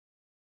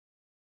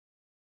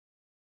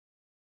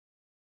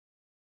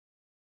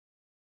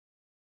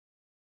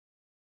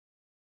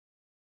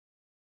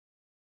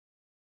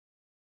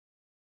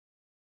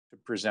to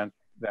present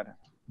that.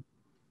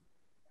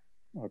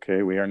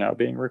 Okay, we are now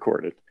being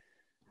recorded,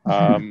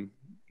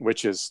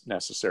 which is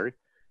necessary.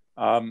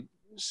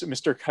 So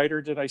Mr.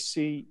 Kiter, did I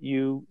see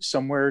you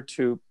somewhere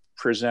to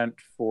present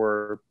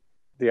for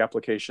the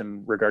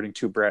application regarding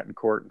 2 Bratton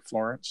Court in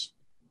Florence?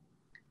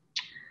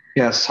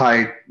 Yes,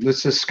 hi,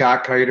 this is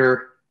Scott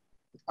Kiter,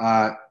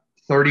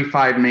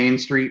 35 Main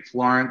Street,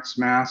 Florence,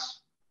 Mass.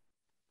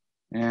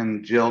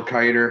 And Jill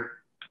Kiter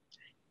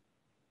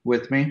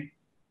with me.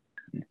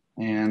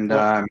 And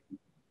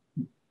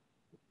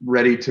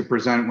ready to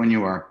present when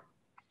you are.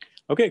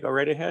 Okay, go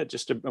right ahead.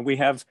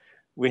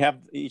 We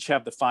each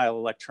have the file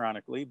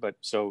electronically, but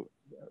so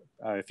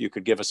if you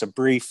could give us a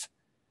brief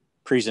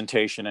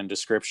presentation and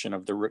description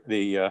of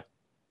the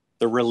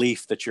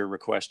relief that you're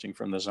requesting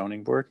from the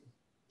zoning board.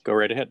 Go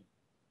right ahead.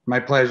 My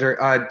pleasure.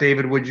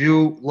 David, would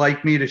you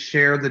like me to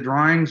share the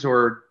drawings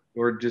or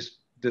just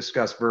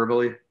discuss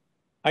verbally?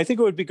 I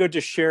think it would be good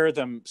to share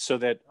them so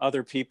that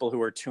other people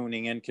who are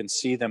tuning in can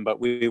see them,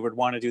 but we would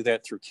want to do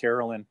that through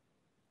Carolyn.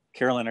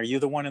 Carolyn, are you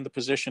the one in the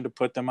position to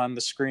put them on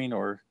the screen,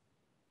 or?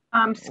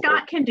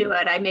 Scott can do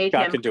it. I made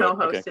him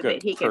co-host of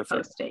it. He can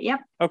post it.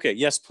 Yep. Okay.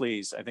 Yes,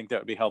 please. I think that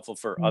would be helpful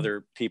for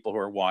other people who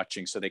are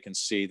watching so they can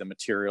see the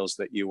materials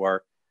that you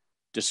are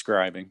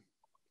describing.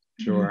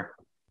 Sure.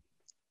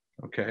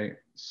 Okay.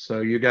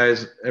 So you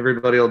guys,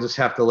 everybody will just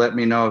have to let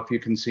me know if you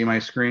can see my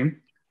screen.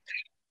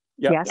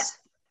 Yep. Yes.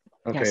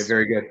 Okay, yes.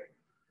 Very good.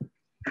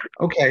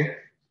 Okay,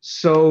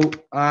 so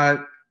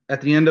at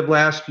the end of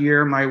last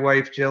year, my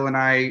wife Jill and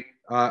I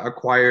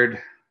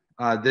acquired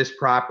this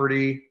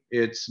property.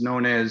 It's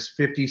known as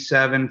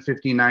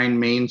 5759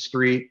 Main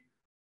Street.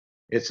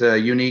 It's a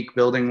unique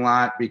building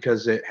lot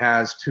because it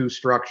has 2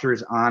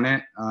 structures on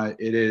it.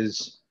 It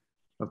is,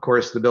 of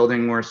course, the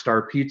building where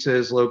Star Pizza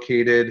is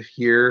located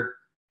here,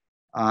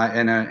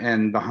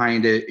 and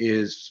behind it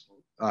is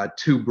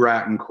 2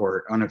 Bratton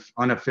Court,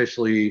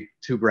 unofficially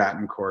 2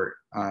 Bratton Court.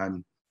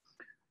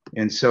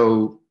 And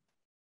so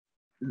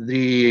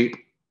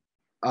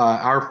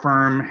our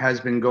firm has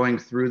been going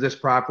through this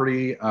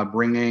property,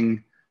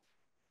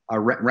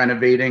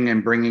 renovating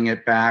and bringing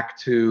it back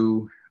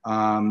to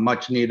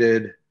much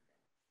needed,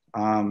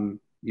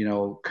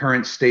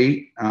 current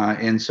state.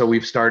 And so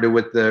we've started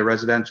with the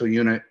residential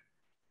unit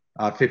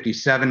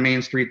 57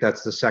 Main Street.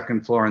 That's the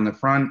 2nd floor in the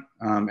front.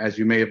 As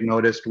you may have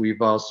noticed,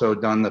 we've also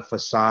done the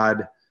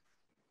facade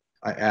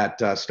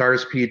at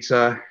Stars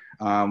Pizza.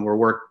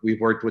 We've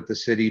worked with the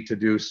city to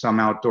do some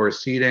outdoor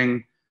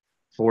seating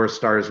for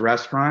Stars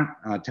Restaurant,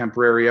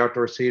 temporary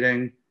outdoor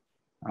seating.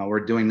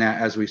 We're doing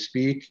that as we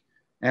speak.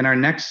 And our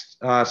next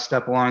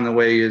step along the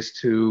way is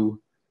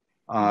to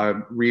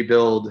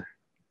rebuild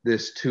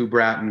this 2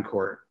 Bratton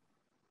Court.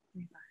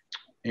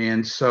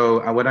 And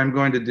so what I'm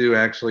going to do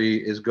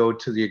actually is go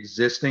to the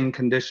existing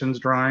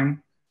conditions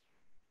drawing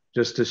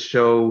just to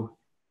show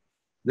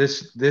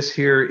this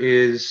here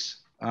is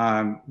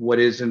what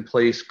is in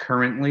place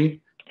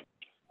currently.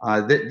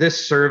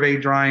 This survey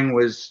drawing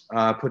was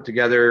put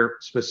together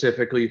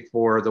specifically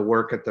for the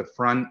work at the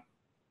front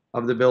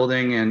of the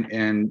building,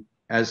 and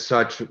as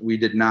such, we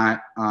did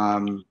not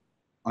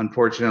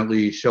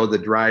unfortunately show the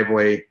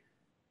driveway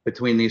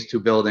between these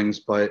 2 buildings,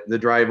 but the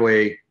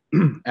driveway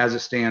as it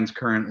stands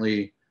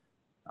currently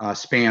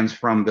spans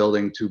from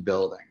building to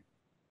building.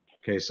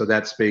 Okay, so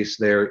that space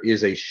there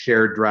is a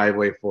shared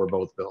driveway for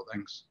both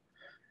buildings.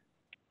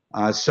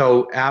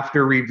 So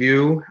after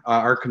review,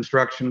 our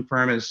construction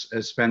firm has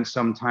spent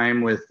some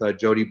time with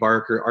Jody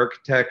Barker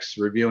Architects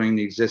reviewing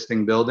the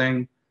existing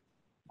building.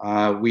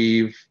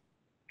 We've,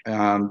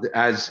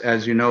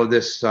 as you know,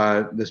 this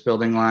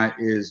building lot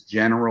is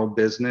general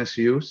business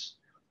use.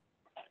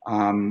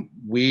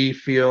 We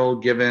feel,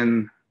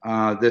 given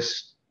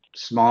this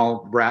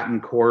small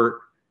Bratton Court,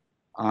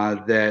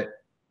 that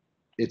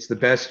it's the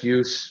best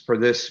use for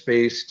this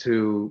space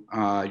to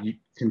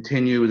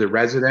continue the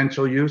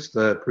residential use,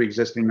 the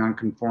pre-existing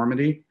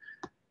nonconformity.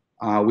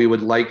 We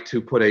would like to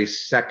put a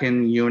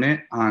 2nd unit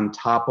on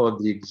top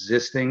of the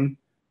existing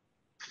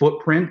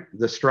footprint.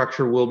 The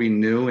structure will be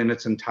new in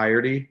its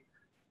entirety,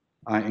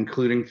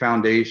 including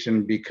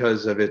foundation,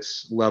 because of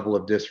its level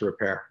of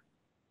disrepair.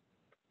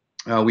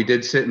 We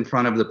did sit in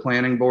front of the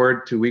planning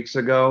board 2 weeks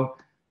ago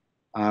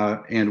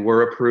and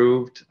were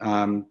approved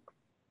from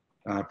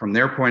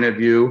their point of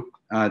view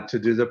to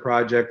do the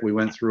project. We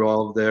went through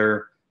all of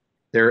their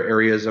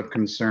areas of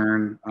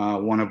concern,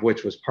 one of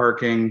which was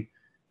parking.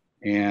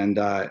 And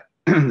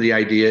the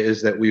idea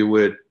is that we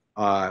would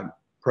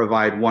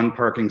provide 1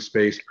 parking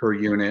space per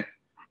unit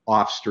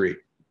off street,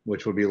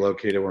 which would be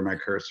located where my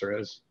cursor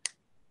is.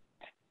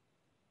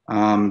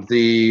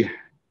 The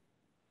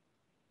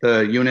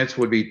units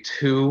would be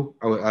 2,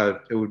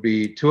 it would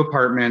be 2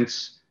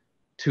 apartments,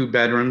 2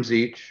 bedrooms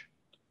each.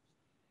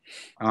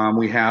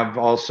 We have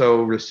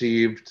also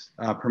received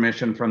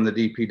permission from the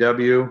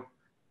DPW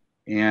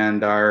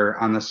and are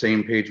on the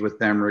same page with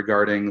them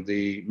regarding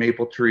the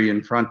maple tree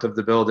in front of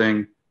the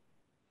building,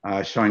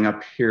 showing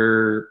up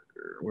here.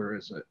 Where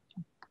is it?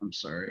 I'm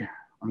sorry.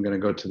 I'm going to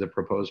go to the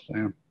proposed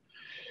plan.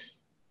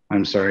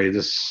 I'm sorry.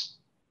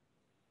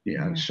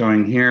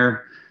 Showing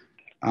here.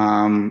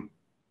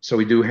 So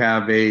we do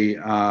have a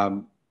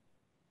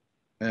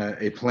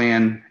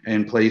plan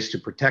in place to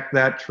protect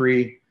that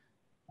tree,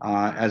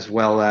 as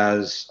well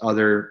as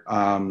other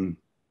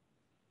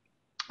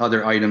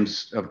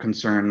items of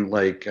concern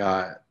like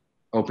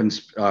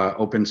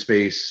open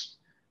space,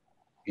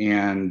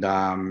 and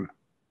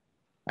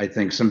I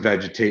think some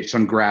vegetation,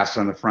 some grass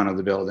on the front of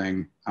the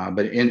building.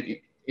 But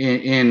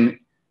in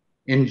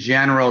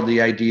general, the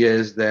idea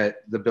is that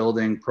the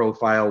building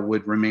profile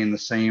would remain the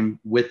same,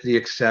 with the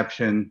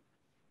exception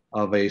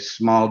of a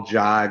small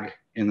jog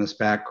in this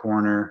back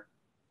corner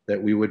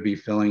that we would be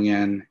filling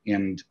in,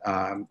 and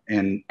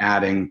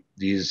adding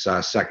these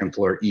second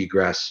floor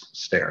egress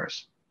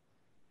stairs.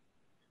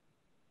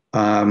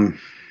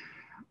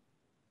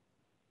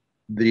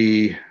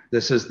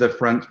 This is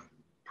the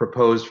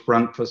proposed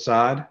front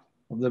facade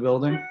of the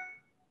building.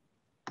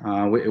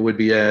 It would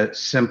be a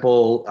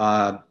simple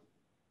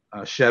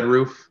shed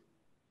roof.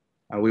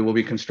 We will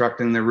be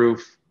constructing the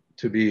roof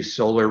to be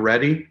solar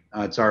ready.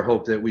 It's our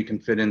hope that we can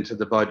fit into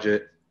the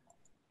budget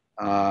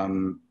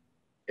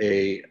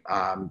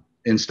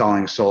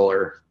installing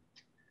solar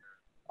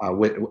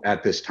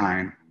at this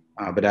time,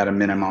 but at a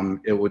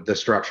minimum, the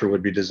structure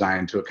would be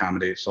designed to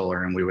accommodate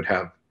solar, and we would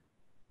have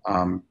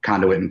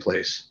conduit in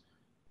place.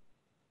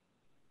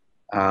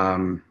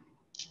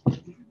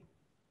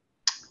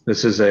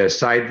 This is a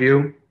side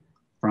view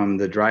from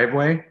the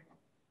driveway.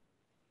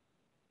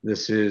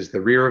 This is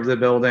the rear of the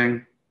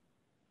building.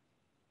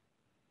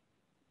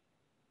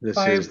 This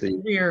is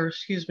the rear,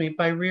 excuse me,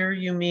 by rear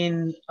you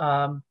mean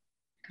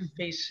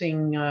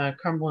facing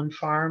Cumberland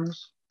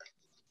Farms?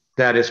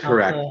 That is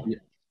correct.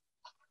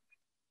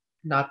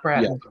 Not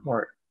Bratton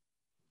Court.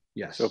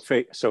 Yes.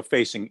 So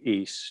facing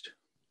east.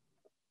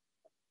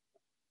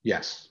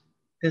 Yes.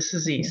 This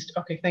is east.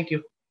 Okay, thank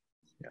you.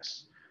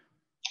 Yes.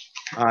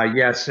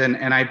 Yes,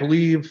 and I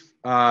believe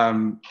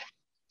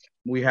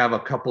we have a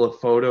couple of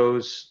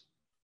photos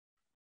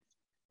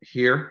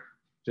here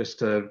just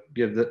to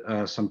give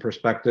some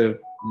perspective.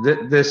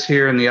 This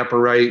here in the upper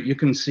right, you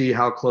can see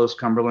how close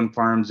Cumberland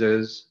Farms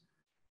is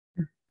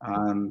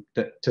to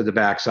the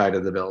back side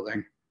of the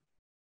building.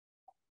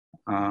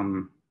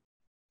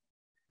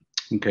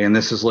 Okay, and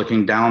this is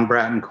looking down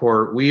Bratton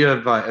Court. We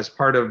have, as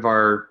part of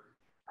our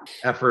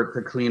effort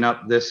to clean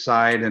up this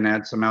side and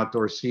add some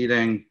outdoor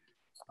seating,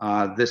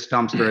 this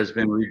dumpster has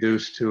been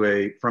reduced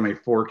from a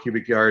 4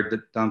 cubic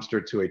yard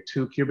dumpster to a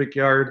 2 cubic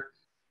yard,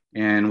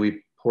 and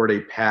we poured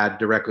a pad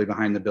directly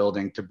behind the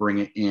building to bring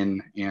it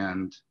in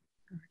and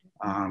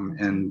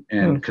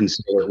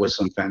conceal it with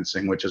some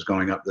fencing, which is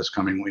going up this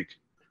coming week.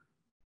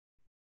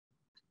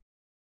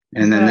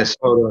 And then this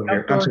photo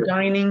here. Outdoor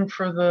dining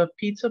for the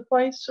pizza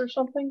place or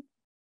something?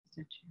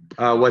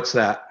 What's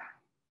that?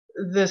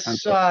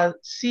 This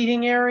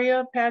seating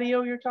area,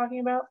 patio you're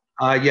talking about?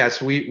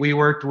 Yes, we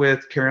worked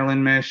with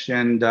Carolyn Mish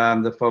and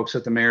the folks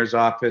at the mayor's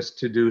office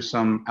to do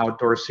some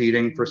outdoor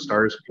seating for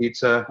Stars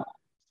Pizza.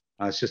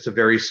 It's just a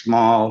very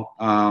small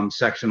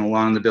section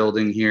along the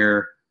building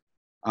here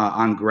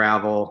on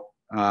gravel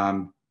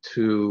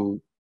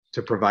to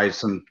provide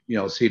some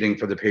seating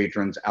for the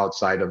patrons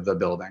outside of the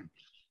building.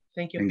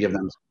 Thank you. And give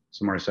them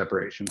some more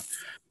separation.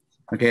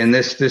 Okay, and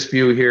this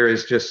view here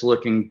is just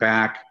looking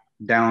back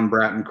down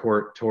Bratton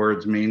Court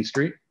towards Main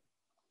Street.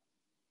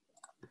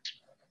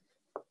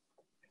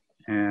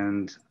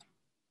 And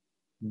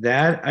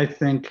that, I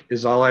think,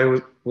 is all I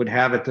would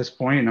have at this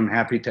point, and I'm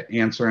happy to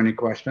answer any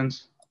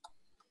questions.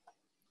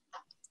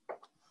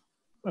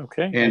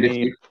 Okay.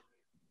 And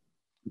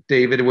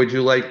David, would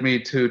you like me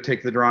to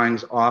take the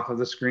drawings off of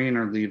the screen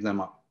or leave them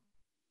up?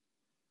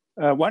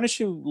 Why don't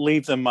you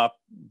leave them up,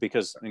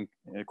 because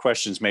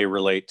questions may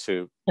relate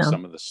to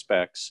some of the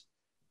specs.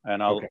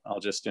 And I'll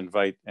just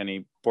invite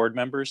any board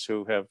members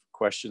who have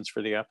questions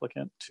for the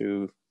applicant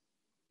to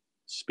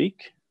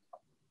speak.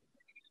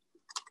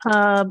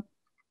 The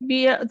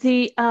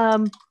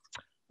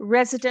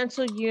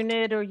residential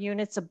unit or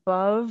units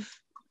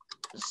above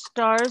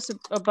Stars,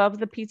 above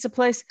the pizza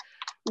place,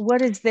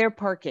 what is their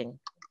parking?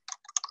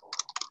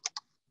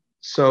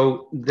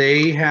 So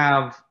they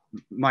have,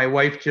 my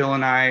wife Jill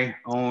and I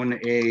own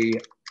a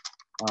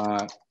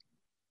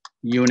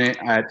unit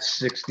at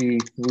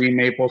 63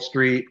 Maple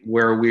Street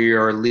where we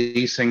are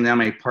leasing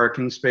them a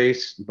parking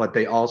space, but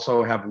they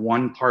also have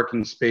one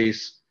parking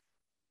space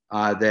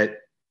that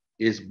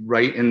is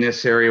right in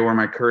this area where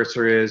my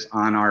cursor is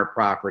on our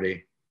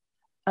property.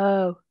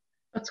 Oh.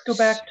 Let's go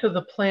back to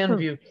the plan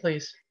view,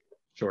 please.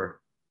 Sure.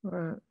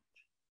 That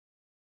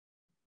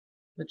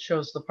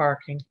shows the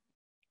parking.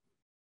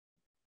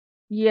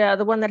 Yeah,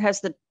 the one that has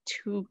the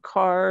 2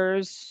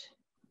 cars.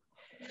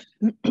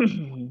 Yeah,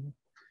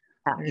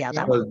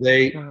 that so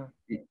one.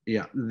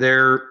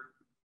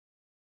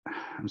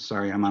 I'm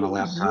sorry, I'm on a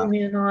laptop. Zoom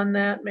in on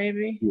that,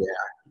 maybe? Yeah,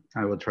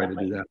 I will try to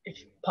do that.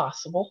 If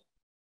possible.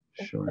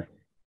 Sure.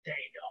 There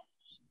you go.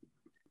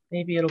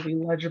 Maybe it'll be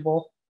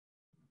legible.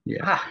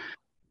 Yeah.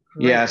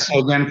 Yeah,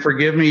 so then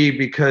forgive me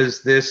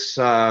because this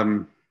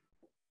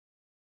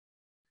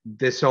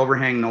this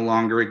overhang no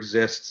longer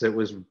exists. It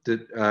was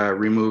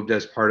removed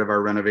as part of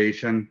our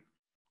renovation.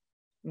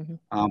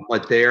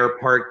 But they're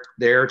parked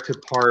there to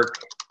park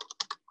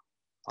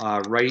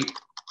right.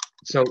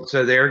 So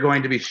they're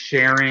going to be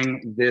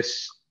sharing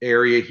this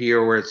area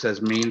here where it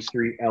says Main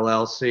Street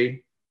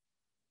LLC.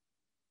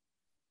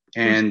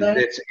 And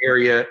this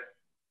area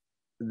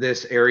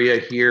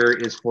here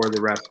is for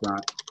the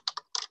restaurant.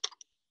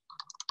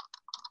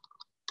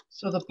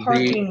 So the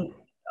parking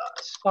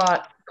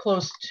spot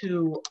close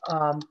to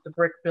the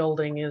brick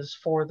building is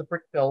for the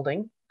brick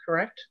building,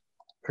 correct?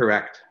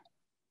 Correct.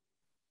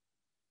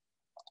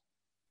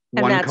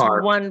 And one that's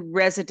car. one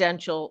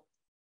residential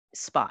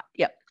spot.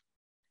 Yep.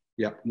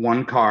 Yep,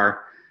 one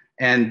car.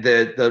 And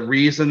the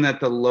reason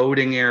that the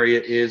loading area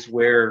is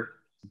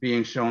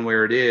being shown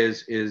where it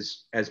is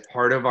as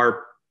part of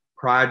our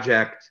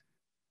project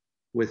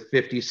with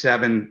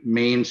 57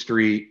 Main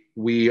Street,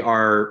 we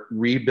are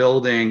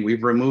rebuilding.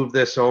 We've removed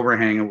this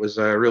overhang. It was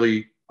a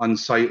really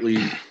unsightly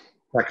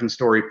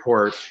second-story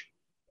porch.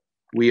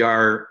 We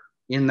are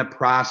in the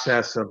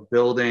process of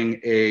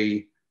building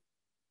a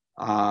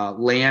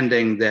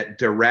landing that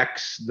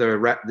directs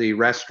the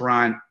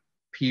restaurant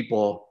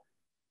people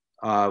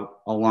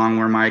along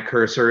where my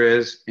cursor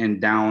is and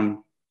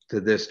down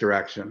to this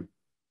direction.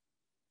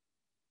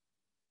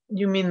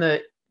 You mean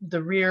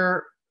the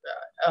rear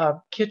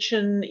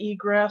kitchen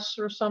egress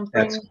or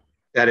something?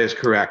 That is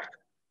correct.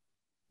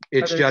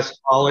 It's just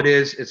all it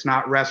is. It's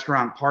not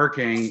restaurant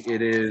parking.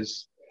 It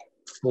is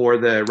for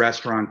the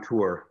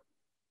restaurateur.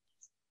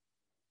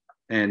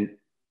 And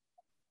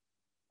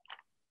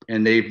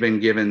they've been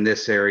given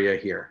this area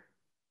here.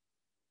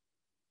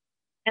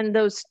 And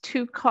those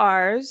two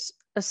cars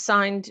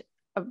assigned,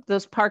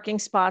 those parking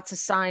spots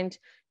assigned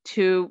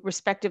to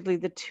respectively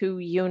the two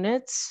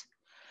units,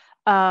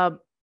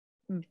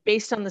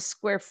 based on the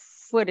square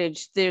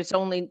footage,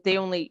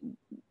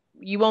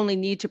 you only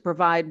need to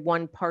provide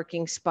one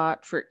parking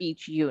spot for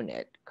each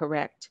unit,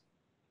 correct?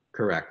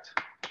 Correct.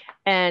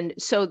 And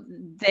so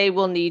they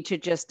will need to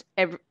just,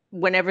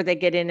 whenever they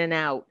get in and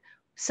out,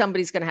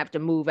 somebody's going to have to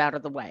move out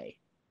of the way.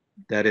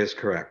 That is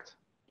correct.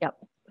 Yep.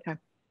 Okay.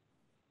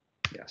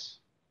 Yes.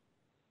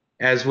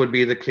 As would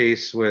be the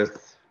case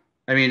with,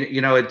 I mean,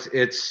 you know,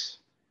 there's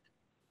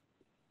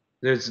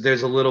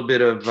a little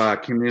bit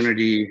of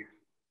community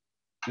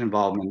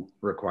involvement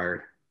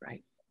required.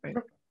 Right.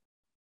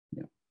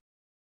 Yeah.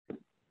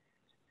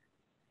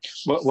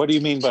 What do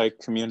you mean by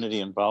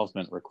community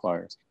involvement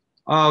required?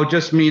 Oh,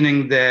 just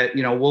meaning that,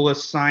 you know, we'll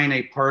assign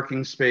a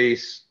parking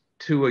space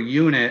to a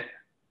unit,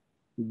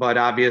 but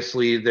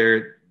obviously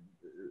they're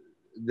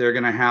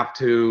going to have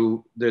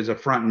to, there's a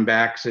front and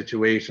back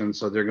situation,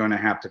 so they're going to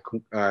have to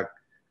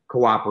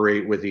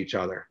cooperate with each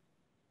other.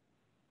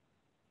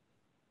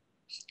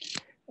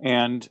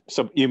 And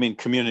so you mean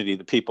community,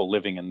 the people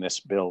living in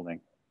this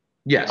building?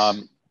 Yes.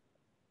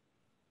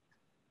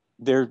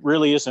 There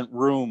really isn't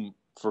room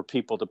for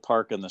people to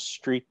park in the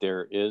street.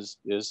 There is,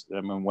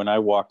 I mean, when I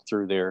walk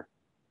through there,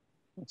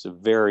 it's a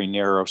very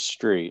narrow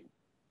street.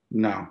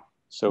 No.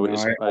 So no,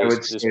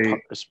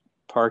 is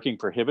parking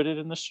prohibited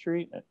in the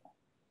street?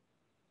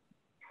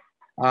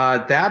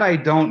 That I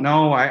don't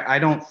know. I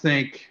don't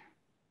think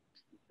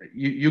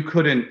you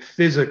couldn't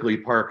physically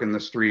park in the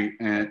street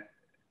and,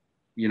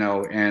 you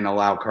know, and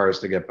allow cars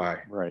to get by.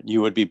 Right.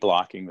 You would be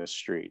blocking the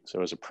street.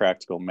 So as a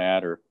practical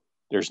matter,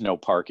 there's no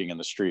parking in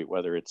the street,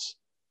 whether it's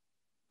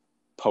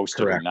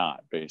posted Correct. or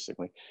not,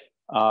 basically.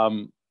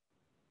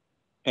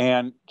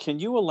 And can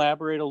you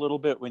elaborate a little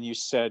bit when you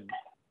said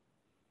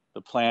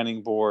the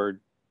planning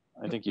board?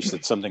 I think you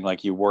said something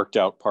like you worked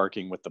out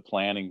parking with the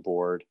planning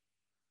board,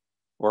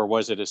 or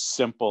was it as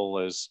simple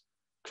as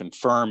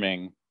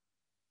confirming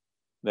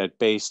that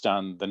based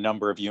on the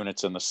number of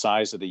units and the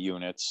size of the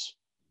units,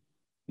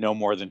 no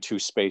more than 2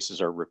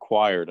 spaces are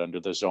required under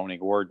the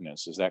zoning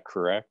ordinance? Is that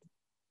correct?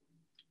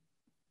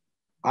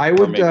 I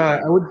would,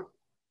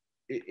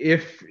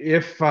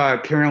 if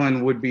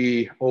Carolyn would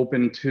be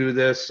open to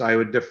this, I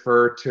would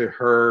defer to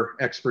her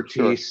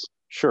expertise.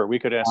 Sure, we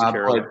could ask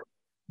Carolyn.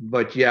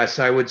 But yes,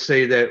 I would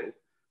say that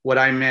what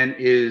I meant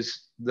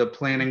is the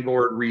planning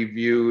board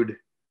reviewed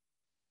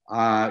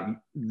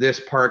this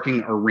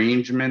parking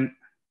arrangement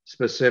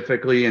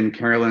specifically, and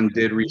Carolyn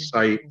did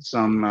recite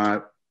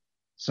some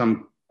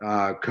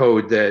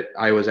code that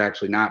I was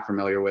actually not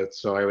familiar with.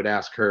 So I would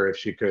ask her if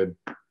she could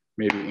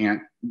maybe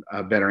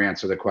better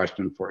answer the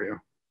question for you.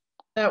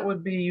 That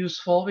would be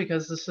useful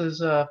because this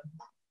is an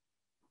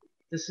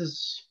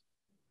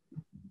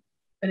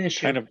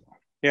issue. Kind of,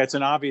 yeah, it's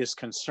an obvious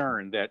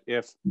concern that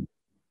if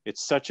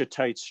it's such a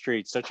tight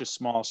street, such a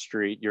small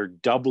street, you're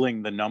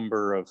doubling the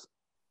number of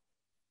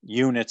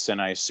units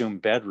and I assume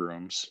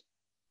bedrooms.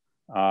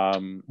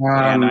 And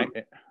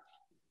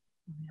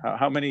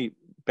how many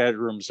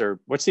bedrooms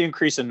what's the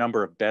increase in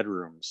number of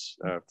bedrooms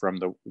from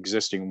the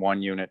existing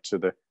 1 unit to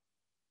the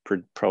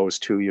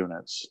proposed 2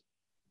 units?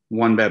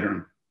 1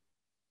 bedroom.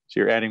 So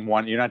you're adding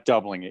 1, you're not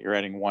doubling it, you're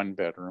adding 1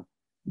 bedroom.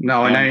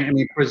 No, and I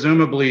mean,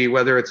 presumably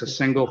whether it's a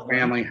single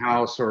family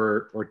house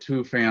or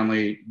 2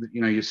 family,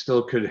 you know, you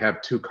still could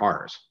have 2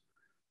 cars.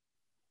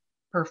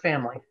 Per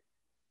family.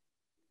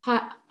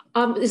 Hi,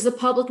 is the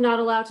public not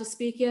allowed to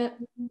speak yet?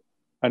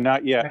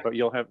 Not yet, but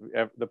you'll have,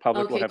 the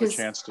public will have a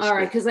chance to speak. All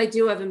right, because I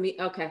do have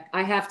a okay,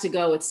 I have to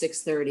go at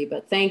 6:30,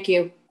 but thank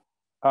you.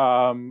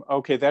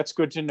 Okay, that's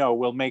good to know.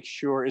 We'll make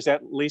sure. Is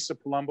that Lisa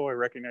Palumbo? I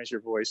recognize your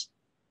voice.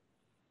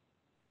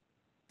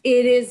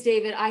 It is,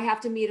 David. I have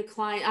to meet a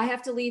client. I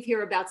have to leave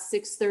here about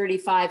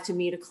 6:35 to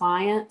meet a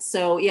client.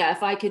 So yeah,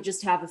 if I could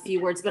just have a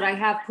few words, but I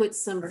have put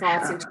some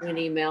thoughts into an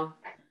email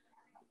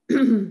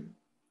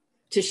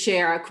to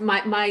share.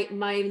 My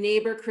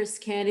neighbor, Chris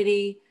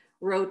Kennedy,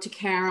 wrote to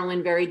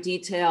Carolyn very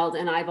detailed,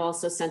 and I've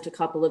also sent a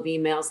couple of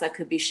emails that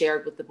could be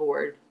shared with the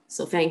board.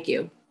 So thank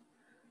you.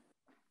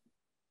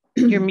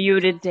 You're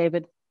muted,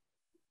 David.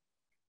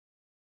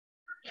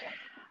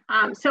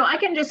 So I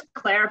can just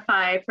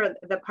clarify for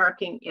the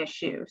parking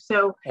issue.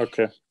 So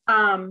okay.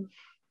 In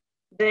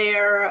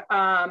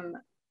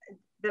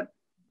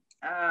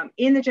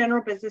the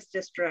general business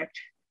district,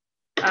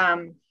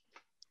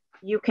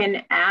 you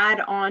can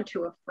add on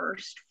to a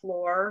first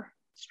floor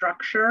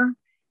structure,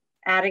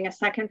 adding a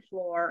second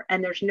floor,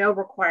 and there's no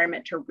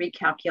requirement to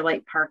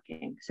recalculate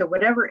parking. So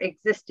whatever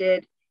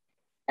existed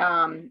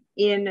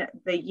in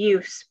the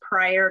use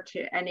prior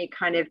to any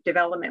kind of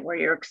development where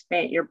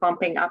you're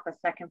bumping up a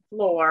second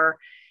floor,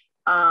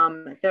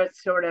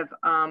 there's sort of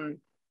an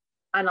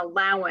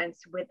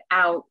allowance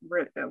without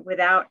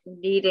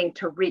needing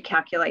to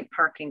recalculate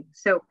parking.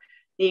 So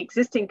the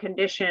existing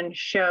condition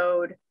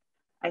showed,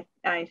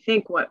 I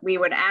think what we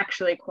would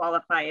actually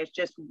qualify as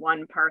just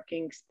one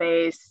parking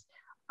space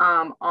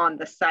on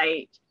the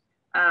site.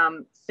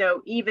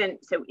 So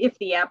if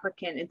the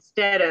applicant,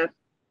 instead of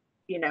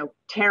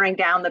tearing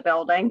down the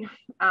building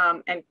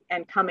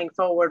and coming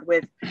forward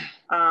with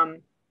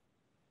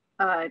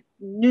a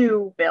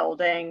new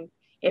building,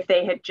 if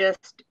they had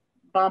just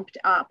bumped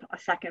up a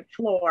second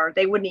floor,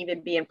 they wouldn't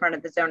even be in front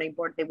of the zoning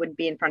board. They wouldn't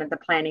be in front of the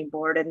planning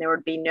board, and there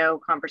would be no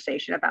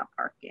conversation about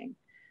parking.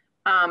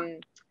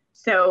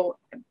 So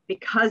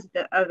because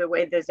of the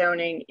way the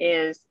zoning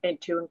is,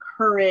 and to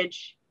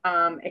encourage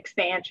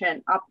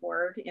expansion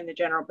upward in the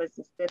general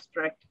business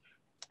district,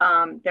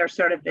 there's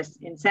sort of this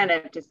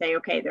incentive to say,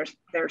 okay, there's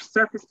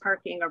surface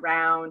parking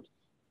around,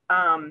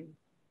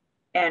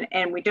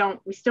 and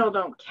we still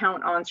don't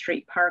count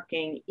on-street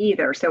parking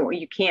either. So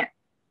you can't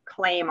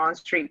claim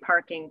on-street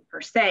parking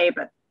per se,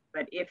 but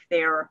if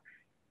they're,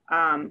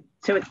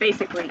 so it's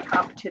basically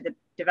up to the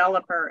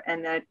developer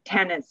and the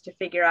tenants to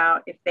figure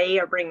out if they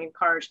are bringing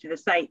cars to the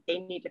site, they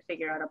need to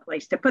figure out a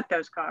place to put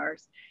those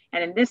cars.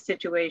 And in this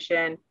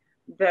situation,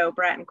 though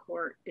Bratton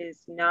Court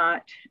is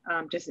not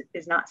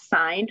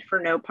signed for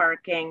no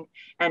parking,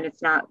 and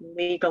it's not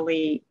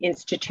legally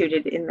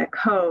instituted in the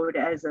code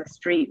as a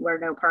street where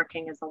no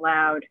parking is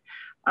allowed.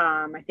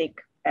 I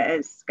think,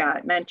 as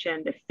Scott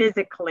mentioned,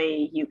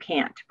 physically you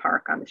can't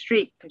park on the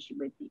street because you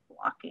would be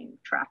blocking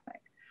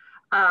traffic.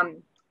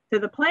 So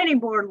the planning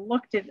board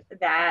looked at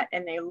that,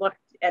 and they looked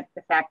at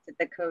the fact that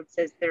the code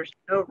says there's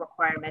no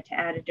requirement to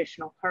add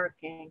additional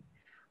parking.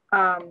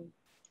 And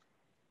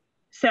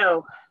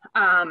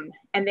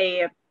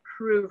they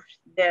approved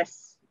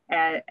this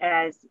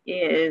as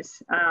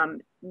is,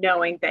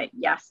 knowing that,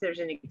 yes, there's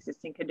an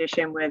existing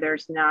condition where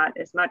there's not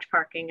as much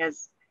parking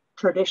as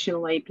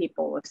traditionally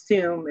people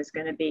assume is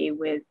going to be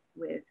with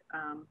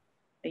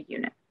a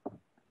unit.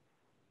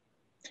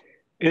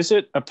 Is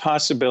it a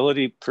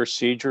possibility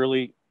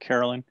procedurally,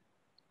 Carolyn,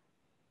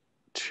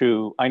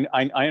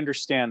 I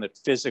understand that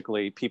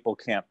physically people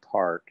can't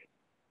park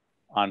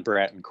on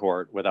Bratton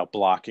Court without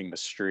blocking the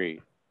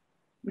street.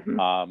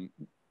 Mm-hmm.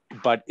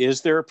 But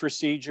is there a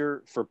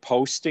procedure for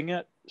posting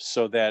it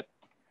so that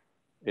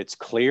it's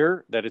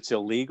clear that it's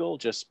illegal,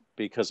 just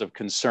because of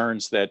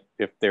concerns that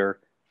if they're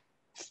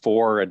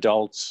 4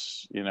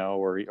 adults,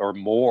 or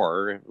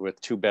more with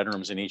 2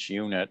 bedrooms in each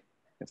unit,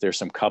 if there's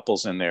some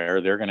couples in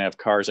there, they're going to have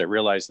cars. I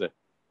realize that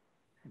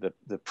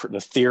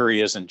the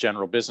theory is in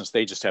general business,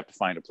 they just have to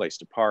find a place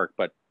to park.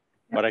 But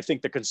I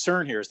think the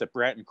concern here is that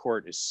Bratton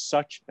Court is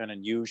such an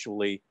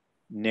unusually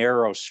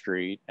narrow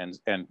street and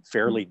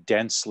fairly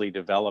densely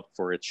developed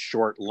for its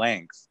short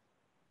length,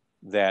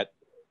 that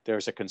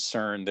there's a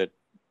concern that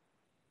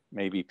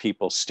maybe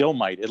people still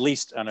might, at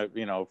least on a,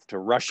 to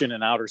rush in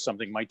and out or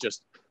something, might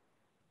just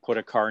put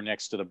a car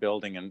next to the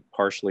building and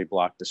partially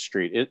block the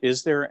street.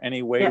 Is there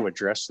any way to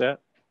address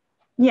that?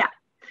 Yeah.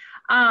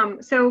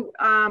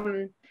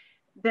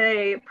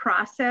 The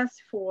process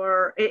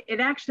for it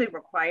actually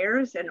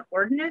requires an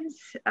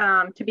ordinance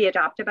to be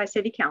adopted by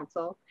City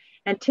Council,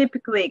 and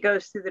typically it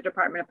goes through the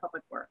Department of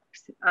Public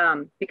Works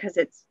because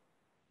it's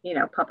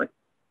public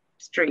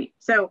street.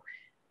 So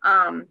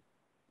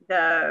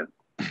the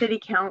city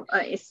council,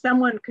 if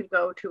someone could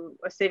go to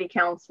a city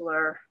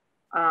councilor,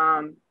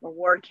 a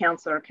ward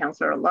councilor,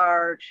 councilor at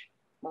large,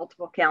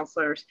 multiple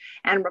councilors,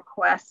 and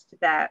request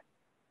that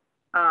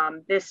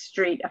this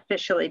street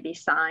officially be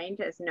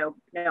signed as no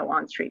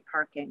on-street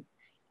parking.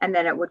 And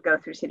then it would go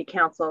through City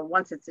Council.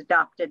 Once it's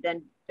adopted,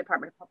 then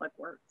Department of Public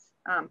Works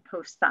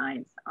post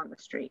signs on the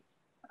street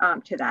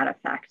to that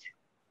effect.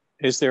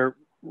 Is there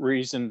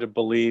reason to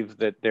believe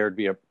that there'd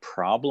be a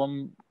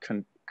problem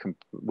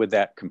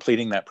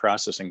completing that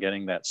process and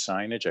getting that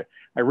signage?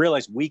 I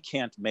realize we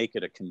can't make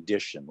it a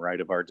condition,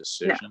 right, of our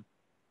decision,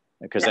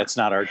 because that's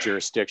not our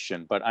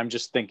jurisdiction. But I'm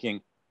just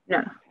thinking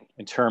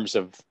in terms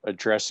of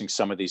addressing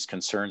some of these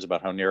concerns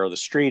about how narrow the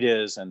street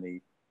is and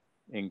the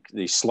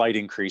slight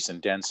increase in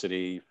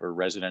density for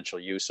residential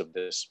use of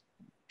this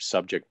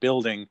subject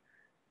building,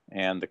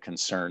 and the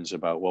concerns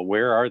about, well,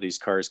 where are these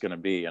cars going to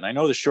be? And I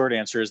know the short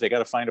answer is they got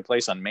to find a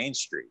place on Main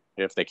Street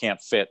if they can't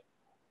fit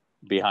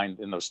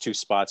in those two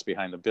spots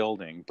behind the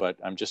building. But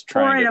I'm just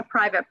trying or in a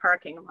private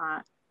parking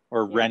lot,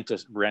 or rent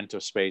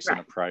a space in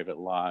a private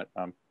lot.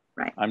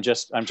 I'm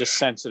just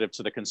sensitive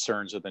to the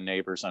concerns of the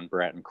neighbors on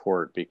Bratton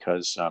Court,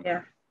 because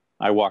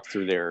I walked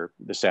through there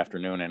this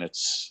afternoon, and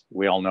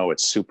we all know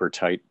it's super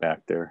tight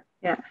back there.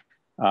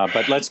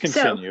 But let's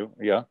continue.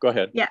 So, go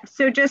ahead.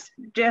 So just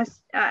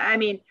I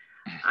mean,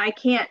 I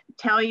can't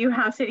tell you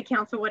how City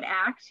Council would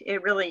act.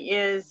 It really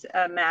is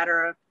a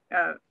matter of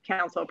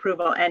council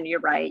approval. And you're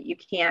right, you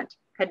can't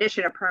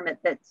condition a permit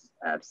that's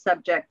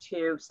subject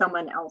to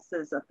someone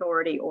else's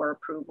authority or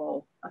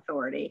approval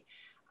authority.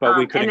 But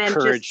we could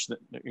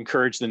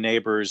encourage the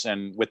neighbors,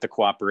 and with the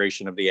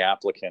cooperation of the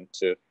applicant,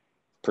 to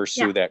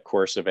pursue that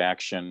course of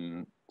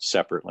action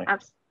separately.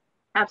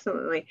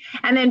 Absolutely.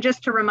 And then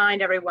just to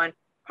remind everyone,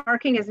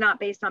 parking is not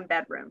based on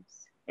bedrooms.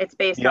 It's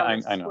based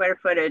on square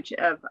footage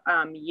of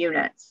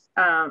units.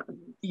 Thank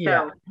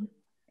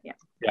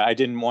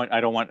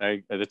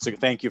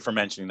you for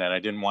mentioning that. I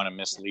didn't want to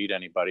mislead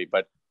anybody,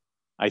 but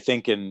I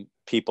think in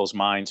people's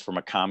minds, from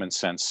a common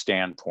sense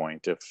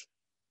standpoint, if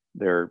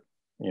they're,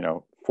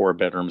 4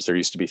 bedrooms, there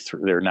used to be 3,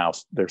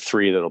 they're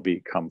 3 that'll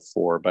become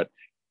 4, but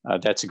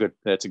that's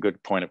a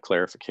good point of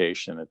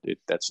clarification.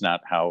 That's not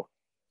how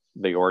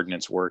the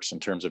ordinance works in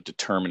terms of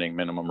determining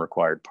minimum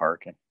required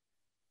parking.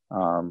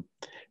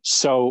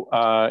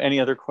 Any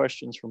other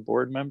questions from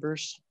board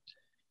members?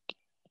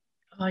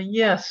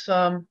 Yes.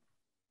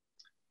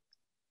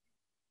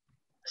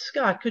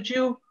 Scott, could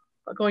you,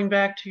 going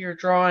back to your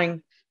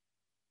drawing,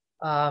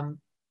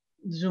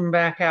 zoom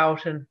back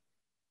out and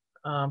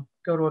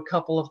go to a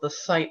couple of the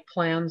site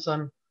plans?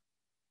 I'm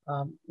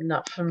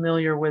not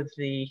familiar with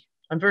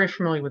I'm very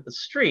familiar with the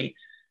street,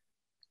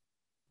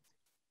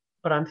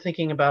 but I'm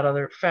thinking about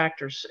other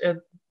factors.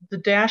 The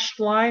dashed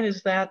line,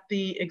 is that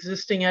the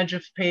existing edge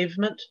of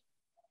pavement?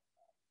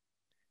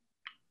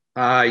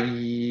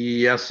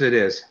 Yes, it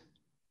is.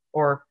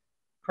 Or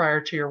prior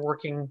to your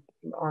working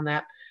on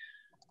that.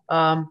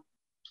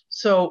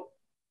 So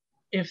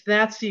if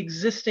that's the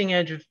existing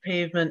edge of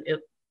pavement,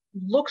 it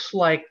looks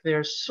like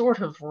there's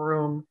sort of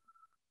room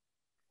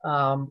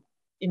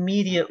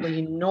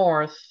immediately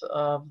north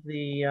of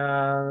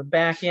the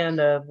back end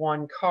of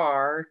one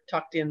car,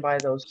 tucked in by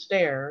those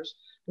stairs.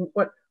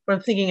 What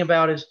I'm thinking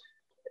about is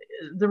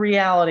the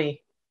reality,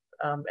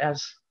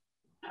 as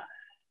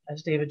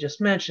David just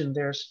mentioned.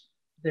 There's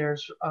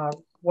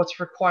what's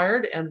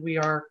required, and we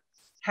are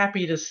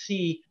happy to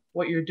see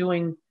what you're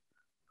doing,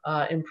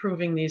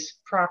 improving these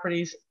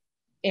properties,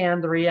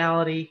 and the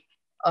reality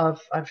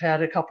of, I've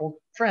had a couple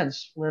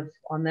friends live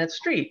on that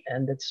street,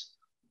 and it's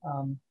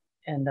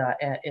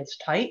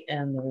tight,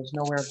 and there's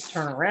nowhere to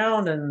turn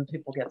around, and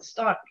people get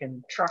stuck,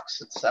 and trucks,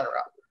 etc.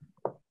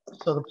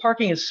 So the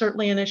parking is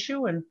certainly an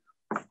issue. And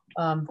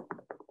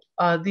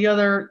the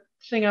other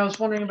thing I was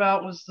wondering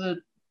about was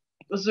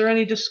was there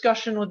any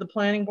discussion with the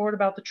planning board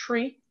about the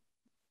tree?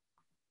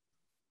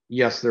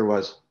 Yes, there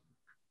was.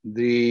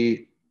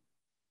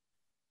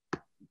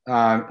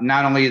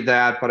 Not only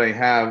that, but I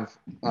have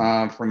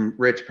from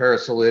Rich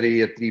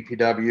Parasoliti at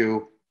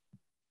DPW.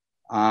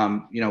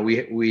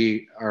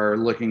 We are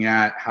looking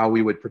at how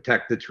we would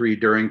protect the tree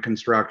during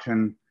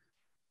construction.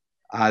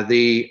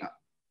 The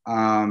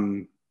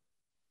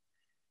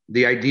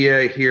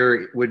idea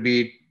here would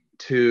be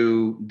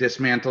to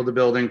dismantle the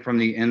building from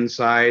the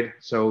inside.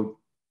 So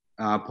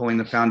pulling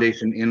the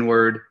foundation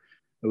inward,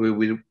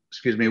 we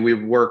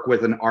work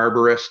with an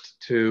arborist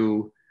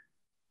to,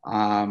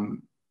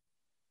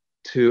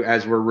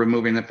 as we're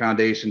removing the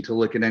foundation, to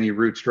look at any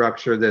root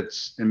structure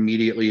that's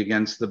immediately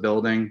against the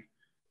building,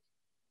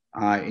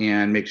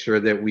 and make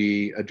sure that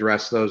we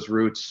address those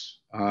roots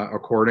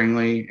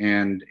accordingly,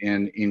 and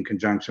in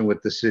conjunction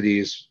with the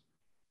city's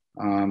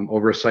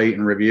oversight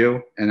and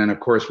review. And then of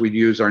course we'd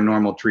use our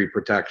normal tree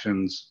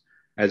protections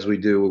as we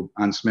do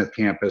on Smith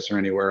campus or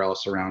anywhere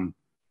else around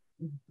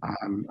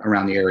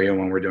the area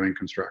when we're doing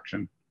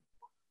construction.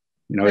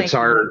 It's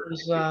our...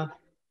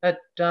 That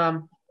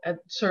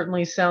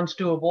certainly sounds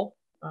doable.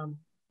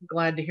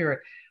 Glad to hear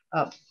it.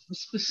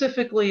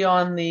 Specifically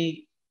on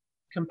the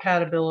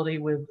compatibility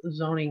with the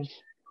zoning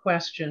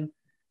question,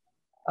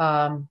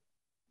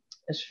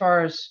 as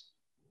far as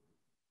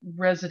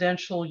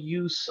residential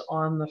use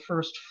on the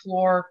first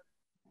floor,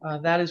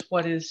 that is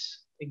what is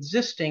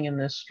existing in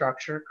this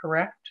structure,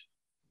 correct?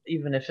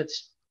 Even if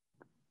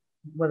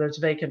whether it's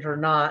vacant or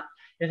not,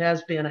 it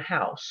has been a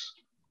house.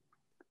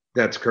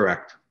 That's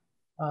correct.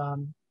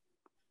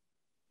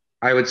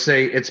 I would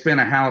say it's been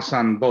a house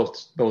on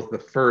both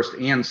the first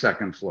and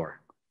second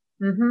floor.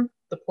 Mm-hmm.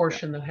 The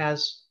portion that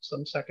has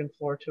some second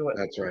floor to it.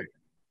 That's right.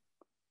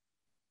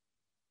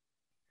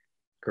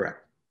 Correct.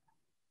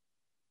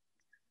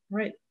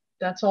 Right.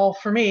 That's all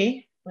for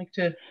me. I'd like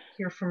to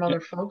hear from other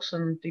folks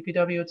and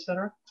DPW, et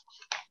cetera.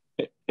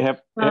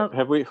 Have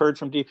we heard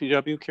from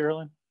DPW,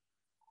 Carolyn?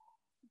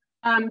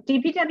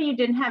 DPW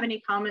didn't have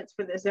any comments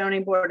for the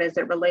zoning board as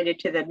it related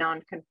to the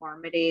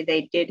nonconformity.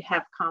 They did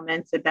have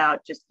comments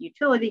about just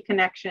utility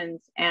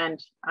connections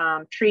and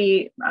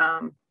tree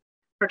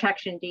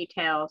protection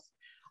details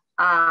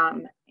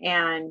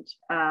and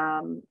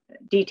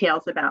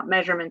details about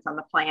measurements on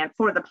the plan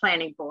for the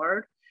planning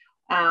board.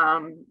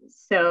 But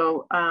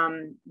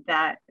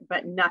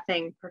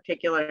nothing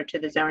particular to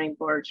the zoning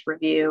board's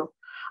review.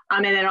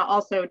 And then I'll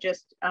also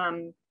just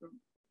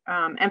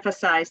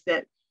emphasize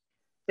that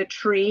the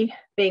tree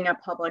being a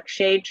public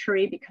shade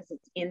tree, because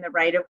it's in the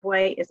right of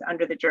way, is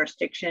under the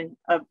jurisdiction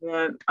of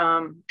the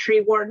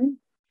tree warden.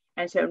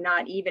 And so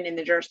not even in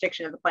the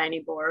jurisdiction of the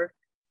planning board.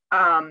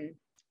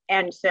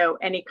 And so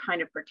any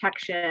kind of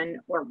protection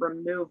or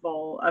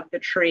removal of the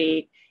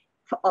tree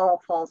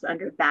all falls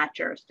under that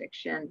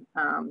jurisdiction.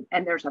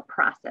 And there's a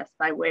process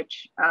by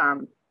which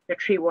the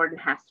tree warden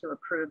has to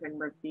approve and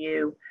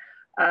review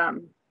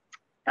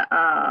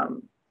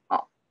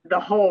the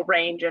whole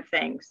range of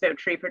things. So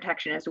tree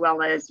protection as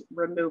well as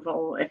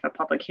removal if a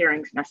public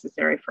hearing is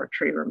necessary for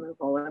tree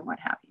removal and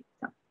what have you.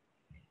 So.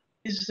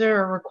 Is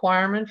there a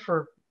requirement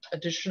for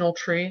additional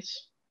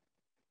trees?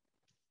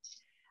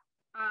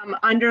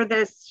 Under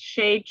this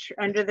shade,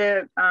 under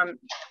the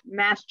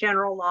Mass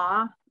General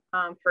Law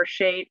for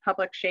shade,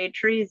 public shade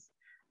trees,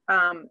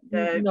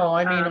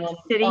 the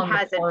city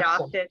has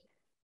adopted.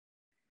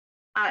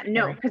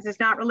 No, because it's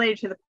not related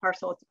to the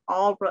parcel. It's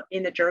all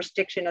in the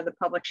jurisdiction of the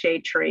public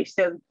shade tree.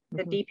 So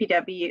the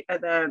DPW,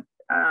 the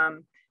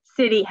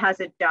city has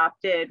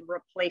adopted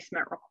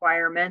replacement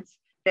requirements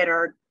that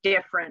are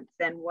different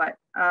than what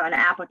an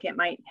applicant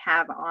might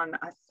have on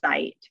a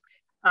site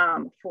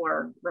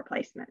for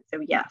replacement. So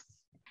yes.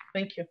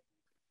 Thank you.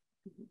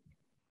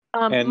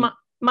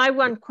 My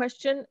one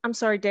question, I'm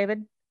sorry,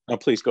 David. No,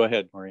 please go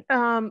ahead, Maureen.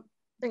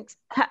 Thanks.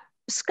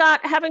 Scott,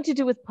 having to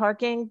do with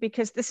parking,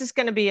 because this is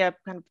going to be a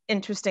kind of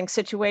interesting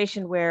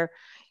situation where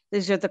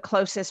these are the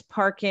closest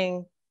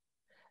parking,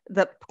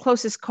 the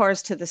closest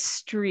cars to the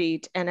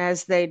street. And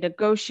as they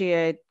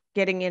negotiate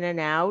getting in and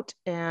out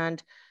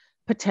and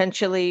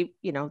potentially,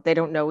 you know, they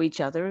don't know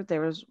each other.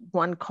 There is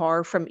one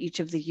car from each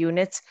of the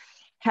units.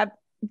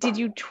 Did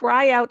you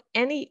try out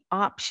any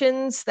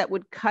options that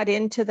would cut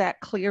into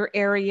that clear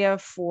area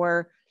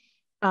for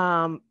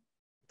the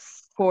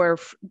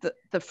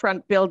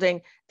front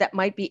building that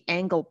might be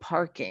angle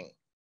parking?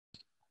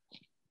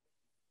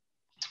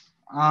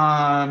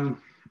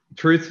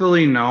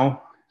 Truthfully,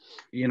 no.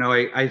 You know,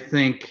 I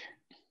think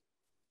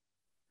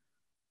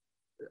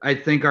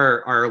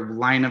our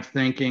line of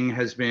thinking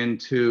has been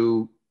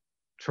to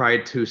try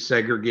to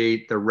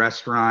segregate the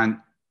restaurant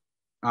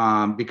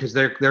because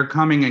they're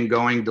coming and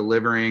going,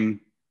 delivering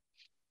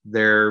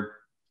their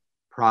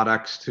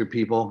products to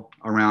people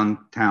around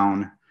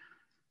town.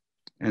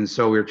 And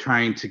so we're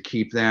trying to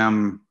keep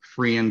them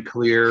free and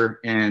clear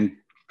and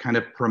kind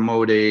of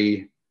promote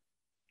a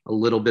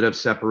little bit of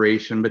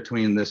separation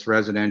between this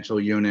residential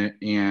unit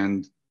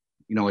and,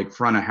 you know, like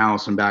front of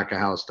house and back of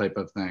house type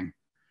of thing.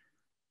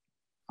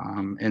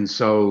 And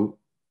so,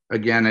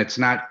 again, it's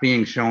not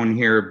being shown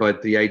here,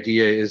 but the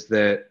idea is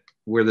that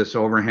where this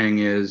overhang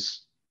is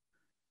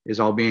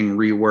all being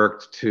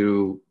reworked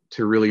to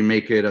really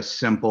make it a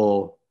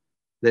simple,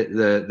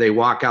 they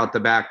walk out the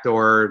back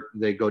door,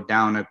 they go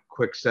down a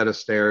quick set of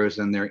stairs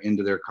and they're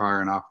into their car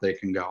and off they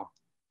can go.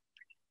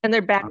 And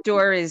their back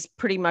door is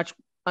pretty much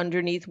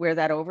underneath where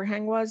that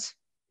overhang was?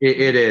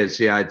 It is,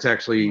 yeah. It's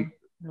actually,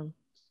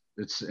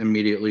 it's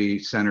immediately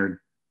centered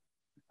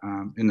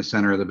in the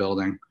center of the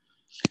building.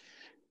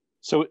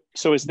 So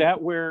is that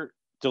where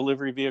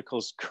delivery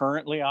vehicles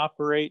currently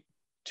operate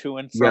to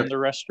and from the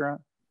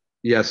restaurant?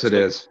 Yes, it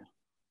is.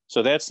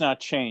 So that's not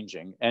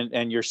changing.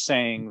 And you're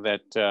saying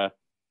that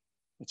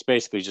it's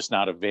basically just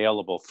not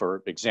available,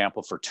 for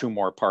example, for 2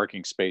 more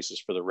parking spaces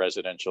for the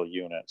residential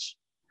units.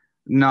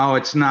 No,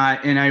 it's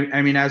not. And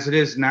I mean, as it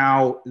is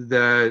now,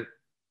 they're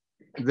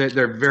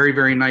very,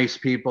 very nice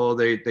people.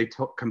 They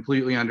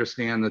completely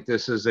understand that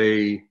this is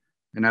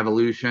an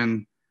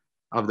evolution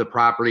of the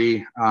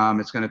property.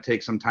 It's going to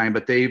take some time,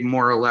 but they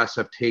more or less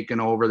have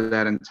taken over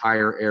that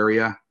entire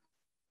area.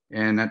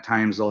 And at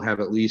times they'll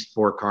have at least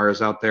 4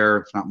 cars out there,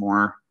 if not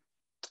more.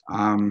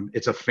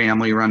 It's a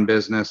family-run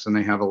business, and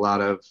they have a lot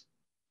of,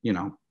 you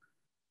know,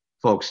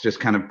 folks just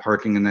kind of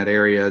parking in that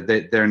area.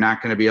 They're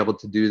not going to be able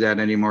to do that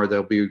anymore.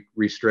 They'll be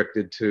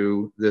restricted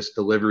to this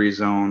delivery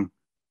zone,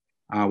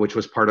 which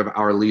was part of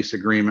our lease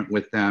agreement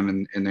with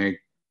them, and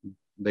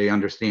they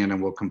understand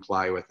and will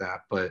comply with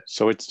that. But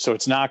so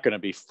it's not going to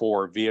be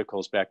 4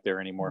 vehicles back there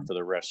anymore for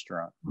the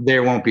restaurant. They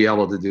won't be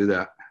able to do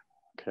that.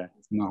 Okay.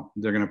 No,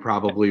 they're going to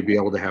probably be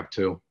able to have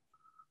 2.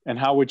 And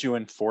how would you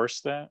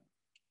enforce that?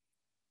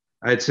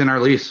 It's in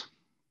our lease.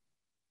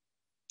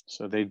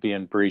 So they'd be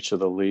in breach of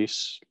the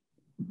lease.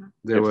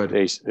 They would.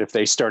 If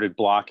they started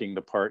blocking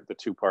the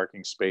 2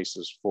 parking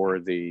spaces for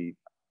the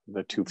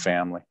 2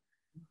 family.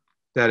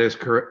 That is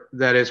correct.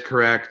 That is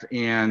correct.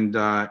 And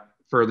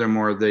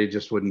furthermore, they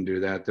just wouldn't do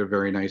that. They're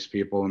very nice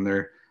people,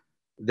 and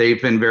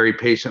they've been very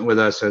patient with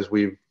us as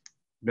we've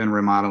been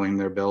remodeling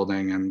their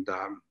building. And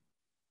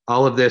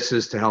all of this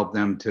is to help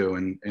them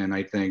too. And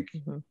I think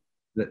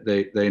that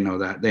they know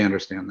that, they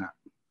understand that.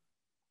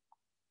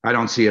 I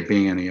don't see it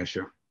being any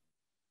issue.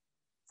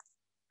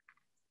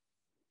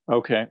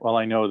 Okay. Well,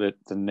 I know that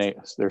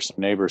there's some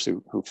neighbors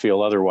who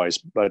feel otherwise,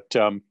 but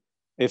are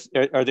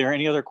there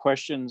any other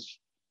questions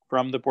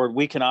from the board?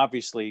 We can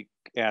obviously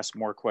ask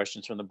more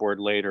questions from the board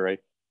later. I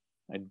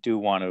do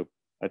want to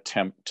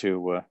attempt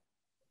to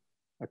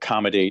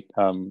accommodate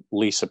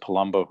Lisa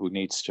Palumbo, who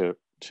needs to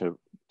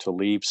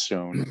leave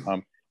soon.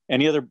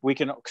 We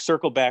can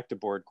circle back to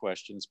board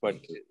questions, but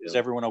is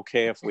everyone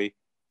okay if we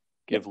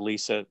give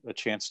Lisa a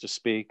chance to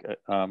speak?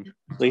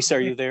 Lisa,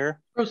 are you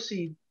there?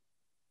 Proceed.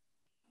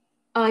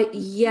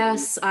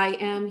 Yes, I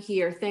am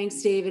here.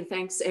 Thanks, David.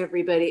 Thanks,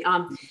 everybody.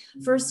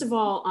 First of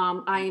all,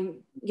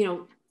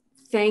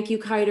 thank you,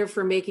 Kiter,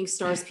 for making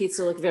Stars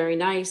Pizza look very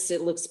nice.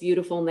 It looks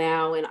beautiful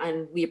now,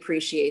 and we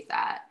appreciate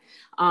that.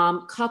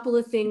 Couple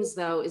of things,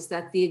 though, is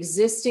that the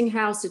existing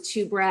house at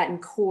 2 Bratton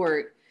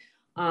Court,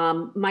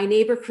 my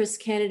neighbor, Chris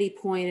Kennedy,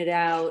 pointed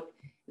out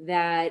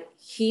that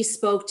he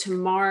spoke to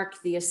Mark,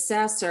 the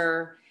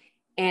assessor,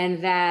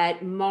 and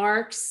that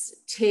Mark's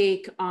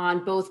take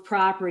on both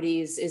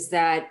properties is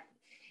that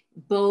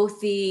both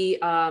the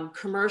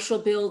commercial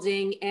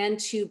building and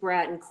 2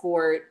 Bratton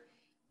Court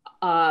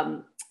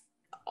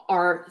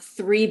are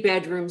 3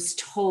 bedrooms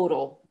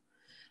total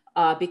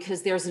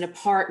because there's an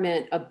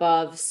apartment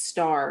above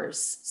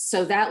Stars.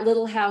 So that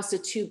little house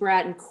at 2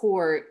 Bratton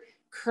Court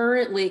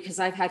currently, because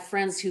I've had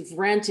friends who've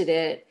rented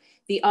it,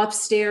 the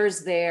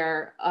upstairs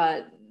there,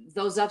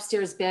 those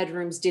upstairs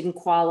bedrooms didn't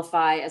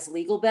qualify as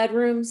legal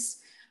bedrooms.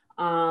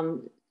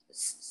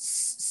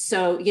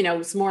 So,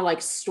 it's more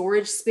like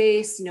storage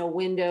space, no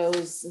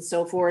windows and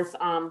so forth.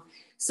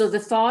 So the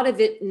thought of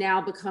it now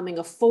becoming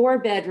a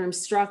 4-bedroom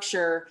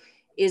structure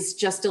is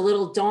just a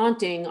little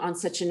daunting on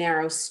such a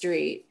narrow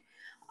street.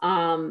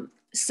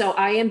 So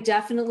I am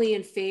definitely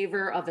in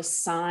favor of a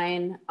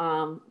sign,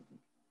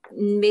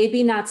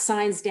 maybe not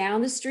signs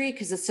down the street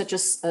because it's such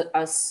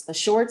a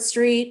short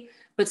street,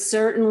 but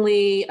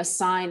certainly a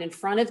sign in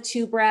front of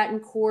 2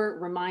 Bratton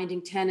Court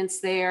reminding tenants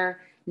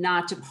there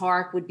not to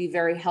park would be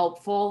very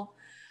helpful.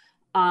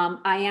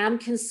 I am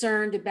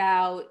concerned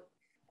about,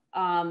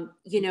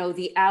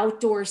 the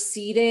outdoor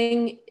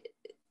seating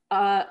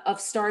of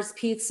Stars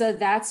Pizza.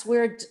 That's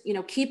where,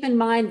 keep in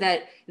mind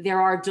that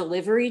there are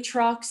delivery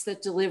trucks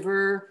that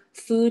deliver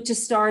food to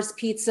Stars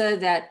Pizza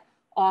that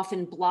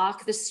often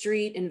block the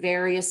street in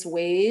various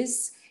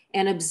ways,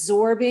 and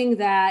absorbing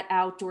that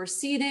outdoor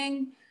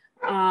seating,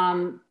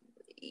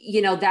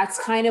 that's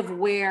kind of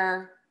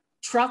where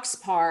trucks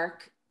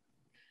park,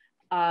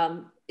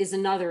 is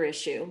another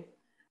issue.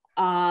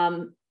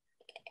 And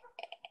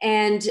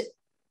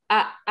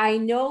I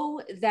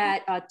know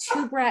that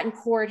 2 Bratton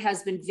Court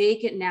has been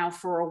vacant now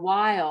for a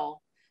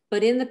while,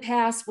 but in the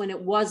past when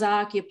it was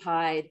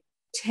occupied,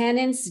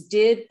 tenants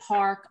did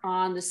park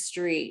on the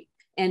street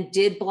and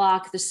did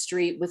block the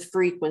street with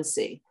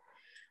frequency.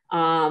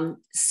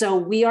 So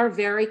we are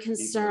very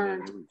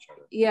concerned.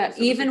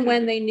 Even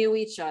when they knew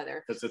each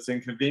other. Because it's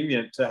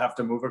inconvenient to have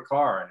to move a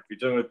car. And if you're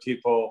dealing with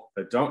people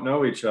that don't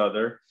know each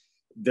other,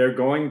 they're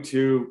going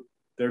to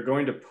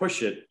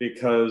push it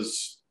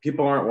because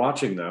people aren't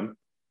watching them,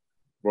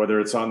 whether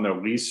it's on the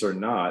lease or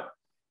not.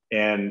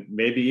 And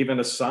maybe even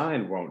a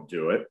sign won't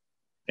do it.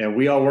 And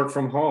we all work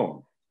from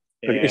home.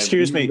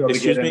 Excuse me.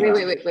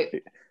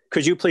 Wait.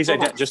 Could you please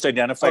just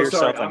identify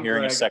yourself? I'm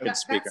hearing Greg. A second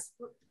speaker.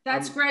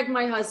 That's Greg,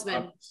 my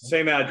husband.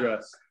 Same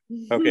address.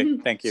 Okay,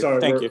 thank you.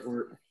 Sorry, thank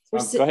you.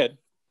 Go ahead.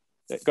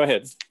 Go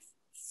ahead.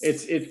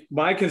 It's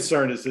my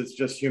concern is it's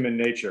just human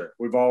nature.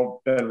 We've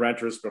all been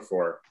renters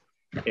before.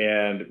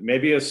 And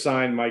maybe a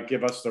sign might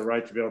give us the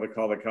right to be able to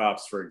call the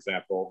cops, for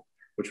example,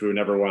 which we would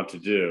never want to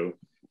do,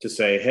 to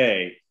say,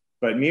 hey,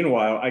 but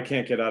meanwhile, I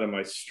can't get out of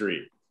my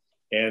street.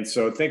 And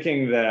so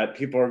thinking that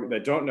people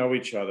that don't know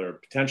each other,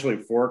 potentially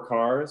 4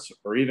 cars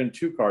or even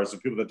 2 cars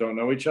of people that don't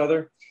know each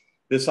other,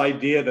 this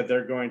idea that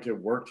they're going to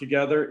work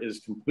together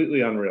is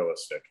completely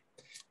unrealistic.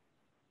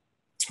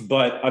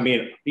 But I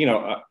mean,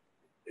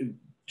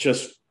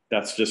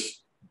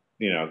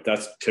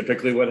 that's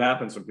typically what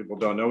happens when people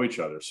don't know each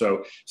other.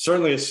 So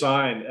certainly a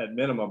sign at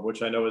minimum,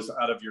 which I know is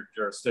out of your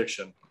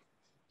jurisdiction,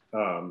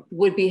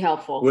 would be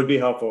helpful.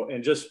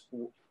 And just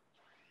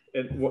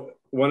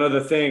one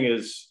other thing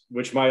is,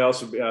 which might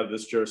also be out of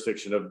this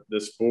jurisdiction of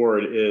this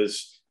board,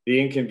 is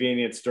the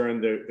inconvenience during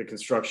the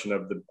construction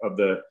of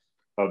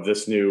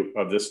this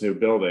new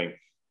building.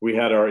 We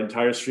had our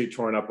entire street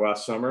torn up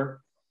last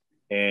summer,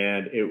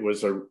 and it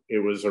was a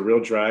real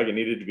drag. It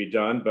needed to be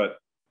done, but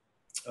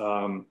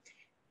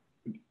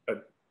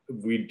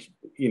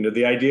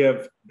the idea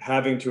of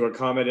having to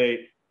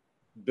accommodate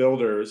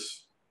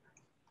builders.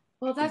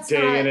 Well, that's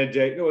day in and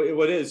day. No,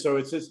 it is. So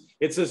it's just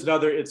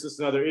another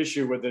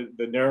issue with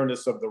the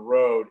narrowness of the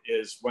road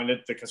is when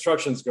the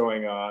construction's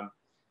going on.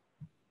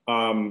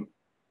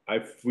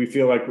 we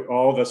feel like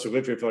all of us who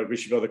live here feel like we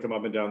should be able to come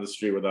up and down the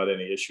street without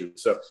any issue.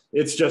 So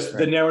it's just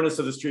the narrowness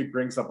of the street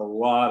brings up a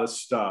lot of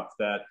stuff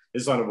that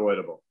is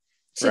unavoidable.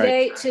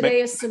 Today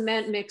a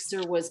cement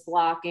mixer was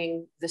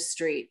blocking the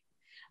street.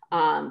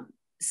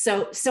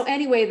 So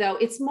anyway, though,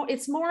 it's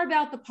more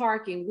about the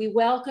parking. We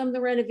welcome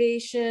the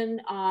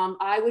renovation.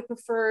 I would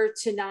prefer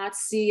to not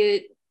see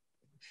it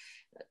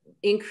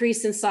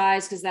increase in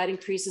size because that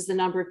increases the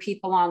number of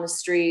people on the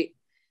street.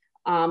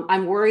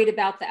 I'm worried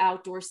about the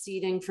outdoor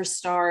seating for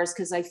stars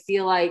because I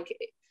feel like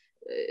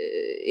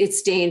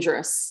it's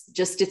dangerous.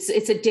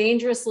 It's a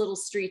dangerous little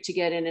street to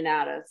get in and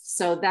out of.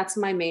 So that's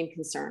my main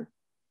concern.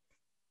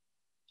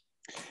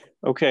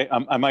 Okay,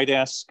 I might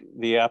ask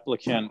the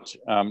applicant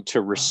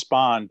to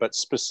respond, but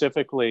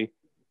specifically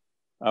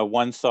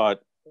one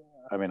thought,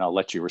 I mean, I'll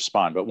let you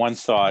respond, but one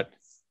thought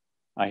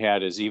I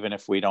had is even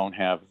if we don't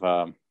have,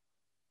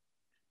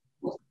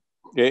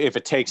 if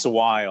it takes a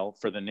while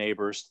for the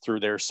neighbors through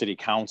their city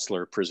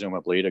councilor,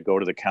 presumably, to go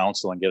to the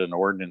council and get an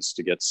ordinance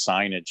to get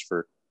signage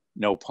for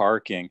no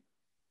parking,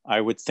 I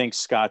would think,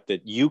 Scott,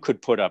 that you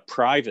could put up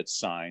private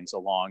signs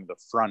along the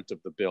front of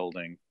the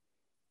building,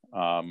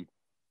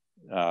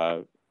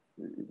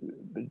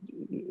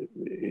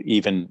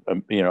 even,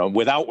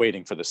 without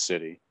waiting for the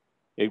city.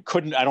 It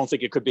couldn't, I don't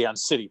think it could be on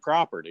city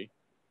property,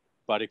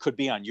 but it could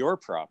be on your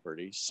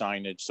property,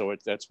 signage. So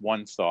that's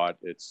one thought.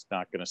 It's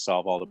not going to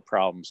solve all the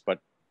problems, but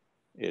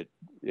it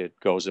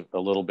goes a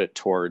little bit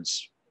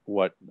towards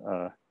what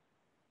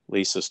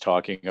Lisa's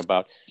talking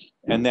about.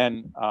 And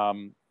then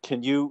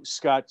can you,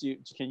 Scott,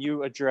 can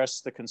you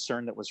address the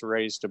concern that was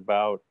raised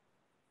about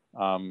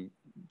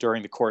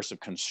during the course of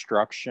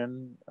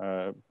construction,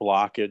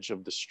 blockage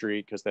of the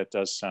street? Because that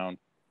does sound,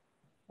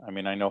 I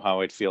mean, I know how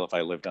I'd feel if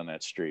I lived on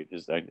that street.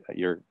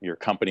 Your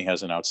company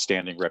has an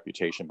outstanding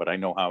reputation, but I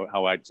know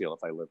how I'd feel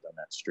if I lived on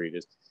that street.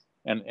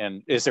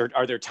 And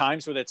are there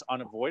times where that's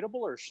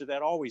unavoidable, or should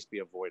that always be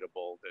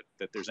avoidable,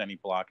 that there's any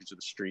blockage of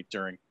the street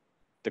during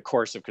the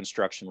course of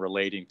construction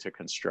relating to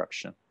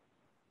construction?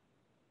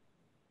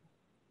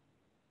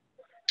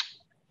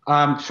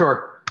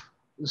 Sure.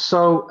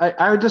 So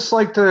I would just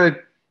like to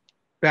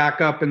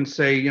back up and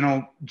say,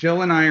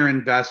 Jill and I are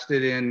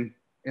invested in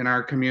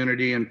our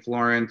community in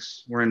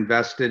Florence. We're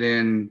invested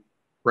in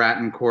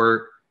Bratton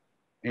Court,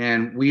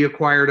 and we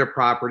acquired a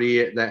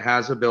property that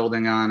has a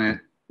building on it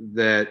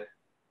that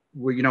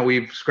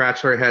we've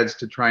scratched our heads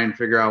to try and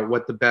figure out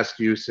what the best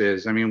use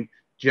is. I mean,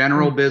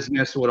 general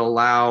business would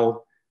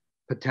allow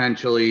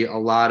potentially a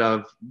lot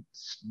of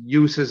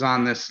uses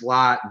on this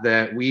lot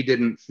that we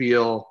didn't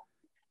feel,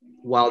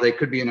 while they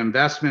could be an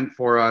investment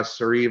for us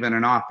or even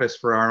an office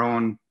for our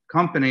own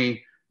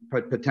company,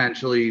 but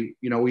potentially,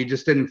 we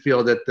just didn't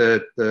feel that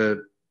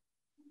the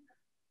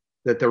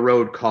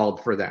road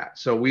called for that.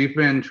 So we've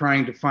been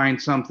trying to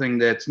find something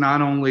that's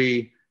not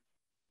only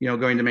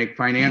going to make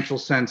financial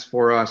sense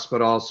for us,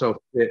 but also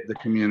fit the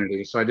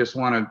community. So I just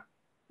want to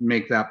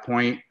make that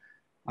point.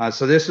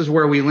 So this is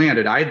where we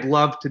landed. I'd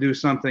love to do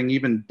something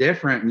even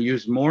different and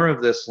use more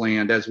of this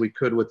land as we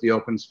could with the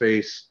open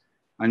space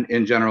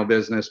in general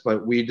business,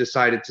 but we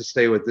decided to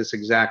stay with this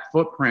exact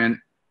footprint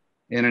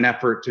in an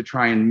effort to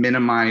try and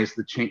minimize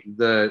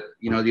the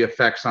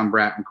effects on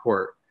Bratton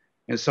Court.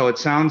 And so it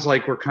sounds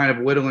like we're kind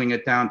of whittling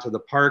it down to the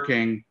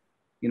parking.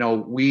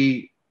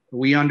 We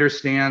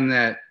understand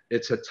that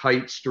it's a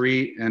tight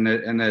street and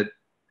that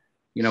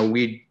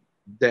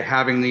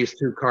having these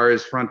two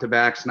cars front to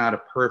back is not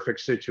a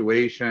perfect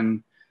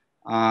situation.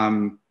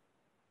 And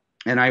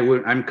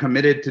I'm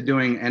committed to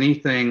doing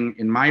anything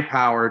in my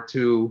power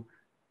to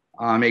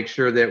make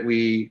sure that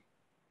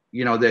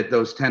that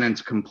those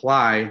tenants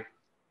comply,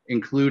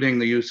 including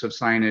the use of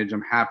signage.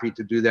 I'm happy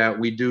to do that.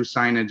 We do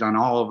signage on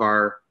all of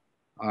our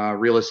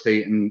real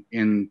estate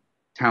in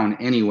town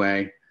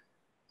anyway.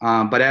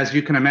 But as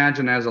you can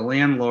imagine, as a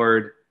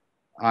landlord,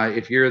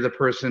 if you're the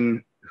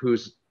person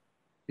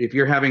if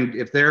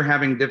they're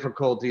having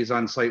difficulties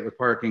on site with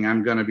parking,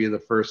 I'm going to be the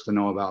first to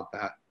know about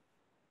that.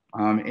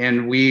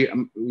 And we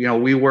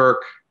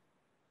work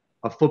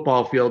a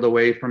football field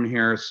away from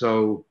here.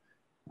 So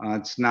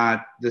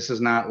this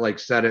is not like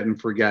set it and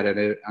forget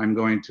it. I'm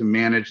going to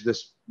manage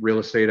this real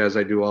estate as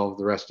I do all of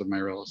the rest of my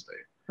real estate.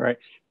 Right.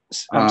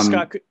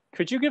 Scott,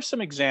 could you give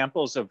some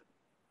examples of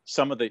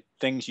some of the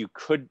things you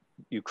could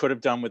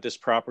have done with this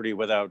property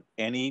without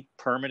any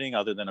permitting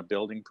other than a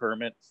building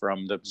permit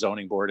from the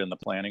zoning board and the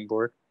planning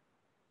board?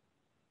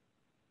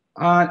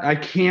 I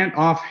can't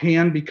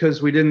offhand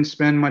because we didn't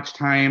spend much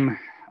time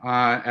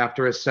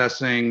after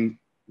assessing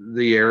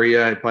the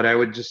area, but I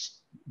would just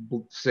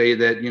say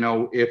that,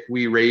 if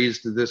we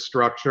raised this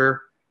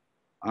structure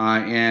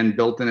and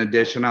built an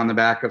addition on the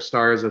back of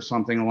stars or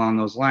something along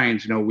those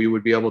lines, we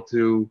would be able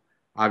to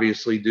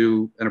obviously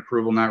do an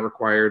approval not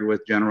required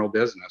with general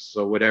business.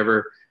 So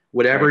whatever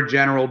right.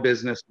 General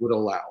business would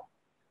allow.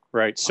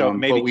 Right. So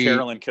maybe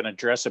Carolyn can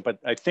address it, but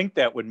I think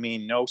that would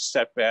mean no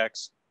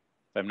setbacks,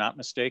 if I'm not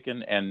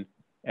mistaken, and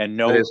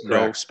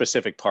no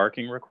specific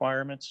parking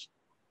requirements.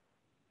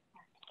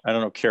 I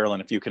don't know,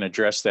 Carolyn, if you can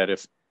address that.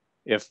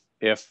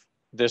 If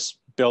this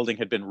building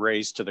had been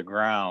razed to the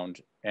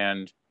ground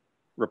and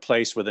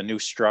replaced with a new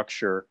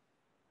structure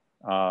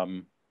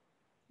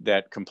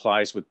that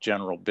complies with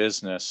general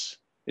business,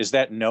 is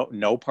that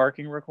no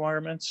parking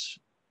requirements?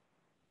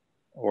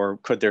 Or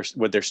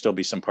would there still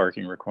be some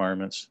parking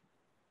requirements?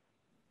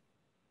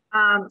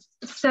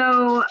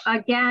 So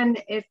again,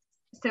 if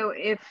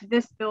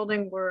this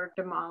building were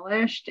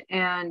demolished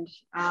and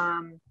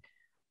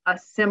a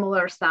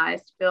similar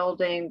sized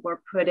building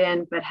were put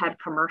in but had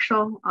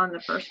commercial on the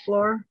first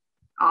floor,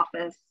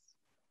 office,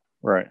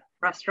 right,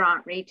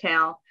 restaurant,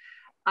 retail,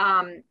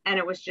 and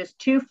it was just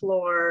 2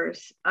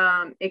 floors,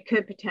 it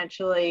could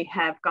potentially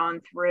have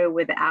gone through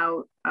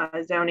without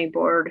a zoning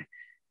board,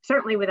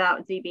 certainly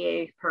without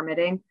ZBA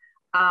permitting.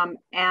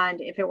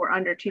 And if it were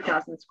under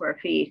 2,000 square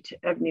feet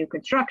of new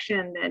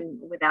construction, then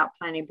without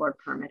planning board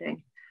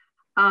permitting.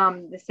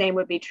 The same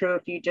would be true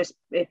if you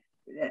if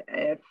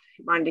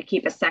you wanted to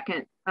keep a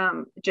second,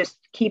 just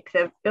keep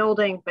the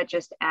building, but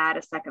just add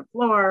a second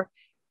floor,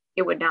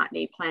 it would not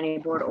need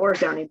planning board or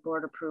zoning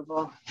board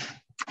approval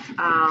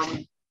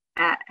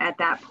at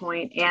that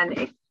point.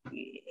 And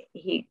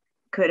he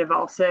could have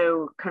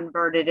also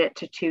converted it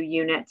to 2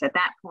 units at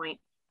that point,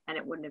 and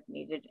it wouldn't have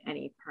needed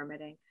any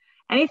permitting.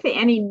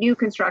 Any new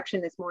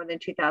construction that's more than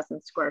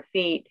 2,000 square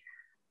feet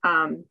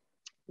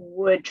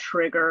would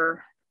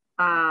trigger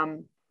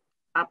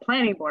a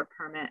planning board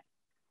permit.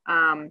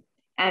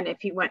 And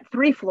if you went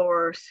 3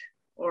 floors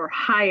or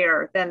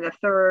higher, then the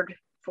 3rd,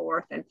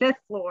 4th, and 5th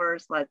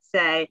floors, let's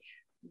say,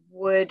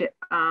 we'd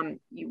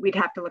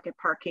have to look at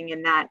parking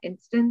in that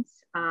instance.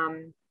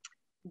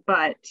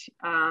 But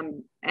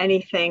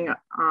anything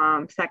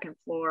 2nd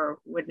floor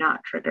would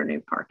not trigger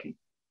new parking.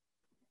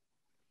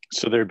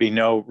 So there'd be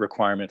no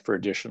requirement for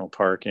additional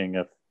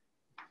parking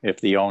if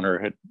the owner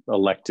had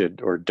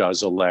elected or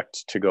does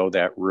elect to go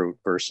that route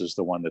versus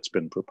the one that's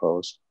been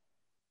proposed.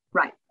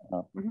 Right.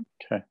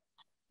 Okay.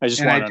 I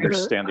just want to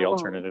understand the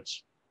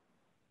alternatives.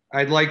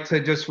 I'd like to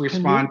just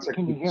respond to.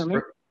 Can you hear me?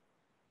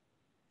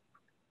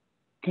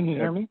 Can you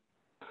hear me?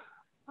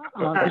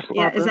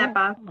 Yeah, is that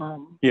Bob?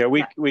 Yeah,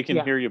 we can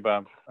hear you,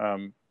 Bob.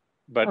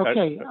 But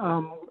okay,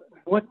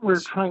 what we're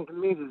trying to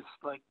meet is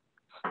like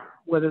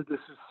whether this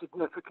is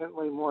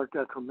significantly more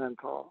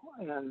detrimental,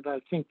 and I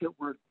think that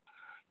we're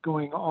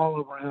going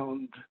all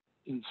around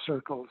in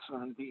circles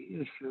on the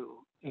issue.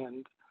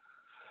 And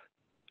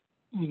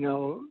you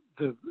know,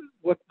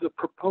 what the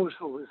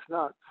proposal is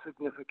not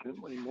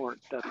significantly more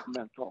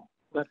detrimental.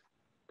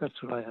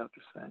 That's what I have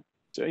to say.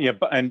 So, yeah,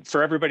 and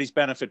for everybody's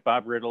benefit,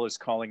 Bob Riddle is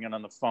calling in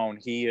on the phone.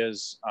 He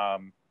is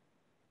an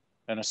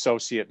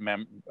associate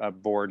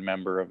board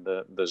member of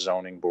the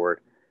zoning board.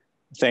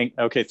 Thank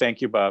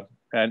you, Bob.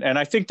 And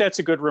I think that's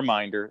a good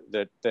reminder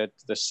that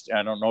this,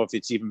 I don't know if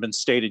it's even been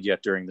stated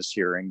yet during this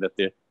hearing, that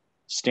the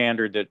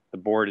standard that the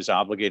board is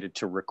obligated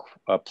to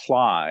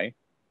apply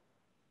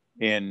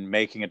in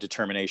making a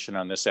determination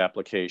on this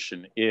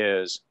application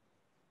is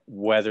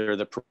whether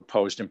the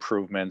proposed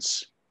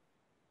improvements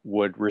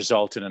would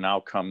result in an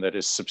outcome that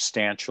is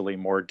substantially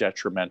more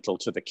detrimental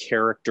to the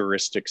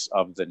characteristics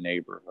of the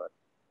neighborhood.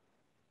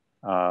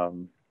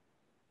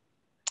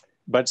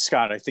 But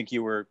Scott, I think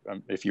you were,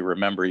 if you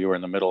remember, you were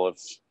in the middle of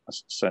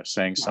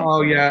saying something.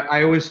 Oh yeah,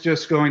 I was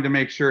just going to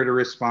make sure to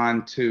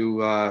respond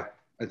to,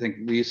 I think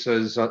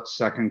Lisa's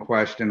second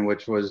question,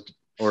 which was,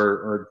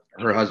 or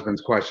her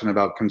husband's question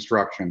about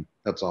construction,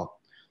 that's all.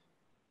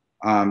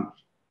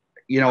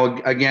 You know,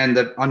 again,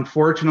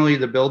 unfortunately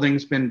the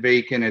building's been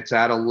vacant. It's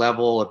at a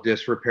level of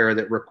disrepair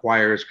that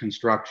requires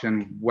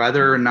construction,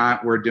 whether or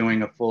not we're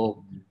doing a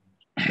full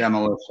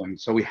demolition.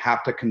 So we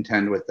have to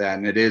contend with that,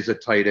 and it is a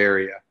tight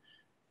area.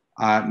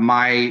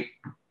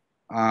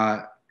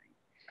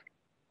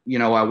 You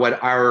know,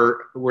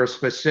 we're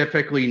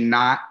specifically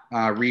not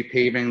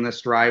repaving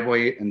this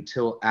driveway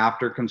until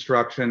after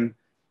construction.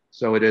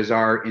 So it is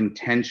our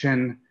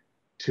intention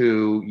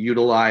to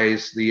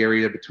utilize the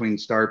area between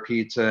Star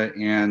Pizza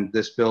and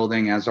this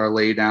building as our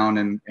lay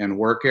down and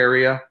work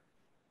area.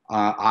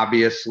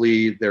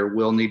 Obviously, there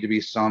will need to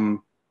be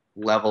some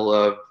level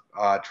of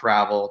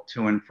travel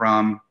to and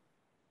from.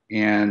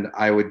 And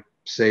I would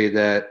say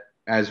that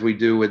as we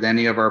do with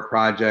any of our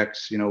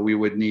projects, you know, we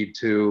would need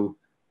to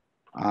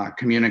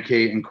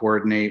communicate and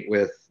coordinate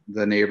with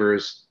the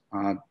neighbors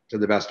to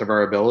the best of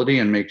our ability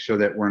and make sure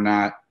that we're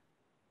not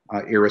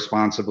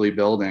irresponsibly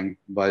building,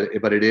 but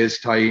it is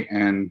tight,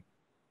 and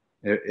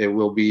it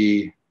will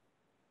be,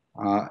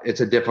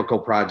 it's a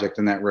difficult project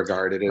in that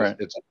regard. It is, right.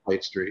 It's a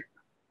tight street.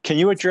 Can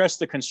you address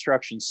the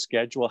construction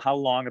schedule? How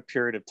long a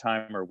period of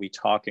time are we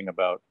talking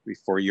about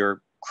before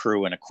your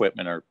crew and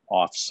equipment are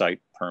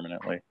off-site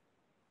permanently?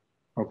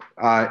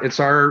 It's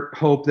our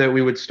hope that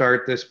we would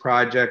start this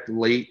project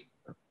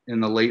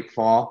in the late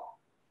fall,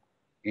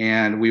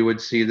 and we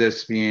would see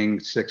this being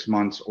 6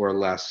 months or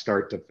less,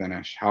 start to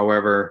finish.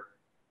 However,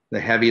 the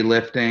heavy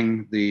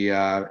lifting,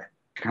 the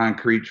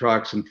concrete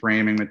trucks and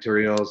framing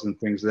materials and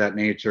things of that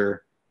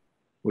nature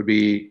would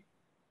be,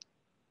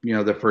 you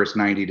know, the first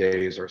 90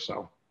 days or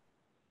so.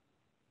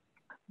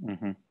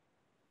 Mm-hmm.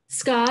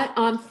 Scott,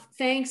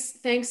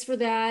 thanks for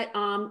that.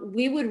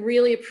 We would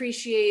really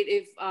appreciate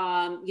if,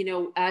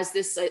 as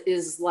this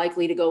is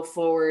likely to go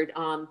forward,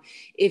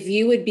 if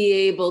you would be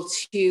able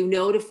to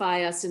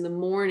notify us in the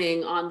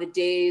morning on the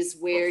days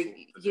where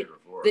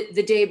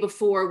the day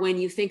before when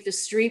you think the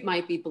street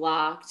might be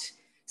blocked,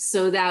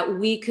 so that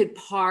we could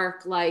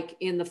park like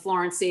in the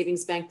Florence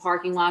Savings Bank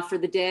parking lot for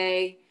the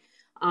day.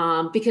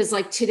 Because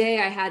like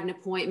today I had an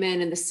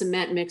appointment and the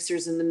cement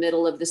mixer's in the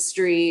middle of the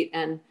street,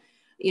 and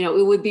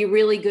it would be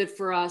really good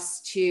for us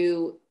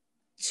to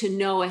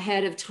know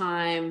ahead of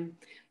time.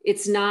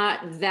 It's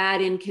not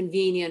that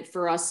inconvenient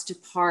for us to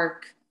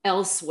park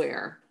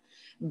elsewhere,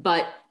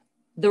 but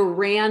the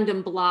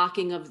random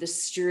blocking of the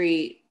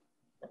street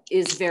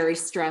is very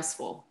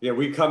stressful. Yeah,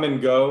 we come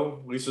and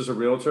go. Lisa's a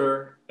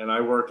realtor and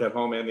I work at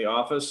home and the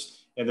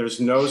office, and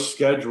there's no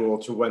schedule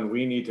to when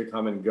we need to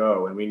come and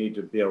go, and we need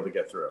to be able to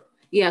get through.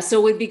 Yeah, so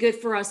it would be good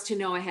for us to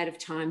know ahead of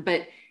time,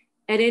 but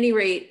at any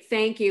rate,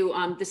 thank you.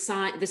 The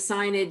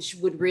signage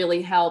would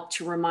really help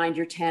to remind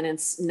your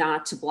tenants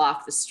not to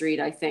block the street,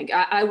 I think.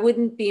 I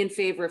wouldn't be in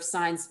favor of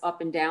signs up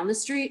and down the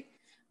street,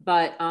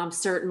 but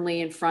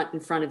certainly in front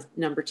of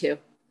number 2.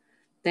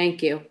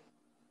 Thank you.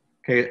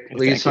 Okay,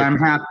 Lisa,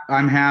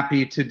 I'm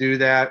happy to do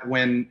that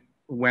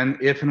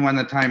if and when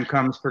the time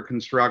comes for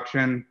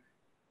construction.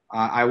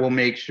 I will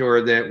make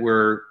sure that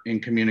we're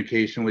in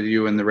communication with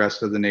you and the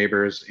rest of the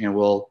neighbors, and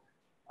we'll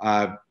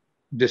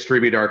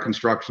distribute our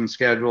construction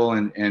schedule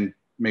and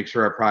make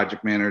sure our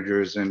project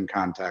manager is in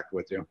contact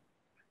with you.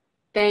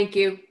 Thank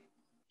you.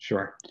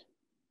 Sure.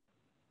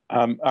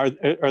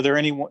 Is there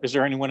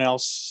anyone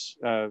else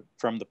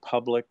from the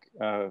public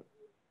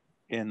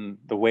in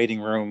the waiting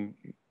room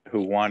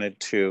who wanted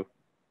to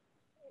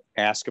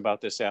ask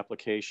about this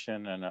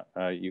application? And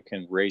you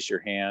can raise your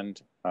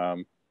hand.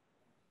 And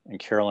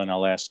Carolyn,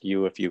 I'll ask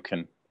you if you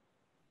can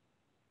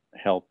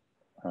help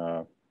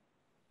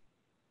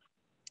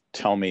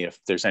tell me if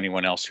there's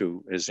anyone else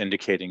who is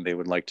indicating they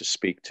would like to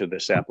speak to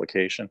this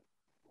application.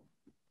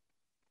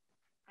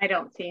 I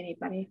don't see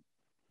anybody.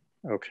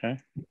 Okay.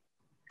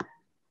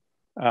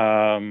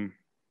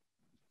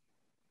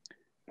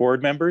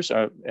 Board members,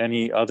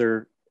 any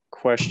other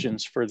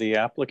questions for the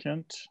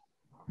applicant?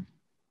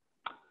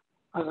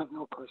 I have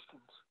no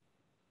questions.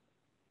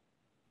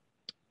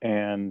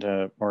 And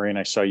Maureen,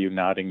 I saw you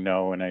nodding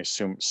no, and I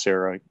assume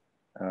Sarah,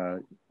 no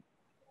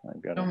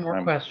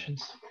more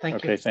questions.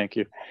 Thank you. Okay, thank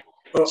you.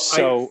 Oh,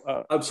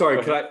 so I'm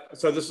sorry.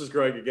 So this is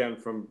Greg again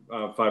from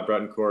 5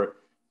 Bretton Court.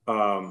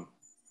 No,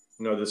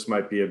 this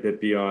might be a bit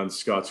beyond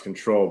Scott's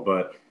control,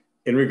 but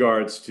in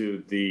regards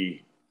to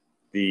the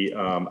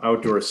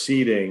outdoor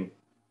seating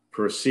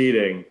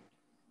proceeding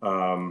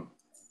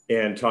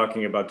and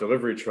talking about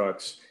delivery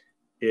trucks,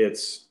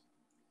 it's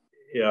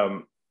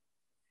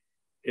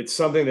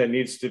something that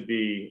needs to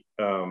be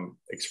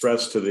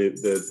expressed to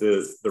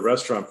the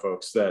restaurant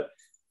folks that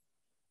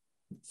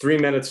 3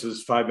 minutes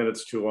is 5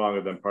 minutes too long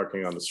of them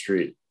parking on the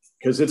street,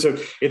 because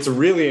it's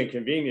really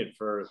inconvenient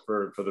for a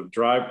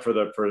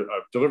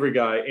delivery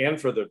guy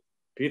and for the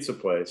pizza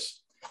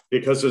place,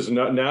 because there's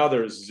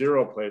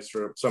zero place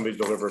for somebody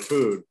to deliver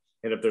food,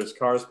 and if there's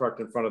cars parked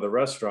in front of the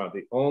restaurant,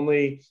 the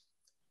only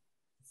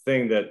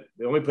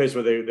place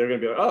where they're going to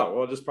be like, oh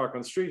well, just park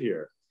on the street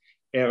here.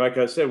 And like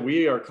I said,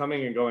 we are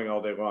coming and going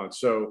all day long.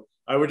 So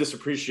I would just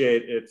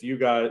appreciate if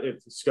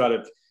Scott,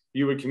 if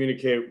you would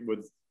communicate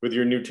with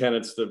your new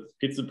tenants, the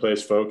pizza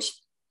place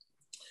folks,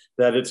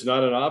 that it's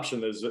not an option.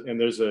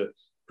 There's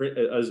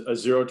a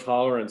zero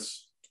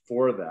tolerance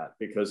for that,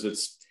 because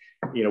it's,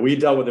 we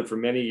dealt with it for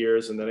many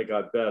years and then it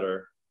got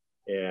better.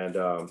 And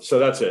so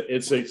that's it.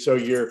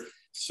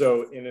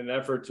 So in an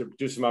effort to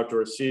do some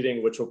outdoor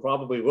seating, which will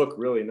probably look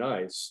really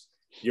nice,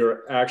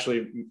 you're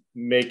actually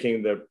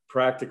making the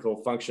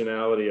practical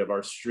functionality of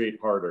our street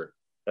harder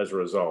as a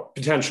result,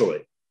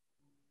 potentially.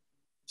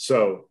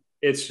 So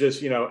it's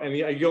just, and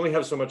you only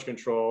have so much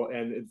control.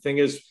 And the thing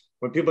is,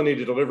 when people need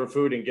to deliver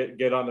food and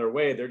get on their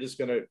way, they're just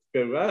going to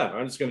go,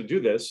 I'm just going to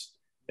do this.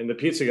 And the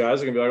pizza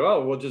guys are going to be like,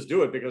 oh, we'll just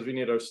do it because we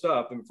need our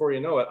stuff. And before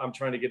you know it, I'm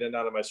trying to get in and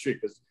out of my street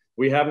because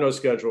we have no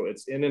schedule.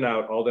 It's in and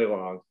out all day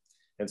long.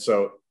 And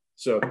so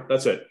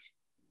that's it.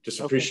 Just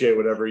appreciate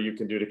whatever you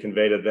can do to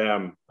convey to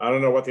them. I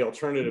don't know what the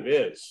alternative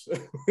is,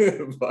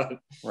 but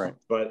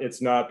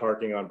it's not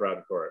parking on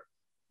Bretton Court.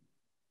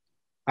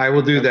 I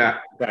will do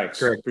that. Thanks.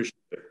 Correct. Appreciate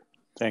it.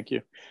 Thank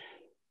you.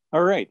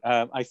 All right.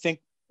 I think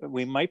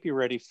we might be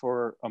ready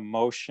for a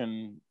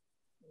motion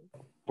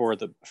for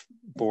the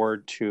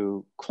board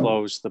to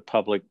close the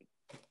public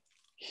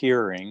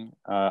hearing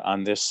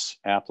on this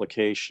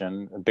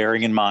application,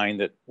 bearing in mind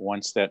that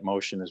once that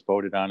motion is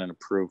voted on and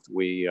approved,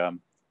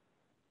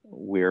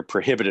 we're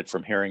prohibited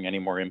from hearing any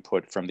more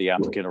input from the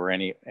applicant or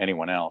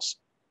anyone else.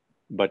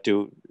 But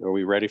are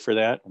we ready for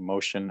that? A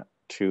motion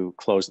to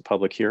close the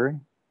public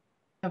hearing?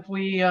 Have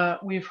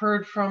we've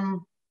heard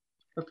from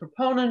the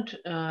proponent,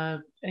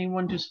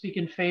 anyone to speak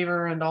in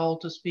favor and all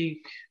to speak,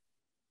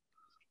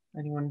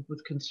 anyone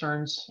with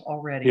concerns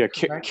already? Yeah,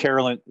 correct?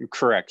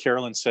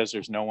 Carolyn says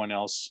there's no one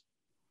else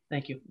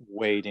Thank you.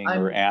 waiting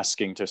or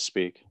asking to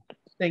speak.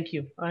 Thank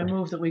you. I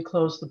move that we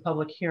close the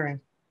public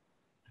hearing.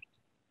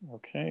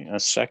 Okay, a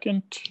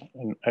second.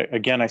 And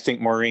again, I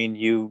think Maureen,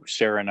 you,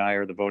 Sarah, and I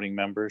are the voting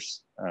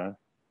members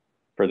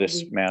for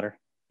this matter.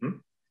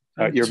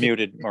 You're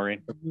muted,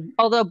 Maureen.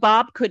 Although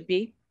Bob could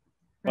be.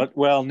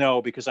 Well,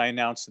 no, because I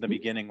announced in the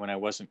beginning when I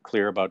wasn't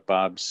clear about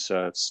Bob's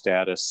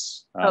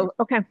status.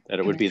 Okay. That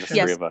it would be the three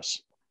Yes. of us.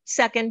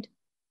 Second.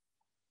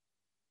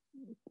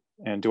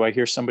 And do I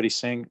hear somebody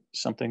saying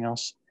something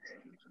else?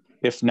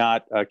 If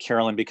not,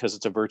 Carolyn, because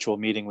it's a virtual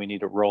meeting, we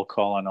need a roll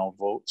call on all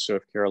votes. So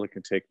if Carolyn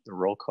can take the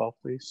roll call,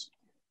 please.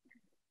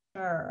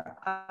 Sure.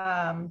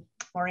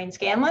 Maureen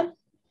Scanlon?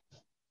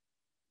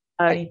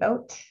 How do you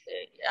vote?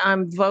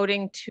 I'm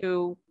voting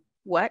to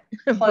what?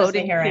 Close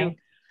voting the hearing.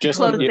 To just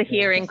close the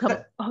hearing,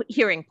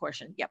 hearing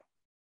portion. Yep.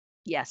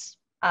 Yes.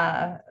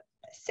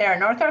 Sarah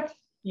Northrop?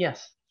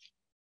 Yes.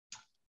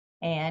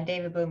 And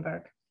David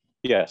Bloomberg?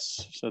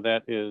 Yes, so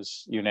that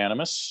is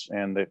unanimous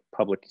and the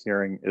public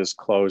hearing is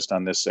closed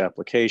on this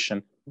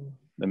application.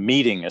 The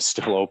meeting is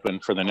still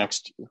open for the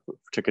next,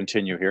 to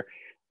continue here.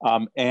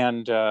 Now,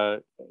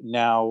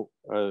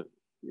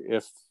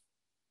 if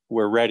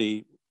we're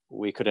ready,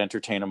 we could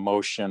entertain a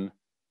motion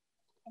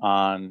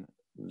on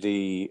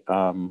the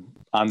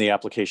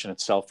application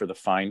itself for the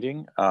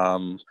finding.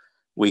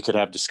 We could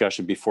have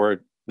discussion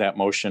before that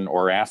motion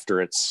or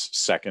after it's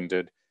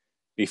seconded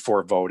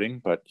before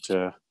voting, but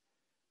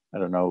I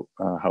don't know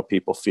how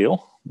people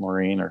feel,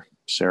 Maureen or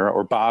Sarah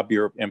or Bob,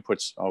 your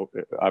input's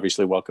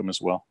obviously welcome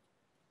as well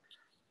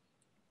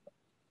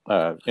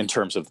in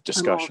terms of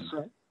discussion.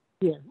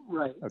 Yeah,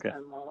 right. Okay.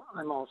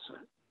 I'm all set.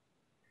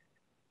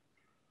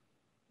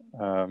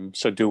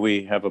 So do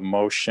we have a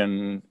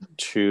motion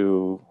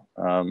to,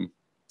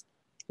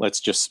 let's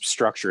just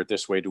structure it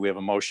this way. Do we have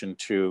a motion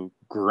to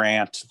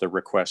grant the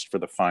request for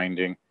the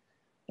finding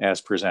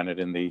as presented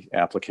in the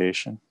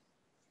application?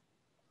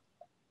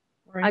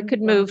 I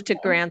could move to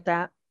grant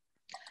that.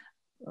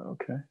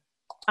 Okay.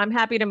 I'm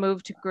happy to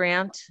move to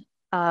grant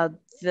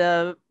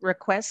the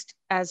request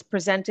as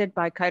presented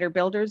by Kiter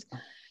Builders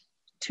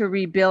to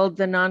rebuild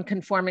the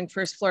non-conforming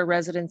first floor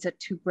residence at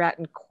 2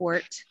 Bratton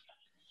Court,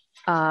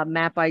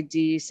 map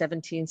ID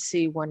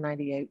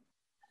 17C198.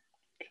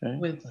 Okay.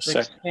 With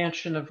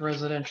expansion of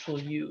residential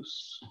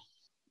use.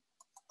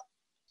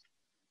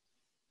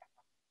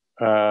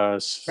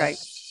 Right.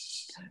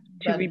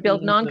 To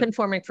rebuild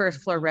non-conforming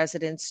first floor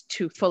residence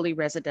to fully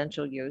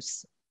residential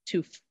use,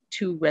 two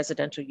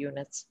residential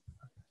units.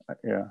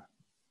 Yeah.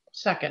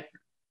 Second.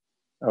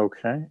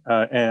 Okay.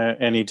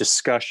 Any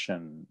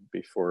discussion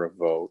before a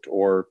vote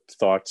or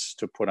thoughts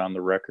to put on the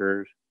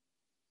record?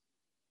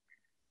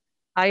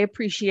 I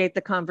appreciate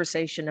the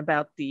conversation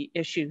about the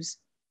issues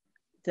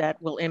that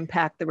will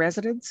impact the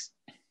residents.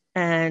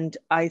 And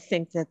I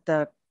think that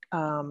the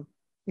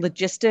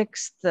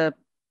logistics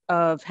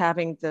of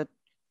having the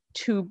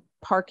 2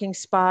 parking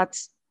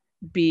spots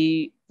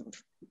be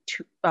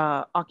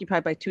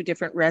occupied by 2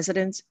 different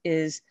residents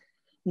is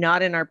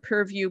not in our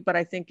purview, but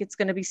I think it's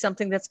going to be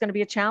something that's going to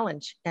be a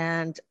challenge.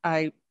 And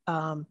I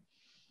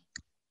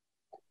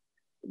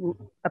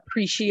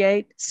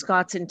appreciate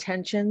Scott's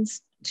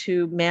intentions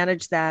to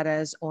manage that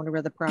as owner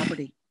of the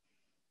property.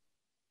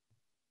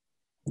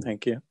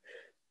 Thank you.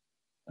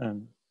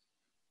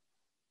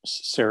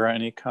 Sarah,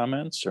 any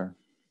comments or?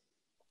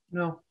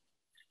 No.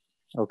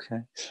 Okay.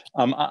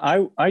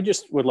 I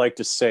just would like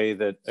to say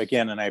that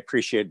again, and I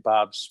appreciate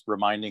Bob's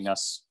reminding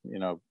us, you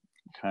know,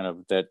 kind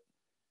of that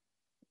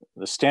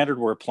the standard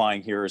we're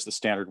applying here is the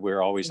standard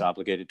we're always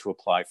obligated to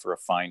apply for a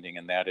finding,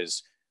 and that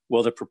is,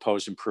 will the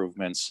proposed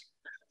improvements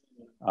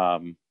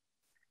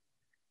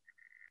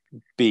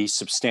be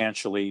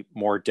substantially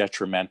more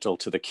detrimental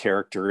to the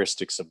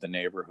characteristics of the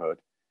neighborhood,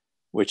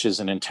 which is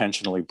an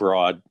intentionally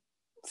broad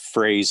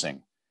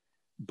phrasing.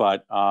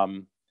 But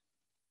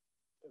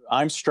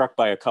I'm struck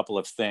by a couple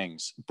of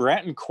things.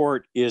 Bratton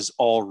Court is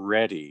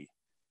already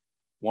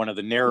one of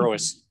the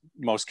narrowest,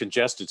 most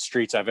congested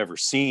streets I've ever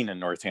seen in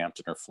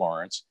Northampton or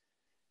Florence.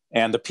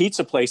 And the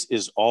pizza place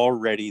is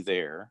already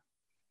there.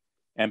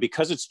 And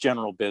because it's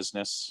general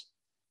business,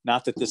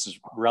 not that this is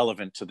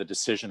relevant to the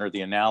decision or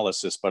the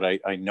analysis, but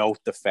I note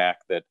the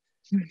fact that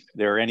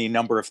there are any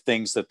number of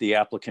things that the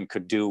applicant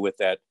could do with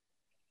that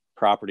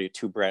property at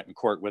 2 Bratton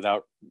Court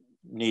without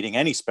needing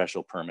any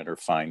special permit or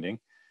finding,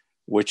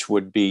 which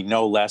would be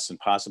no less and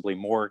possibly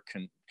more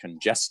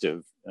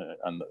congestive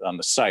on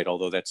the site,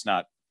 although that's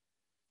not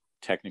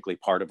technically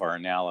part of our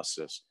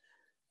analysis.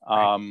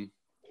 Right.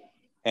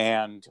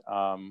 And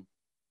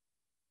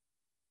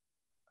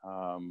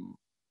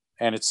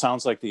it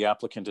sounds like the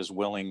applicant is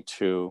willing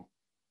to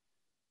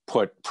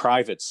put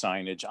private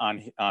signage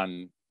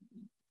on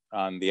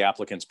the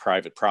applicant's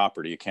private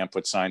property. You can't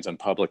put signs on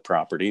public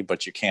property,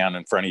 but you can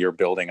in front of your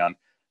building on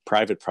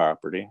private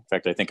property. In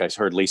fact, I think I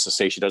heard Lisa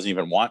say she doesn't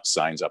even want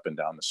signs up and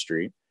down the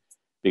street,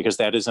 because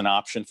that is an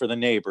option for the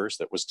neighbors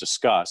that was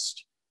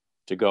discussed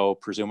to go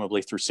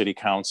presumably through city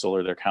council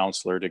or their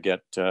counselor to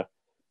get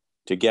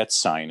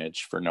signage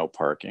for no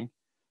parking.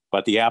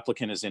 But the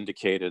applicant has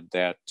indicated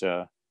that,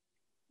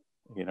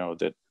 you know,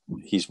 that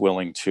he's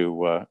willing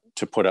to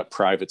to put up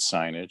private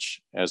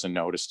signage as a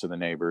notice to the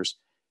neighbors.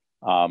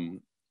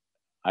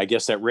 I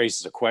guess that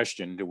raises a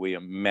question. Do we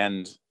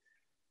amend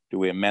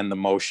the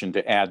motion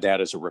to add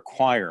that as a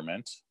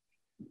requirement?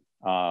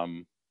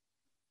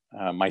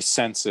 My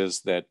sense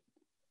is that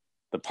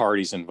the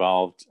parties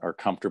involved are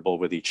comfortable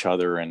with each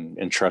other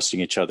and trusting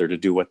each other to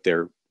do what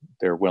they're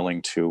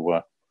willing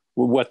to,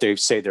 what they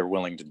say they're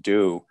willing to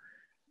do.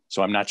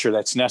 So I'm not sure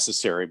that's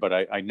necessary, but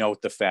I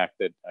note the fact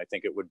that I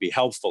think it would be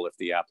helpful if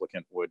the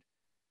applicant would,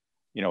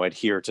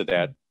 adhere to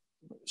that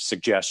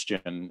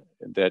suggestion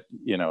that,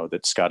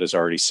 that Scott has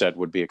already said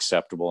would be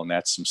acceptable, and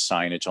that's some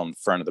signage on the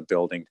front of the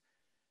building.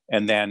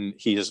 And then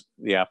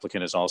the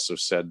applicant has also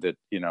said that,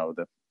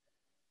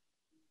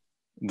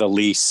 the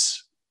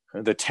lease,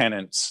 the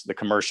tenants, the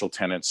commercial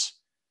tenants,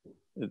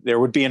 there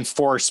would be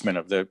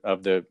enforcement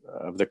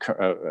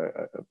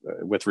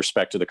with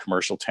respect to the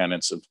commercial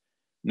tenants of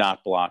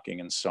not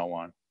blocking and so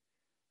on.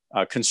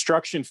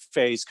 Construction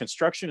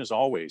is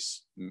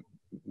always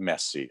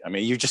messy. I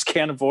mean, you just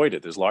can't avoid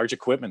it. There's large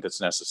equipment that's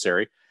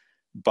necessary.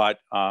 But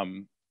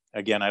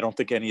again, I don't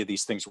think any of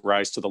these things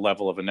rise to the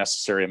level of a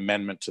necessary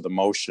amendment to the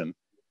motion,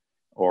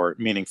 or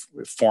meaning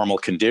formal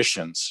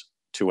conditions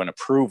to an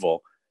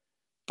approval.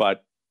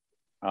 But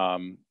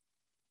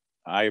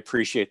I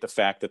appreciate the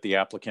fact that the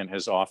applicant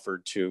has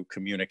offered to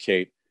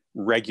communicate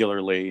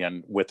regularly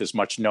and with as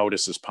much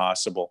notice as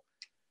possible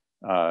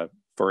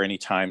for any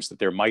times that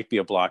there might be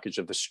a blockage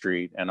of the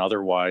street, and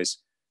otherwise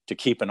to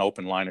keep an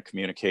open line of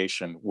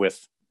communication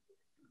with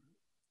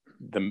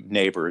the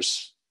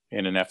neighbors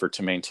in an effort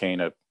to maintain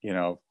a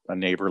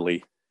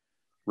neighborly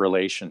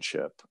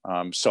relationship.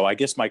 So I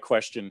guess my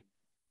question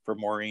for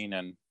Maureen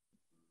and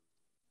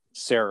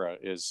Sarah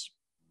is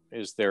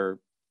there,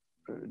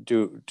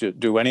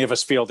 do any of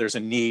us feel there's a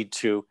need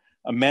to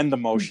amend the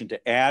motion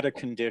to add a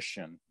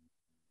condition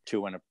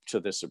to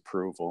this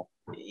approval?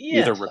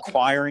 Yes. Either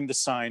requiring the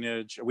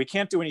signage. We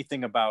can't do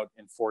anything about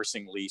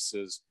enforcing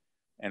leases,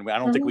 and I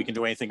don't think we can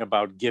do anything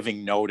about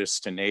giving notice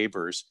to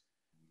neighbors.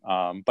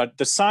 But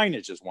the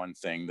signage is one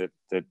thing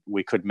that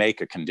we could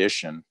make a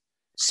condition.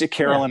 See,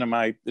 Carolyn, am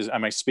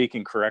I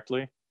speaking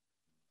correctly?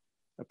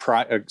 A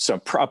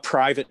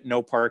private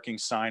no parking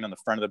sign on the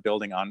front of the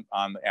building on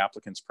the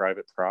applicant's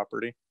private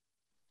property.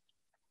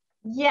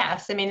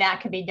 Yes, I mean,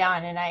 that could be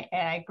done, and I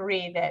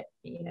agree that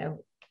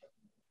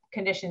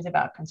conditions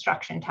about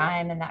construction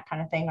time and that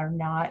kind of thing are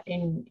not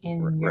in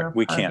your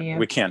purview.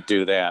 We can't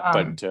do that,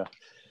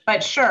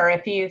 but sure,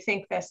 if you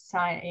think this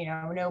sign,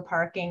 no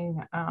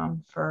parking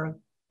for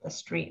the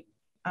street,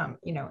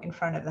 in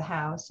front of the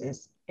house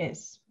is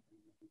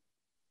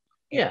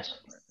yes,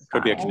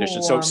 could be a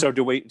condition. So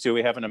do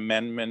we have an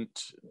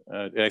amendment?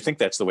 I think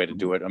that's the way to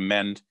do it.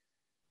 An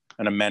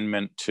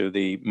amendment to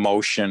the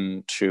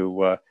motion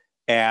to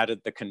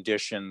add the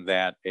condition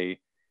that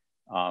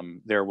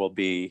there will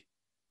be,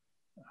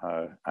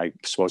 I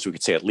suppose we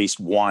could say, at least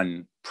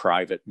one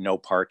private no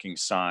parking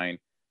sign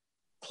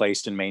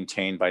placed and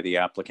maintained by the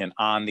applicant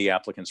on the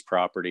applicant's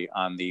property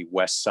on the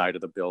west side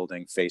of the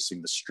building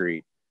facing the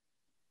street,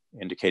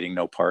 indicating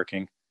no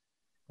parking.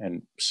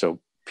 And so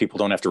people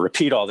don't have to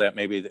repeat all that.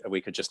 Maybe we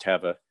could just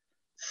have a.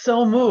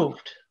 So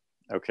moved.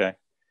 Okay.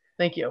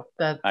 Thank you.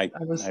 I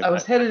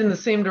was headed in the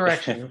same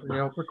direction.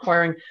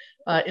 Requiring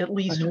at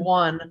least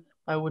one.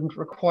 I wouldn't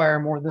require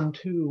more than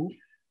two.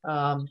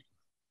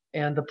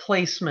 And the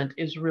placement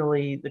is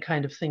really the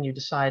kind of thing you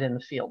decide in the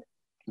field.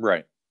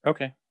 Right.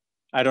 Okay.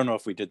 I don't know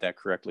if we did that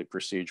correctly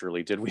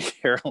procedurally. Did we,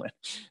 Carolyn?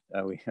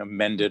 We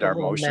amended our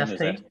motion. Is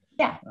that,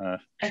 yeah.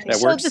 That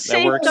works. So the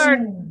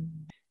safeguard.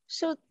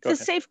 So the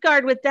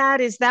safeguard with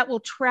that is that will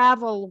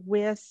travel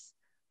with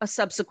a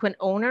subsequent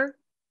owner.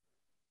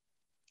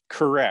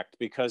 Correct,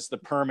 because the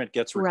permit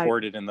gets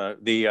recorded in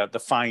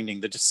the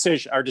finding, the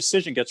decision. Our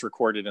decision gets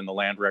recorded in the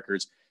land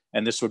records,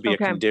 and this would be a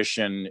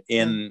condition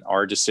in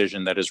our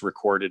decision that is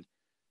recorded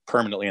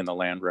permanently in the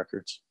land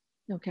records.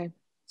 Okay.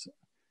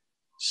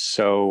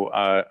 So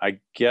I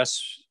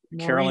guess,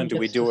 Maureen, Carolyn, do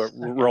we do a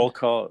roll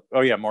call?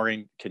 Oh yeah,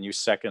 Maureen, can you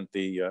second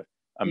the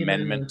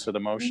amendment to the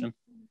motion?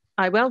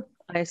 I will.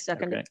 I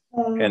second it.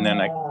 And then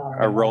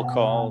a roll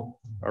call,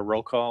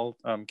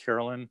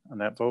 Carolyn, on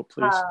that vote,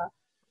 please.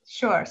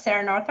 Sure.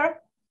 Sarah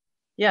Northampton?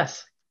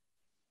 Yes.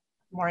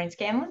 Maureen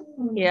Scanlon?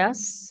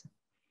 Yes.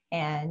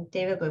 And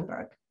David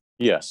Bloomberg?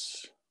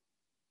 Yes.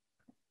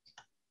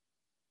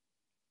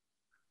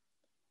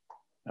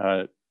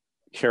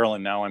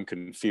 Carolyn, now I'm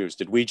confused.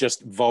 Did we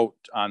just vote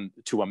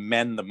to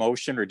amend the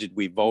motion, or did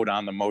we vote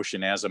on the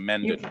motion as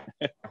amended?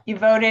 You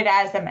voted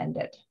as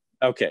amended.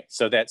 Okay,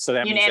 so that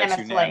means that's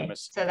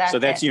unanimous. So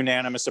that's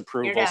unanimous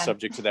approval,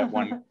 subject to that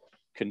one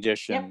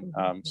condition,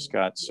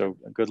 Scott. So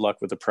good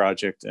luck with the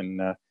project,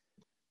 and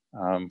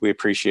we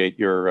appreciate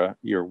your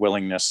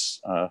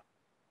willingness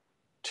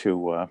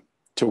to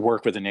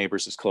work with the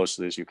neighbors as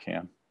closely as you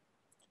can.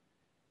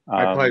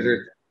 My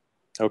pleasure.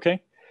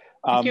 Okay.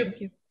 Thank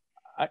you.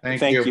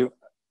 Thank you.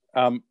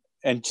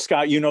 And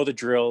Scott, you know the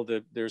drill.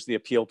 There's the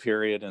appeal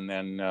period, and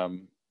then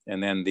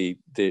the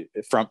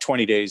from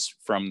 20 days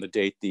from the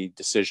date the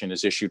decision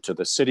is issued to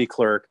the city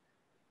clerk.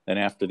 then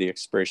after the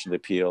expiration of the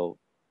appeal,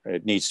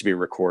 it needs to be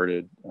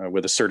recorded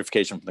with a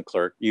certification from the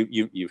clerk. I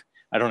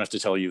don't have to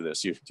tell you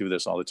this. You do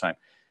this all the time.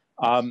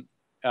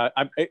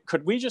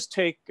 Could we just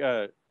take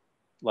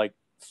like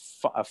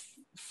a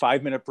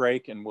 5-minute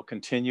break, and we'll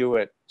continue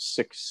at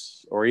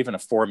 6, or even a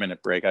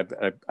 4-minute break? I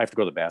have to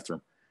go to the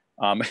bathroom.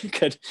 Do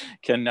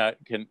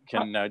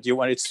you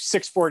want? It's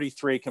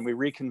 6:43. Can we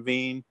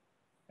reconvene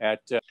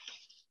at?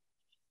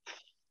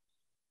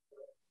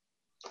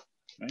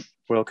 Right.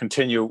 We'll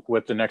continue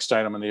with the next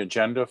item on the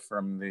agenda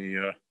from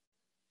the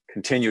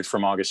continued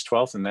from August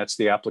 12th, and that's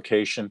the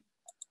application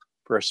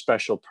for a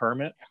special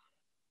permit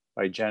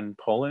by Jen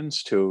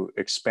Pullins to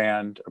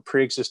expand a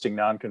pre-existing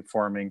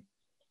non-conforming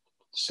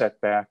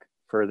setback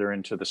further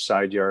into the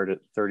side yard at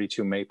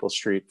 32 Maple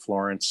Street,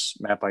 Florence,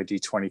 map ID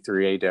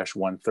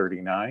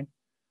 23A-139.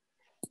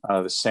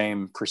 The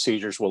same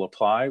procedures will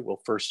apply.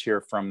 We'll first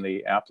hear from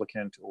the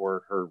applicant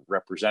or her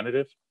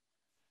representative,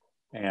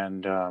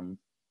 and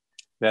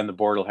then the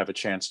board will have a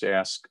chance to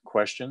ask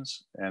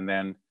questions, and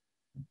then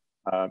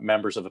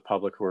members of the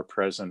public who are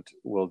present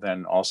will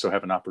then also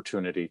have an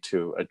opportunity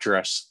to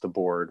address the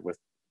board with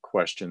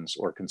questions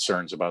or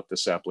concerns about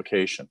this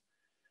application.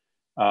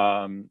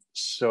 Who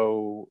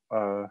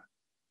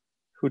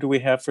do we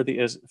have for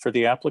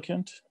the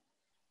applicant?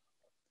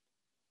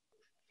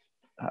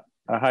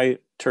 Hi,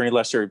 Attorney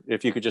Lesser.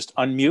 If you could just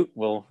unmute,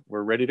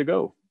 we're ready to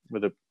go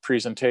with a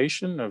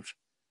presentation of.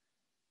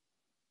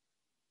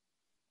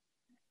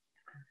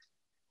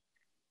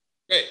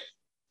 Great.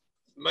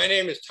 My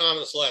name is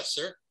Thomas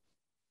Lesser.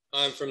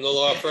 I'm from the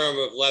law firm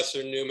of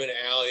Lesser, Newman,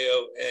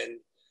 Allio, and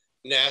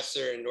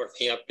Nasser in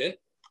Northampton,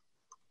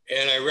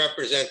 and I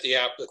represent the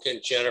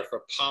applicant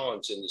Jennifer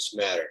Pullins in this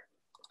matter.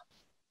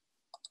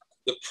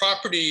 The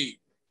property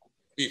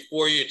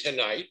before you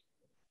tonight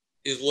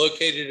is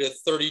located at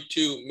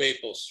 32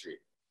 Maple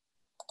Street.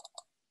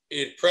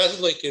 It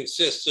presently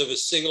consists of a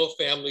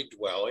single-family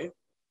dwelling,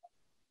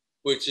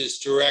 which is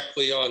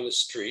directly on the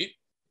street.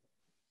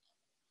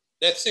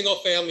 That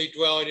single-family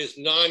dwelling is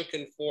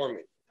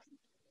non-conforming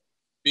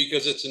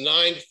because it's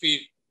 9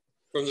 feet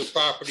from the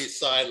property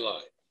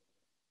sideline,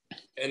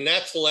 and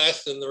that's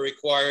less than the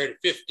required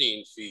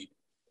 15 feet,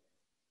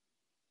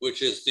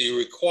 which is the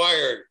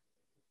required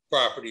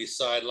property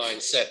sideline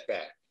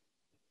setback.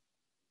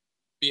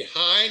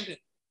 Behind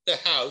the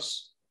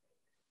house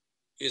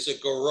is a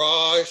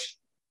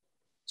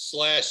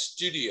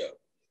garage/studio.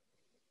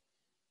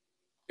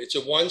 It's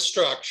a one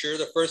structure.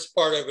 The first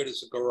part of it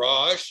is a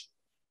garage,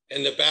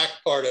 and the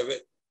back part of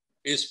it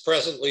is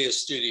presently a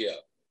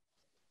studio.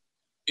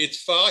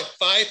 It's 5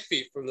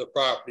 feet from the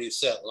property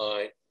set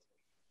line,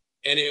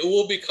 and it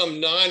will become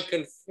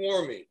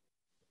non-conforming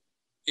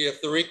if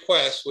the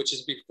request, which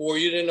is before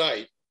you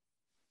tonight,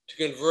 to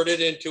convert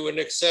it into an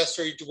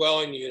accessory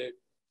dwelling unit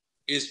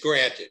is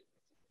granted.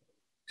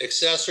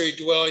 Accessory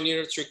dwelling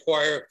units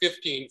require a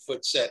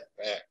 15-foot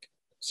setback,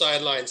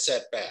 sideline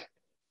setback.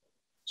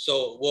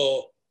 So it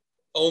will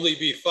only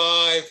be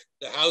 5,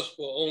 the house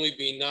will only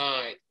be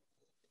 9.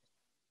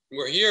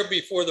 We're here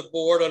before the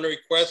board on a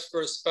request for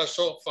a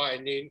special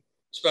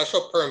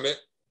permit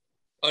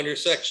under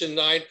section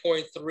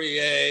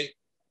 9.3A,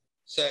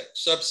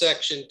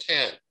 subsection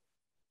 10.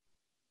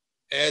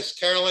 As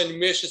Caroline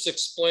Mish has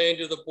explained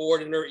to the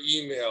board in her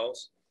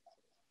emails,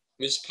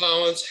 Ms.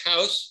 Pullins'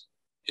 house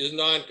is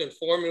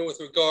non-conforming with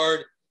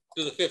regard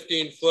to the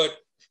 15-foot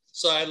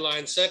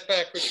sideline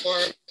setback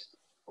requirement,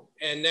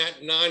 and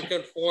that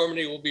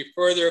non-conformity will be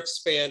further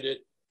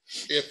expanded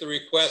if the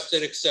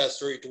requested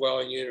accessory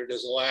dwelling unit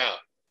is allowed.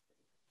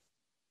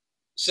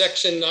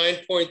 Section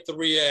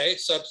 9.3A,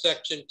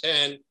 subsection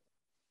 10,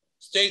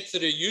 states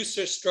that a use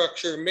or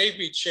structure may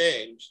be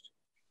changed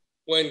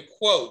when,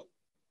 quote,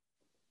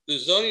 the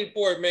zoning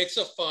board makes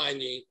a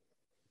finding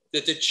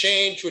that the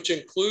change, which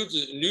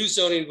includes new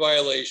zoning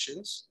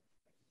violations,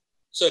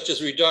 such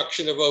as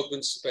reduction of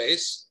open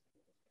space,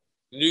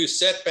 new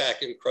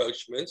setback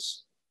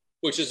encroachments,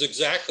 which is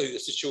exactly the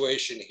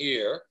situation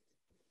here,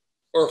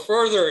 or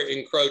further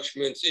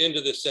encroachments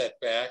into the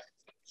setback,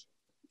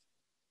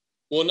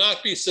 will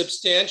not be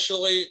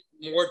substantially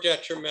more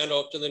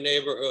detrimental to the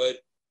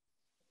neighborhood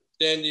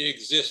than the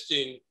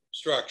existing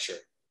structure.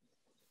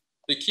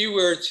 The key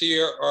words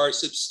here are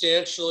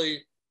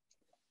substantially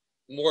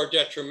more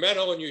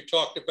detrimental, and you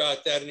talked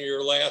about that in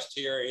your last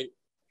hearing,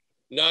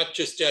 not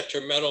just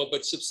detrimental,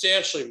 but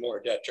substantially more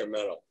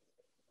detrimental.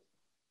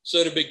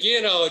 So to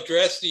begin, I'll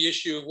address the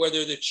issue of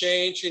whether the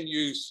change in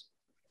use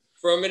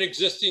from an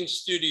existing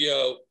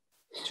studio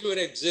to an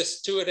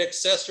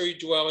accessory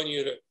dwelling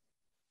unit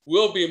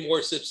will be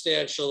more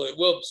substantial. It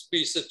will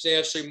be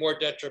substantially more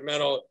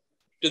detrimental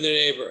to the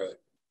neighborhood.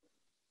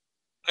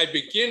 I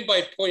begin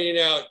by pointing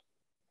out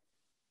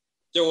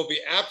there will be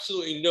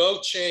absolutely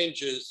no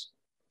changes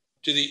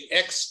to the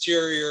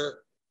exterior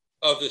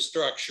of the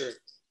structure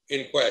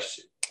in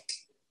question.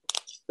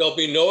 There'll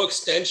be no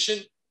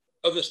extension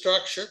of the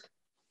structure.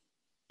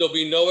 There'll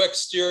be no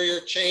exterior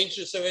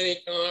changes of any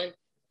kind.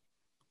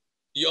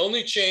 The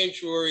only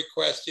change we're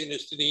requesting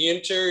is to the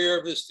interior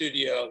of the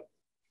studio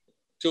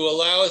to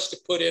allow us to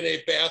put in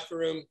a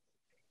bathroom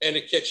and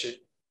a kitchen,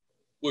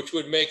 which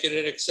would make it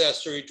an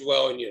accessory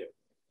dwelling unit.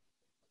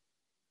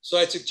 So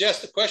I'd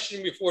suggest the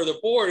question before the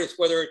board is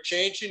whether a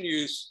change in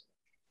use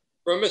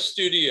from a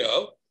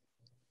studio,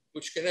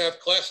 which can have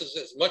classes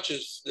as much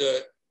as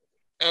the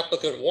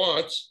applicant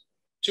wants,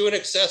 to an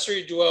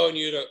accessory dwelling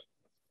unit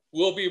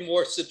will be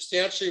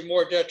substantially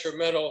more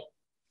detrimental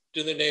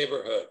to the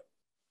neighborhood.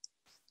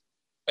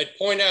 I'd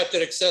point out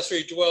that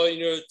accessory dwelling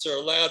units are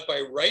allowed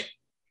by right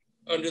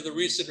under the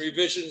recent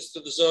revisions to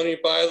the zoning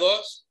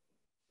bylaws.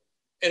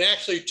 And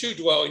actually 2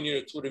 dwelling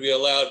units would be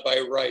allowed by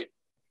right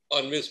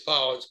on Ms.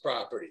 Pollen's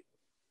property.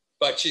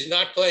 But she's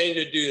not planning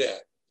to do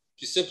that.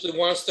 She simply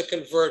wants to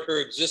convert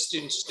her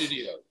existing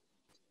studio.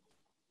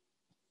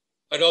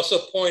 I'd also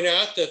point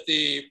out that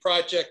the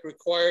project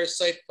requires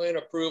site plan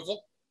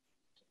approval,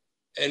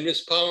 and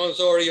Ms. Pollen's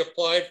already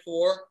applied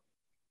for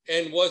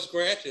and was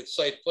granted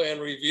site plan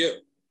review.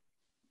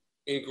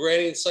 In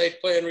granting site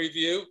plan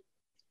review,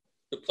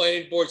 the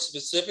planning board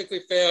specifically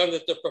found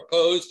that the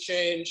proposed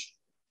change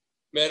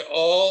met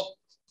all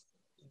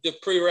the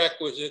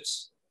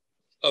prerequisites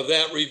of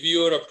that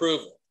review and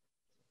approval.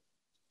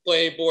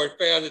 Planning board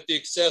found that the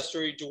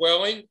accessory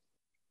dwelling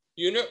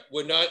unit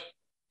would not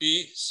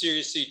be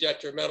seriously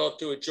detrimental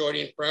to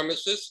adjoining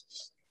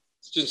premises,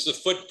 since the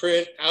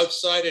footprint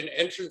outside and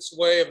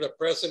entranceway of the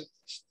present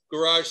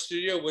garage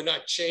studio would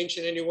not change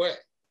in any way.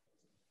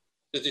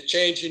 That the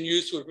change in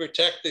use would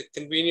protect the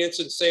convenience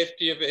and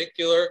safety of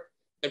vehicular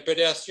and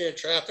pedestrian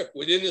traffic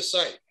within the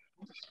site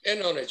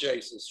and on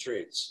adjacent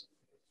streets.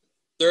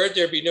 Third,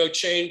 there'd be no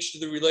change to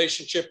the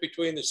relationship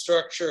between the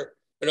structure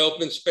and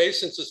open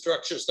space, since the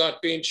structure is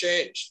not being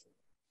changed.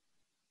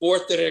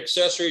 Fourth, that an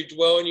accessory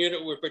dwelling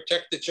unit would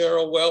protect the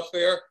general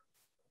welfare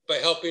by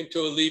helping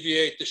to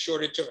alleviate the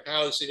shortage of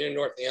housing in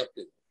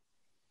Northampton.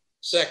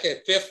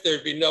 Second, fifth,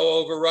 there'd be no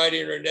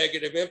overriding or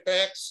negative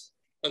impacts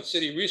on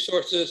city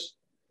resources.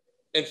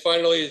 And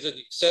finally, that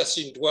the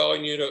accessory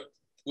dwelling unit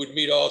would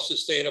meet all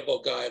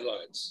sustainable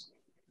guidelines.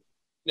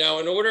 Now,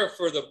 in order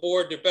for the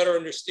board to better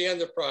understand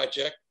the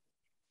project,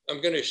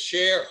 I'm going to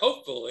share,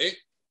 hopefully,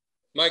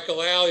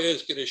 Michael Alley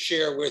is going to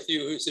share with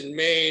you, who's in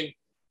Maine,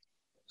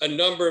 a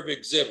number of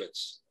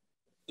exhibits.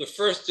 The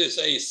first is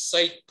a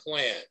site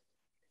plan.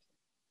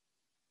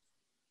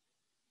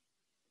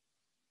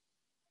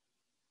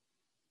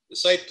 The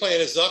site plan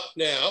is up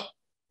now,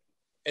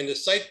 and the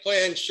site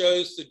plan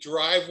shows the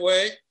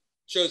driveway,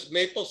 shows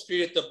Maple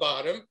Street at the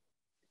bottom.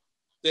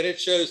 Then it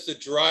shows the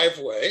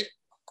driveway,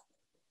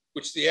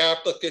 which the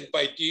applicant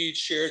by deed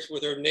shares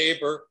with her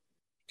neighbor,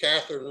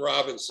 Catherine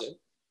Robinson.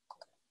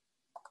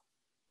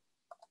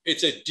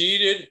 It's a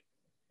deeded,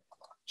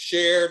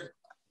 shared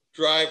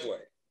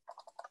driveway.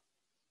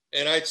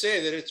 And I'd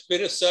say that it's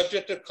been a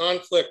subject of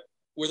conflict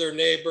with her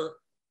neighbor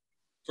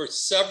for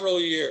several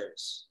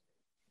years.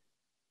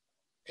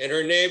 And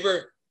her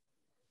neighbor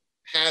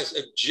has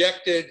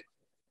objected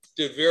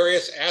to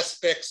various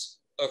aspects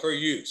of her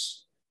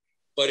use,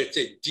 but it's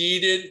a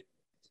deeded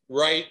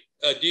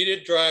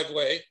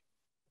driveway,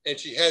 and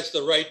she has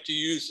the right to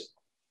use it.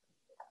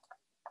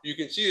 You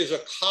can see there's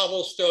a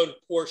cobblestone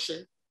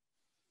portion,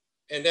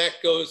 and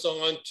that goes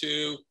on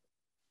to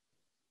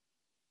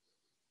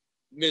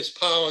Ms.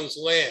 Pollen's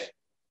land.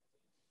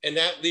 And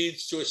that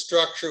leads to a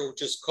structure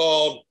which is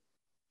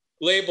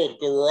labeled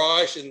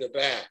garage in the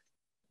back.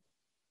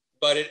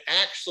 But it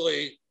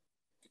actually,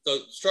 the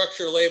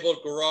structure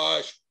labeled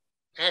garage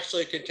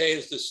actually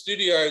contains the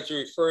studio I was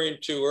referring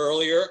to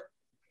earlier.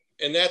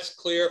 And that's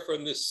clear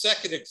from the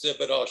second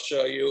exhibit I'll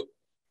show you,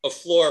 a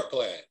floor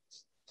plan.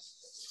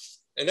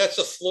 And that's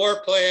a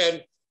floor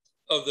plan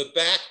of the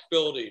back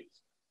building,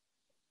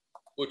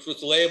 which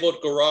was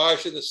labeled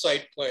garage in the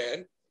site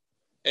plan.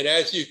 And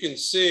as you can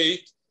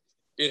see,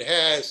 it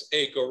has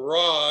a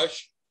garage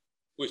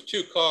with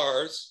 2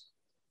 cars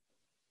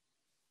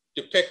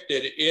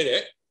depicted in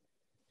it.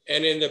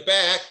 And in the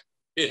back,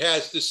 it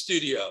has the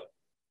studio.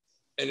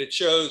 And it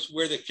shows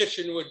where the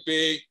kitchen would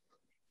be.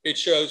 It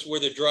shows where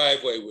the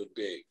driveway would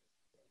be.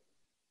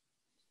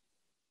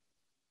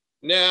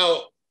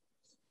 Now,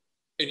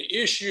 an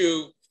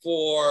issue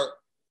for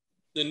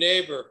the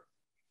neighbor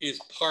is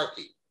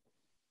parking.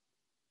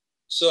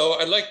 So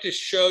I'd like to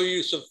show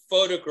you some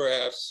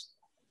photographs.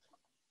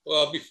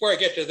 Well, before I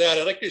get to that,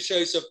 I'd like to show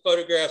you some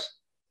photographs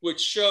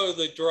which show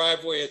the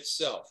driveway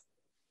itself.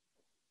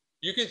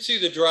 You can see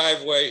the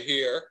driveway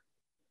here.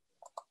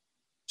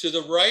 To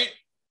the right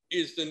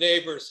is the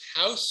neighbor's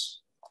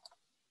house.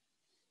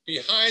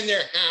 Behind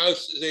their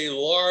house is a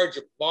large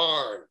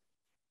barn.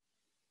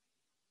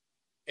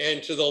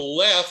 And to the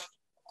left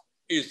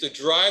is the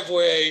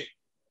driveway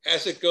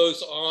as it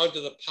goes on to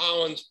the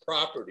Pollen's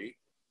property.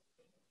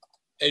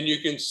 And you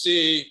can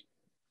see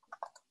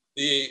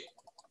the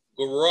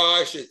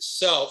garage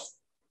itself,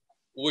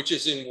 which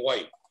is in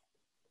white.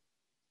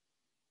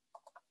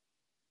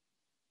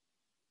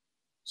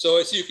 So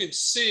as you can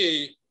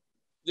see,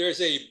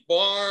 there's a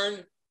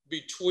barn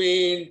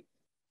between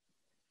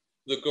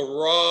the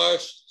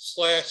garage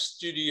 /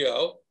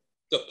 studio,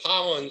 the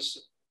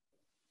Pollen's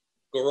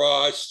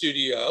garage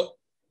studio,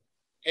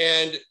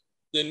 and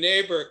the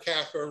neighbor,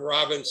 Catherine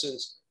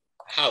Robinson's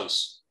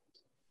house.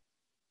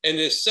 And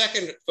this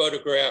second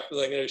photograph that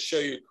I'm going to show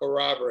you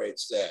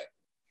corroborates that.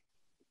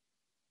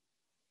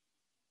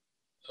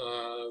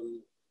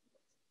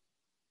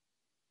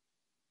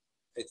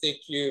 I think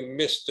you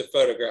missed the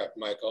photograph,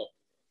 Michael.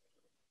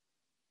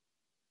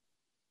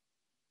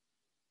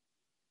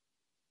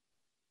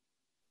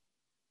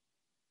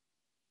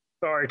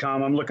 Sorry,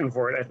 Tom, I'm looking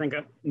for it. I think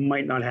I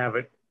might not have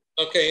it.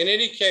 Okay, in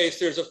any case,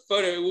 there's a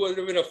photo, it would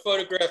have been a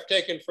photograph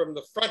taken from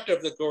the front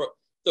of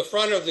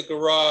the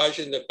garage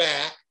in the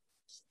back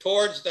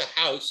towards the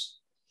house.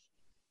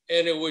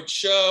 And it would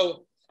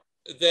show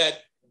that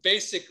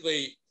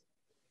basically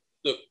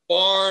the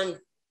barn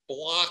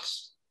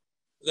blocks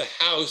the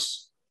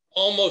house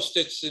almost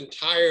its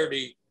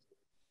entirety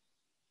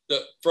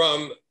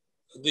from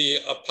the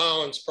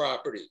Powens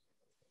property.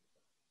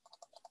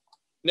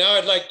 Now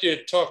I'd like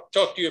to talk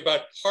to you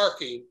about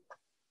parking.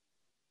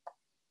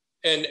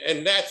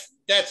 And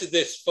that's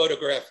this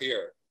photograph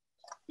here.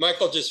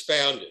 Michael just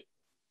found it.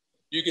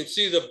 You can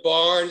see the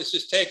barn. This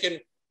is taken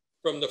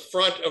from the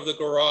front of the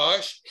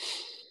garage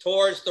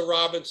towards the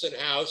Robinson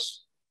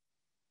house.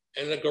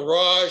 And the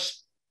garage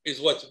is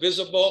what's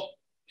visible.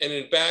 And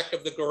in back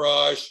of the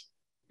garage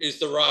is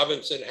the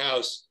Robinson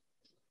house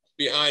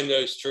behind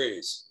those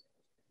trees.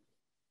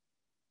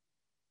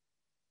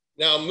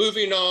 Now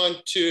moving on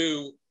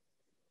to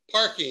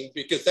parking,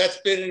 because that's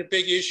been a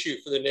big issue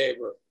for the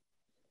neighbor.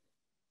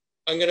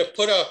 I'm going to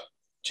put up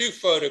two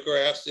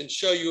photographs and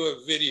show you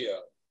a video.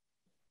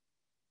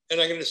 And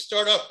I'm going to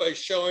start off by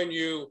showing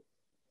you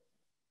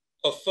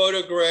a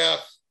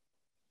photograph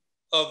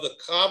of the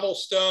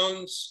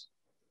cobblestones.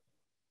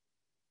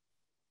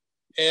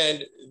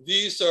 And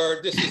this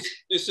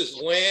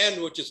is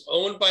land which is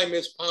owned by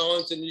Ms.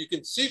 Powens. And you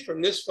can see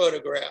from this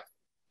photograph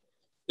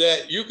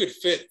that you could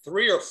fit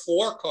 3 or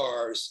 4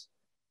 cars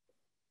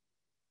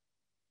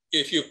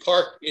if you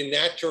park in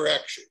that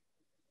direction.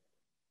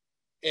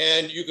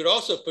 And you could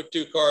also put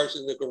 2 cars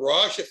in the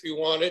garage if you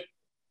wanted.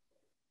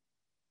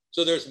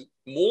 So there's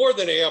more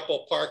than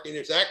ample parking.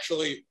 There's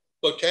actually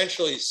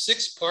potentially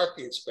 6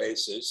 parking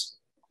spaces.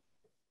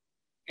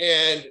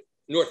 And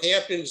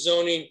Northampton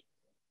zoning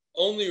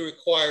only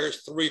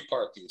requires 3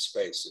 parking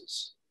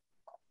spaces.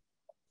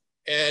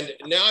 And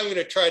now I'm going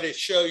to try to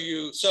show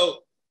you, so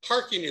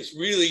parking is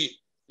really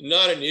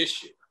not an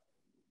issue.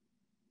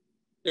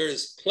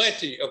 There's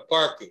plenty of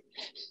parking.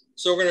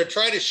 So we're going to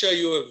try to show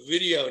you a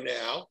video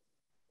now,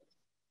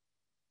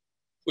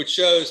 which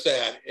shows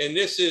that. And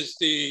this is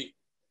the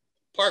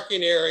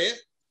parking area.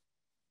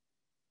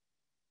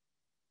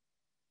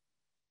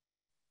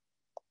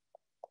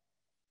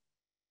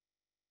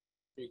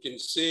 You can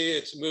see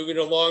it's moving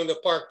along the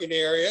parking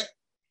area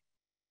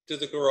to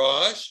the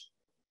garage.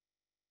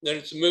 Then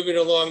it's moving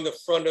along the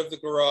front of the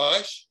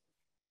garage.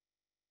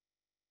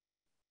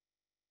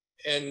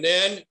 And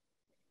then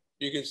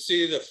you can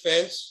see the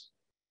fence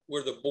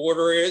where the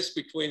border is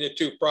between the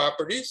 2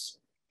 properties.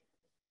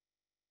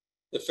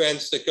 The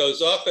fence that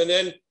goes up, and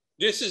then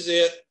this is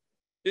it.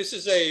 This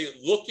is a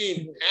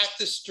looking at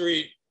the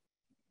street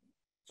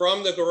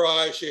from the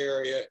garage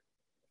area,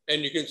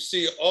 and you can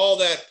see all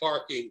that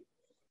parking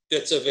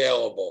that's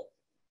available.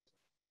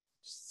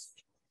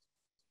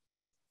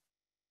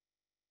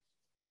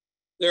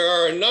 There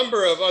are a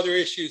number of other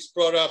issues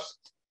brought up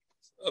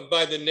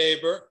by the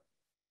neighbor,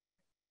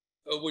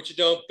 which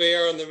don't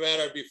bear on the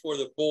matter before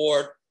the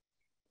board.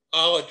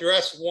 I'll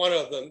address one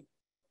of them.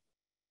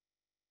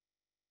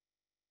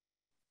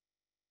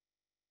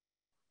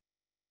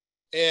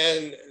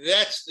 And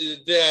that's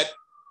that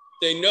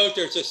they note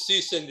there's a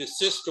cease and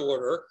desist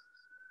order.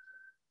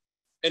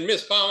 And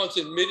Ms. Powens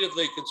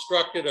admittedly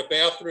constructed a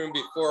bathroom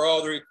before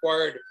all the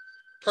required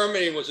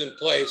permitting was in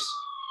place.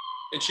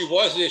 And she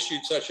was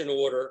issued such an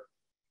order.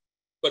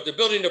 But the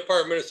building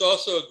department has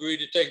also agreed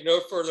to take no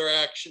further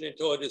action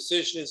until a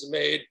decision is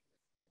made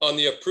on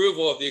the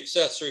approval of the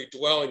accessory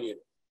dwelling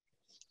unit.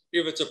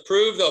 If it's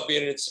approved, there'll be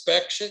an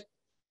inspection.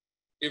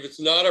 If it's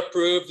not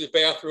approved, the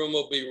bathroom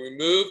will be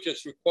removed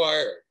as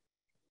required.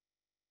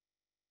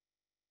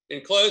 In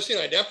closing,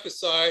 I'd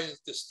emphasize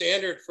the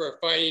standard for a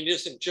finding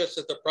isn't just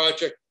that the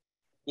project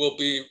will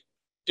be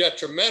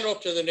detrimental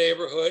to the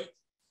neighborhood,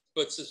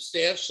 but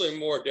substantially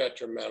more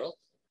detrimental.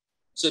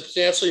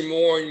 Substantially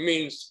more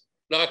means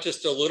not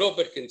just a little,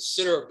 but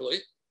considerably.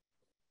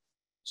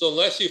 So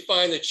unless you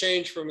find the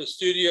change from a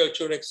studio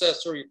to an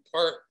accessory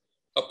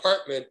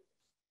apartment,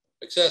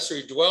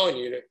 accessory dwelling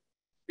unit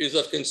is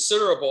of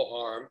considerable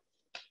harm,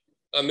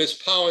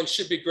 Ms. Powens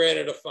should be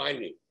granted a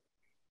finding.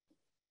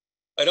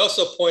 I'd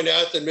also point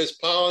out that Ms.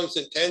 Powens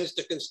intends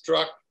to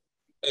construct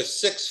a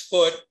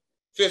 6-foot,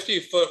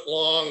 50-foot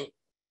long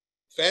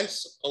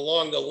fence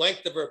along the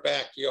length of her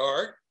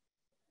backyard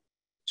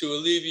to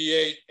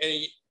alleviate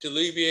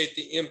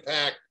the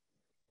impact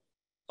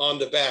on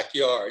the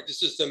backyard.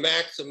 This is the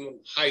maximum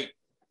height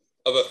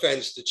of a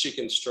fence that she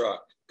can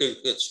construct.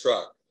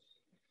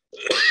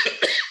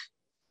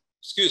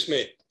 Excuse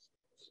me.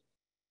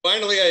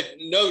 Finally, I'd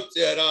note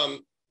that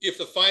if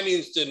the finding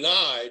is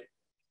denied,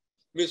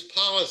 Ms.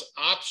 Powens'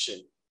 option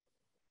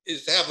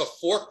is to have a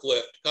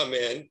forklift come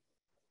in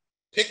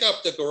pick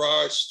up the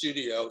garage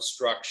studio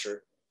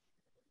structure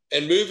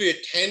and move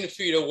it 10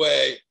 feet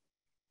away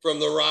from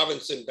the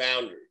Robinson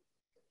boundary.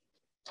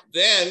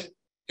 Then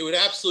it would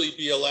absolutely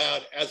be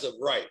allowed as of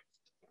right,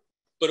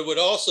 but it would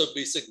also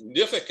be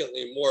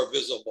significantly more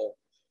visible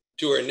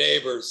to our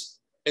neighbors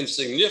and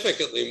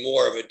significantly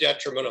more of a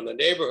detriment on the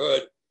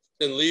neighborhood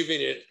than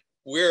leaving it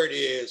where it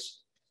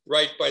is,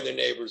 right by the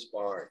neighbor's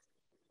barn.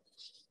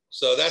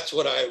 So that's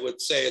what I would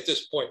say at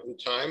this point in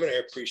time, and I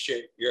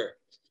appreciate your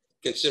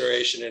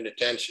consideration and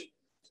attention.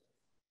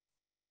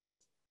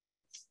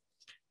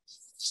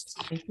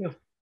 Thank you.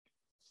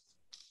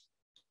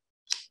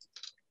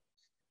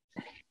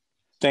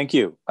 Thank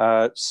you.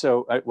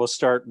 So we'll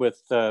start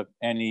with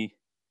any,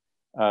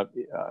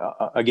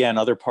 again,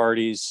 other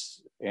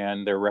parties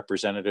and their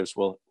representatives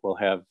will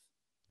have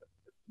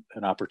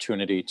an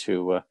opportunity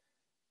to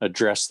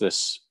address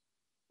this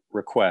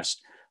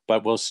request,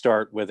 but we'll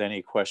start with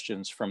any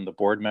questions from the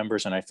board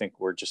members. And I think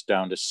we're just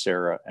down to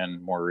Sarah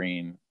and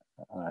Maureen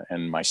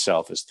and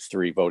myself as the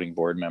 3 voting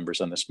board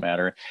members on this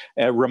matter.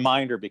 A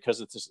reminder,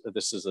 because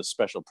this is a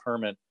special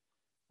permit,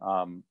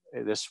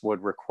 this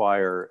would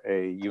require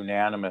a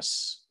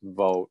unanimous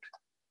vote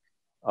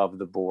of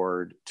the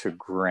board to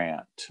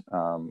grant.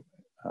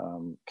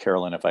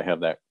 Carolyn, if I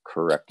have that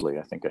correctly,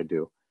 I think I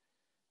do.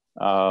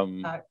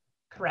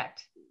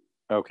 Correct.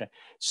 Okay,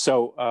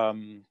 so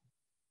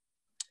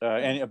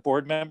any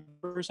board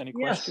members, any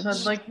questions?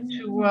 Yes, I'd like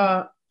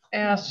to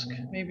ask,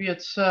 maybe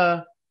it's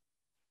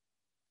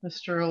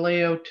Mr.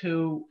 Aleo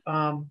to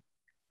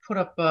put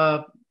up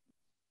a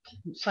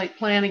site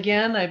plan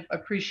again. I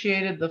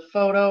appreciated the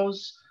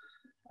photos,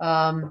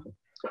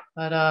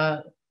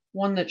 but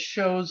one that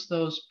shows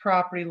those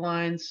property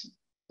lines.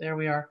 There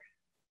we are.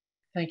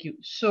 Thank you.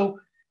 So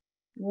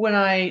when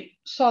I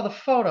saw the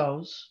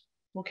photos,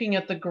 looking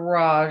at the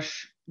garage,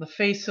 the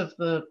face of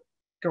the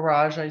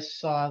garage, I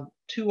saw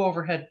 2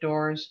 overhead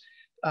doors.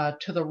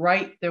 To the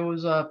right, there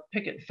was a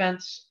picket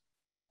fence.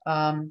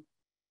 Can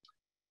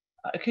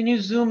you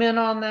zoom in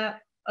on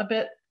that a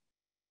bit?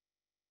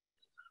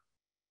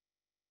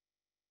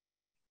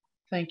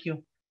 Thank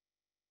you.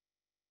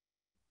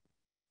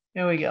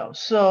 There we go.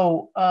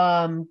 So,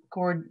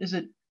 is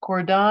it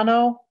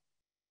Giordano?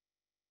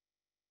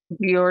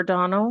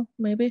 Giordano,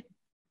 maybe?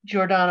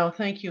 Giordano,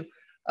 thank you.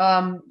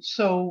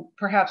 So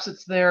perhaps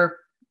it's their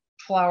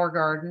flower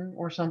garden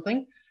or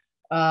something.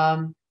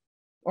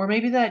 Or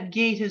maybe that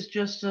gate is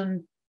just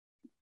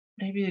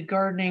maybe the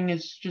gardening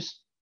is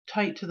just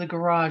tight to the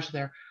garage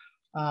there.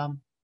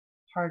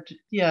 Hard to,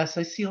 yes,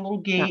 I see a little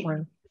gate.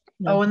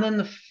 No. Oh, and then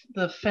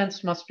the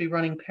fence must be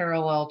running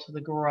parallel to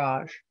the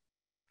garage.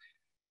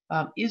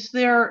 Is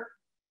there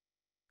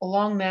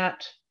along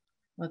that,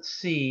 let's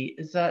see,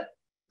 is that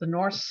the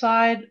north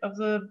side of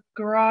the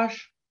garage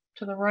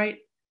to the right?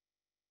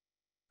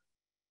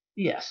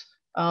 Yes,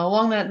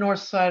 along that north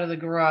side of the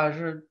garage,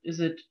 or is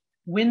it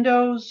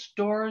windows,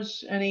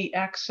 doors, any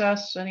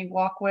access, any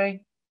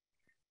walkway?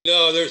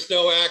 No, there's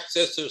no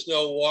access, there's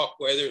no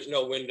walkway, there's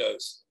no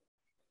windows.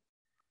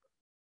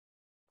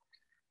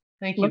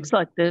 Thank you. Looks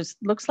like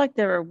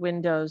there are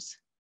windows.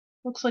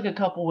 Looks like a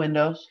couple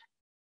windows.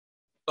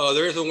 Oh,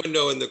 there is a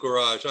window in the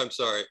garage, I'm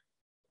sorry.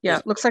 Yeah,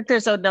 it looks like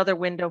there's another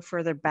window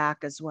further back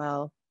as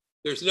well.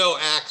 There's no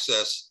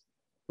access.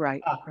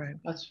 Right, right.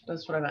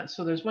 That's what I meant.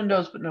 So there's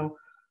windows, but no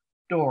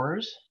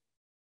doors.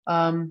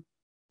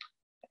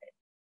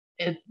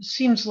 It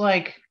seems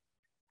like,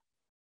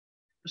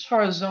 as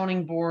far as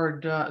zoning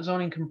board,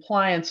 zoning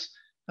compliance,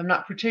 I'm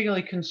not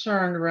particularly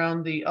concerned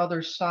around the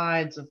other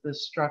sides of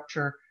this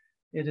structure.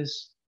 It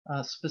is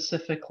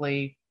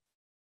specifically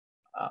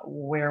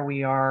where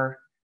we are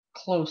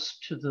close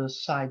to the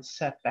side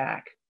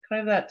setback. Can I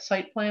have that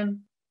site plan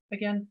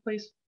again,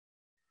 please?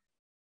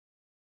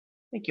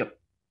 Thank you.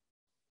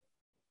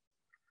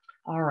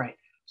 All right.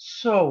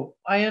 So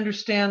I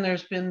understand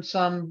there's been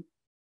some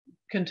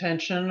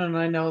contention, and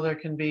I know there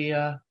can be,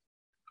 I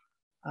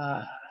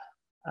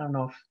don't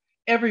know if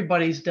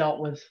everybody's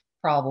dealt with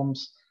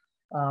problems,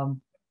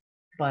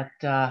 but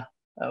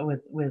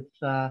with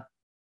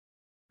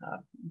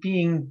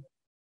being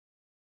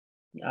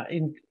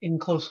in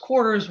close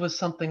quarters with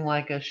something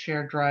like a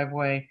shared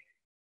driveway.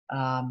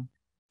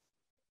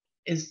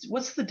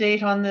 What's the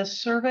date on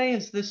this survey?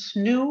 Is this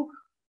new,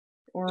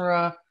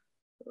 or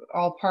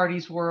all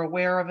parties were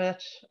aware of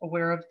it,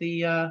 aware of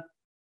the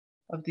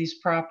of these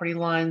property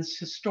lines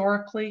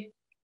historically?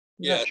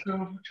 Is that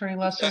true, Attorney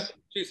Lesser?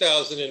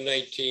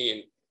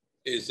 2019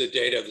 is the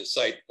date of the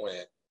site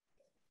plan.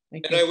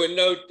 Thank and you. I would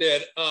note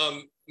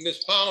that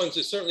Ms. Collins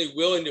is certainly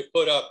willing to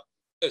put up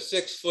a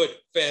 6-foot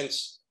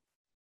fence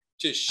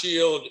to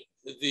shield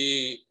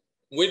the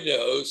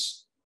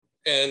windows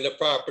and the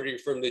property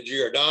from the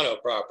Giordano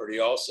property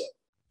also.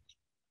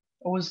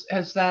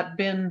 Has that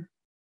been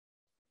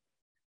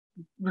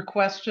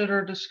requested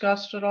or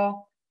discussed at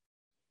all?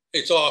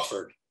 It's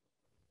offered.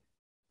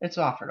 It's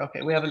offered.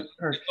 Okay, we haven't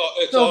heard.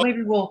 It's so offered.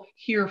 Maybe we'll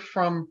hear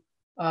from.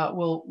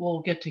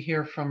 We'll get to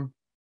hear from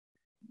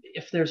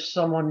if there's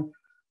someone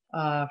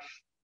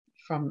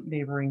from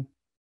neighboring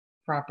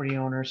property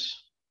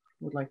owners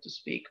would like to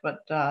speak, but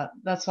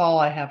that's all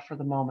I have for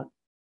the moment.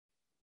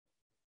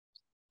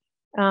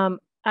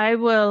 I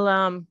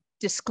will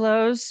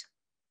disclose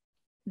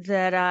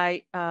that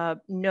I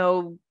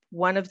know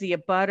one of the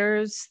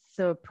abutters,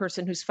 the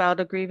person who's filed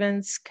a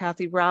grievance,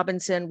 Kathy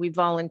Robinson. We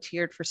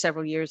volunteered for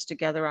several years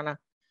together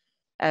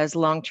as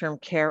long-term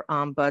care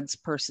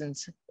ombuds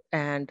persons,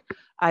 and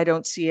I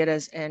don't see it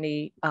as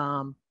any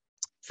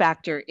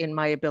factor in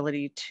my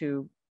ability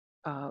to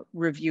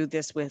review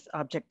this with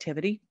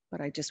objectivity,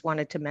 but I just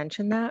wanted to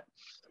mention that.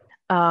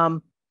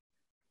 I'm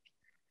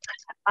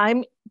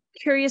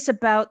curious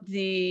about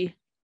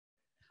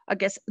I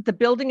guess the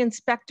building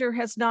inspector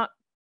has not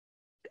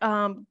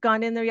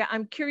gone in there yet.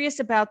 I'm curious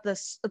about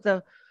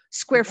the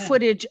square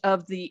footage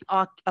of the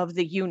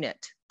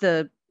unit,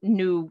 the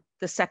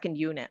second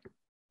unit.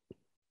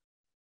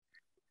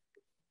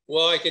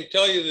 Well, I can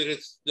tell you that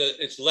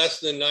it's less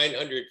than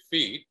 900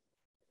 feet.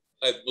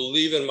 I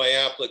believe in my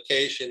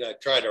application, I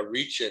try to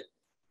reach it,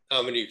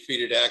 how many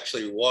feet it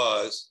actually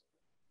was.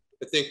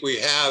 I think we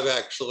have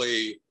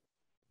actually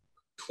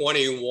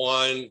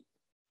 21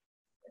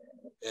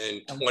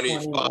 and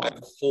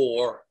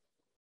 25.4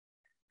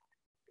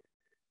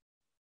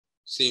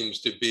 seems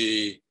to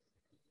be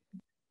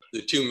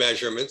the two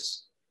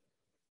measurements.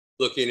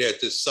 Looking at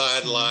the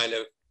sideline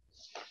of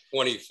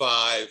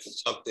 25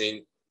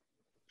 something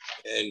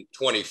and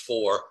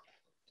 24.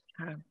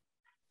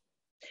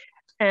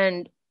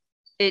 And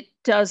it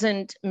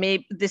doesn't,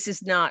 maybe this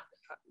is not,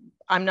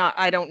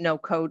 I don't know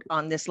code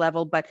on this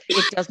level, but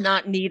it does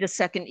not need a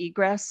second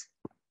egress.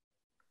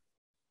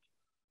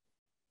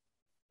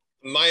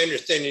 My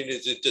understanding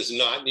is it does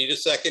not need a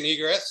second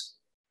egress,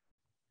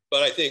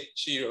 but I think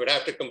she would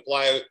have to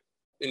comply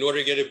in order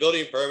to get a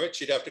building permit.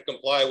 She'd have to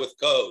comply with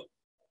code.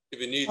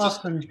 If it needs a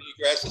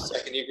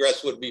second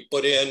egress would be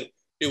put in.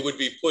 It would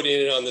be put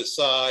in on the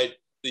side,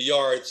 the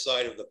yard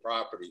side of the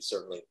property,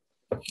 certainly.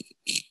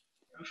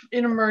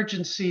 In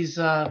emergencies,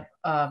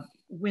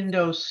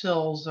 window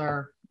sills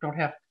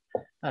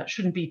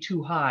shouldn't be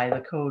too high.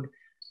 The code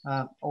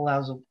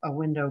allows a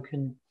window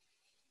can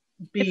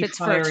be if it's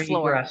fire first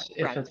floor, egress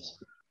right.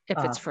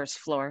 if it's first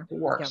floor. It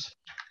works.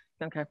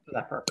 Yeah. Okay. For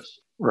that purpose.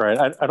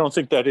 Right. I don't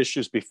think that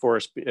issue's before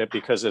us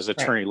because, as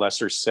Attorney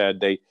Lesser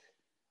said,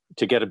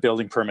 to get a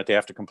building permit, they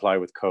have to comply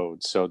with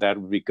code. So that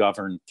would be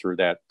governed through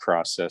that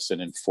process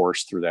and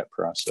enforced through that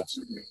process.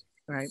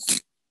 Right.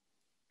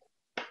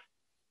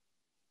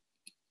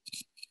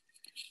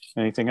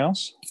 Anything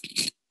else?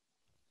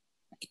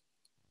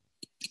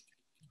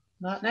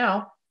 Not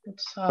now.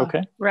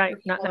 Okay. Right.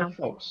 Not now.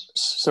 Folks.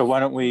 So why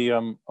don't we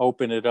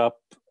open it up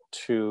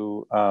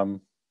to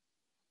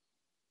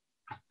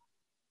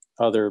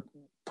other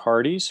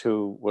parties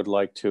who would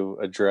like to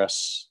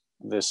address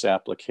this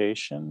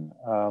application.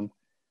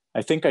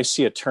 I think I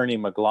see Attorney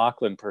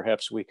McLaughlin.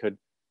 Perhaps we could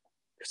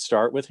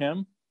start with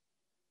him.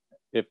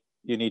 If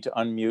you need to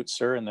unmute,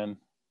 sir, and then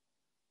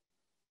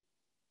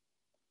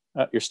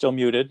you're still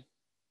muted.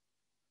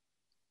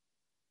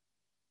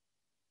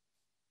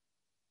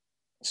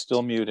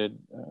 Still muted.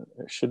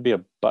 There should be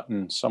a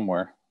button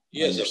somewhere. He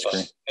has a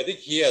button. I think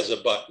he has a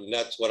button.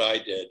 That's what I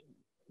did.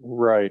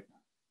 Right.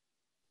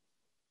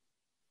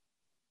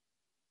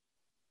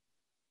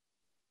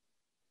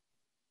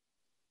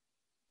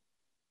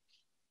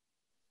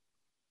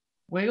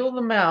 Wiggle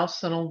the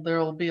mouse and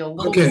there'll be a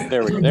little. Okay.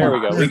 There we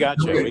go. We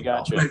got you. We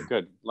got you.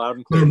 Good. Loud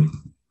and clear.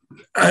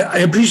 I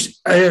appreciate.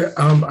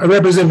 I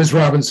represent Ms.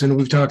 Robinson.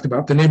 We've talked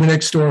about the neighbor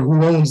next door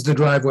who owns the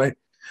driveway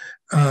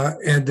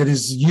and that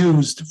is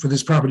used for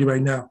this property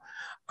right now.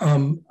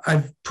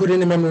 I've put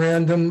in a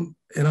memorandum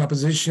in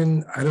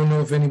opposition. I don't know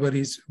if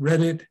anybody's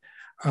read it,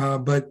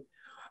 but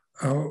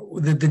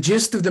the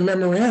gist of the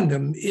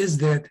memorandum is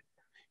that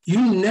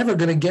you're never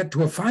going to get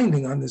to a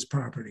finding on this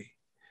property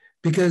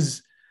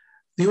because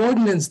the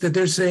ordinance that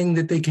they're saying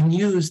that they can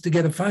use to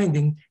get a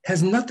finding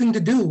has nothing to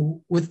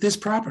do with this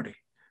property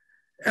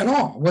at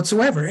all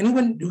whatsoever.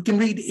 Anyone who can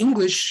read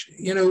English,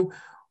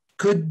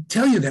 could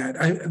tell you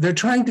that. They're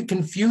trying to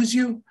confuse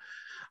you.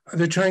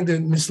 They're trying to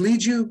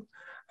mislead you.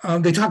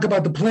 They talk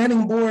about the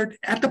planning board.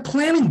 At the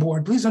planning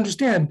board, please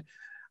understand,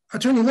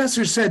 Attorney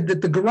Lesser said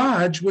that the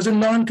garage was a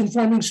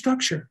non-conforming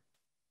structure.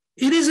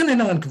 It isn't a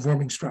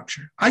non-conforming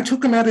structure. I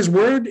took him at his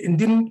word and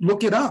didn't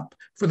look it up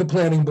for the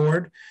planning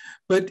board.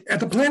 But at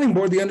the planning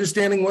board, the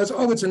understanding was,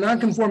 it's a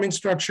non-conforming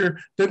structure.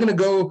 They're going to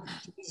go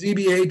to the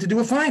ZBA to do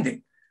a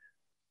finding.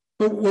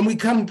 But when we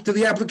come to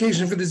the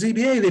application for the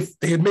ZBA,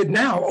 they admit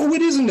now,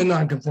 it isn't a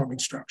non-conforming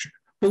structure.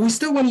 But we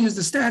still want to use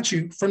the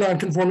statute for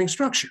non-conforming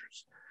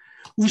structures.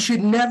 We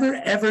should never,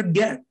 ever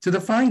get to the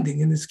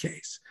finding in this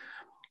case.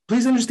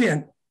 Please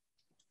understand,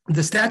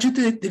 the statute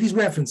that he's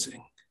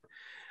referencing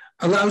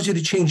allows you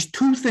to change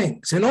two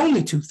things, and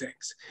only two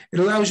things. It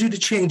allows you to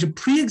change a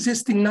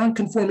pre-existing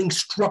non-conforming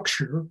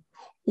structure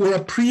or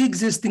a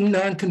pre-existing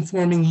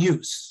non-conforming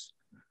use.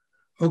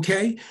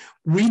 Okay?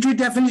 Read your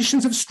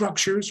definitions of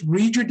structures,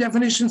 read your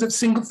definitions of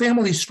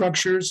single-family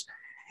structures.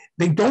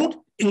 They don't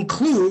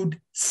include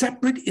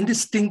separate and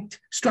distinct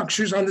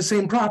structures on the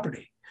same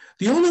property.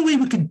 The only way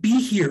we could be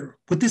here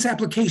with this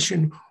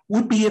application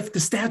would be if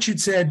the statute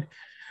said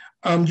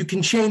you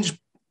can change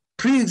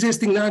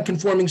pre-existing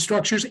non-conforming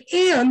structures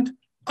and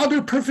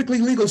other perfectly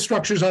legal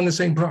structures on the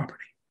same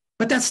property.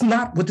 But that's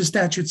not what the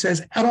statute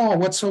says at all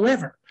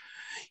whatsoever.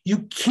 You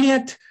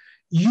can't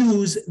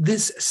use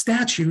this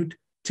statute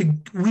to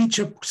reach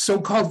a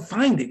so-called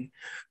finding.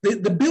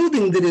 The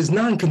building that is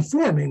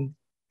non-conforming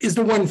is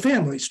the one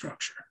family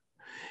structure.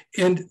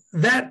 And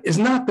that is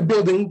not the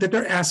building that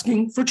they're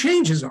asking for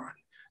changes on.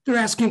 They're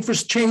asking for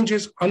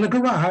changes on the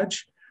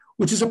garage,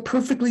 which is a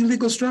perfectly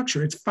legal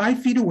structure. It's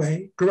 5 feet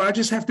away.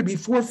 Garages have to be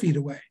 4 feet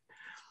away.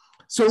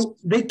 So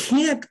they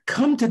can't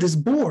come to this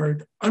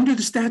board under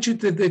the statute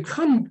that they've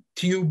come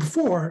to you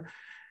before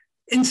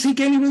and seek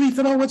any relief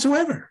at all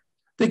whatsoever.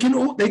 They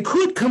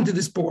could come to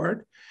this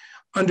board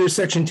under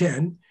Section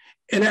 10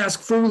 and ask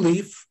for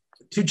relief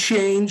to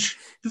change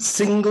the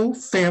single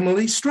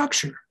family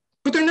structure,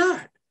 but they're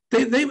not.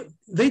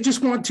 They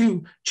just want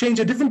to change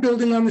a different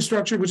building on the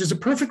structure, which is a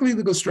perfectly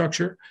legal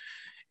structure,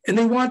 and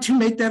they want to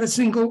make that a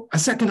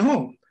second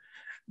home.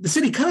 The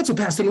city council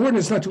passed an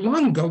ordinance not too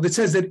long ago that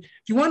says that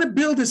if you want to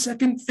build a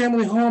second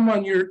family home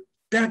on your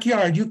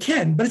backyard, you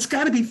can, but it's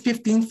got to be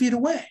 15 feet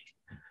away.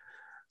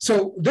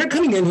 So they're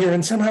coming in here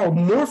and somehow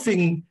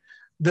morphing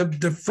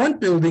the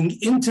front building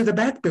into the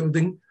back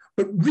building,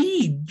 but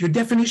read your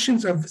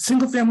definitions of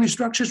single family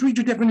structures, read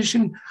your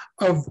definition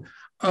of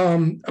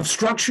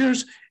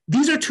structures.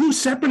 These are two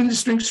separate and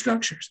distinct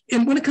structures.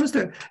 And when it comes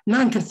to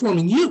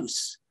non-conforming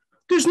use,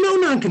 there's no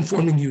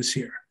non-conforming use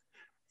here,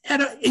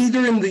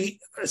 either in the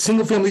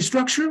single family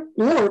structure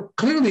or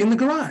clearly in the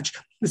garage.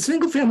 The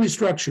single family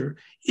structure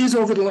is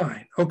over the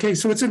line, okay?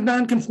 So it's a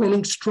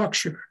non-conforming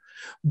structure,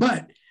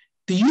 but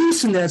the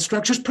use in that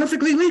structure is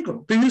perfectly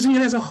legal. They're using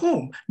it as a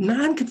home.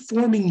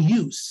 Non-conforming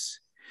use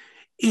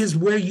is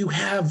where you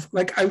have,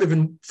 like I live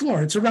in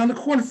Florence, around the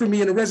corner from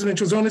me in a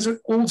residential zone is an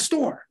old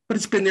store, but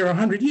it's been there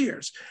 100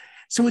 years.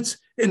 So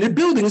and the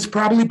building is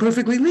probably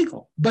perfectly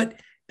legal, but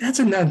that's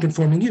a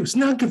non-conforming use.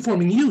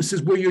 Non-conforming use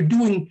is where you're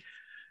doing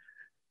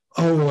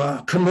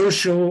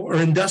commercial or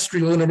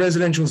industrial in a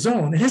residential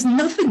zone. It has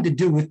nothing to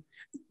do with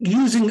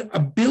using a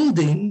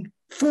building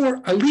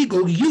for a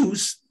legal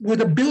use where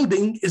the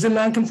building is a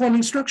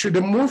non-conforming structure.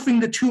 They're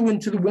morphing the two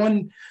into the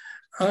one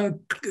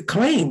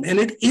claim, and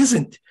it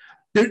isn't.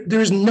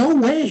 There's no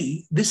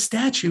way this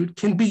statute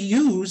can be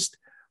used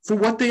for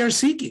what they are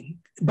seeking.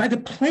 By the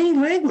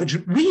plain language,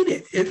 read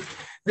it.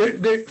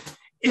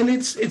 And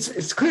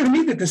it's clear to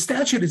me that the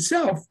statute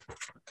itself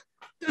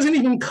doesn't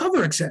even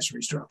cover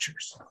accessory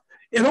structures.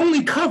 It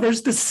only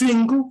covers the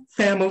single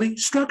family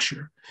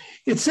structure.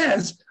 It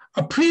says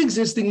a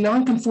pre-existing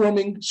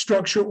non-conforming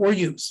structure or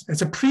use.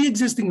 That's a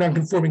pre-existing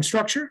non-conforming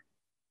structure,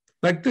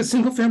 like the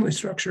single family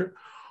structure,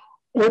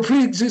 or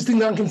pre-existing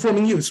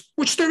non-conforming use,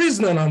 which there is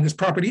none on this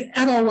property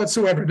at all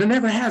whatsoever. There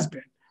never has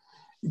been.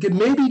 It can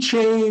maybe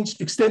changed,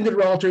 extended,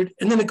 or altered,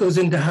 and then it goes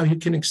into how you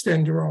can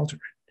extend or alter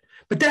it.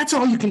 But that's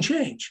all you can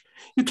change.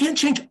 You can't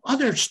change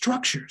other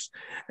structures.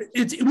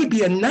 It would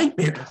be a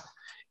nightmare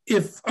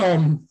if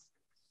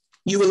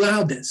you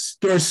allowed this.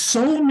 There are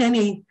so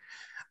many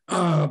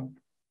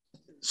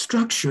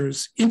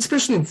structures,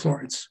 especially in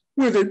Florence,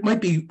 where there might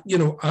be,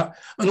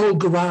 an old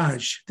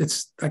garage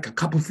that's like a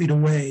couple feet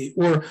away,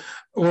 or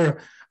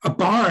a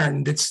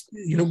barn that's,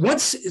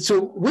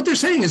 so what they're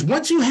saying is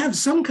once you have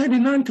some kind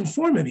of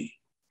nonconformity,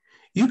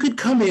 you could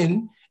come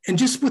in and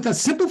just with a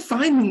simple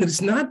finding that it's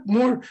not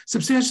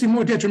substantially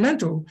more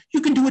detrimental,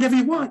 you can do whatever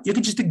you want. You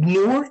can just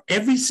ignore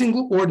every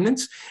single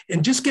ordinance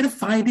and just get a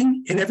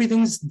finding and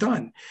everything's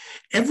done.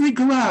 Every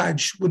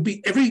garage would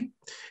be,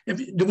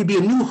 there would be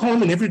a new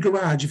home in every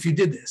garage if you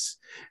did this,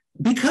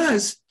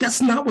 because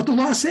that's not what the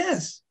law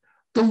says.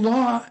 The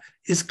law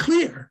is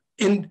clear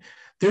and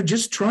they're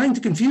just trying to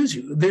confuse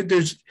you.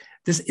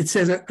 It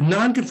says a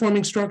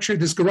non-conforming structure.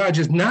 This garage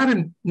is not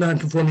a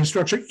non-conforming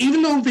structure,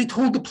 even though they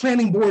told the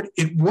planning board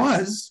it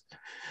was.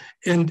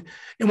 And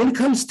when it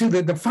comes to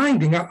the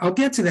finding, I'll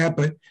get to that,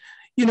 but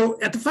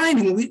at the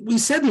finding, we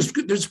said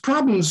there's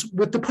problems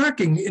with the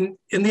parking,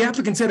 and the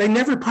applicant said,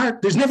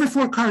 there's never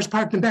 4 cars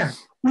parked in back.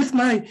 With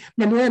my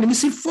memorandum, you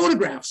see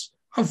photographs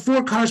of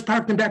 4 cars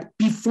parked in back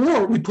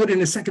before we put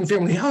in a second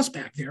family house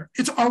back there.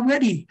 It's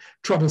already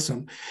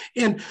troublesome.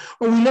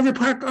 Or we never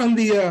park on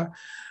the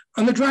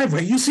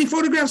driveway. You see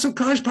photographs of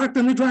cars parked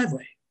on the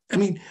driveway. I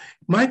mean,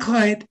 my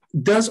client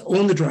does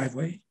own the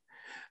driveway.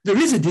 There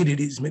is a deeded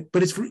easement,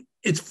 but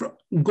it's for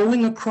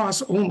going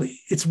across only.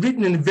 It's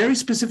written in a very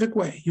specific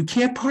way. You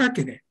can't park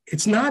in it.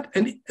 It's not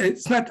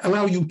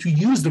allow you to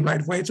use the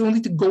right of way. It's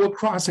only to go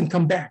across and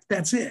come back.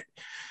 That's it.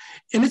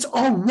 And it's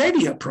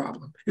already a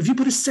problem. If you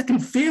put a second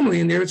family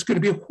in there, it's going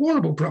to be a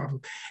horrible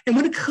problem. And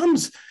when it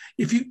comes,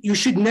 you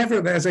should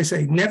never, as I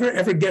say, never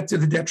ever get to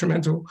the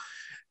detrimental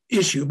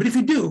issue. But if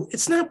you do,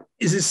 it's not,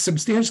 is this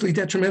substantially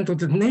detrimental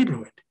to the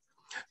neighborhood?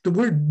 The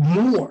word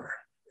more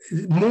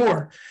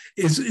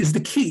is the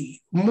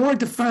key. More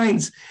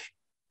defines,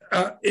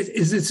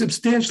 is it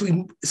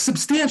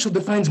substantial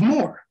defines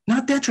more,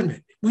 not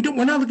detriment.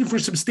 We're not looking for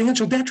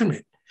substantial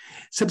detriment,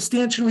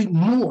 substantially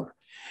more.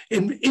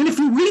 And if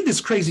you read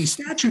this crazy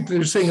statute that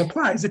they're saying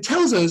applies, it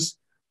tells us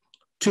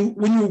to,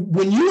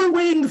 when you are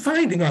weighing the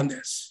finding on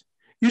this,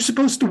 you're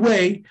supposed to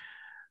weigh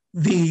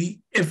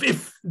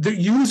if they're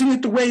using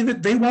it the way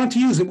that they want to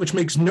use it, which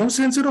makes no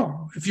sense at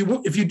all. If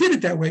you did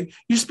it that way,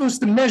 you're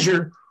supposed to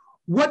measure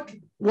what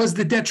was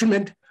the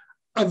detriment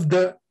of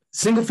the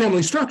single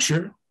family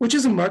structure, which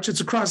isn't much.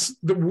 It's across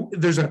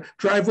there's a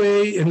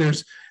driveway and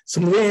there's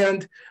some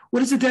land.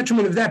 What is the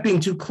detriment of that being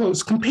too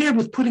close compared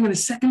with putting in a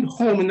second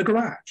home in the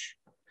garage?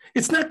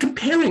 It's not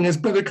comparing, as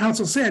Brother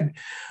Counsel said,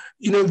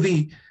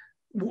 using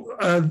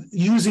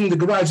the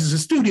garage as a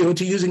studio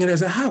to using it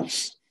as a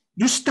house.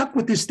 You're stuck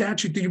with this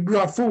statute that you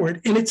brought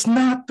forward, and it's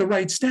not the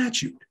right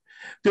statute.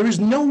 There is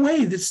no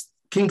way this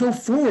can go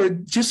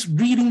forward just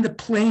reading the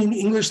plain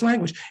English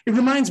language. It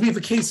reminds me of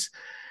a case,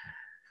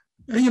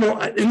 in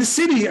the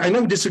city, I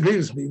know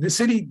disagrees with me. The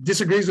city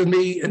disagrees with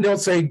me, and they'll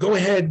say, go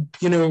ahead,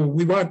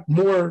 we want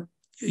more,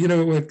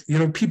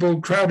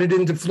 people crowded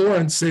into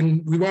Florence,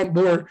 and we want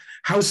more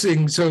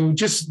housing. So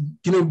just,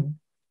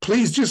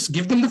 please just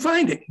give them the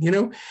finding,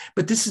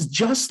 But this is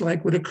just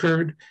like what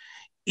occurred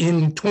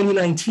in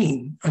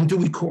 2019 on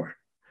Dewey Court.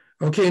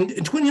 Okay, in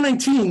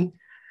 2019,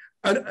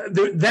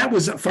 that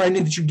was a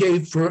finding that you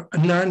gave for a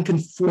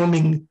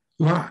non-conforming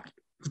lot.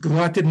 The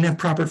lot didn't have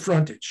proper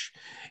frontage.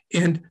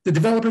 And the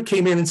developer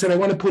came in and said, I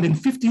want to put in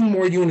 15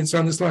 more units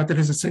on this lot that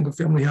has a single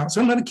family house.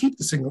 I'm going to keep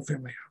the single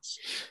family house.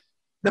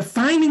 The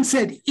finding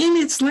said, in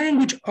its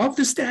language of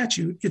the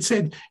statute, it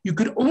said you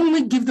could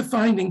only give the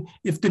finding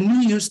if the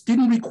new use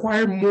didn't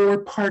require more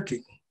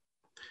parking.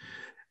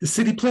 The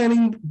city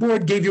planning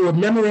board gave you a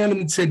memorandum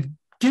and said,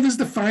 give us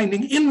the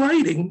finding in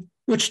writing,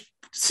 which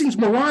seems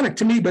moronic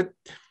to me,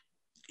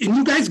 and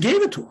you guys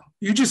gave it to them.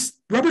 You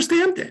just rubber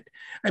stamped it.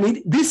 I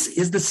mean, this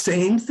is the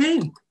same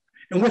thing.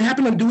 And what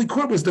happened on Dewey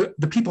Court was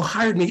the people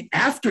hired me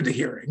after the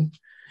hearing,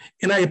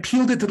 and I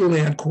appealed it to the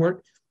land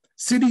court.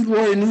 City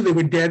lawyer knew they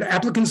were dead.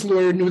 Applicant's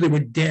lawyer knew they were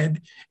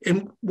dead.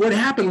 And what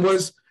happened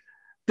was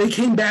they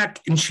came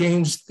back and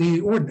changed the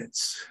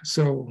ordinance.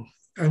 So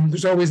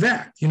there's always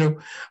that.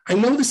 I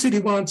know the city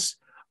wants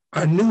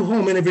a new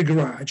home in every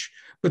garage,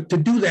 but to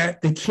do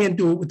that, they can't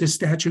do it with this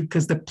statute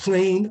because the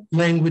plain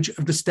language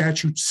of the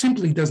statute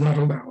simply does not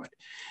allow it.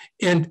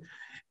 And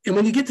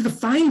when you get to the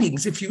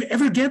findings, if you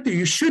ever get there,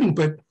 you shouldn't,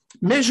 but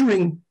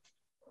measuring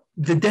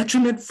the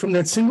detriment from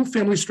that single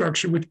family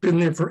structure, which has been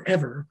there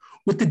forever,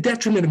 with the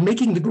detriment of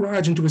making the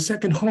garage into a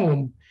second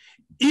home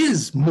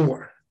is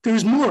more.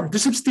 There's more.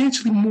 There's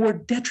substantially more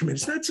detriment.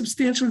 It's not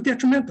substantially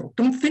detrimental.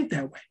 Don't think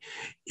that way.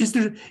 Is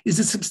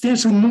it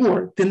substantially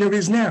more than there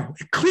is now?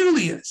 It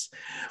clearly is.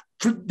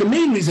 For the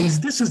main reason is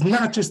this is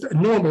not just a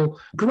normal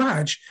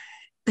garage.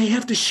 They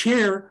have to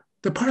share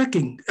the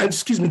parking.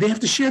 They have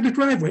to share the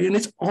driveway, and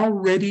it's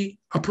already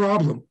a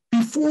problem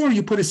before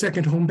you put a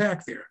second home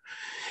back there.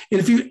 And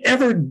if you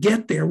ever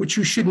get there, which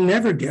you should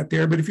never get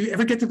there, but if you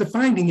ever get to the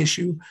finding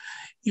issue,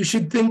 you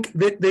should think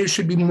that there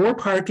should be more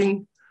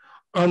parking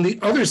on the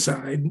other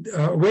side,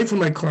 away from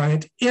my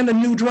client, and a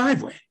new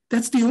driveway.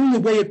 That's the only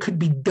way it could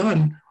be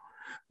done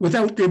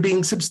without there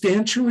being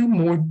substantially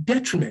more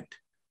detriment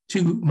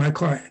to my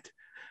client.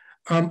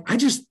 I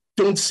just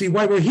don't see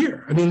why we're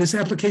here. I mean, this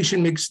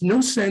application makes no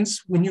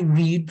sense when you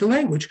read the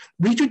language.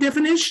 Read your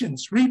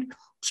definitions, read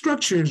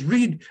structures,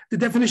 read the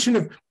definition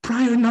of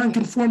prior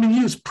non-conforming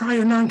use,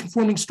 prior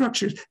non-conforming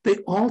structures. They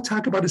all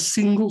talk about a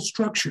single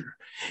structure.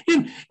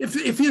 And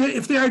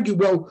if they argue,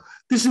 well,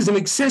 this is an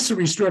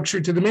accessory structure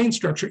to the main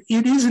structure,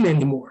 it isn't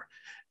anymore.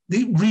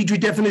 Read your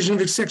definition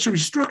of accessory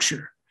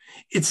structure.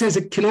 It says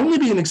it can only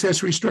be an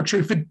accessory structure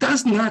if it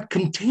does not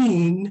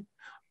contain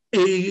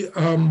a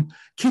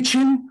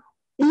kitchen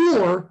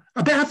or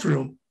a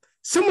bathroom.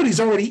 Somebody's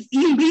already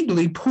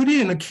illegally put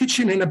in a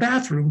kitchen and a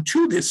bathroom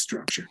to this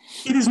structure.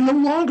 It is no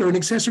longer an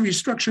accessory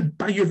structure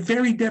by your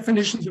very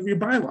definitions of your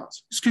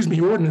bylaws,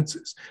 your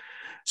ordinances.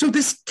 So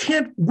this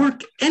can't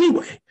work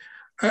anyway.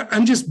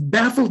 I'm just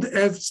baffled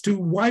as to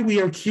why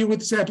we are here with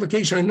this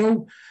application. I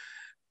know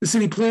the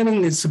city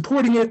planning is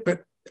supporting it,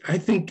 but I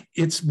think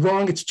it's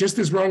wrong. It's just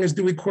as wrong as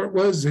Dewey Court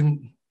was,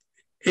 and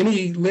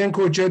any land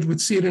court judge would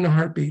see it in a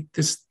heartbeat.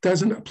 This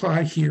doesn't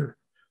apply here.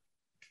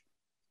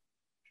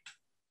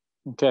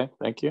 Okay,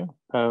 thank you.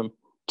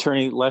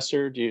 Attorney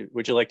Lesser,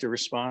 would you like to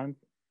respond?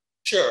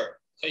 Sure.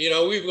 I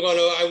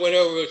went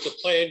over with the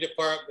planning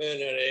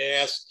department and I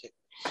asked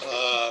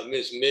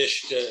Ms.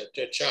 Mish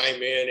to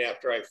chime in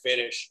after I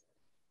finish.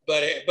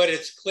 But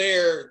it's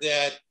clear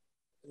that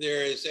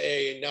there is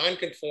a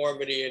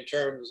nonconformity in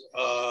terms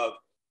of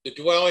the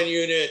dwelling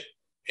unit,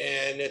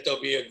 and that there'll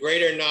be a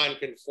greater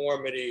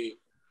nonconformity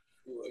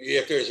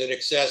if there's an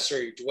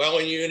accessory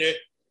dwelling unit,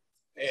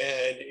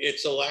 and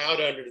it's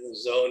allowed under the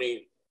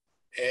zoning.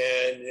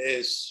 And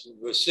as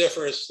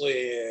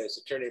vociferously as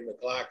Attorney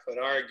McLaughlin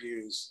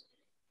argues,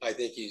 I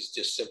think he's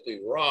just simply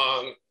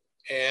wrong.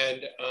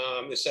 And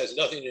this has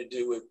nothing to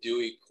do with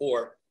Dewey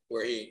Court,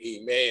 where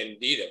he may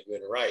indeed have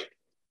been right.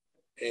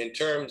 In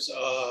terms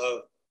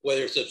of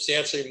whether it's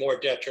substantially more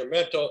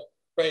detrimental,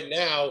 right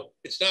now,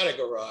 it's not a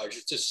garage,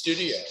 it's a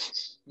studio.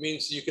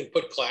 means you can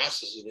put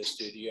classes in the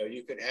studio.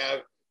 You can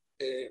have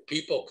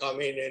people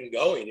coming and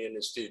going in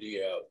the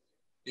studio.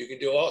 You can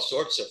do all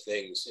sorts of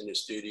things in the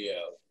studio.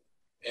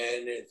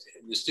 And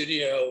the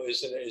studio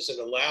is an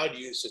allowed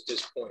use at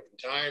this point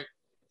in time.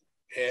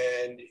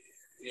 And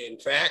in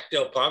fact,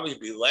 there'll probably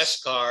be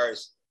less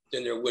cars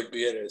than there would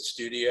be in a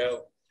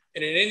studio.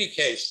 And in any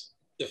case,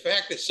 the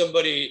fact that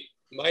somebody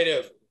might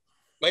have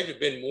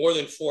been more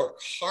than 4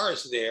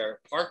 cars there,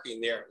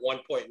 parking there at one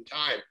point in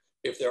time,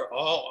 if they're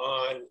all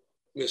on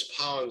Ms.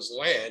 Pollen's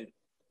land,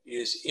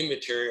 is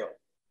immaterial.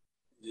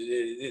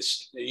 You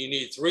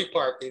need 3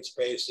 parking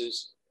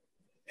spaces,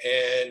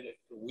 and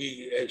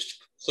we, as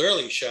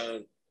clearly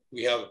shown,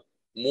 we have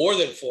more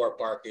than 4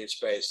 parking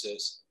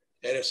spaces.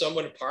 And if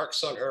someone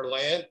parks on her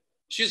land,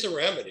 she's a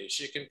remedy.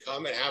 She can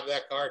come and have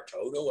that car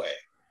towed away.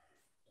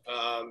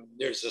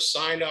 There's a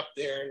sign up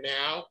there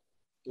now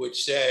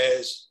which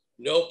says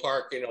no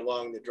parking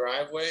along the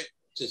driveway.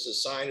 Since the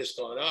sign has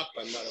gone up,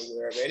 I'm not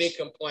aware of any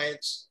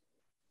complaints.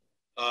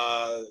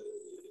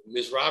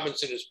 Ms.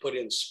 Robinson has put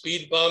in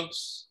speed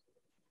bumps.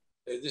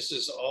 This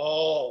is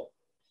all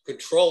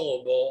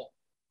controllable,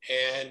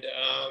 and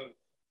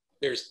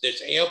there's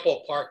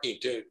ample parking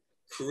to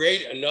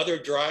create another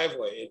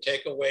driveway and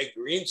take away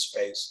green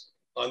space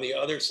on the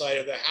other side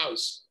of the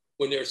house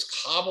when there's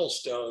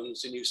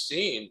cobblestones, and you've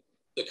seen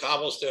the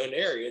cobblestone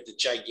area, the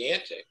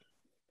gigantic,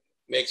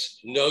 makes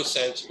no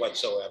sense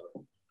whatsoever.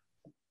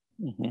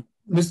 Mm-hmm.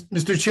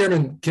 Mr.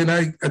 Chairman, can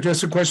I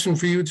address a question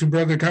for you to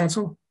Brother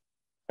Counsel?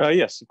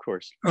 Yes, of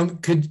course.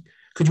 Could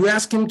you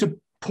ask him to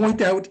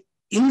point out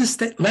in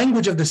the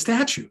language of the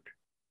statute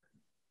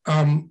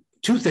 2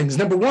 things?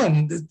 Number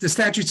one, the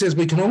statute says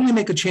we can only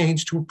make a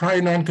change to a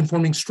prior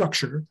non-conforming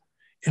structure,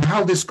 and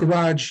how this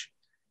garage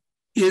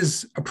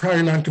is a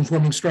prior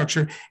non-conforming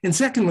structure. And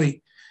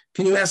secondly,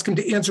 can you ask him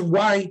to answer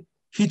why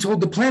he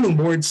told the planning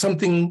board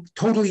something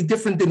totally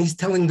different than he's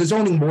telling the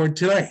zoning board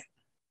tonight?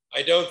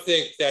 I don't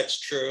think that's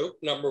true.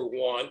 Number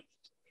one,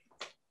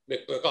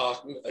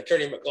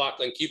 Attorney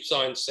McLaughlin keeps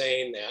on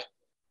saying that.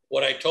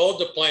 What I told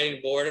the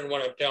planning board and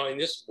what I'm telling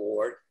this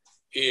board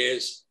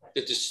is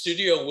that the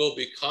studio will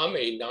become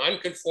a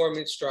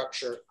non-conforming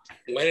structure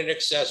when an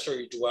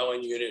accessory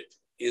dwelling unit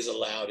is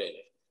allowed in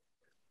it.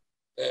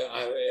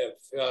 If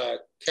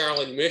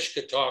Carolyn Mish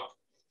could talk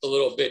a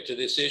little bit to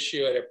this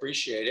issue, I'd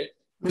appreciate it.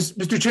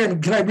 Mr.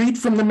 Chairman, can I read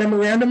from the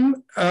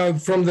memorandum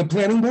from the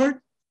planning board?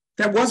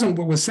 That wasn't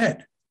what was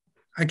said.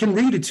 I can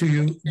read it to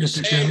you,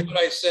 Mr. Chairman. What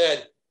I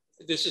said,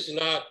 this is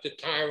not the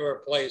time or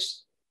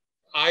place.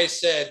 I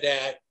said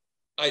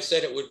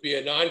it would be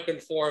a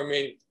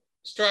non-conforming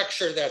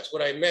structure. That's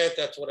what I meant.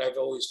 That's what I've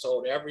always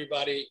told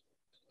everybody.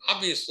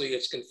 Obviously,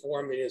 it's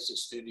conforming as a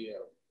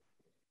studio.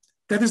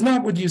 That is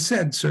not what you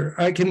said, sir.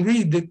 I can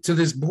read it to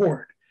this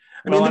board.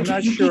 Well,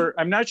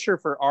 I'm not sure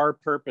for our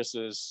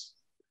purposes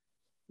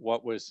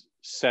what was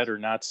said or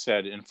not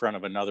said in front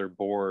of another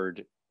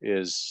board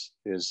is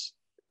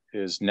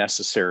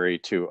necessary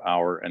to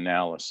our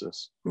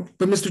analysis.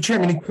 But Mr.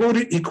 Chairman,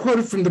 he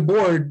quoted from the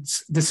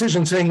board's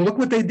decision saying, look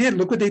what they did,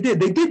 look what they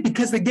did. They did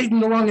because they gave them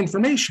the wrong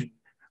information.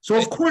 So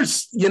of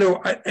course,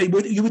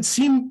 it would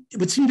seem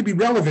to be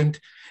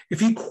relevant if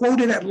he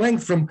quoted at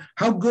length from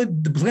how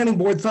good the planning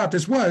board thought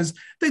this was.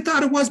 They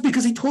thought it was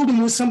because he told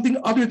them it was something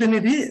other than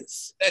it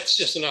is. That's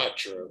just not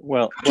true.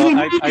 Well,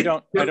 I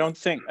don't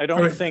think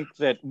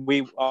that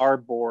our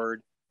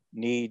board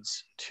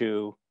needs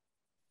to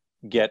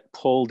get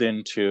pulled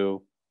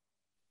into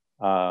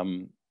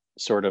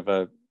sort of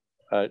a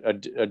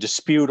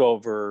dispute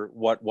over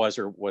what was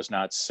or was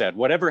not said.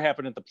 Whatever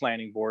happened at the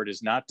planning board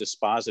is not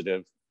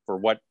dispositive for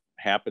what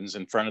happens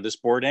in front of this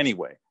board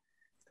anyway.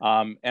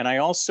 And I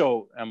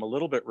also am a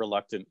little bit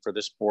reluctant for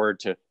this board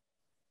to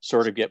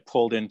sort of get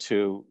pulled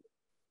into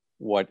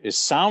what is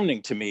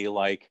sounding to me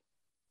like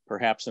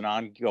perhaps an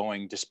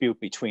ongoing dispute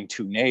between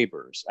 2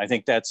 neighbors. I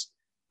think that's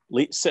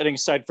setting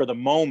aside for the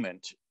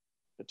moment,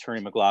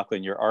 Attorney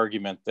McLaughlin, your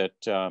argument that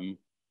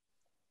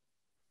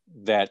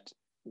that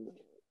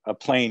a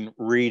plain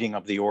reading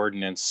of the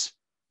ordinance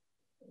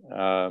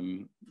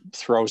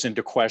throws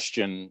into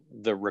question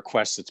the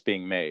request that's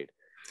being made.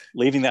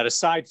 Leaving that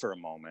aside for a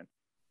moment,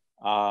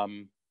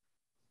 I'm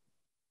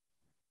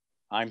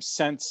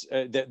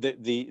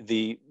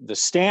the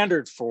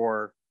standard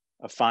for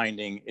a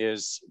finding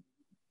is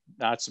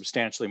not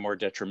substantially more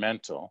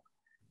detrimental,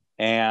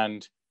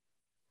 and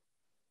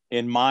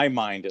in my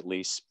mind, at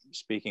least,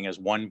 speaking as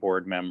one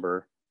board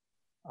member,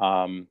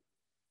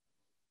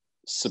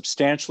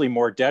 substantially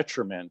more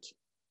detriment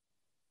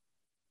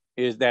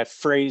is that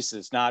phrase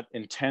is not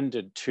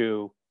intended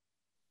to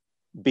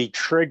be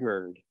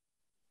triggered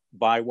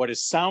by what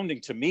is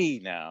sounding to me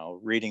now,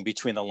 reading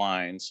between the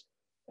lines,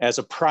 as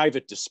a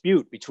private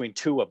dispute between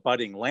 2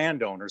 abutting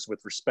landowners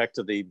with respect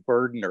to the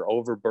burden or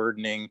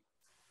overburdening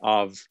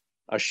of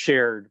a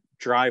shared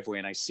driveway.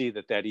 And I see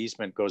that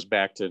easement goes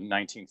back to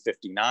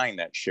 1959,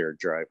 that shared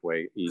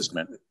driveway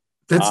easement.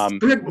 That's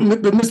correct.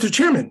 But Mr.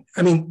 Chairman,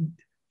 I mean,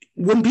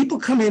 when people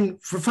come in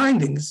for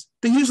findings,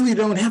 they usually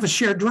don't have a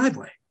shared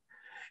driveway.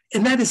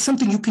 And that is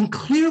something you can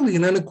clearly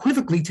and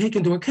unequivocally take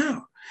into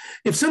account.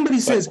 If somebody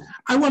says,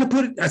 I want to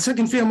put a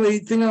second family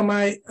thing on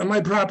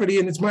my property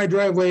and it's my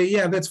driveway,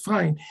 yeah, that's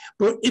fine.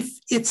 But if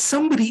it's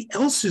somebody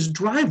else's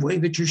driveway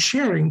that you're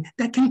sharing,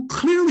 that can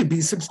clearly be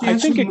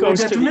substantially more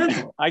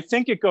detrimental. I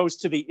think it goes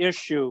to the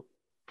issue,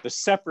 the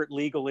separate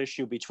legal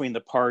issue between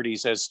the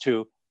parties as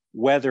to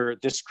whether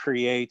this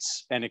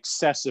creates an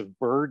excessive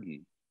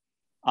burden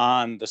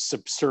on the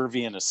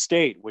subservient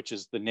estate, which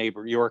is the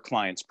neighbor, your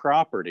client's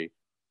property.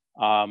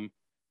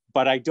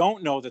 But I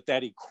don't know that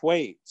that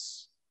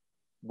equates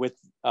with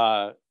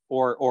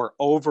or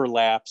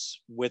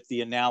overlaps with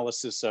the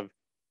analysis of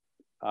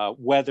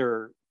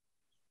whether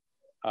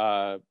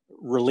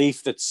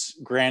relief that's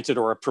granted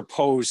or a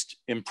proposed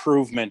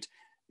improvement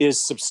is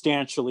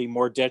substantially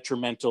more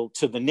detrimental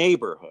to the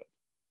neighborhood.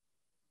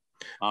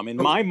 In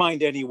my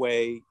mind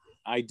anyway,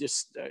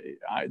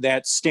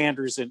 that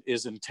standard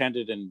is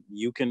intended, and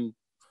you can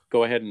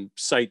go ahead and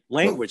cite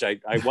language. I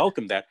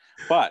welcome that.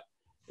 But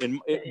let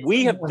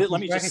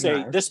me just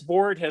say, this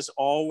board has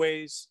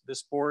always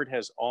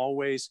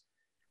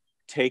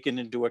taken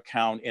into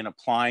account in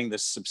applying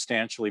this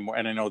substantially more,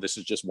 and I know this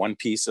is just one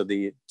piece of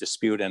the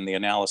dispute and the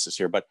analysis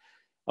here, but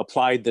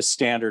applied the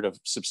standard of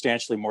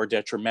substantially more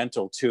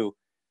detrimental to,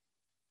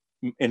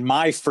 in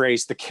my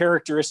phrase, the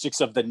characteristics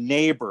of the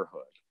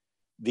neighborhood,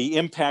 the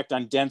impact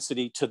on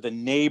density to the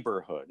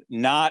neighborhood,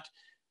 not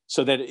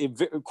so that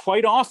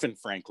quite often,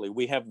 frankly,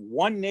 we have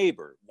one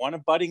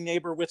abutting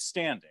neighbor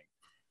withstanding,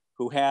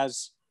 who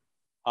has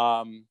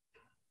an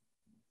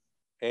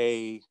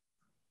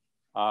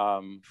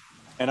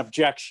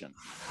objection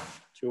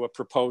to a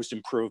proposed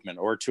improvement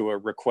or to a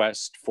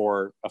request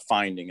for a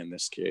finding in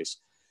this case.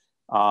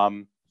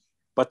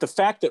 But the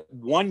fact that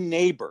one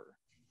neighbor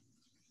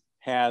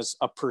has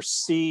a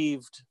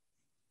perceived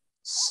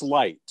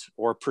slight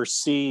or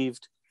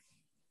perceived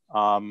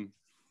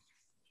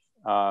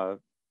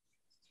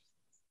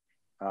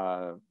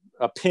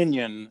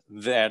opinion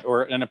that,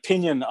 or an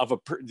opinion of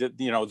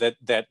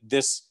that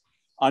this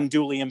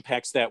unduly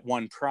impacts that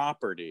one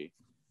property,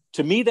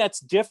 to me that's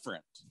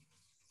different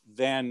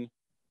than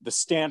the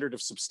standard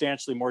of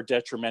substantially more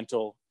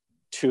detrimental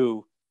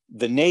to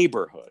the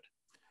neighborhood.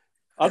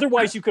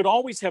 Otherwise, you could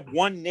always have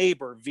one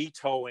neighbor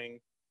vetoing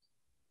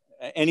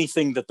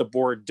anything that the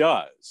board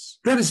does.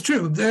 That is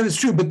true.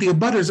 But the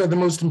abutters are the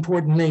most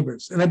important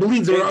neighbors, and I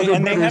believe there are other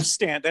and butters. They have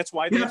stand. That's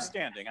why they have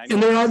standing.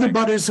 And there are other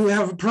butters who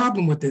have a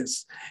problem with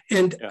this.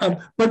 And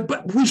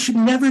but we should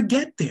never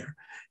get there.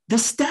 The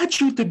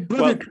statute that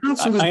Brother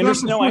Counsel is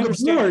brought before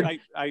the board.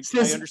 I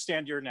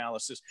understand your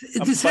analysis.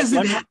 It says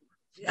that.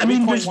 Let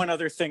me point one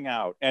other thing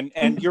out,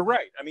 and you're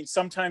right. I mean,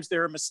 sometimes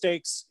there are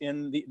mistakes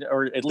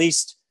or at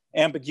least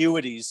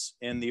ambiguities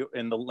in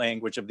the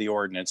language of the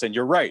ordinance, and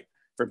you're right.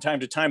 From time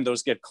to time,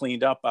 those get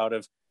cleaned up out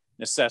of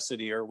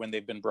necessity or when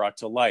they've been brought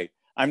to light.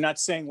 I'm not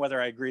saying whether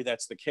I agree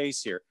that's the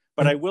case here,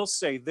 but I will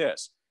say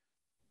this.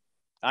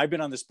 I've been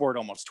on this board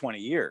almost 20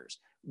 years.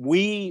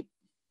 We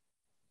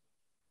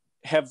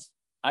have,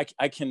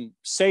 I can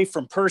say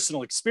from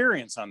personal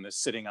experience on this,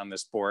 sitting on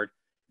this board,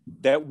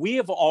 that we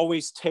have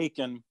always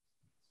taken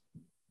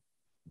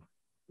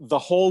the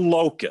whole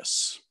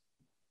locus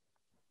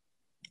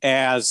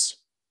as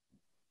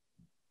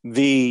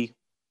the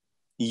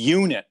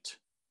unit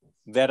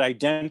that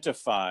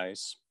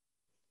identifies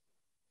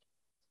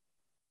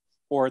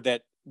or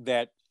that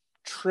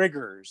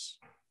triggers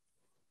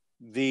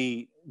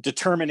the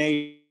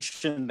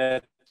determination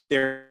that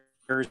there's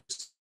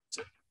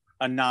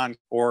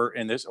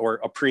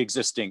a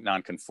pre-existing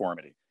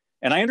nonconformity.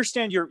 And I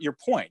understand your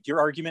point.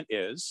 Your argument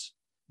is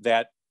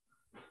that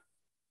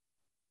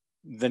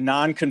the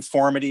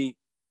nonconformity,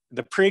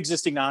 the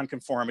pre-existing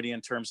nonconformity in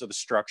terms of the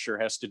structure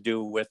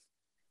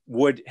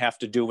would have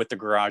to do with the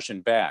garage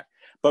and back.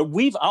 But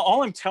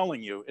all I'm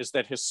telling you is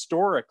that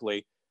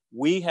historically,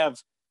 we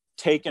have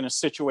taken a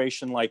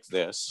situation like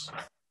this,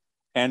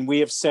 and we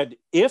have said,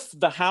 if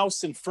the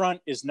house in front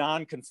is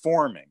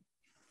non-conforming,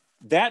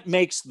 that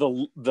makes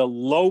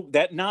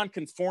that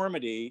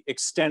non-conformity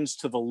extends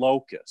to the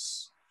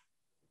locus.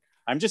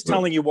 I'm just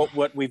telling you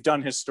what we've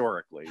done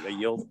historically.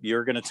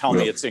 You're going to tell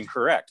me it's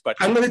incorrect, but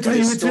I'm going to tell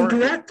you it's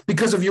incorrect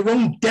because of your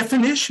own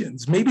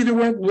definitions. Maybe there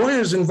weren't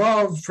lawyers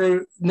involved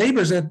for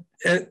neighbors at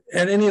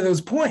any of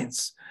those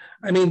points.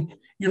 I mean,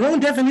 your own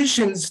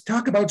definitions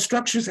talk about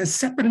structures as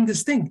separate and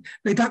distinct.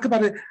 They talk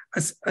about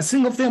a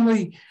single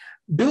family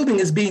building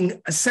as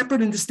being a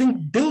separate and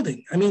distinct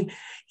building. I mean,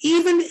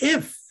 even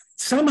if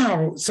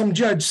somehow some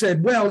judge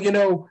said, well,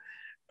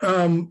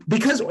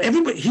 because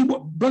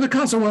Brother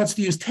Counsel wants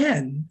to use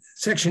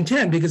section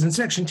 10, because in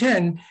section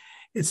 10,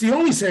 it's the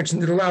only section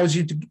that allows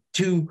you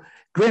to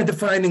grant a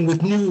finding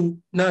with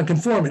new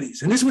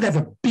nonconformities. And this would have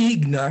a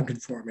big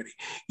nonconformity.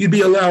 You'd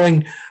be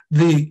allowing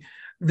the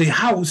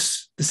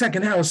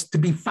second house, to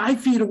be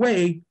 5 feet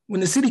away when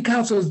the city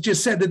council has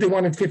just said that they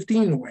wanted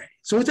 15 away.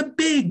 So it's a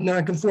big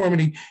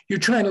nonconformity you're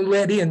trying to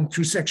let in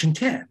through section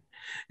 10.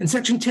 And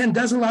section 10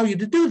 does allow you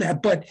to do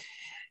that, but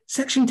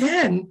section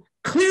 10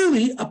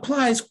 clearly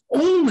applies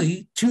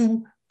only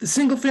to the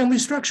single family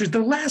structures. The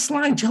last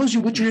line tells you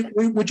what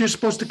you're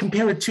supposed to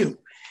compare it to.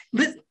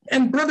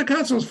 and Brother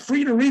Counsel is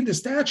free to read the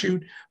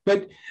statute,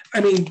 but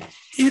I mean,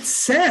 it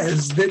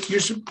says that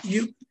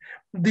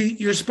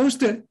you're supposed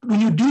to,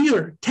 when you do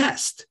your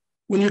test,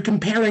 when you're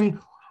comparing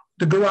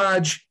the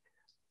garage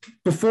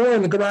before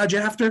and the garage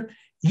after,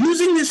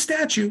 using this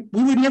statute,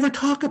 we would never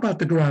talk about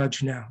the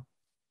garage now.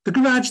 The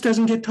garage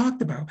doesn't get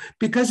talked about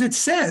because it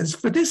says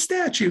for this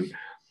statute,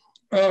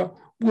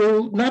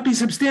 will not be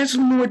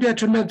substantially more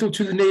detrimental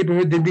to the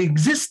neighborhood than the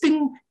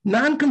existing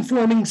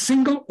non-conforming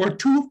single or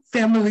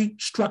two-family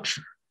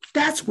structure.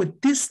 That's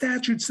what this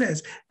statute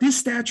says. This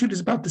statute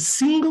is about the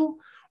single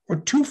or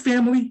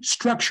two-family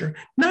structure,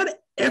 not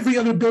every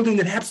other building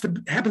that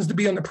happens to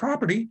be on the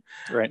property.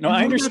 Right. No,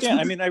 I understand.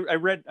 I mean, I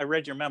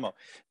read your memo.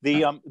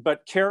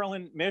 But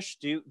Carolyn, Mish,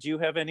 do you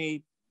have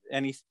any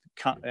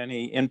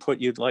input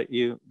you'd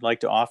like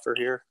to offer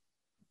here?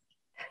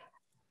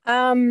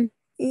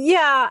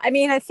 Yeah, I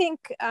mean, I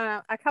think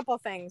a couple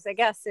of things, I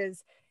guess,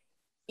 is,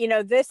 you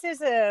know, this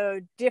is a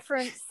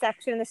different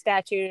section of the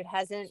statute.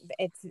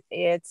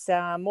 It's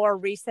more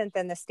recent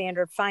than the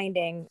standard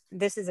finding.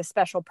 This is a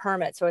special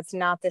permit, so it's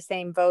not the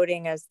same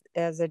voting as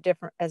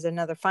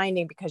another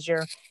finding, because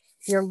you're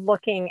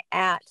looking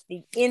at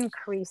the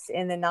increase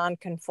in the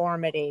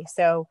nonconformity.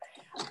 So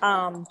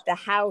the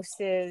house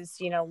is,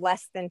 you know,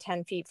 less than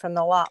 10 feet from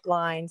the lot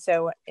line.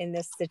 So in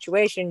this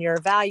situation, you're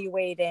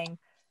evaluating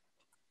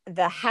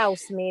the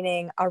house,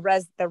 meaning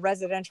the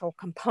residential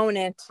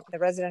component, the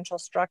residential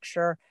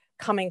structure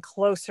coming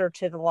closer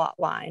to the lot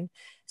line.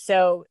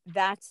 So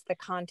that's the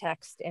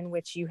context in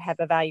which you have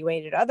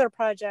evaluated other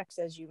projects,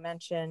 as you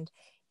mentioned,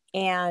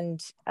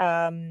 and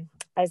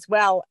as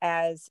well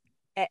as,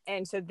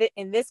 and so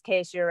in this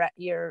case,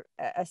 you're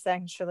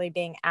essentially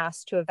being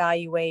asked to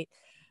evaluate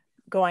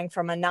going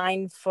from a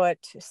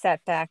 9-foot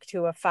setback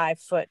to a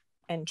 5-foot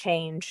and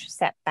change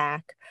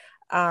setback.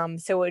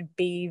 So it would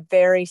be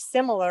very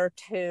similar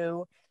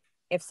to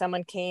if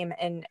someone came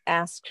and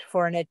asked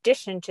for an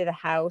addition to the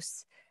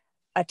house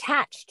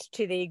attached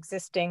to the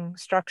existing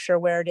structure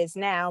where it is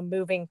now,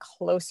 moving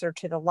closer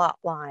to the lot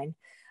line,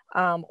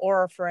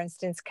 or for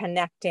instance,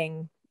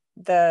 connecting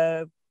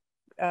the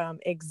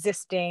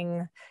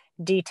existing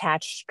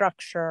detached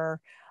structure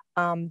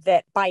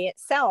that by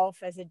itself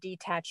as a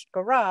detached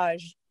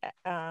garage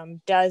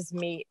does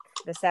meet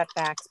the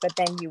setbacks, but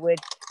then you would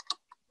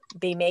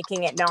be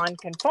making it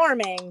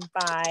non-conforming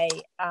by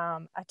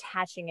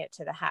attaching it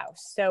to the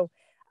house. So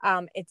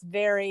it's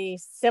very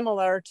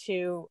similar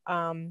to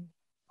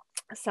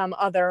some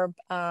other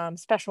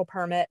special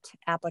permit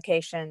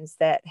applications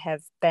that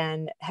have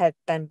been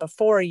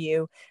before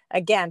you,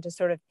 again, to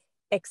sort of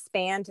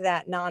expand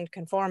that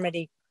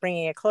non-conformity,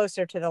 bringing it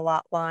closer to the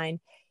lot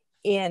line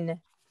in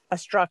a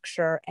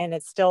structure, and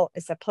it's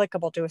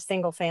applicable to a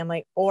single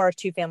family or a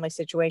two-family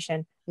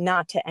situation,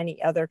 not to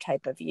any other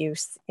type of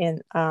use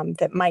in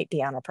that might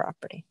be on a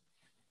property.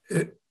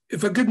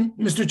 If I could,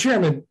 Mr.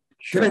 Chairman,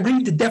 sure. Can I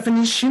read the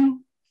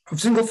definition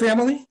of single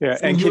family? Yeah,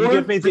 and can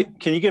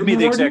you give me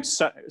the exact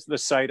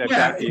site? I've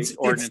got the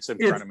ordinance in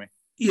front of me.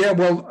 Yeah,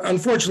 well,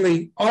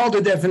 unfortunately, all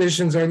the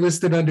definitions are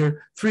listed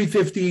under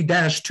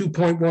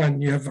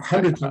 350-2.1. You have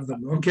hundreds of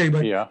them. Okay,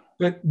 but yeah,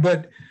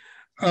 but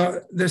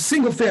the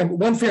single family,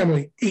 one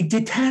family, a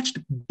detached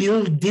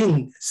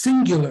building,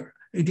 singular,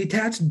 a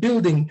detached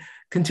building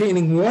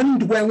containing one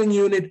dwelling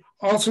unit,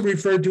 also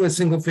referred to as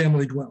single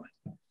family dwelling.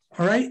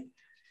 All right.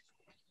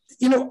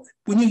 You know,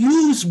 when you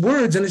use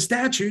words in a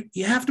statute,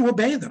 you have to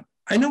obey them.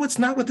 I know it's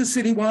not what the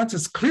city wants.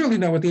 It's clearly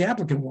not what the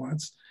applicant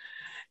wants.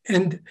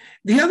 And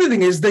the other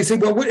thing is they say,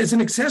 well, what is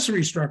an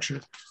accessory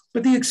structure?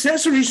 But the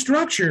accessory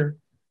structure,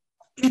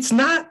 it's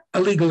not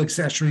a legal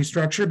accessory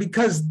structure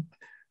because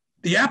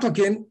the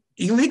applicant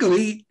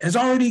illegally has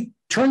already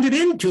turned it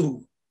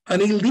into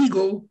an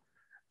illegal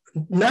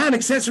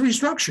non-accessory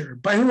structure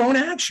by her own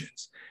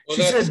actions. Well,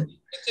 that's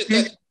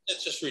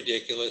just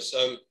ridiculous.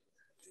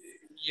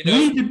 You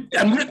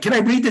know, can I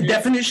read the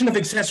definition of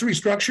accessory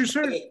structure,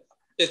 sir?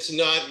 It's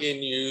not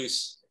in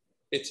use.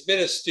 It's been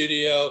a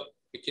studio.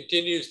 It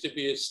continues to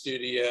be a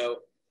studio.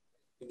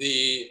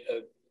 The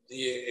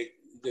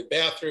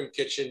bathroom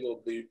kitchen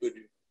would be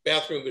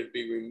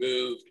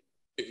removed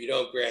if you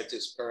don't grant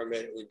this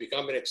permit. It would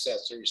become an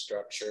accessory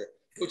structure,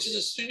 which is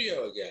a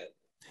studio again.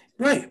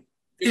 Right.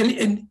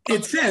 And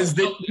it says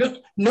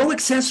that no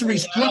accessory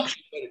structure.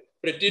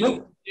 But it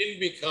didn't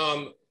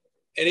become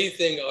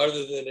anything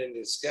other than an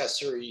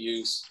accessory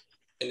use,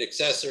 an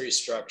accessory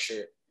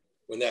structure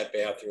when that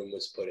bathroom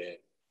was put in.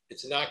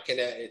 It's not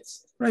connected.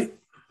 It's right.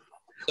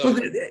 So,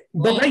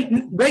 but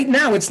right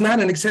now, it's not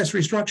an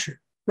accessory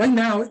structure. Right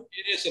now, it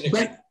is an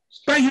accessory.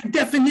 By your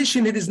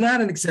definition, it is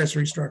not an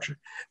accessory structure.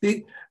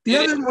 The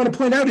other thing I want to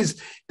point out is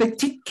they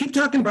keep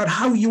talking about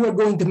how you are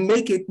going to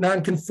make it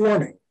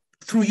non-conforming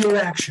through your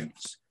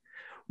actions.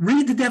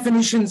 Read the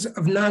definitions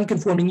of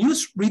non-conforming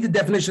use, read the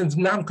definitions of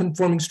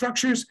non-conforming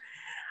structures.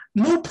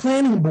 No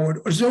planning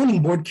board or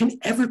zoning board can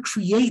ever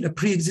create a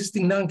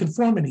pre-existing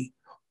non-conformity.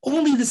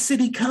 Only the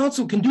city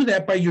council can do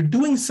that by you're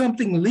doing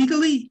something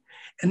legally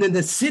and then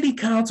the city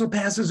council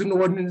passes an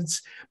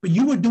ordinance, but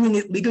you were doing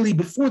it legally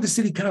before the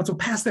city council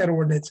passed that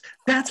ordinance.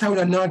 That's how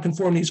a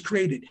nonconformity is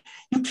created.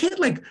 You can't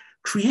like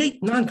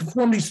create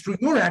nonconformities through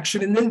your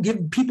action and then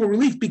give people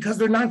relief because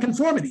they're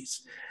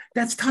nonconformities.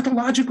 That's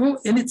tautological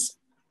and it's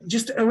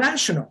just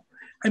irrational.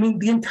 I mean,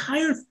 the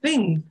entire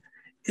thing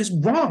is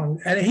wrong.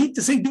 And I hate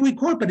to say Dewey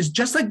Court, but it's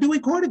just like Dewey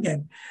Court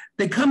again.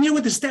 They come here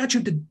with a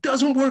statute that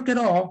doesn't work at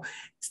all.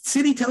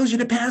 City tells you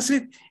to pass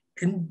it,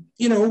 and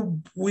you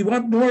know, we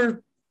want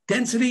more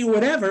density or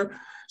whatever,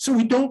 so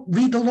we don't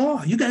read the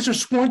law. You guys are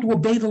sworn to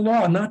obey the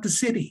law, not the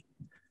city.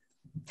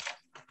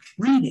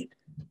 Read it.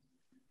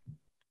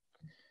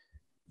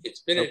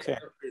 It's been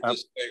interpreted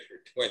this way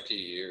for 20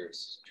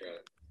 years, John.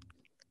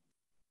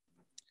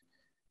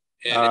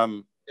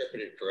 And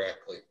interpreted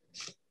correctly.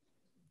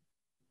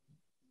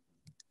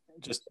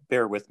 Just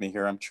bear with me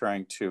here. I'm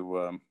trying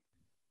to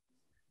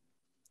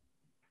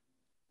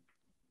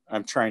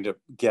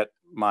get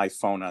my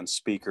phone on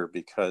speaker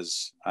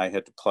because I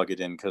had to plug it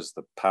in because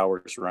the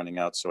power's running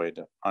out. So I had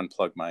to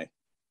unplug my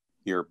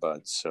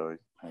earbuds. So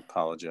I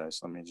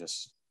apologize. Let me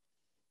just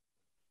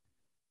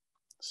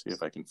see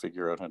if I can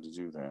figure out how to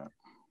do that.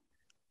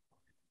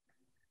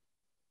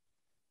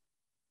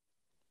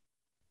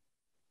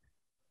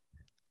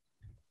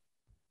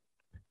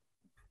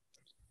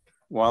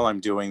 While I'm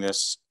doing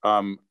this,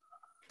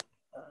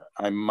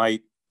 I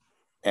might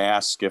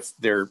ask if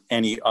there are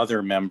any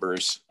other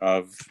members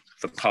of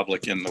the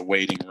public in the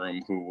waiting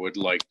room who would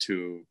like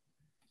to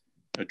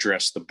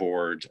address the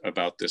board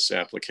about this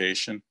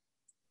application.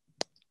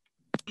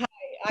 Hi,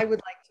 I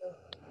would like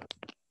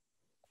to.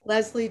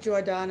 Leslie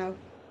Giordano.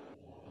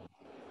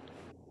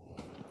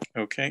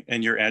 Okay,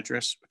 and your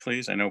address,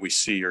 please? I know we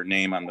see your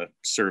name on the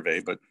survey,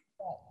 but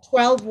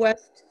 12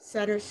 West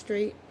Center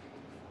Street.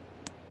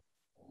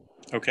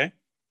 Okay.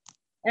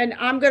 And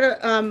I'm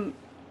gonna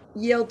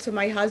yield to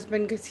my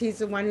husband because he's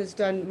the one who's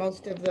done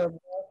most of the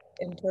work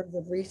in terms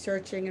of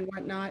researching and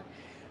whatnot.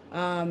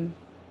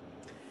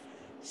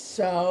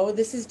 So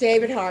this is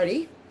David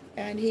Hardy,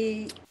 and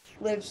he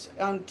lives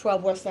on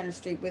 12 West Center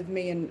Street with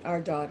me and our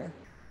daughter.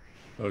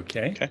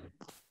 Okay. Okay.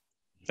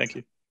 Thank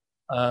you.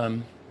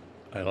 I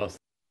lost.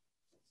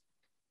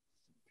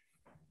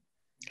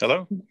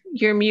 Hello?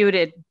 You're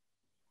muted.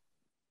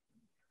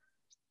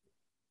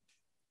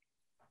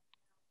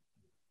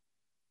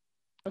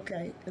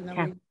 Okay. And then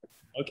Yeah.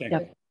 Okay.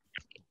 Yep.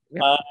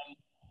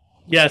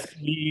 Yes,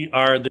 we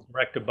are the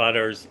direct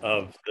abutters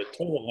of the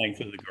total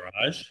length of the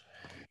garage.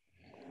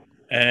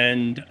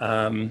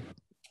 And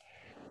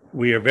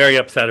we are very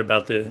upset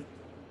about the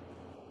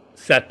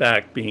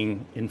setback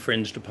being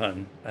infringed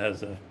upon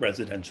as a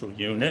residential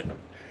unit.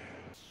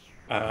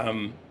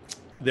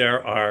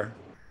 There are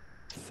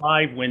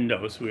 5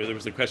 windows. There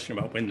was a question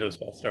about windows,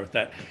 so I'll start with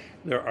that.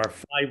 There are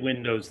 5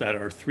 windows that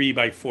are 3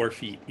 by 4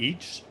 feet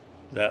each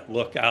that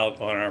look out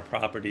on our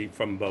property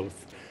from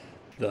both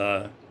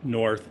the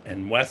north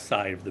and west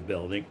side of the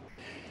building.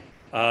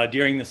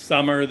 During the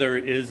summer, there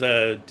is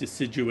a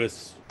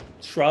deciduous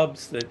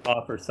shrubs that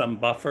offer some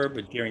buffer,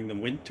 but during the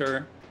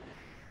winter,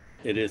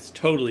 it is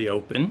totally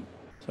open.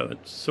 So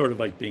it's sort of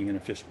like being in a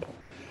fishbowl.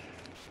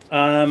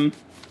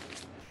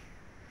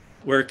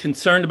 We're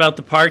concerned about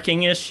the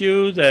parking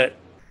issue, that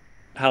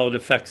how it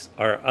affects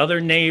our other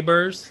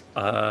neighbors.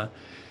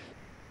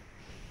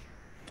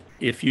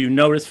 If you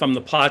notice from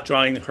the plot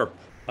drawing,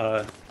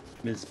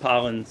 Ms.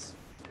 Pollin's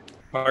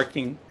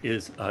parking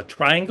is a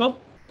triangle.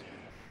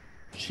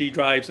 She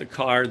drives a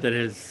car that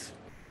is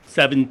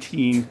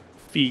 17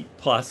 feet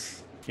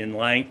plus in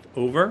length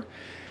over.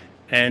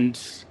 And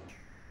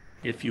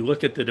if you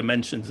look at the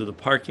dimensions of the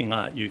parking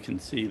lot, you can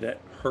see that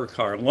her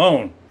car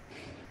alone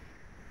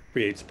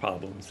creates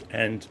problems.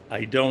 And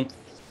I don't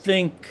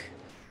think,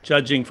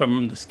 judging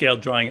from the scale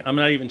drawing, I'm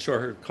not even sure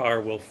her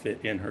car will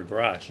fit in her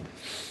garage.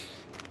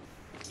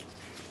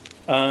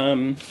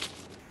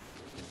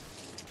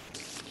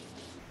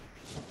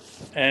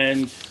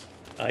 And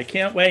I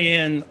can't weigh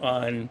in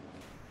on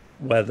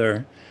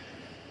whether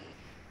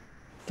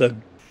the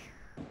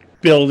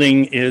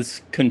building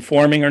is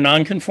conforming or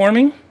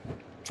non-conforming.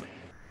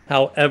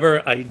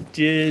 However, I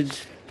did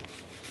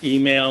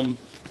email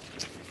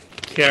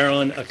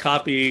Carolyn a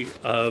copy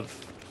of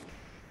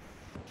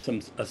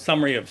a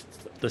summary of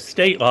the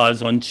state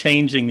laws on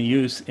changing the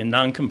use in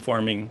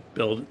non-conforming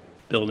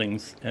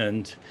buildings,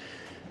 and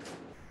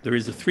there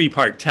is a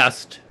 3-part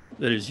test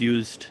that is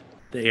used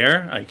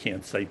there. I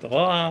can't cite the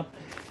law,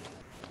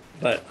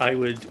 but I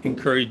would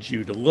encourage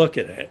you to look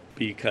at it,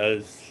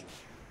 because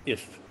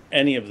if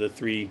any of the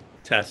 3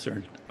 tests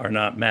are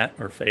not met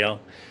or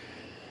fail,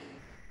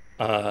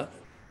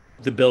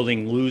 the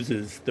building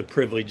loses the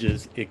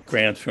privileges it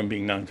grants from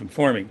being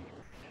non-conforming.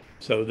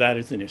 So that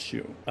is an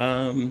issue.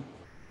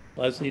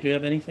 Leslie, do you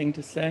have anything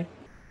to say?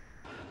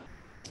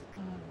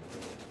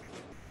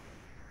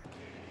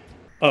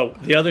 Oh,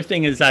 the other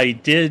thing is I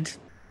did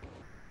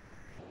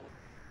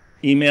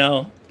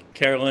email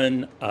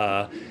Carolyn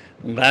a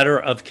letter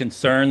of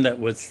concern that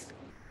was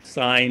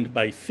signed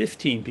by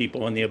 15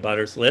 people on the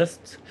abutters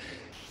list.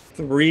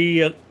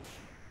 3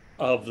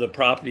 of the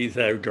properties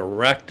that are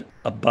direct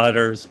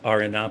abutters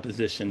are in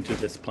opposition to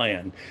this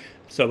plan.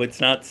 So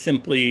it's not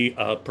simply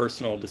a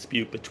personal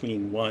dispute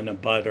between one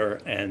abutter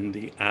and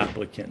the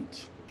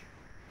applicant.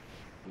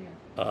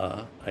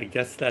 I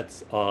guess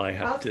that's all I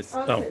have to say.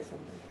 I'll say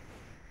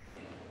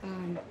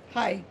something.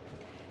 Hi,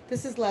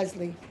 this is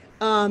Leslie.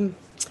 And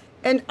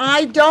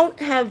I don't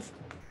have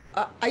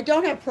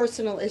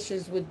personal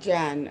issues with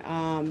Jen.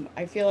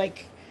 I feel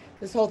like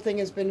this whole thing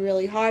has been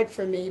really hard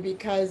for me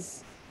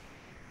because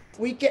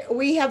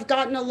we have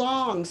gotten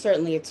along.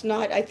 Certainly, it's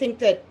not. I think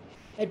that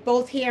at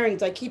both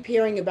hearings, I keep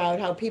hearing about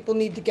how people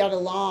need to get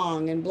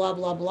along and blah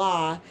blah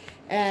blah,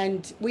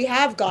 and we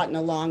have gotten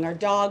along. Our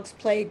dogs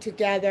played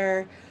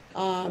together.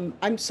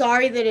 I'm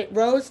sorry that it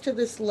rose to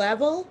this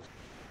level.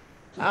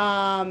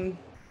 I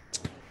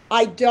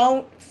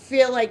don't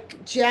feel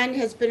like Jen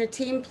has been a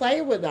team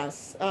player with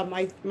us.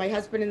 My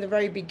husband in the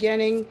very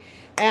beginning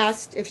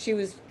asked if she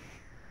was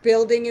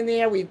building in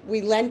there.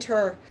 We lent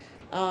her.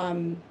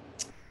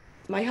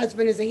 My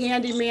husband is a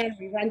handyman.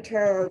 We lent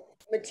her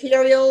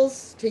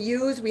materials to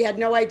use. We had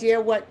no idea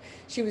what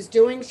she was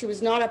doing. She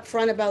was not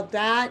upfront about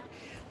that.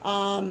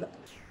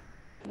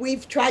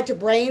 We've tried to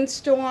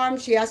brainstorm.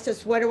 She asked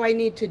us, what do I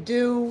need to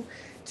do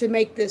to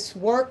make this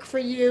work for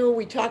you?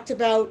 We talked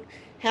about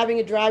having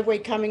a driveway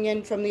coming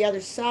in from the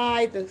other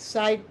side. The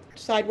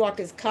sidewalk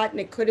is cut and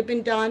it could have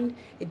been done.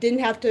 It didn't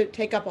have to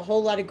take up a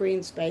whole lot of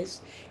green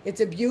space. It's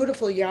a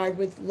beautiful yard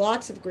with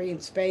lots of green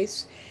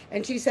space.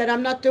 And she said,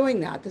 I'm not doing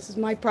that. This is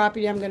my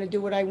property. I'm going to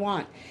do what I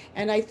want.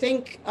 And I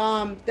think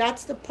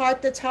that's the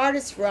part that's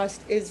hardest for us,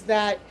 is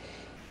that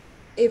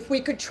if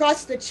we could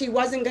trust that she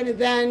wasn't going to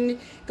then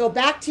go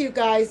back to you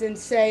guys and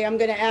say, I'm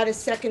going to add a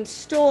second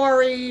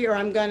story, or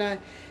I'm going to,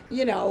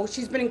 you know,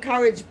 she's been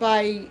encouraged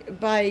by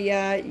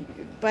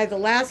the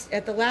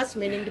last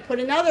meeting to put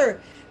another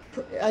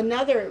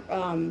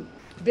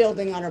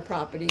building on her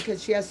property,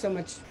 because she has so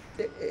much.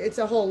 It's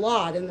a whole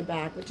lot in the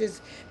back, which is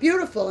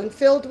beautiful and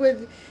filled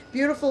with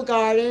beautiful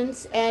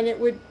gardens. And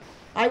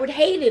I would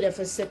hate it if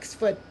a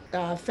 6-foot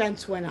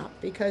fence went up,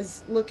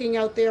 because looking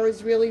out there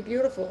is really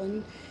beautiful,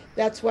 and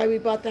that's why we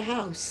bought the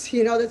house.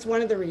 You know, that's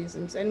one of the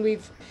reasons. And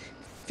we've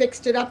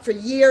fixed it up for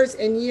years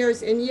and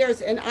years and years.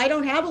 And I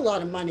don't have a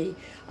lot of money.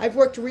 I've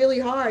worked really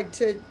hard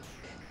to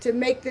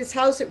make this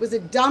house. It was a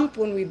dump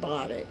when we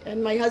bought it.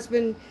 And my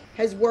husband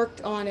has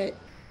worked on it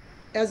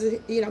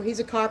he's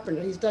a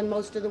carpenter. He's done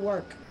most of the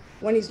work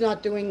when he's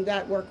not doing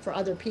that work for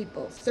other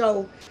people.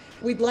 So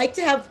we'd like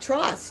to have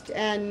trust.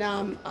 And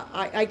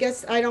I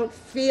guess I don't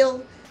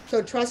feel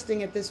so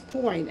trusting at this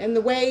point. And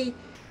the way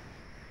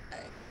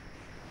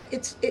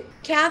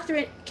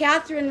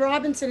Catherine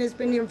Robinson has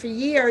been here for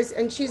years,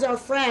 and she's our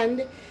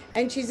friend,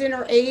 and she's in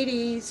her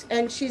 80s,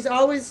 and she's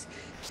always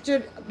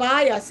stood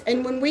by us.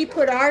 And when we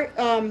put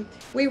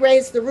we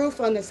raised the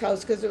roof on this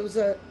house because it was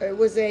a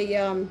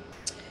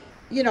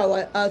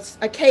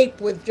cape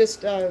with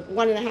just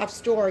 1.5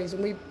 stories,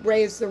 and we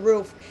raised the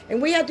roof.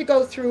 And we had to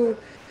go through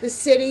the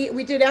city.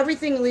 We did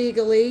everything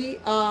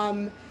legally.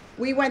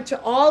 We went to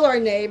all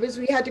our neighbors.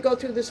 We had to go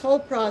through this whole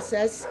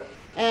process,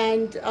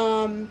 and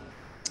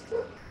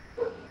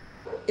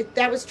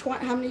that was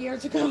how many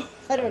years ago?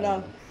 I don't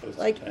know,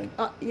 like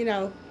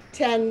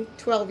 10,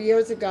 12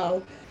 years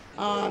ago.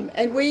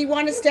 And we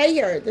want to stay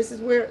here. This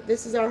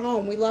is our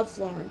home. We love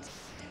Florence.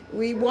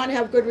 We want to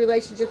have good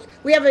relationships.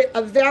 We have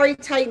a very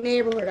tight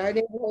neighborhood. Our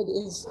neighborhood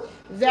is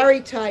very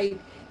tight,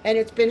 and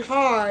it's been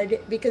hard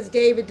because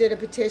David did a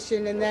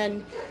petition, and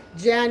then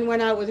Jen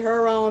went out with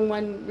her own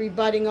one,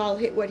 rebutting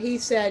what he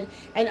said.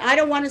 And I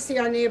don't want to see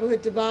our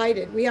neighborhood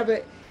divided. We have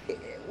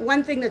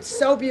one thing that's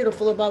so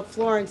beautiful about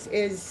Florence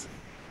is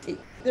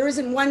there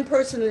isn't one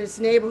person in this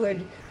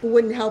neighborhood who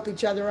wouldn't help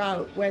each other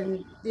out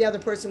when the other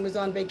person was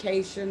on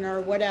vacation or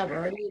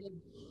whatever, or needed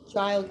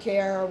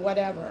childcare or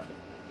whatever.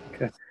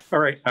 Okay. All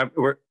right.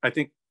 I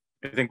think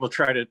we'll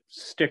try to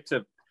stick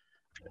to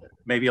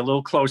maybe a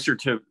little closer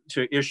to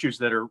issues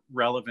that are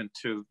relevant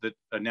to the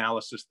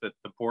analysis that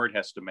the board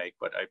has to make,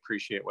 but I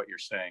appreciate what you're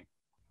saying.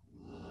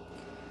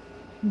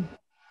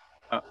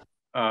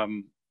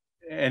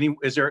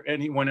 Is there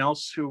anyone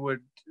else who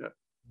would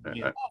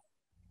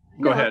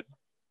go ahead?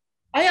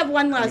 I have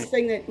one last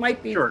thing that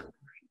might be sure.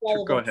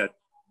 Go ahead.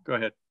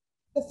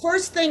 The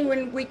first thing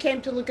when we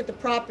came to look at the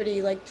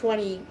property like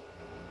 20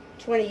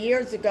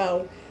 years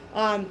ago,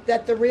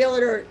 that the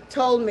realtor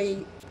told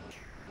me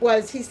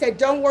was, he said,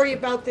 don't worry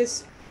about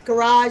this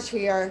garage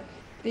here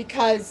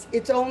because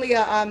it's only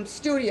a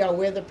studio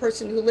where the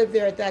person who lived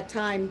there at that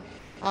time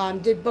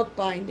did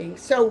bookbinding.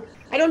 So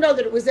I don't know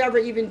that it was ever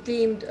even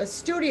deemed a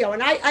studio.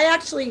 And I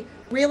actually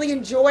really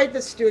enjoyed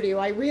the studio.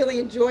 I really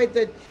enjoyed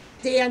the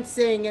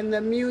dancing and the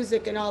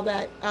music and all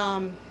that.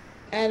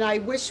 And I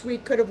wish we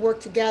could have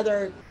worked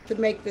together to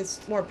make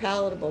this more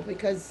palatable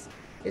because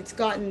it's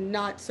gotten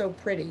not so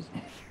pretty.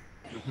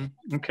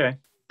 Mm-hmm. Okay,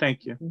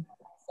 thank you.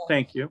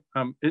 Thank you.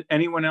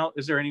 Anyone else?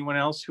 Is there anyone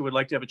else who would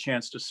like to have a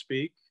chance to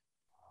speak?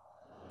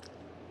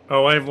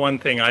 Oh, I have one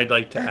thing I'd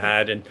like to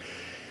add, and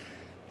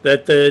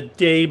that the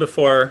day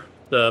before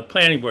the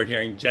planning board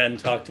hearing, Jen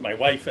talked to my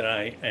wife and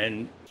I,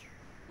 and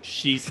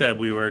she said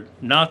we were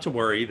not to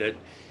worry, that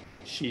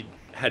she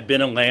had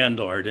been a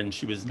landlord and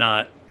she was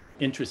not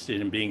interested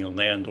in being a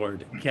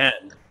landlord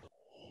again.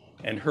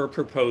 And her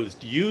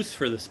proposed use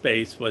for the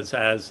space was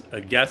as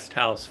a guest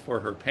house for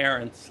her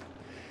parents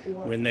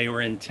when they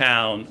were in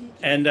town,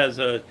 and as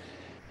a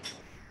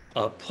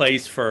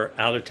place for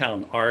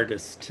out-of-town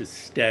artists to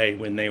stay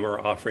when they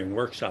were offering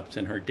workshops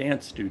in her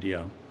dance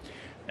studio.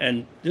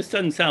 And this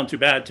doesn't sound too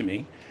bad to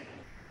me.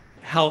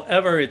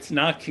 However, it's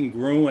not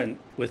congruent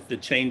with the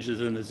changes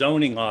in the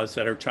zoning laws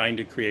that are trying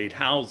to create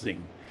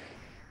housing.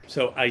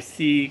 So I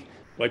see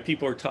why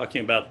people are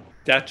talking about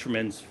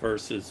detriments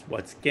versus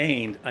what's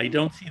gained. I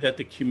don't see that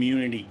the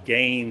community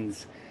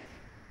gains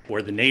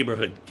or the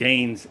neighborhood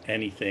gains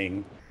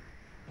anything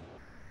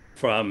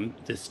from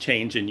this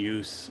change in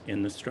use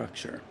in the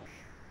structure.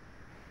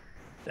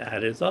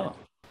 That is all.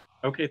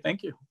 Okay,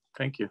 thank you.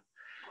 Thank you.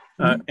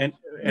 And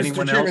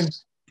anyone Mr. Chairman,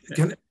 else?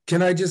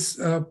 Can I just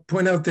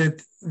point out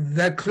that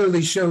that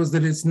clearly shows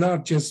that it's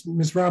not just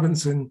Ms.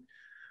 Robinson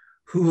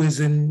who is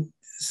in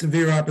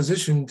severe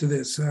opposition to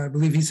this. I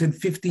believe he said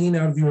 15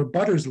 out of your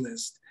butters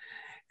list.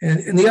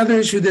 And the other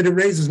issue that it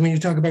raises when you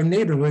talk about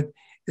neighborhood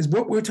is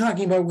what we're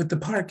talking about with the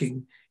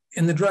parking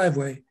in the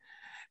driveway.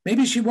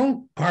 Maybe she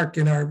won't park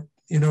in our,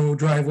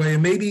 driveway,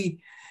 and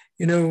maybe,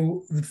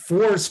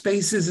 4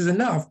 spaces is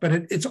enough, but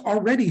it's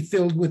already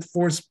filled with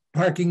 4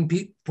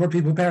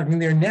 people parking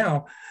there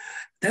now.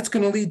 That's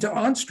going to lead to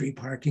on-street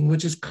parking,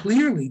 which is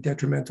clearly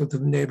detrimental to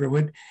the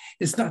neighborhood.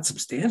 It's not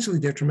substantially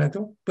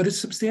detrimental, but it's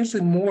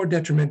substantially more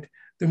detriment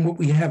than what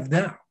we have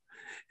now.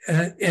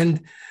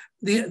 And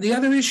the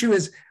other issue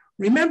is,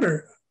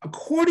 remember,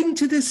 according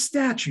to this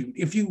statute,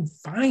 if you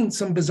find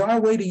some bizarre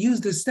way to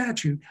use this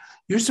statute,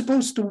 you're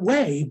supposed to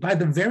weigh, by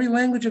the very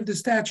language of the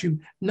statute,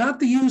 not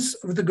the use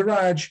of the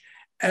garage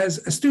as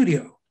a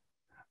studio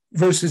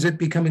versus it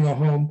becoming a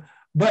home,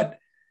 but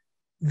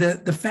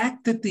the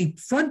fact that the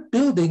front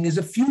building is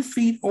a few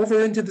feet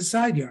over into the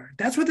side yard.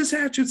 That's what the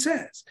statute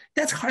says.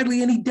 That's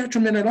hardly any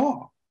detriment at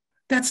all.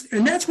 That's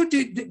what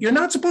you're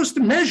not supposed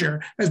to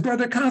measure, as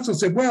Brother Counsel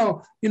said,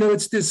 well,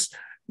 it's this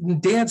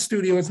dance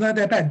studio, it's not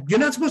that bad. You're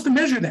not supposed to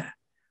measure that.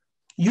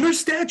 Your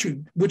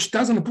statute, which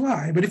doesn't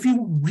apply, but if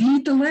you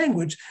read the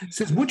language,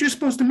 says what you're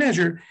supposed to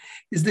measure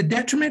is the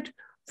detriment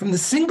from the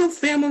single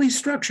family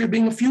structure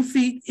being a few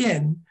feet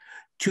in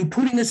to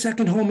putting a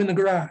second home in the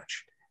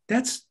garage.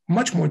 That's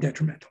much more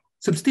detrimental,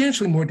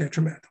 substantially more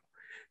detrimental.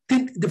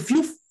 Read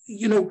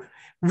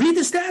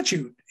the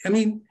statute. I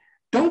mean,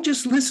 don't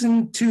just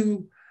listen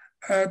to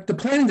the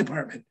planning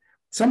department.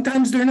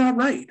 Sometimes they're not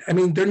right. I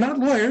mean, they're not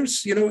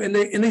lawyers, and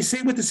they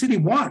say what the city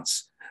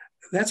wants.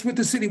 That's what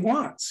the city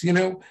wants,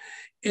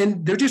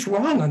 and they're just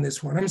wrong on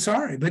this one. I'm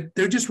sorry, but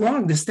they're just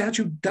wrong. The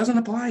statute doesn't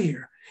apply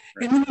here.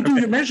 And when you do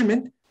your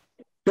measurement,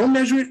 don't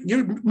measure it.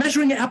 You're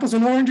measuring apples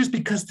and oranges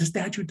because the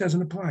statute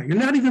doesn't apply. You're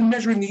not even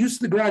measuring the use of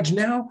the garage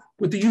now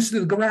with the use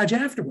of the garage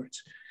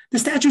afterwards. The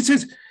statute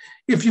says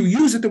if you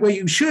use it the way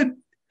you should,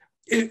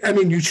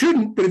 you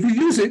shouldn't, but if you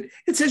use it,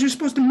 it says you're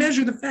supposed to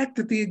measure the fact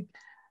that the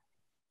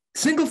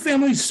single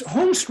family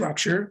home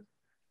structure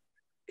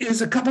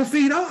is a couple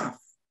feet off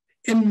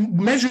and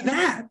measure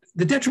that,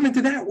 the detriment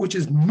to that, which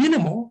is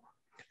minimal,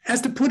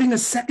 as to putting a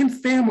second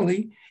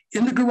family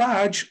in the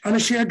garage on a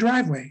shared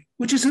driveway,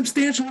 which is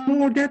substantially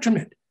more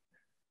detriment.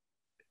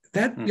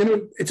 That,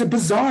 it's a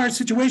bizarre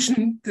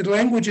situation. The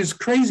language is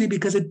crazy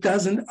because it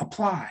doesn't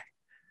apply.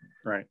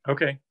 Right.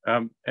 Okay.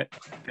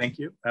 Thank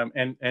you.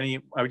 And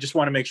I just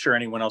want to make sure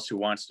anyone else who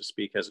wants to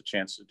speak has a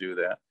chance to do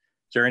that.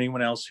 Is there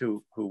anyone else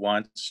who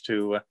wants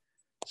to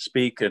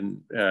speak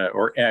and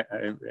or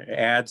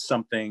add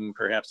something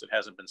perhaps that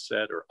hasn't been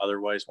said or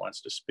otherwise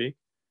wants to speak?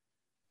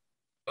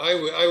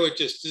 I would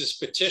just, this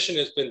petition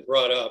has been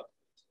brought up.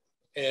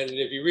 And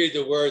if you read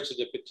the words of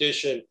the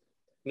petition,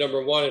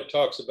 number 1, it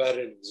talks about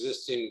an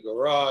existing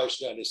garage,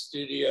 not a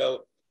studio.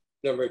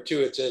 Number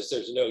 2, it says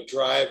there's no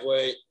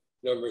driveway.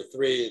 Number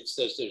 3, it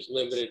says there's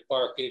limited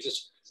parking. It's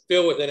just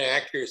filled with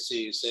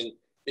inaccuracies. And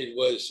it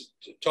was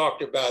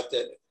talked about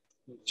that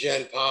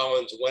Jen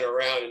Collins went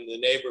around in the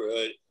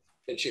neighborhood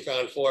and she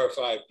found 4 or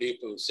 5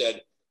 people who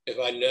said, if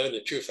I'd known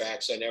the true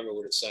facts, I never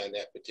would have signed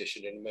that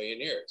petition in a million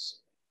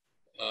years.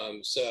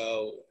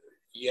 So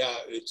yeah,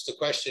 it's the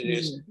question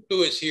is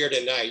who is here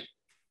tonight?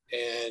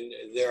 And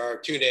there are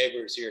 2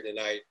 neighbors here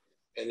tonight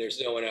and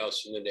there's no one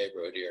else from the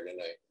neighborhood here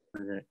tonight.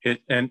 Okay.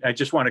 And I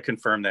just want to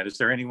confirm that. Is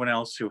there anyone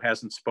else who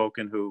hasn't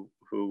spoken who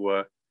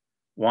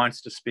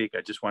wants to speak?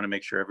 I just want to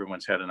make sure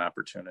everyone's had an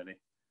opportunity.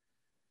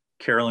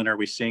 Carolyn, are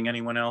we seeing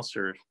anyone else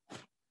or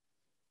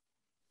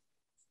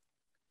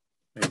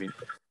maybe?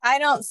 I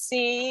don't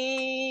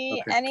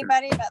see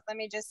anybody, but let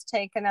me just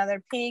take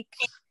another peek.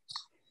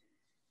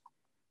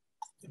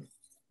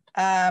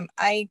 In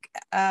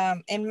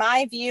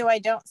my view, I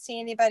don't see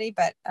anybody,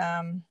 but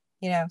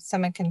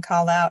someone can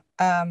call out.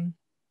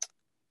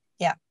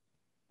 Yeah.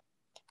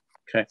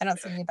 Okay. I don't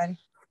see anybody.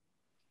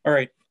 All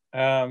right.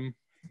 I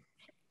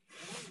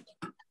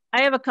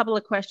have a couple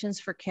of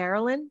questions for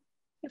Carolyn,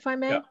 if I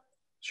may. Yeah,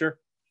 sure.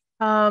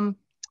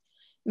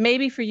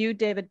 Maybe for you,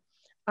 David.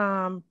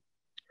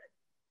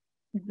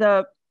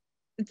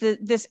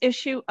 this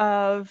issue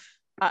of,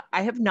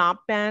 I have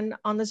not been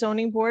on the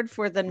zoning board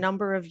for the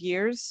number of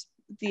years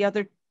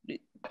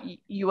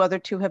you other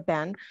two have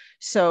been.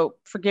 So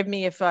forgive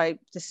me if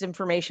this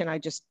information I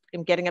just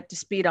am getting up to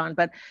speed on,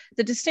 but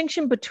the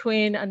distinction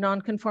between a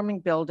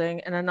non-conforming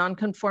building and a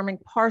non-conforming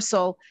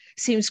parcel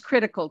seems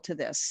critical to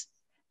this.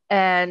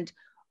 And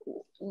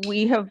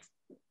we have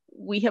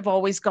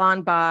always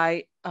gone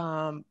by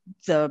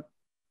the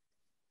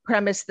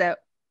premise that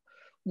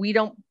we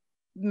don't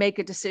make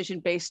a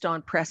decision based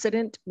on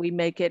precedent. We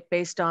make it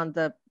based on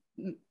the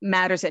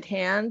matters at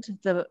hand,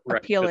 the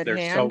appeal at hand.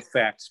 They're so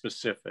fact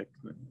specific.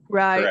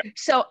 Right. Correct.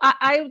 So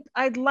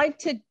I'd like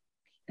to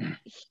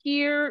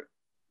hear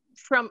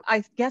from,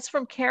 I guess,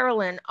 from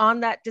Carolyn on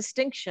that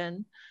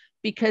distinction,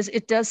 because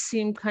it does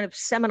seem kind of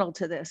seminal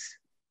to this.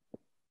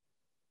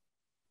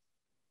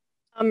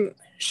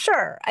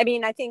 Sure. I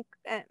mean, I think,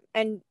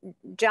 and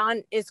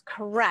John is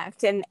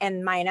correct. And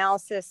my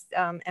analysis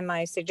and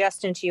my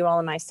suggestion to you all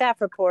in my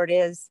staff report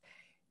is,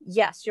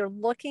 yes, you're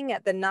looking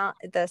at the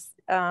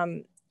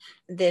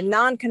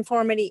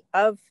nonconformity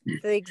of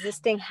the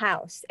existing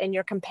house, and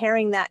you're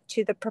comparing that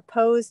to the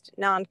proposed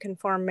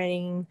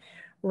nonconforming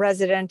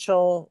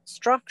residential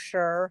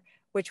structure,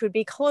 which would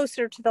be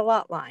closer to the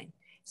lot line.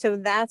 So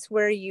that's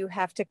where you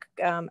have to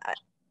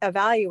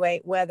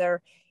evaluate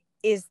whether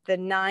is the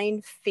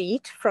 9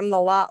 feet from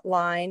the lot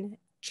line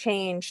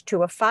changed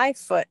to a 5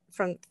 feet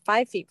from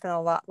the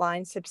lot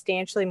line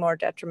substantially more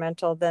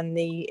detrimental than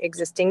the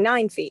existing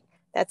 9 feet.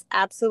 That's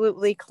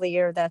absolutely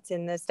clear. That's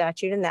in the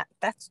statute, and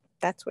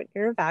that's what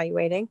you're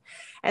evaluating.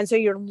 And so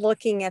you're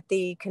looking at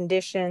the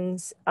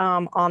conditions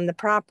on the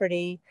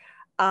property.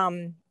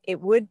 It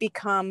would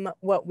become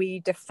what we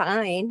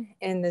define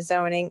in the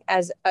zoning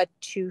as a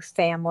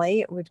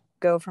 2-family. It would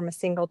go from a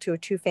single to a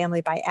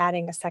 2-family by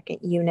adding a second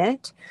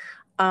unit.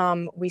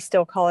 We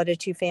still call it a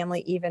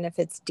 2-family, even if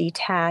it's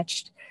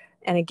detached.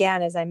 And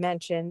again, as I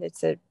mentioned,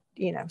 it's a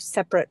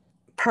separate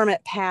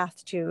permit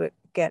path to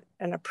get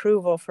an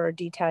approval for a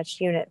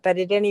detached unit. But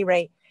at any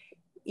rate,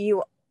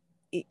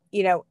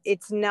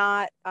 it's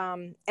not,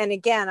 and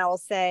again, I will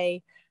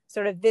say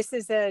sort of this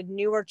is a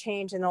newer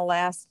change in the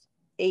last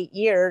 8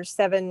 years,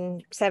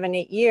 7,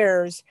 8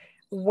 years,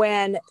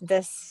 when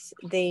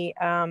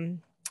the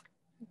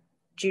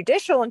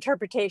judicial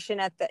interpretation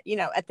at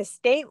the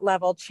state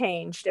level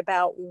changed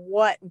about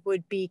what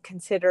would be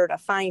considered a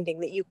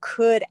finding, that you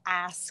could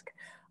ask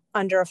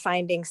under a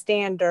finding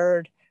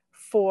standard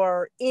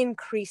for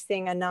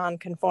increasing a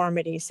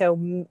nonconformity,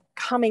 so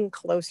coming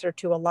closer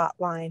to a lot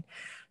line.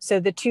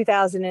 So the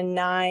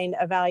 2009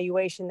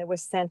 evaluation that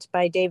was sent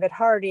by David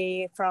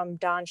Hardy from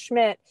Don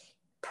Schmidt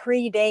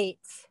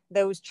predates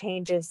those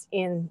changes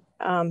in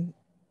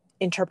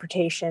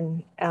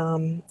interpretation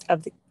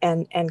of the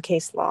and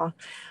case law.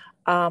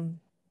 So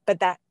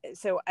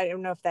I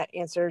don't know if that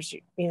answers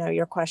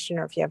your question,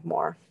 or if you have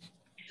more.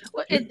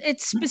 Well,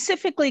 it's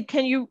specifically,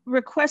 can you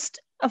request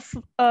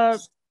a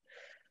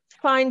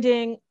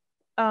finding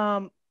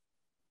to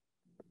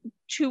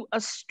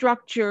a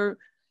structure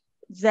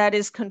that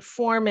is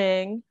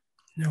conforming,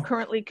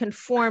 currently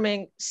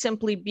conforming,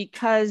 simply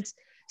because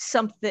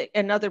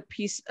another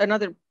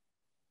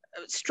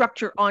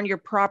structure on your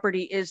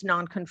property is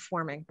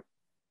non-conforming?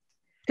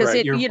 Because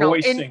right.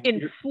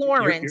 in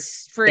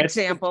Florence, for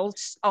example,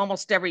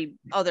 almost every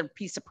other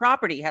piece of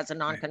property has a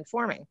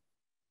non-conforming.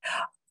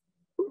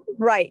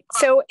 Right.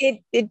 So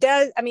it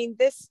does. I mean,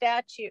 this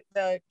statute,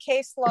 the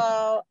case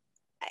law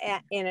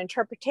and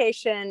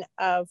interpretation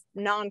of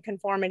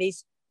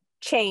non-conformities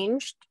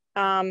changed,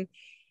 and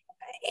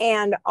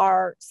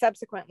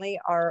subsequently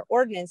our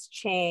ordinance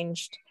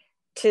changed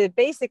to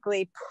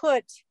basically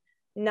put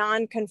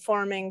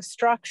non-conforming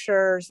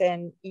structures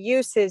and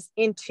uses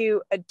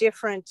into a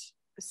different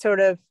sort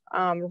of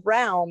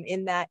realm,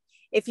 in that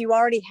if you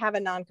already have a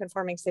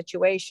non-conforming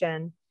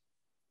situation,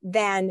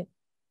 then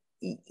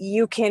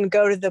you can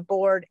go to the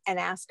board and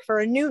ask for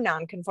a new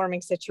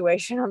non-conforming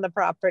situation on the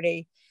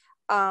property.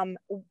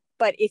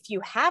 But if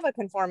you have a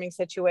conforming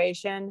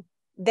situation,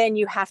 then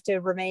you have to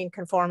remain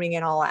conforming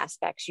in all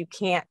aspects. You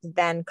can't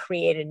then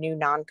create a new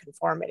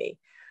non-conformity.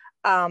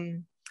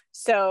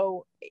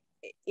 So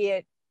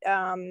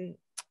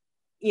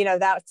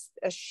that's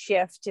a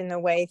shift in the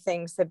way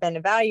things have been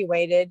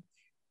evaluated.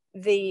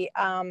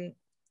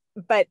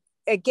 But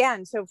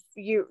again, so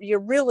you're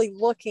really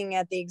looking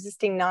at the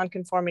existing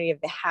nonconformity of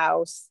the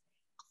house.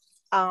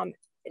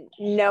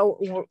 No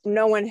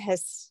one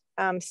has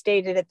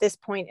stated at this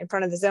point in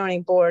front of the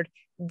zoning board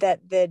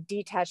that the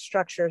detached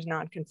structure is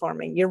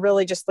non-conforming. You're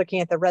really just looking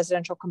at the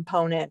residential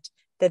component,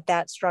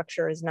 that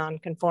structure is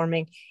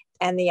non-conforming,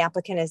 and the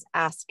applicant is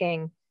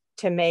asking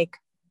to make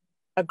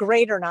a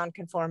greater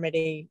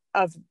non-conformity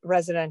of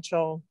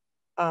residential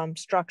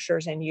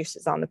structures and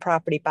uses on the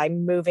property by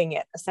moving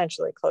it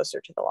essentially closer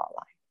to the lot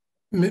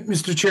line.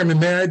 Mr. Chairman,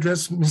 may I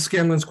address Ms.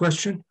 Scanlon's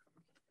question?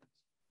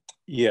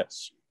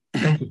 Yes.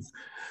 Thank you.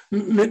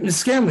 Ms.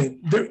 Scanlon,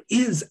 there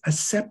is a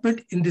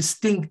separate and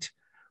distinct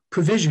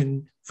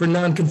provision for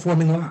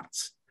non-conforming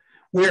lots,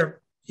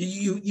 where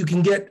you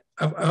can get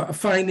a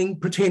finding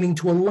pertaining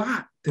to a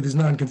lot that is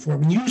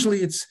non-conforming.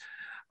 Usually it's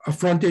a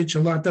frontage. A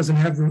lot doesn't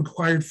have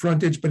required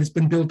frontage, but it's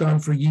been built on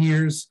for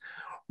years.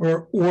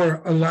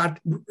 Or a lot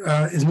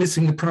is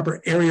missing the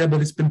proper area,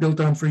 but it's been built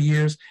on for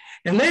years.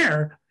 And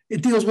there,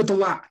 it deals with the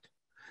lot.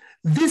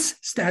 This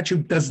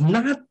statute does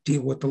not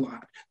deal with the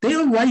lot. They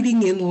are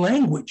writing in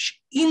language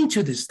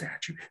into this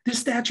statute. This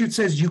statute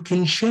says you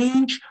can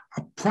change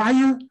a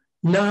prior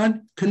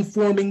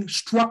non-conforming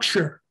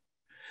structure.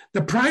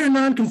 The prior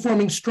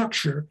non-conforming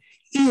structure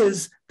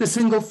is the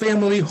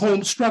single-family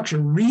home structure.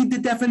 Read the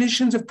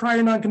definitions of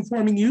prior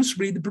non-conforming use,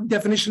 read the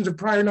definitions of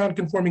prior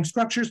non-conforming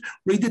structures,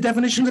 read the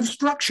definitions of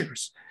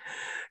structures.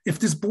 If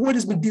this board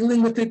has been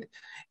dealing with it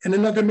in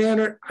another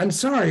manner, I'm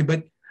sorry,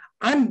 but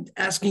I'm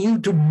asking you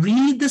to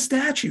read the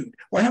statute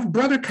or have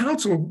brother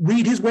counsel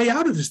read his way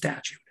out of the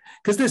statute,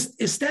 because this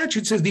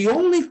statute says the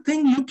only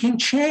thing you can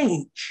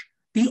change,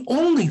 the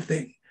only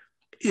thing,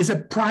 is a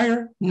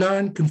prior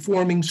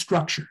non-conforming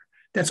structure.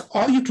 That's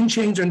all you can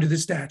change under the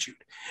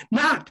statute,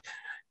 not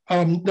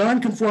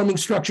non-conforming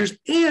structures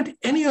and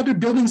any other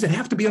buildings that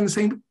have to be on the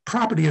same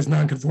property as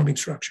non-conforming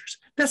structures.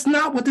 That's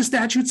not what the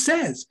statute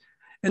says.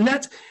 And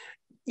that's,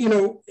 you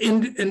know,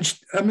 and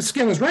Ms.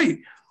 Scanlon is right.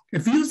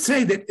 If you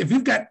say that if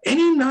you've got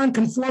any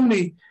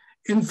non-conformity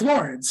in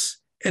Florence,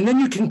 and then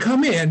you can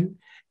come in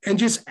and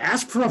just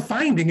ask for a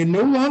finding and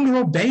no longer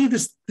obey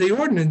the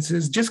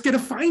ordinances, just get a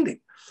finding.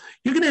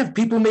 You're going to have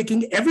people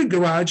making every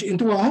garage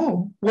into a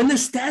home when the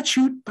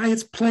statute, by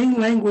its plain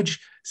language,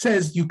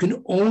 says you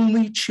can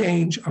only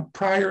change a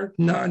prior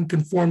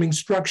non-conforming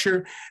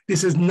structure.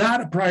 This is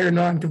not a prior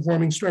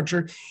non-conforming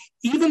structure,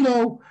 even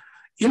though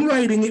in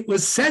writing it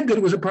was said that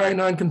it was a prior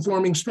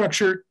non-conforming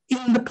structure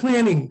in the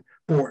planning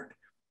board.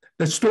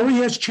 The story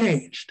has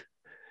changed,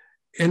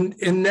 and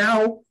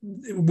now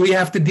we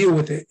have to deal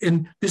with it.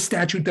 And this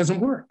statute doesn't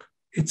work.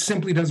 It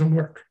simply doesn't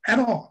work at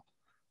all.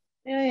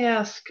 May I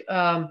ask?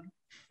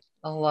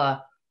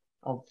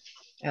 I'll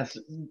ask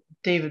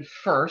David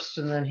first,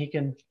 and then he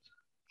can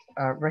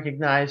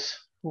recognize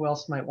who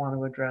else might want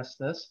to address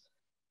this.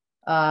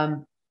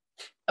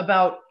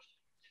 About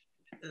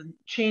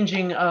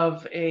changing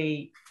of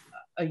a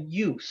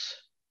use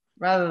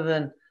rather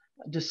than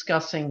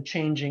discussing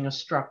changing a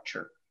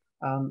structure.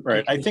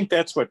 Right. I think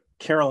that's what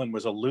Carolyn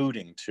was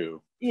alluding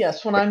to.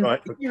 Yes, when I'm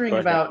hearing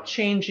about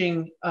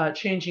changing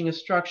a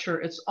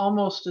structure, it's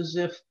almost as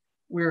if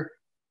we're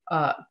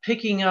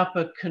picking up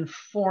a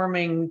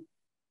conforming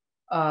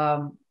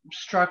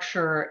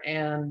structure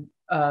and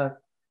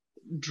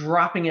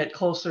dropping it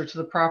closer to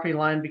the property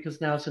line because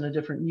now it's in a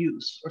different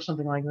use or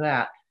something like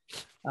that.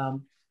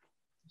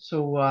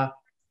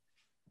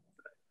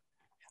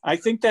 I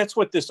think that's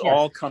what this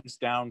all comes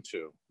down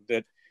to.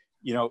 That,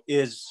 you know,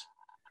 is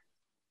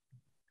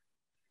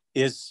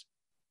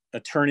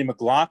Attorney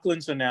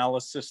McLaughlin's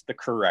analysis the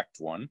correct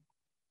one,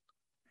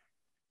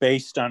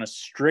 based on a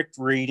strict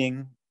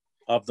reading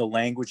of the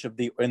language of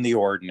in the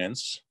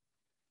ordinance,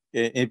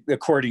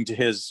 according to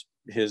his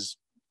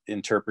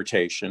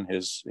interpretation,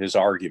 his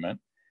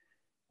argument,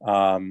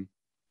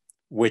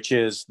 which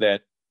is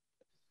that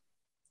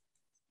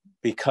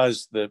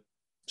because the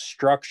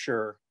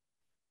structure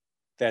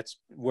that's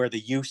where the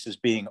use is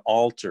being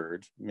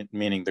altered,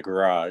 meaning the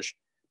garage,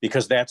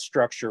 because that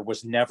structure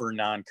was never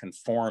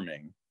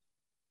non-conforming,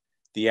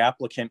 the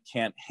applicant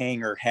can't hang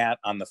her hat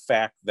on the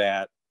fact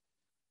that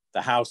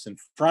the house in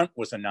front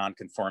was a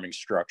non-conforming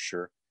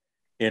structure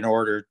in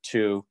order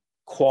to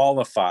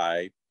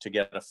qualify to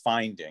get a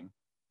finding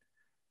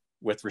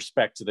with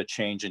respect to the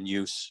change in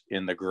use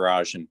in the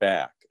garage and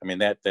back. I mean,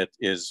 that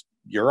is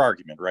your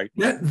argument, right?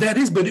 That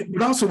is, but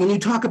also when you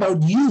talk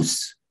about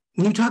use,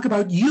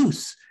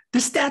 the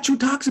statute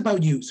talks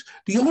about use.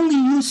 The only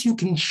use you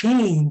can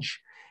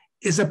change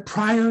is a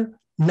prior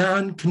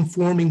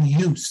non-conforming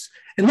use.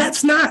 And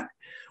that's not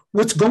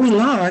what's going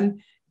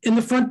on in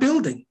the front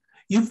building.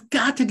 You've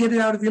got to get it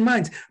out of your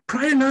minds.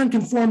 Prior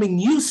non-conforming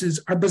uses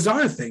are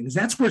bizarre things.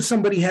 That's where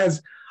somebody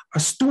has a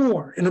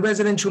store in a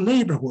residential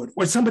neighborhood,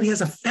 or somebody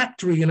has a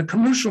factory in a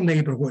commercial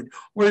neighborhood,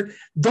 or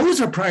those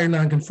are prior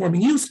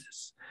non-conforming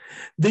uses.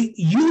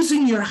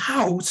 Using your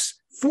house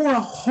for a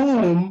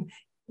home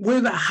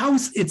where the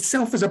house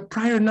itself is a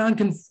prior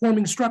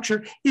non-conforming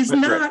structure is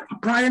not a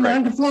prior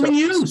non-conforming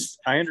use.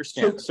 I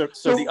understand. So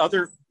the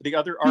other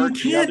you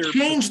can't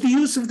change the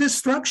use of this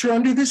structure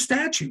under this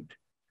statute.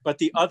 But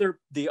the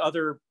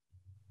other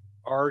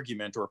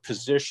argument or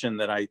position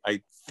that I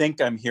think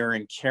I'm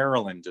hearing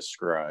Carolyn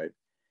describe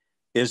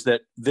is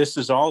that this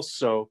is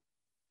also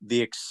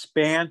the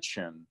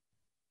expansion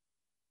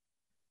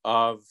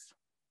of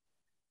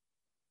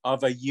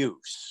a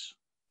use,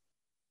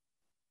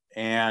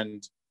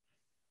 and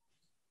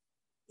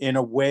in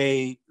a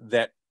way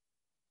that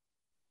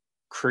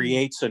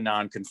creates a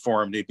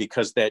nonconformity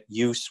because that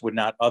use would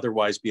not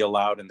otherwise be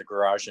allowed in the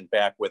garage and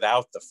back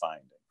without the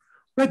finding.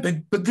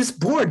 Right, but this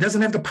board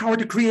doesn't have the power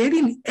to create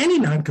any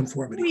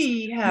nonconformity.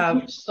 We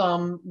have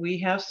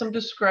some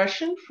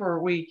discretion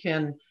we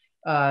can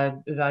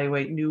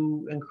evaluate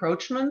new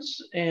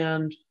encroachments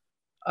and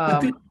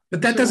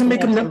But that doesn't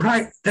make them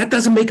that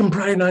doesn't make them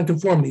prior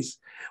nonconformities.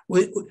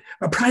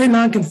 A prior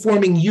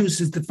nonconforming use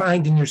is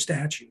defined in your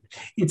statute.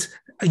 It's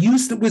a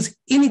use that was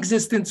in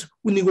existence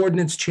when the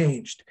ordinance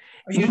changed.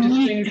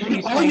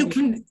 All you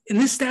can, in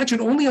this statute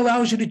only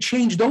allows you to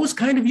change those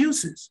kind of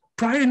uses,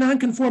 prior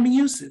nonconforming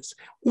uses,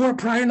 or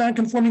prior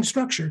nonconforming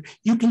structure.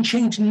 You can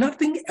change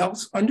nothing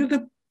else under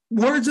the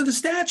words of the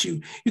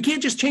statute. You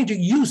can't just change a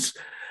use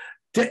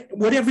to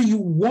whatever you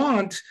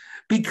want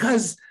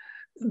because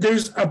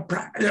there's a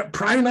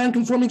prior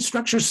nonconforming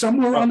structure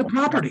somewhere on the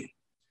property.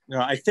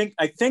 No, I think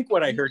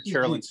what I heard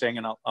Carolyn saying,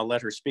 and I'll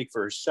let her speak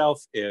for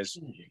herself, is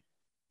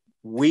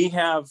we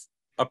have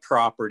a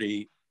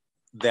property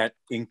that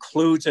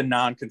includes a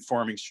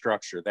non-conforming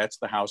structure. That's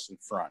the house in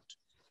front.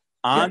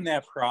 On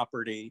that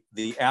property,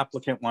 the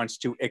applicant wants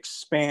to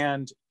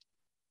expand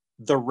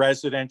the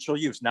residential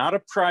use, not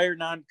a prior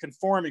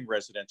non-conforming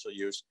residential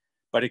use,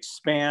 but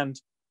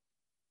expand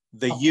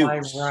the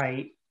use.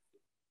 Right.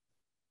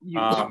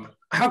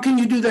 How can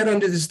you do that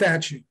under the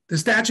statute? The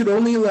statute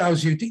only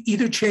allows you to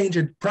either change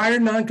a prior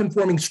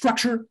non-conforming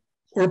structure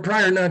or a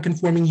prior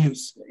non-conforming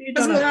use. It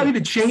doesn't allow you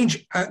to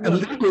change a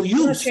legal use.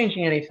 You're not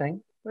changing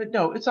anything. But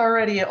no, it's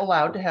already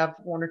allowed to have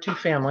one or two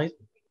family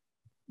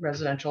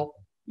residential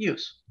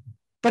use.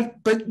 But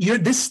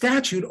this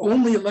statute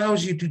only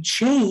allows you to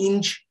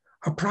change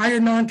a prior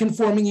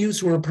non-conforming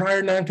use or a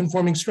prior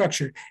non-conforming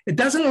structure. It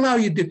doesn't allow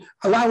you to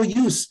allow a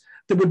use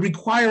that would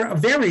require a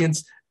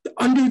variance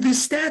under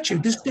this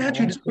statute. This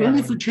statute is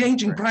only for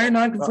changing prior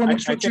non-conforming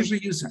structures or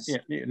uses.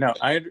 No,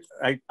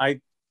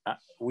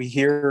 we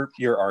hear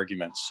your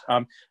arguments.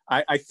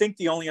 I think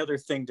the only other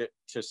thing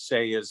to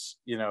say is,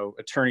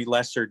 Attorney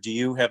Lesser, do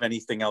you have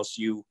anything else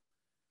you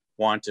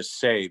want to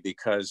say?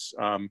 Because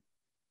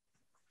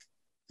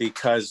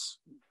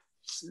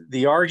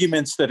the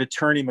arguments that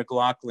Attorney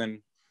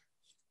McLaughlin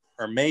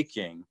are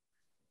making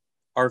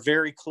are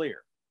very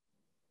clear,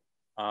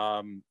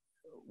 and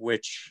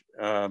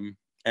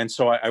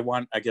so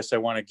I guess I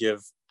want to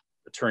give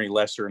Attorney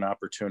Lesser an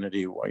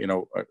opportunity,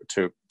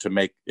 to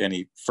make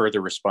any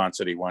further response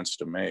that he wants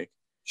to make.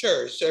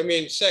 Sure. So, I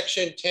mean,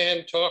 Section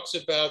 10 talks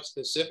about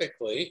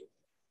specifically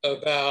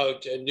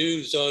about a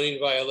new zoning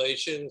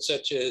violations,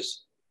 such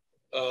as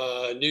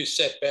new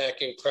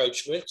setback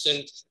encroachments.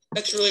 And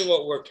that's really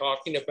what we're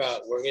talking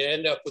about. We're going to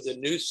end up with a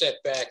new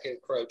setback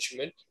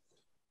encroachment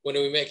when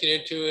we make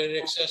it into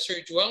an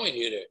accessory dwelling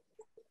unit.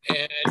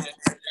 And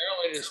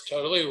Carolyn is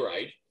totally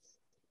right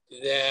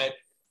that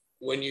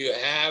when you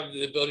have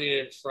the building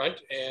in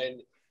front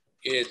and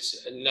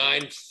it's a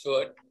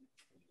 9-foot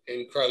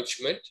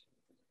encroachment,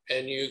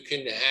 and you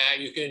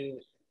can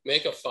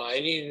make a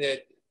finding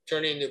that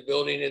turning the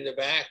building in the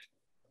back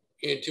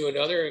into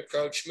another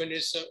encroachment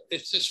it's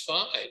just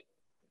fine,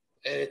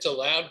 and it's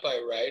allowed by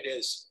right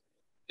as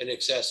an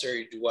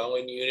accessory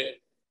dwelling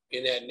unit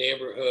in that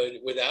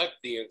neighborhood without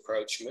the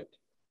encroachment.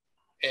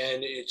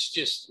 And it's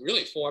just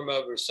really form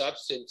over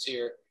substance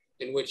here,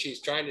 in which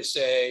he's trying to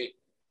say,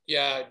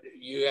 yeah,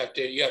 you have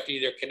to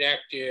either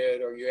connect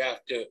it or you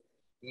have to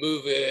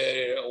move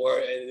it,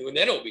 and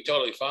then it'll be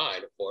totally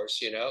fine, of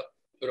course,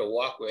 put a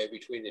walkway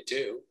between the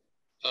two.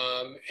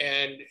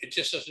 And it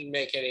just doesn't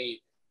make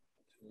any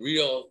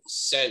real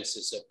sense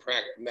as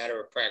a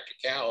matter of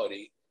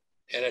practicality.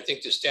 And I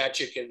think the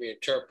statute can be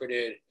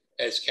interpreted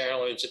as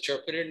Carolyn's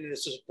interpreted, and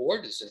as this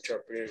board is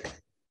interpreted,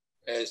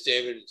 as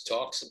David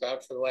talks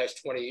about for the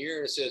last 20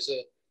 years, as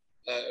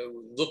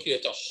looking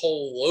at the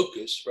whole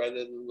locus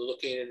rather than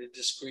looking at a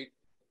discrete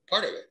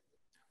part of it.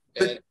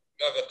 And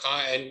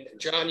and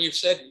John, you've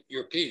said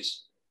your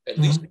piece at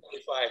least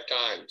 25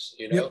 times,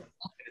 Yep.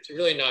 It's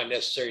really not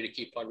necessary to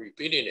keep on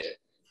repeating it,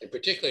 and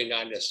particularly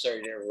not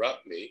necessary to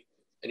interrupt me.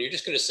 And you're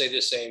just going to say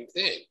the same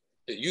thing,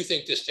 that you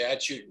think the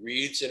statute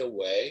reads in a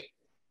way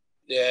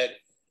that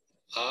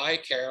I,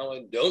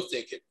 Carolyn, don't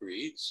think it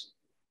reads,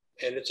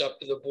 and it's up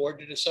to the board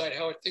to decide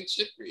how it thinks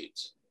it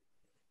reads.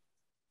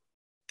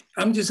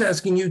 I'm just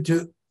asking you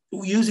to,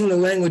 using the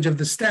language of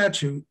the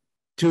statute,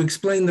 to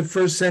explain the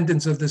first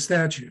sentence of the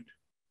statute.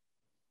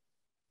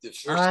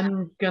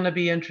 I'm going to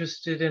be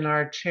interested in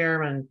our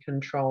chairman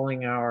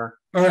controlling our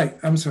All right,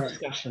 I'm sorry.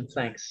 discussion.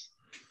 Thanks.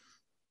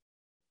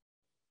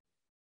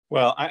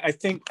 Well, I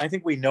think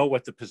we know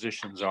what the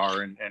positions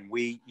are, and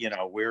we,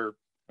 we're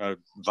a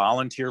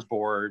volunteer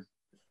board.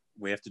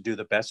 We have to do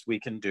the best we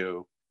can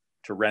do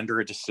to render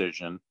a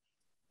decision,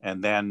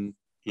 and then,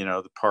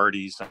 the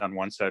parties on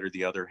one side or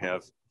the other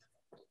have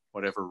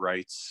whatever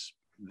rights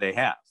they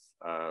have,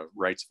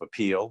 rights of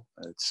appeal,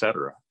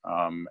 etc.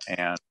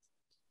 And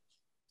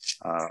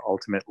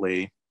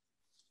ultimately,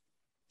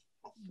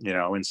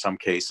 in some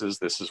cases,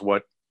 this is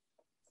what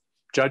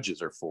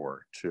judges are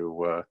for,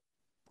 to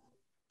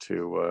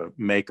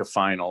make a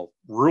final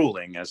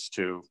ruling as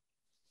to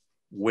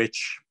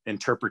which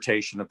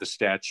interpretation of the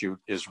statute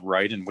is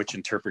right and which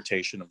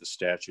interpretation of the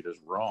statute is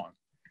wrong.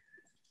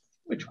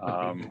 Which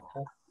would be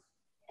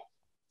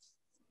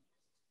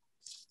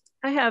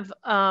I have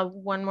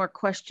one more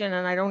question,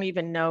 and I don't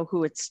even know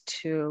who it's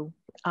to.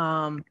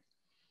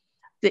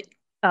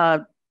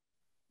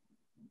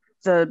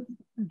 the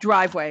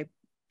driveway,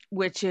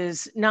 which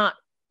is not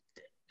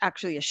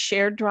actually a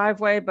shared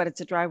driveway, but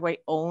it's a driveway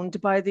owned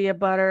by the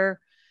abutter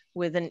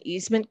with an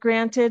easement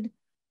granted.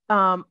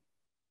 I'm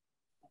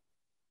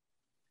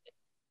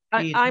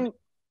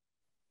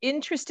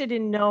interested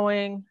in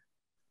knowing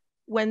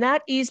when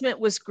that easement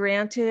was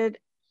granted,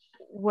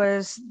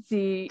 was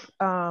the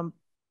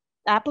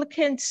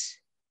applicant's,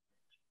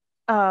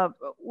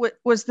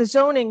 was the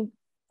zoning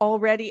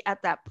already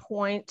at that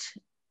point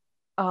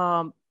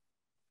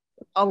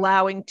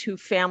allowing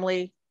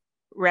two-family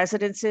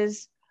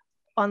residences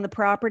on the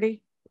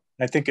property?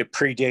 I think it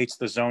predates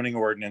the zoning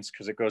ordinance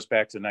because it goes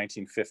back to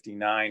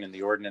 1959 and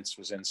the ordinance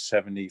was in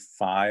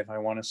 75, I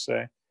want to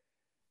say.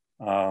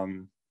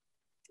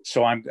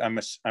 So I'm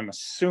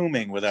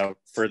assuming without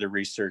further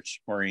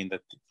research, Maureen,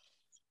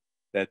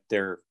 that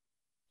they're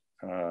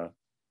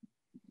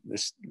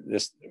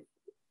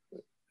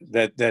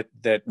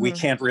that we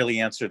can't really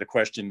answer the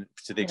question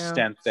to the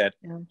extent that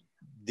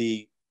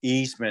the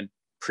easement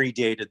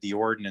predated the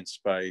ordinance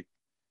by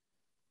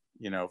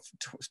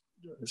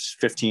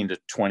 15 to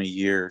 20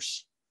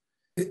 years.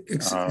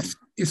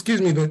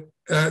 Excuse me,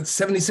 but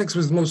 76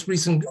 was the most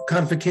recent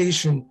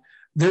codification.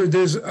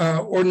 There's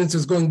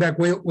ordinances going back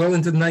well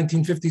into the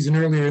 1950s and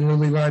earlier in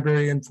Lilly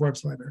Library and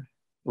Forbes Library.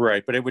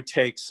 Right, but it would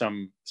take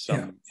some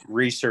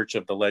research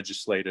of the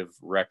legislative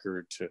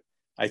record to,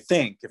 I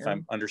think, if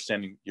I'm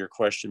understanding your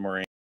question,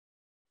 Maureen.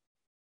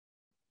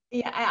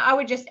 Yeah, I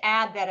would just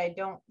add that I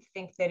don't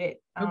think that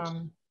it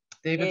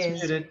David's is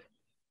muted.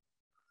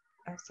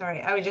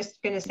 Sorry, I was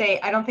just going to say,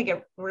 I don't think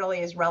it really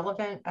is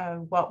relevant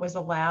of what was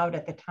allowed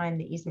at the time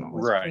the easement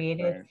was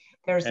created. Right.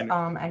 There's,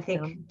 I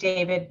think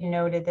David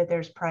noted that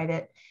there's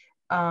private,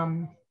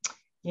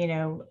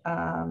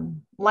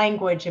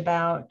 language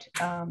about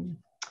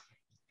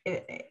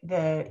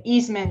the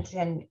easement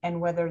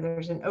and whether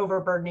there's an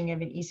overburdening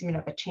of an easement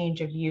of a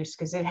change of use,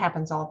 because it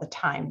happens all the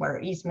time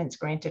where easements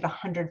granted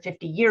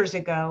 150 years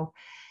ago,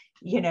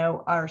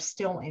 are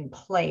still in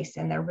place,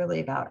 and they're really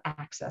about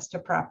access to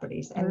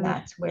properties, and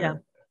that's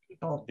where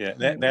people. Yeah,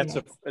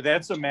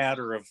 that's a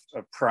matter of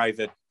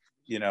private,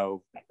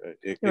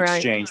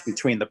 exchange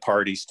between the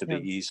parties to the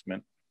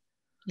easement.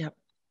 Yep.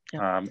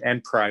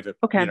 And private,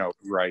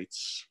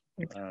 rights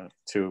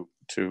to.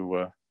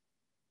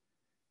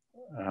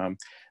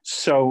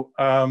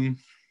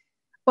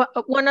 Well,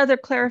 one other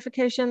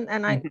clarification,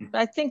 and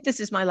I think this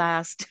is my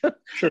last.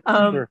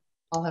 Sure.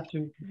 I'll have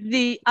to.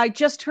 I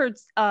just heard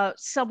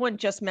someone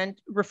just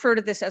refer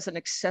to this as an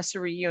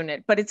accessory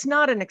unit, but it's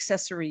not an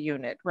accessory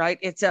unit, right?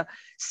 It's a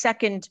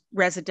second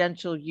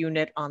residential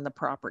unit on the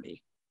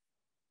property.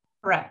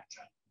 Correct.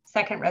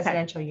 Second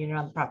residential unit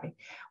on the property.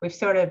 We've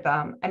sort of,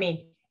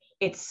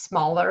 it's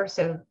smaller.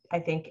 So I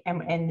think,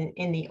 and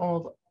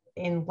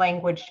in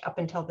language up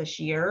until this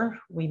year,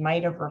 we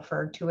might have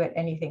referred to it,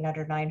 anything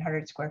under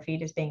 900 square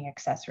feet as being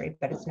accessory,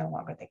 but it's no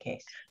longer the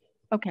case.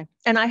 Okay.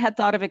 And I had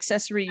thought of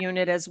accessory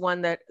unit as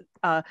one that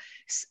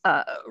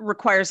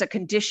requires a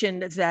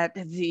condition that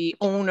the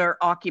owner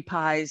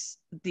occupies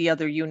the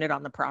other unit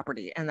on the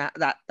property. And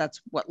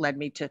that's what led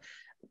me to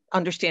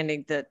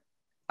understanding the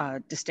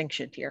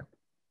distinction here.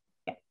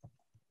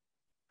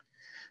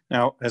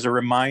 Now, as a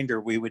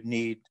reminder, we would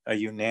need a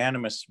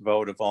unanimous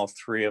vote of all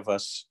three of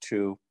us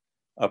to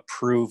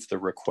approve the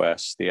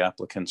request, the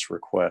applicant's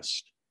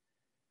request.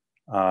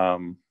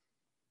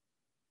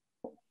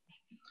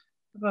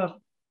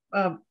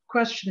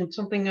 Question,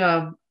 something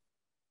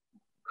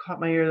caught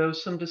my ear. There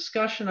was some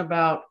discussion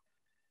about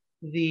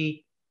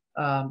the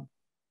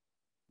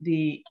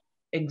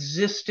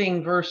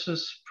existing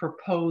versus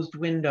proposed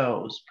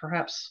windows.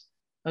 Perhaps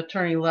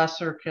Attorney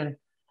Lesser can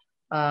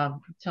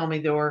tell me.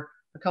 There were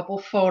a couple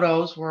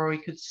photos where we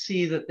could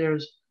see that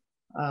there's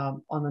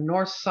on the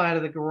north side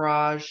of the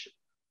garage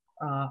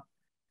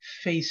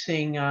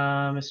facing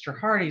Mr.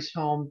 Hardy's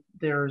home,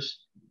 there's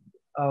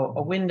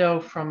a window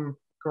from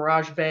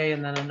garage bay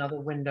and then another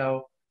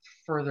window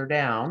further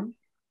down.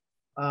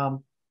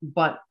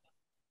 But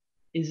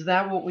is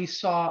that what we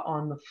saw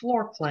on the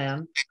floor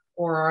plan,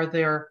 or are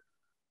there,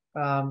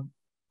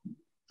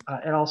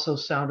 it also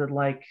sounded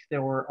like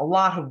there were a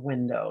lot of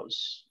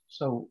windows.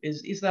 So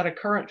is that a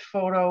current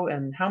photo,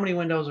 and how many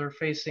windows are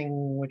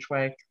facing which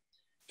way?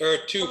 There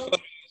are two photos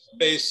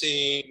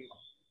facing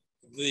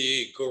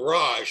the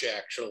garage,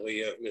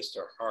 actually, of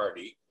Mr.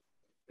 Hardy.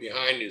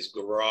 Behind his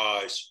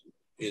garage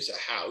is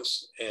a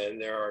house, and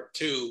there are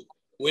two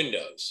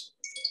windows.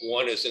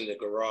 One is in the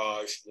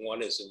garage,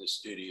 one is in the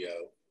studio.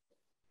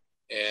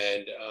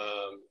 And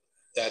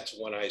that's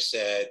when I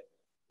said,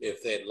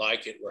 if they'd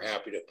like it, we're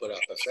happy to put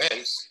up a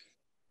fence,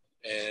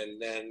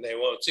 and then they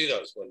won't see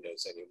those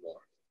windows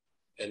anymore.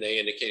 And they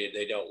indicated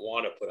they don't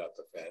want to put up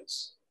a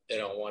fence. They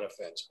don't want a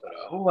fence put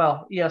up.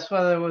 Well, yes,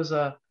 whether it was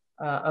a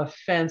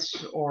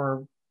fence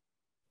or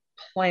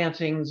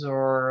plantings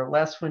or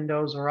less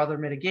windows or other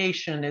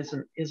mitigation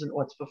isn't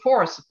what's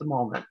before us at the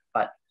moment,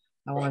 but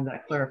I wanted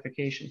that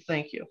clarification.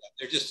 Thank you.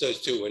 They're just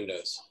those two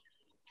windows.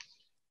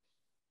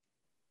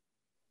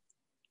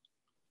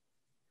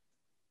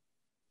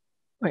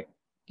 Wait,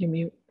 you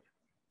mute.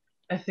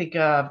 I think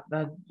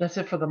that's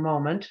it for the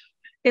moment.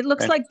 It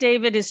looks like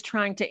David is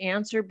trying to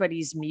answer, but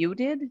he's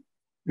muted.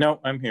 No,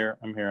 I'm here.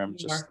 I'm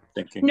just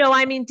thinking. No,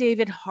 I mean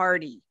David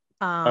Hardy.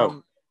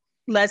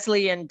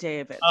 Leslie and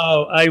David.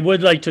 Oh, I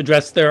would like to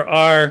address, there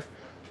are,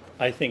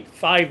 I think,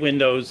 5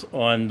 windows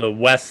on the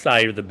west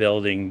side of the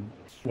building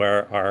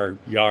where our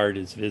yard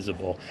is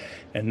visible,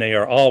 and they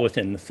are all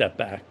within the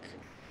setback.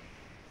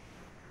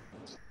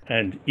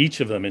 And each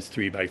of them is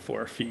 3 by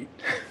 4 feet.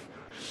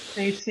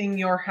 Facing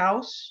your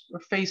house or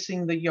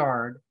facing the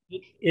yard?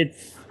 It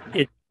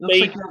looks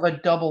like you have a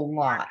double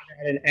lot.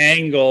 At an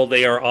angle,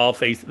 they are all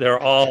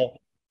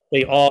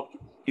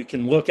you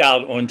can look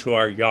out onto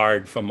our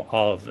yard from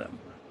all of them.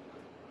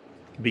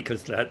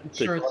 Because that. I'm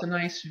sure, it's a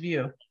nice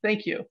view.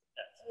 Thank you.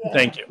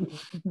 Thank you.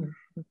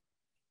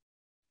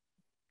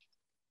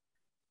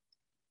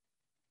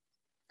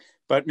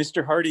 But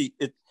Mr. Hardy,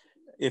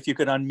 if you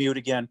could unmute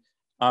again,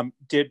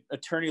 did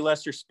Attorney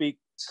Lesser speak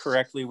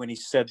correctly when he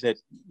said that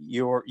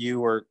you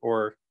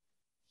or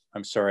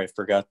I'm sorry, I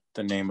forgot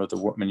the name of the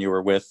woman you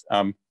were with,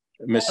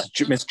 Miss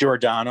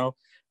Giordano,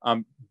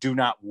 do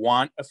not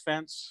want a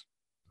fence?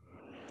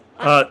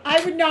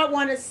 I would not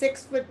want a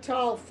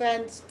 6-foot-tall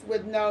fence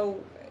with no,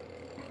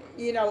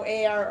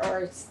 air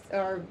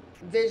or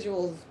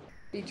visuals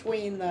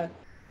between the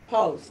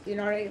posts. You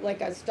know what I mean?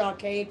 Like a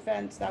stockade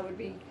fence, that would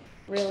be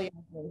really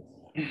ugly.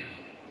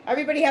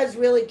 Everybody has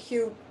really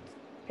cute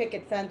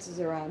picket fences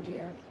around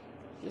here.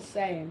 Just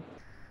saying.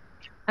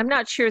 I'm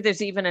not sure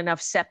there's even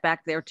enough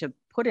setback there to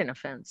put in a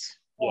fence.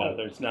 Yeah,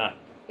 there's not.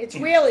 It's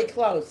really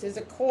close. There's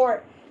a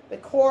the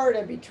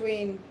corridor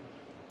between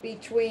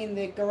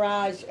the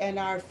garage and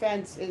our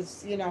fence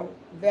is,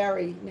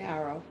 very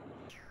narrow.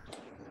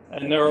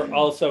 And there are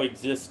also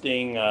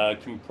existing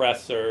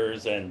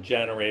compressors and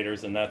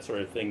generators and that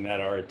sort of thing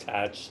that are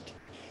attached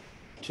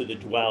to the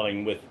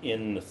dwelling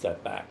within the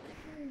setback.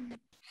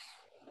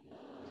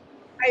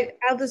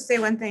 I'll just say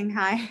one thing.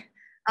 Hi.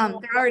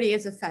 There already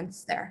is a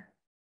fence there.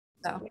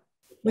 So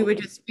we would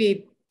just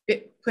be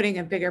putting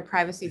a bigger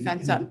privacy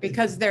fence up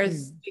because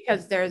there's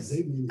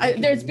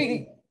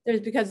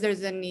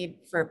a need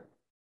for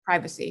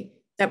privacy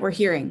that we're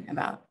hearing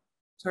about.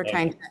 So we're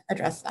trying to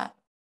address that.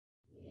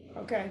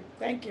 Okay,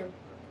 thank you.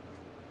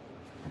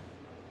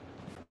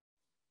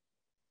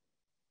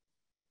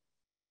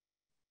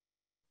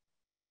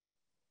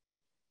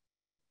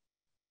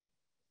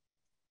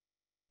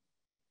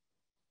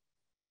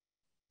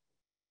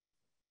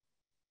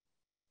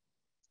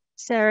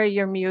 Sarah,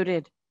 you're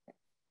muted.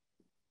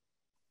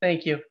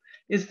 Thank you.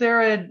 Is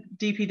there a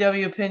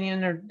DPW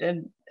opinion or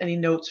any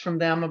notes from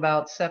them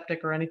about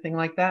septic or anything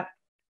like that?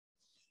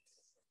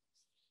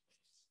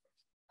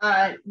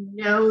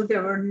 No,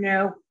 there were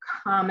no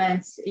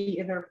comments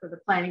either for the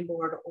planning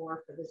board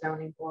or for the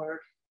zoning board.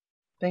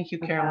 Thank you,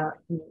 Carolyn.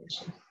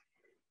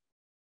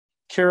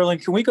 Carolyn,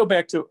 can we go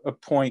back to a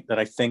point that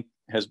I think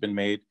has been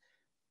made?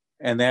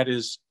 And that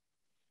is,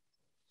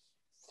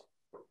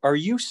 are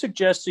you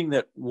suggesting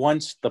that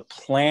once the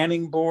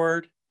planning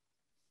board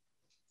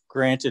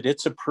granted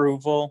its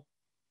approval,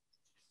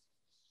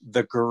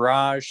 the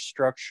garage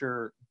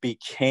structure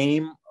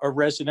became a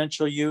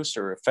residential use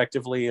or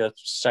effectively a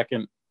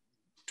second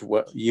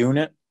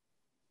unit?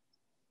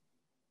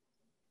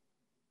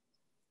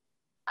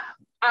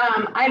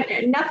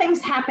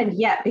 Nothing's happened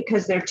yet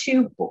because there are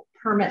 2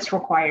 permits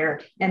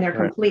required and they're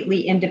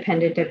completely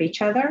independent of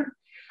each other.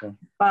 Okay.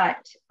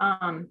 But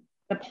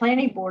the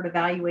planning board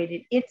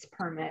evaluated its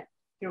permit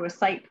through a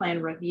site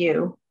plan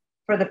review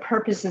for the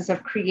purposes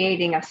of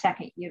creating a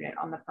second unit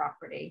on the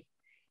property.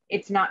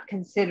 It's not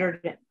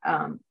considered,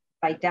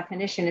 by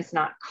definition, it's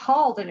not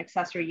called an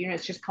accessory unit,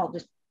 it's just called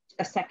just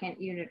a second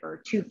unit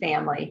or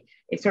 2-family.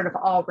 It's sort of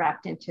all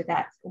wrapped into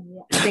that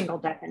single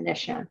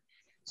definition.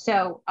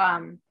 So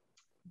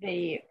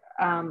the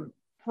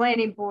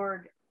planning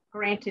board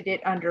granted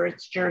it under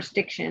its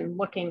jurisdiction,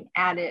 looking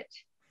at it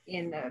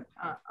in the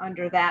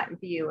under that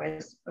view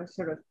as a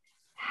sort of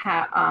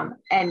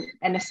and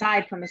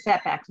aside from the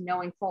setbacks,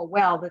 knowing full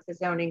well that the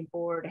zoning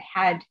board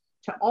had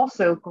to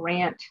also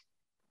grant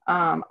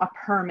a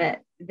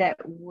permit that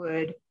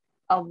would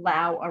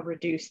allow a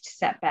reduced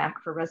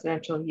setback for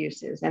residential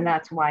uses, and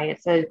that's why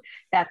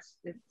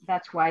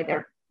that's why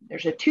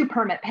there's a 2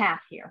 permit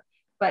path here.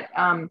 But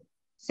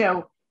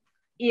so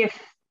if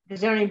the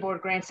zoning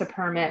board grants a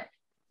permit,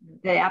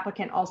 the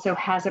applicant also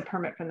has a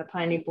permit from the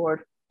planning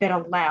board that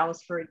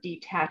allows for a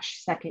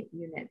detached second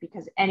unit,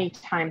 because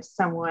anytime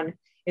someone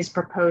is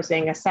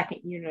proposing a second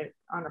unit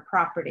on a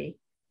property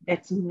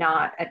that's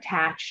not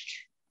attached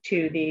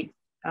to the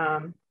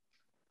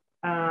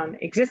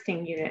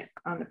existing unit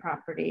on the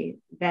property,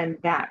 then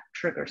that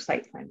triggers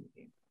site plan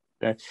review.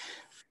 Okay.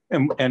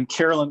 And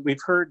Carolyn,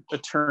 we've heard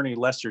Attorney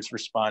Lesser's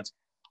response.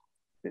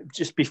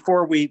 Just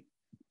before we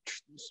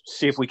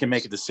see if we can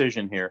make a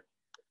decision here,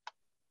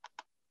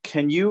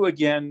 can you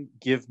again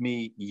give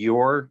me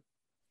your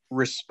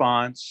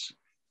response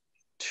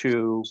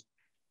to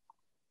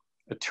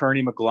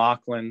Attorney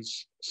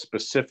McLaughlin's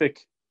specific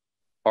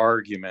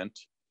argument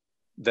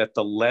that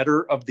the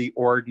letter of the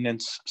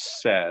ordinance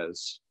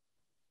says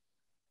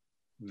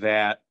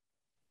that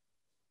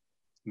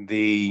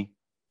the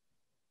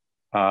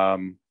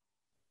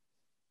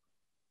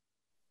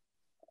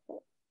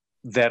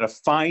that a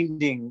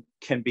finding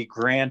can be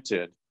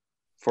granted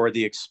for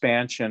the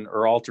expansion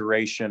or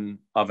alteration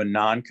of a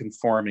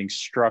non-conforming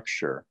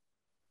structure.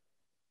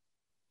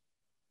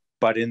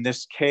 But in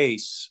this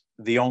case,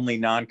 the only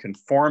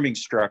non-conforming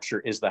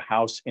structure is the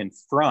house in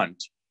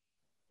front,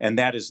 and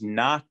that is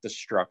not the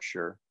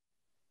structure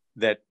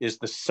that is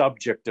the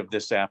subject of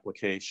this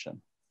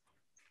application.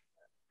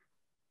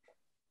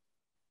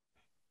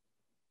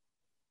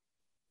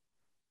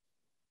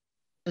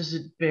 Does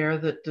it bear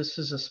that this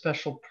is a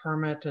special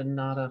permit and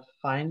not a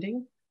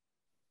finding?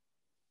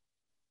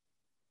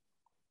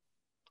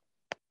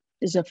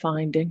 Is a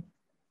finding.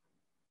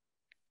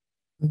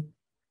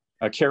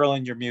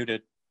 Carolyn, you're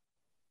muted.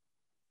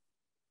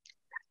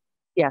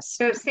 Yes.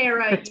 So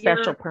Sarah, it's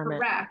special you're permit.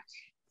 correct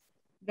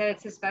that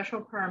it's a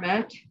special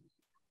permit.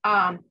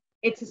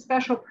 It's a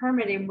special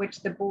permit in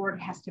which the board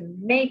has to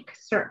make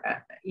certain,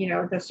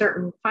 the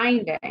certain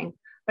finding,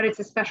 but it's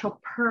a special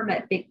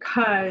permit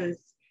because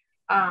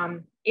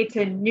it's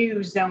a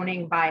new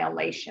zoning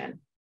violation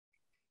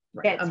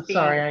that's I'm being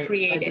sorry,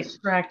 created. I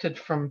distracted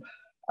from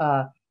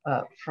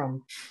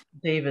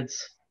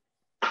David's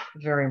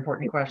very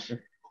important question.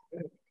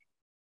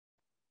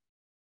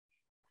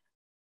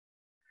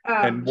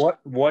 And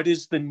what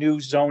is the new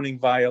zoning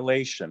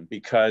violation?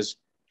 Because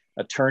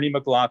Attorney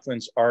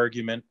McLaughlin's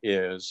argument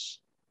is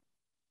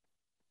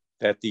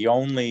that the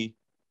only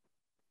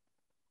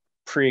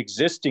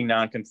pre-existing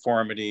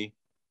nonconformity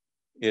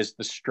is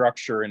the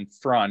structure in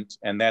front,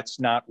 and that's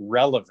not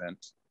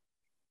relevant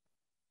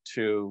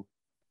to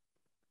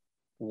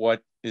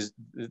what is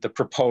the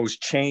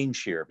proposed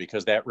change here,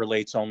 because that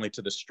relates only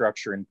to the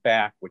structure in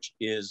back, which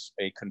is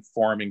a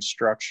conforming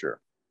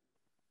structure.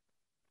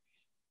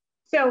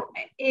 So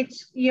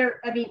it's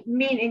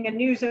meaning a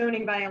new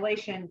zoning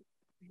violation,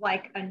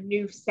 like a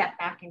new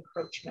setback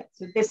encroachment.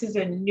 So this is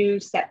a new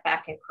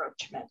setback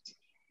encroachment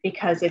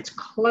because it's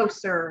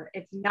closer,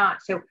 it's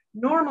not. So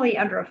normally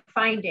under a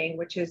finding,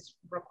 which is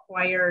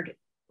required,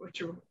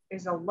 which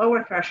is a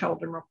lower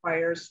threshold and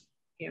requires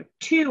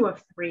 2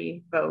 of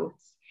 3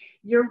 votes,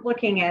 you're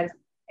looking at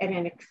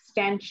an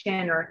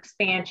extension or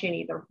expansion,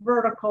 either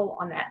vertical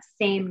on that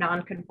same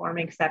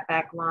non-conforming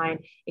setback line.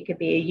 It could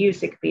be a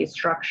use, it could be a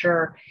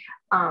structure.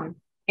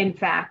 In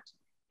fact,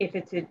 if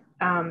it's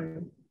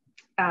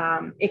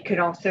it could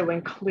also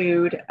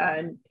include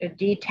a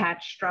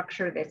detached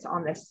structure that's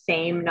on the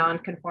same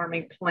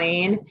non-conforming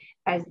plane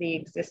as the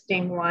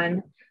existing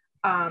one.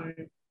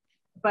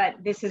 But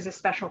this is a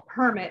special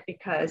permit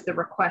because the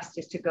request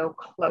is to go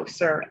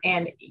closer,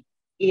 and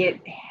it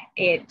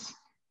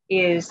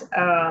is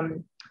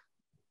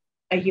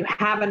you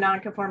have a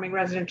non-conforming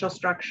residential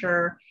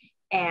structure,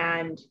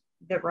 and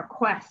the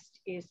request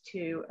is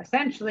to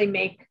essentially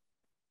make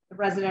the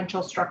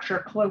residential structure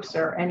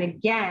closer. And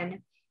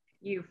again,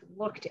 you've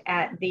looked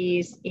at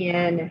these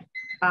in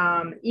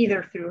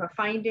either through a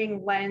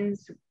finding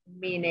lens,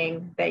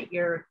 meaning that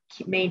you're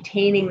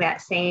maintaining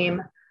that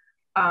same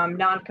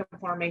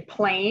non-conforming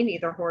plane,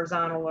 either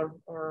horizontal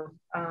or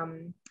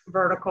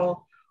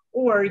vertical,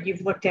 or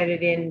you've looked at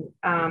it in,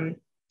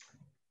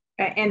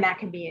 and that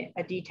can be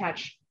a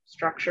detached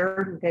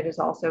structure that is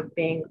also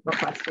being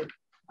requested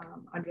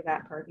under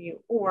that purview,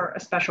 or a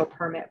special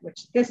permit,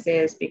 which this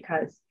is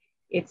because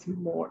it's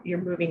more, you're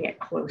moving it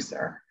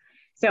closer.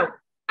 So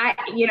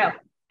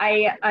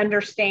I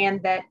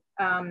understand that,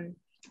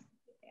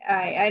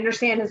 I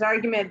understand his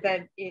argument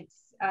that it's,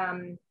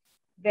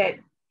 that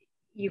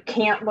you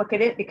can't look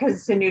at it because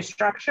it's a new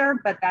structure,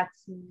 but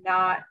that's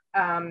not,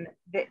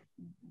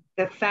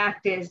 the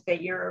fact is that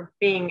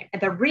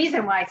the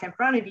reason why it's in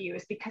front of you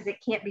is because it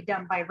can't be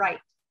done by right,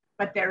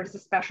 but there's a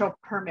special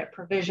permit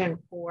provision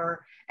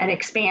for an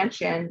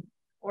expansion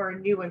or a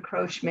new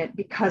encroachment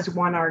because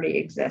one already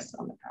exists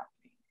on the property.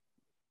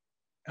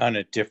 On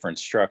a different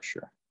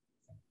structure.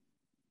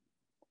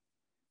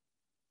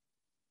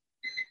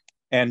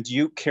 And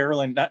you,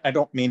 Carolyn, I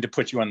don't mean to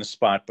put you on the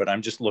spot, but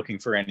I'm just looking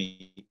for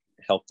any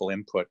helpful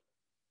input.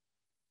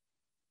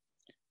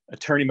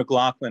 Attorney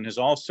McLaughlin has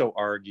also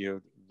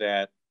argued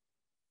that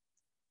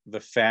the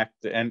fact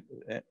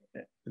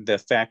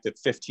that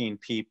 15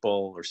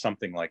 people or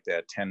something like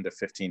that, 10 to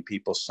 15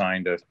 people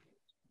signed a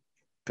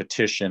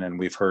petition, and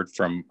we've heard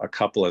from a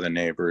couple of the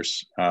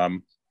neighbors.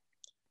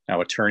 Now,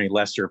 Attorney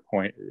Lesser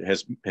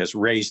has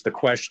raised the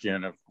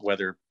question of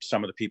whether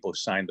some of the people who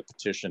signed the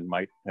petition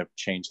might have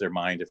changed their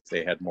mind if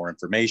they had more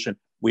information.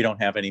 We don't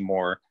have any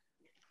more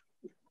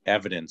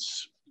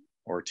evidence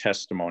or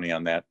testimony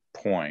on that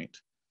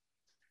point.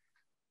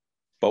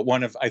 But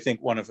I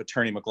think one of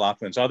Attorney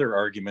McLaughlin's other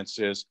arguments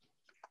is,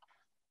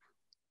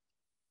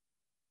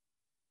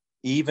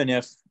 even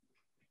if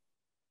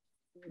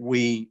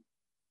we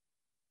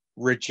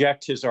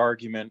reject his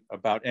argument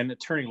about, and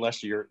Attorney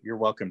Lesser, you're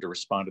welcome to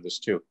respond to this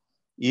too.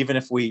 Even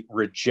if we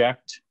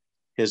reject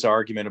his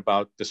argument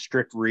about the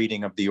strict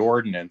reading of the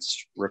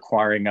ordinance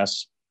requiring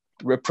us,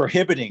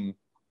 prohibiting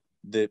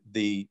the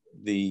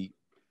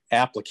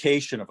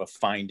application of a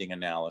finding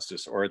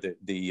analysis or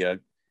the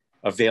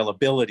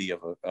availability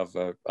of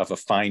a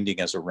finding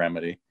as a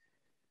remedy.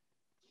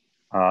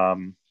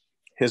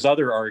 His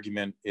other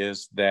argument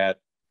is that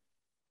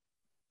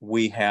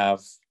we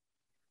have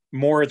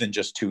more than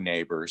just two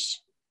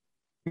neighbors.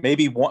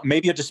 Maybe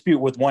a dispute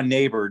with one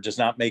neighbor does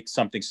not make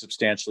something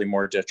substantially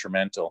more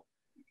detrimental.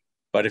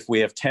 But if we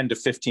have 10 to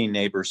 15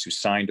 neighbors who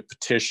signed a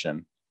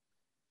petition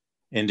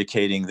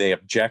indicating they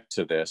object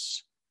to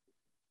this,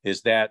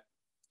 is that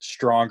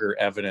stronger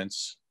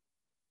evidence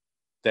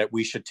that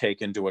we should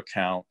take into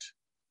account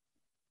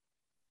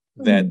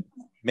that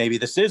maybe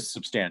this is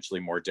substantially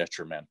more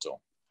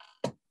detrimental?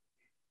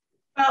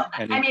 Well,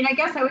 I mean, I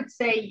guess I would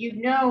say,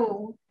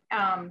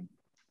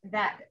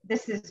 that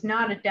this is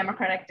not a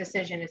democratic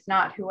decision. It's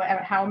not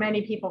how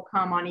many people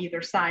come on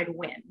either side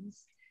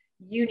wins.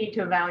 You need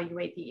to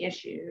evaluate the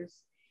issues.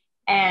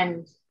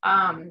 And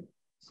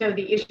so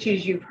the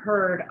issues you've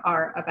heard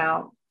are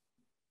about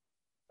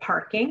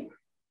parking.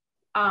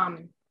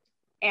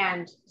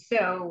 And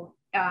so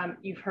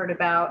you've heard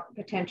about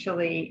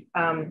potentially,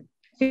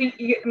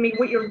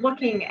 what you're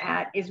looking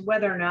at is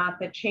whether or not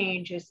the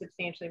change is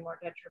substantially more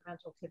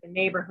detrimental to the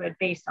neighborhood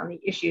based on the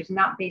issues,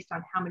 not based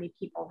on how many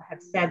people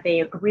have said they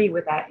agree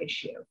with that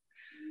issue.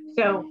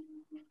 So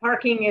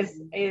parking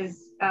is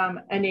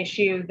an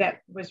issue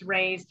that was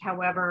raised.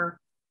 However,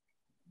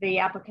 the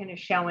applicant is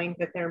showing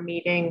that they're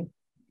meeting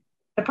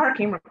the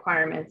parking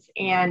requirements.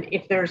 And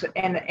if there's,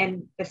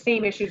 and the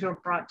same issues were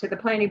brought to the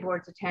planning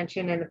board's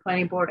attention, and the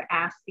planning board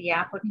asked the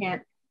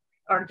applicant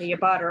or the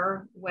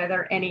abutter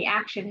whether any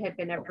action had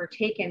been ever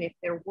taken if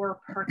there were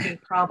parking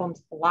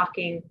problems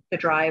blocking the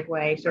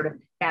driveway. Sort of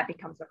that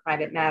becomes a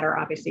private matter.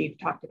 Obviously, you've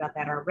talked about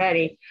that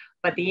already,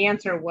 but the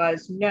answer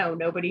was no,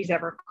 nobody's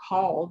ever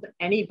called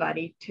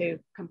anybody to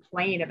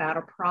complain about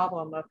a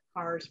problem of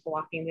cars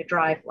blocking the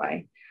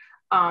driveway.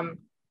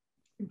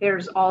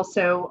 There's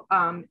also,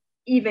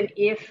 even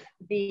if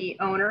the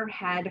owner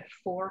had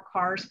 4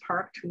 cars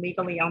parked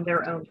legally on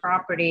their own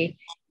property,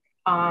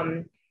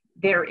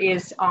 there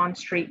is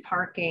on-street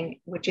parking,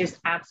 which is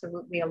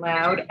absolutely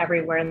allowed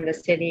everywhere in the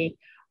city,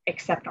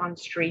 except on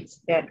streets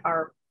that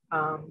are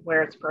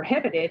where it's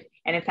prohibited.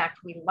 And in fact,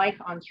 we like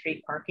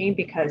on-street parking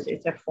because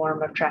it's a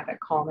form of traffic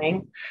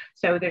calming.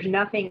 So there's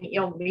nothing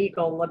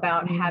illegal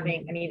about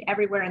having, I mean,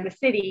 everywhere in the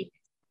city,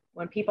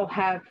 when people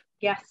have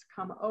guests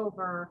come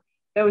over,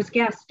 those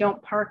guests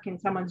don't park in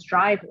someone's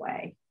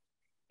driveway.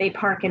 They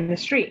park in the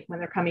street when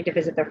they're coming to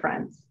visit their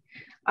friends.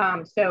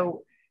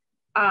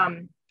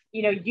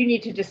 You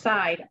need to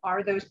decide,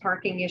 are those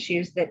parking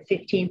issues that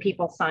 15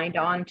 people signed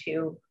on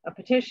to a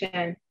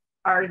petition,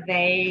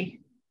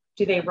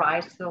 do they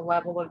rise to the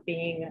level of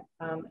being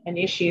an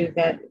issue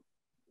that,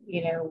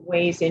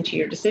 weighs into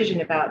your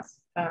decision about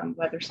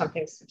whether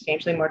something's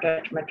substantially more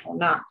detrimental or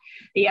not?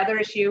 The other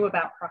issue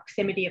about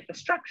proximity of the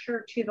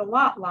structure to the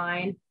lot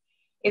line,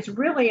 it's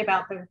really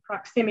about the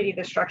proximity of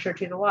the structure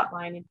to the lot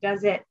line. And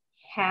does it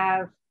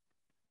have,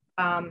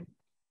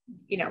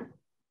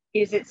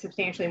 is it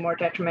substantially more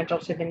detrimental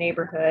to the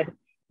neighborhood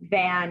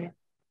than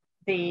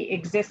the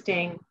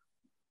existing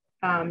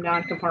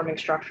non-conforming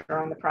structure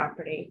on the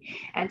property?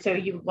 And so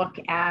you look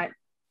at,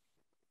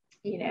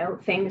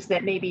 things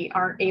that maybe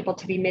aren't able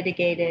to be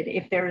mitigated.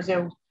 If there's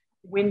a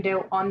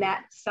window on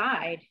that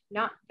side,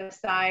 not the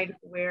side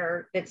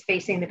where it's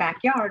facing the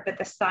backyard, but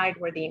the side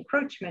where the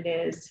encroachment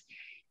is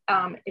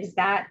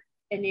that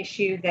an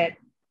issue that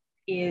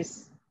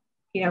is,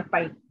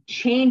 by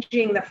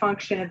changing the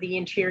function of the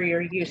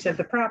interior use of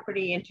the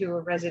property into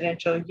a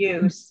residential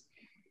use,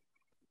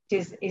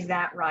 is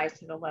that rise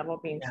to the level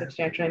of being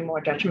substantially more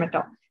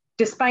detrimental?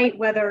 Despite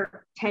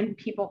whether 10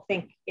 people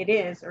think it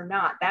is or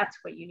not, that's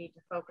what you need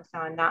to focus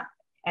on.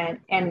 And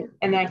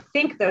I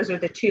think those are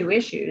the two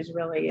issues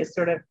really, is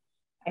sort of,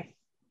 I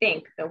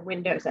think, the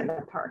windows and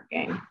the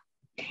parking.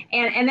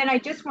 And then I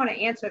just want to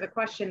answer the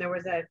question. There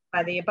was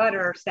by the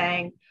abutter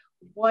saying,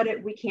 what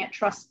if we can't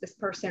trust this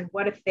person?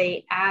 What if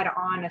they add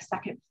on a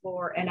second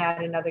floor and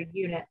add another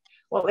unit?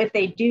 Well, if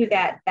they do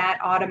that, that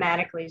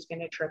automatically is going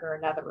to trigger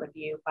another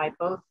review by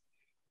both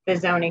the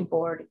zoning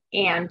board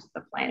and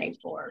the planning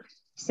board.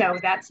 So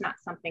that's not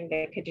something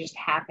that could just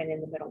happen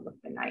in the middle of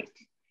the night.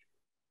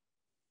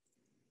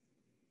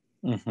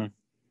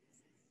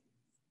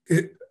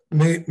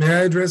 May I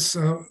address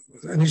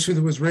an issue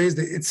that was raised?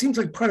 It seems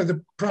like part of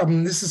the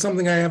problem, this is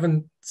something I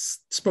haven't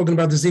spoken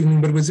about this evening,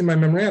 but it was in my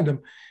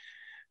memorandum.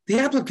 The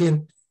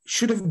applicant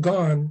should have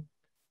gone,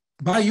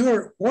 by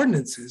your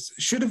ordinances,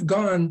 should have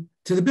gone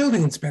to the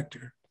building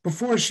inspector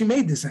before she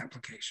made this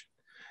application.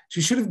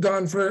 She should have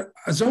gone for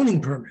a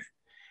zoning permit.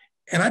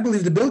 And I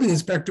believe the building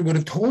inspector would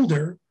have told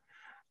her,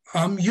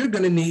 you're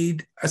going to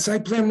need a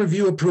site plan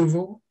review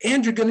approval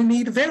and you're going to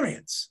need a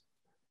variance.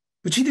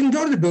 But she didn't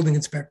go to the building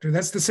inspector.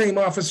 That's the same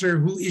officer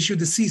who issued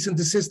the cease and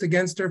desist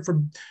against her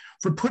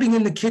for putting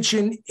in the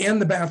kitchen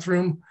and the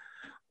bathroom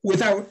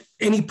without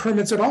any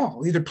permits at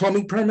all, either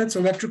plumbing permits,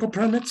 electrical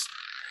permits.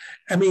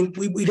 I mean,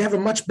 we'd have a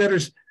much better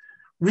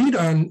read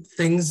on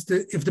things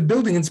if the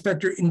building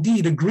inspector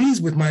indeed agrees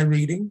with my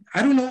reading.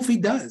 I don't know if he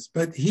does,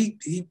 but he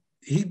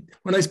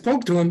when I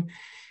spoke to him,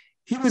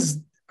 he was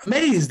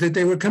amazed that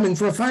they were coming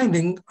for a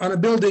finding on a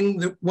building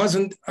that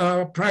wasn't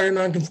a prior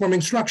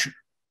non-conforming structure.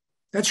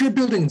 That's your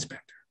building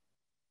inspector.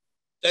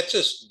 That's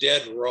just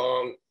dead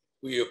wrong.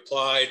 We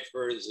applied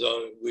for the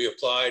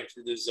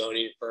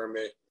zoning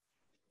permit.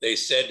 They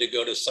said to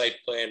go to site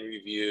plan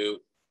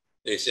review.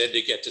 They said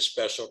to get the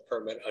special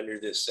permit under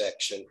this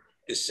section.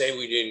 To say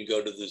we didn't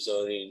go to the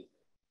zoning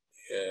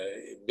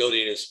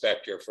building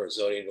inspector for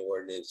zoning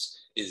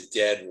ordinance is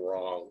dead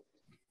wrong.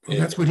 Well,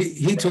 that's what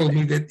he told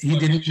me, that he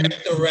didn't.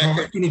 Check the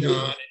record, John,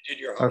 and did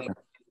your homework.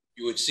 Okay.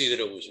 You would see that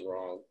it was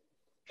wrong.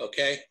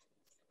 Okay.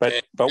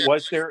 But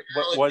was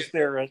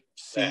there a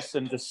cease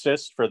and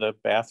desist for the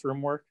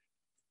bathroom work?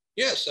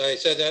 Yes, I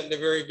said that in the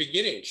very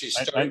beginning. She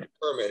started to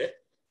permit it.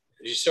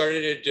 She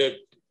started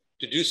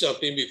to do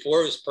something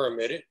before it was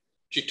permitted.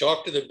 She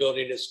talked to the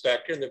building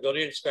inspector, and the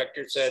building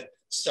inspector said,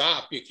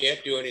 "Stop! You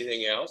can't do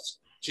anything else."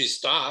 She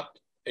stopped,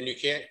 and you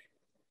can't.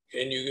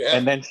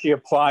 And then she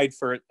applied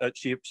for it.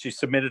 She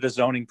submitted a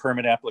zoning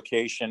permit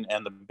application,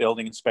 and the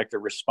building inspector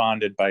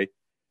responded by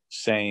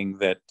saying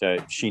that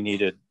she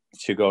needed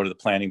to go to the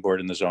planning board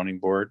and the zoning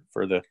board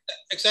for the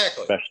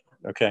exactly.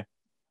 Okay.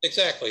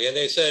 Exactly, and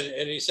he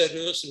said,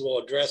 "Listen, we'll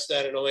address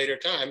that at a later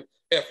time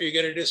after you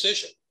get a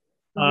decision."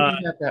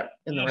 Have that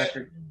in the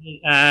record.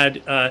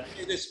 Add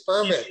this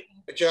permit,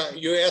 John.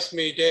 You asked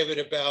me, David,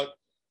 about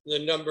the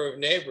number of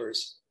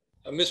neighbors.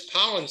 Ms.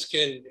 Collins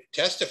can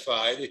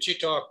testify that she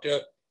talked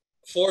to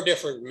 4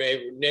 different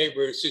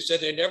neighbors who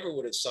said they never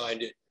would have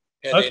signed it.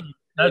 Okay,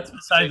 that's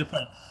beside the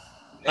point.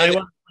 I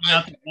want to point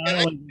out that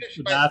not only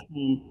the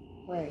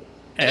bathroom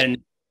and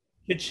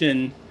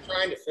kitchen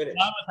trying to finish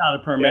not without a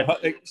permit.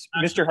 Yeah,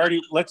 Mr. Hardy,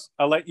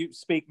 I'll let you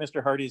speak,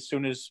 Mr. Hardy, as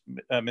soon as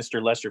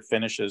Mr. Lesser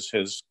finishes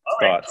his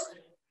thoughts.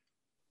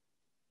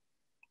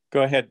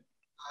 Go ahead.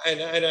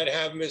 And I'd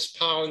have Ms.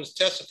 Collins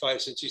testify,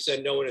 since you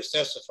said no one has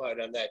testified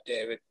on that,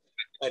 David.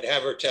 I'd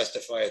have her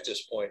testify at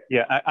this point.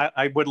 Yeah,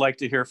 I would like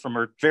to hear from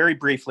her very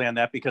briefly on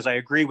that, because I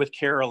agree with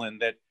Carolyn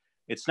that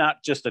it's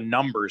not just a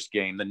numbers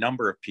game, the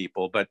number of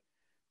people, but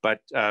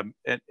and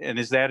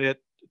is that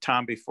it,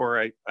 Tom?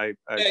 Before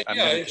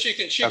yeah, she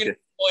can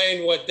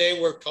explain what they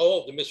were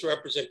told, the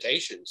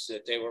misrepresentations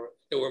that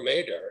were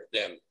made to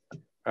them.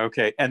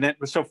 Okay, and then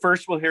so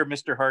first we'll hear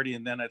Mr. Hardy,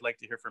 and then I'd like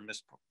to hear from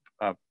Ms.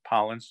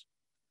 Collins.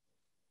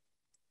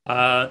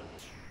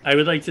 I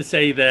would like to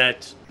say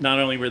that not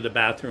only were the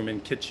bathroom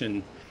and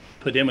kitchen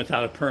put in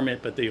without a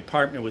permit, but the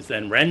apartment was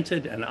then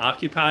rented and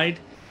occupied.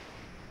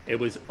 It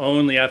was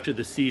only after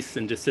the cease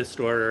and desist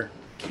order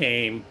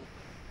came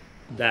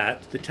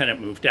that the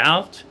tenant moved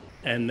out.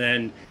 And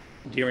then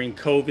during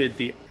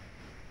COVID,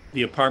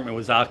 the apartment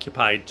was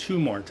occupied 2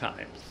 more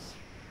times.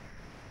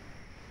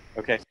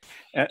 Okay.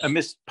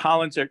 Ms.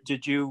 Collins,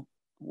 did you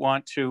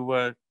want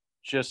to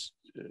just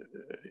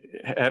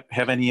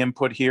have any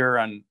input here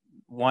on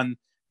one,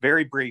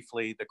 very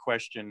briefly, the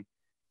question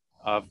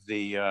of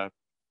the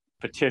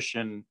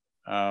petition,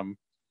 and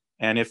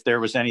if there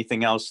was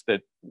anything else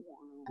that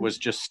was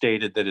just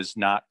stated that is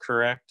not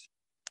correct?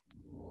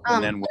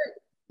 And then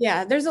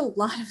yeah, there's a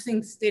lot of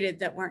things stated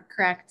that weren't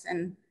correct,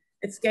 and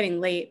it's getting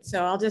late.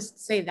 So I'll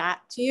just say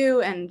that to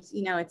you. And,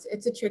 you know,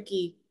 it's a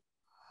tricky,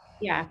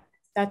 yeah,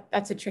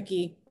 that's a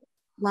tricky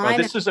line. Well,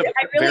 this is a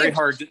very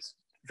hard,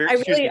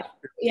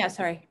 yeah,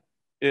 sorry.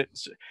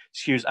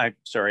 I'm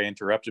sorry I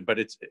interrupted, but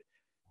it's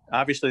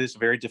obviously this is a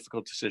very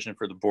difficult decision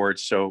for the board.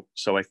 So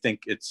I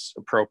think it's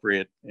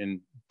appropriate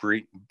in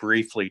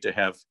briefly to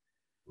have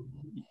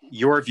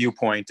your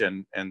viewpoint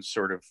and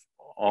sort of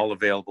all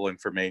available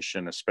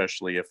information,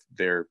 especially if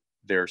there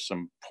are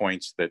some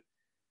points that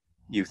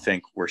you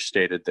think were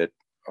stated that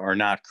are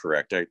not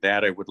correct.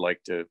 I would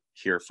like to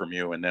hear from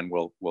you, and then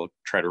we'll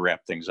try to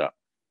wrap things up.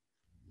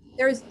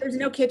 There's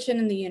no kitchen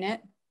in the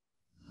unit.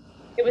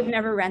 It was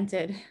never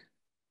rented.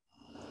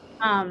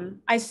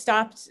 I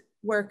stopped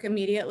work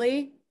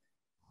immediately.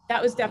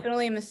 That was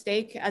definitely a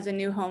mistake as a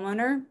new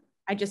homeowner.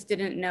 I just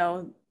didn't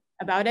know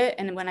about it.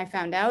 And when I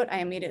found out, I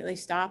immediately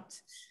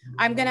stopped.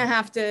 I'm gonna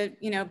have to,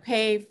 you know,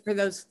 pay for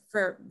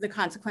the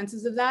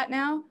consequences of that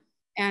now.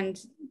 And,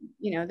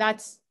 you know,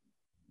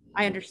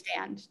 I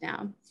understand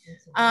now.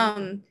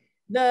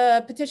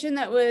 The petition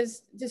that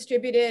was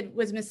distributed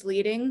was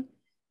misleading.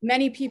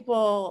 Many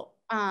people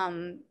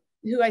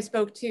who I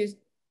spoke to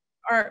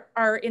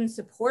are in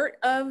support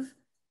of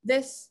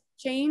this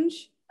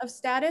change of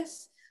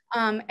status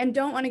and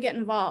don't want to get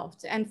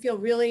involved and feel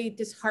really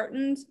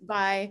disheartened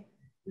by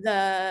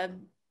the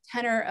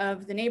tenor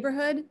of the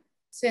neighborhood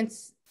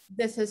since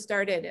this has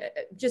started,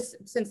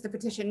 just since the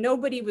petition.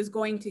 Nobody was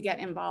going to get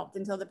involved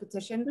until the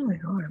petition was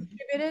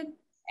distributed.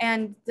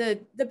 And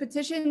the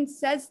petition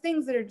says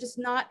things that are just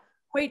not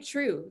quite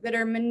true, that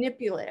are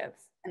manipulative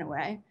in a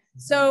way.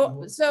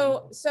 So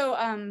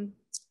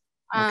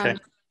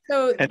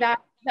that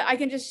I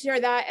can just share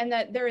that, and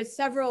that there is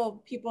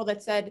several people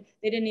that said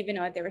they didn't even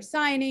know what they were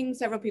signing.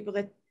 Several people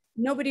that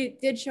nobody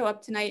did show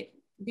up tonight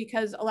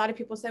because a lot of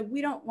people said,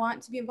 we don't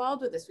want to be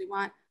involved with this. We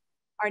want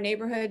our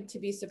neighborhood to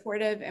be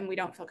supportive and we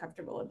don't feel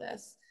comfortable with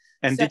this.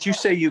 And So, did you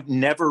say you've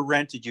never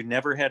rented? You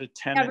never had a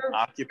tenant never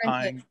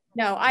occupying? rented.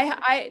 No,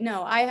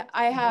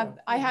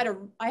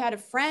 I had a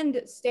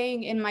friend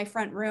staying in my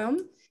front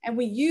room, and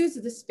we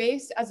used the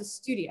space as a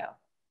studio.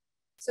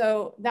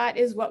 So that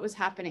is what was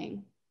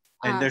happening.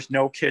 And there's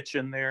no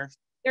kitchen there?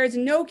 There is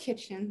no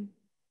kitchen.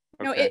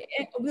 Okay.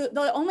 No,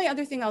 the only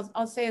other thing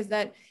I'll say is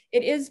that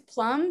it is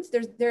plumbed.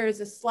 There is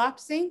a slop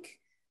sink,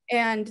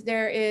 and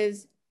there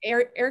is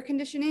air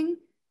conditioning.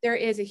 There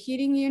is a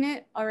heating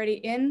unit already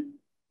in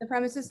the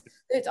premises.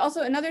 It's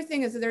also, another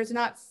thing is that there's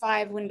not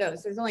 5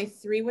 windows. There's only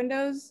 3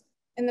 windows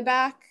in the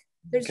back.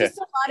 There's just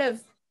a lot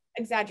of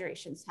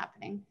exaggerations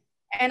happening.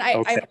 And I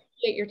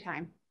appreciate your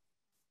time.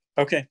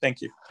 Okay,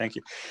 thank you, thank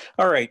you.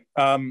 All right,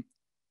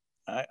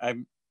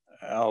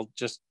 I'll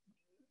just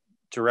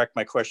direct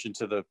my question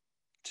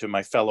to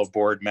my fellow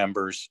board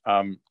members.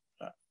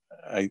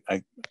 I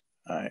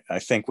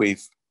think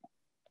we've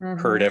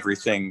heard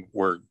everything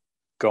we're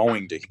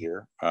going to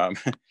hear.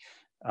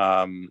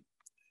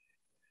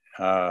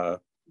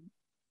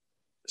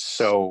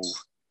 So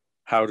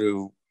how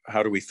do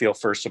we feel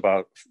first of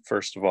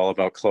all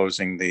about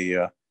closing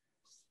the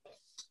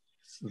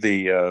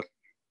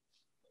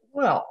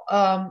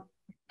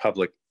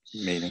public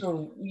meeting?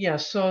 So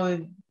yes, so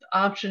the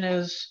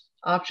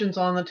options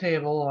on the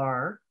table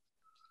are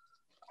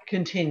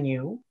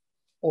continue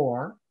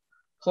or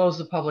close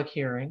the public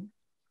hearing.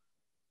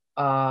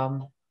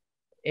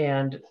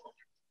 And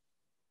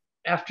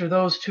after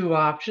those 2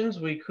 options,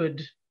 we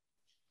could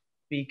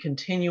be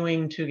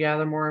continuing to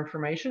gather more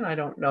information. I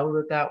don't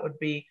know that would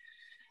be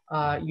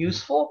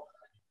useful.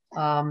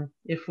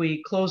 If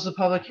we close the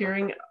public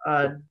hearing,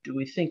 do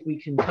we think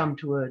we can come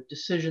to a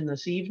decision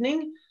this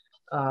evening?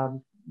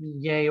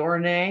 Yay or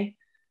nay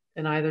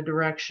in either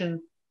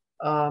direction?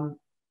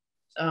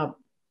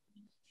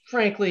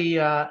 Frankly,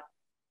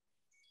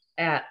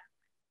 at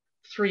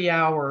 3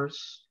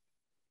 hours,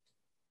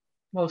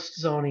 most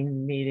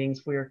zoning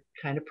meetings, we're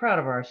kind of proud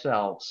of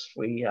ourselves.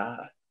 We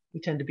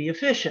tend to be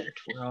efficient.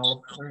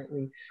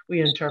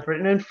 We interpret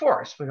and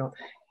enforce. We don't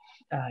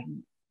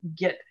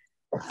get,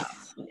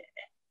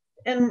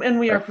 and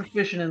we are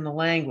proficient in the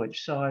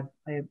language. So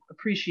I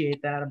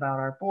appreciate that about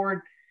our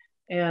board.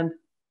 And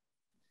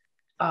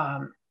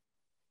I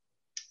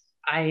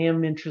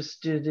am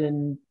interested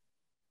in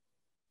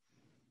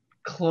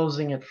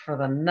closing it for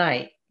the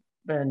night,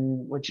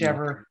 and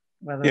whichever,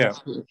 whether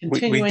it's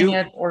continuing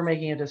it or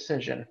making a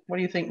decision. What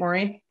do you think,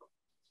 Maureen?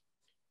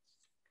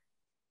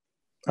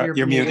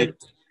 You're muted.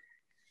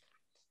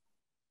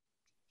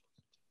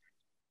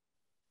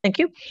 Thank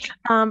you.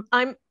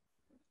 I'm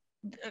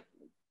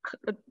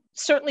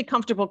certainly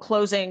comfortable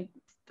closing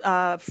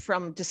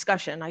from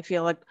discussion. I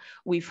feel like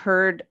we've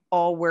heard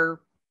all we're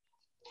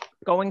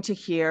going to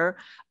hear.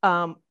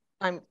 I'm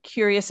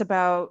curious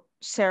about,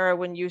 Sarah,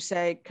 when you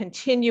say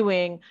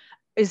continuing,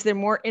 is there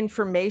more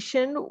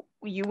information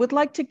you would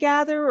like to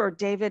gather, or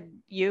David,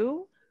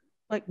 you?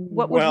 Like,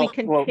 what would we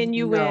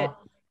continue it?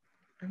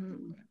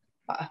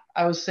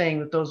 I was saying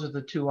that those are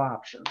the 2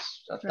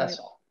 options. That's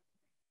all.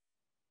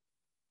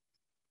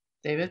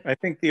 David? I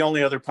think the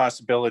only other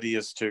possibility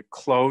is to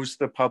close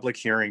the public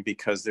hearing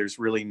because there's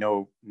really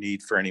no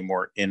need for any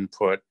more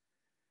input.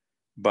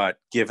 But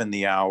given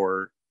the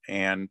hour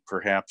and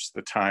perhaps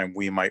the time,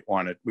 we might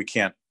want to,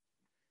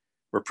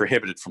 we're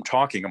prohibited from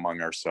talking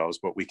among ourselves,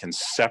 but we can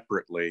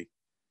separately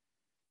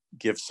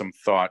give some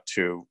thought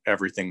to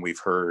everything we've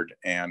heard.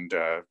 And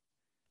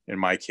in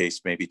my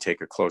case, maybe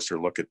take a closer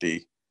look at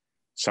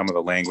some of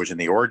the language in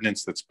the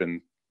ordinance that's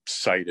been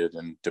cited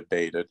and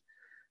debated.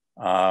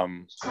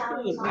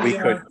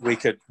 We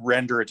could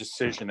render a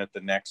decision at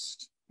the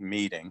next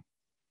meeting.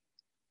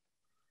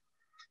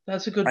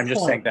 That's a good point. I'm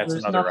just saying that's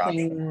another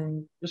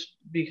option. Just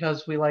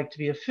because we like to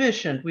be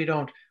efficient, we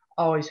don't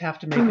always have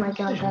to make a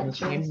decision the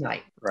same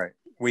night. Right.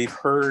 We've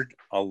heard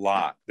a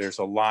lot. There's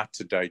a lot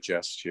to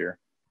digest here.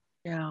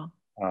 Yeah.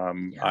 I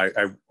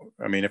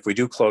mean, if we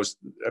do close,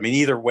 I mean,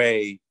 either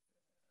way,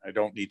 I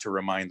don't need to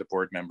remind the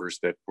board members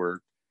that we're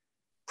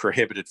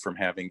prohibited from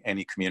having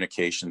any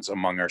communications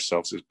among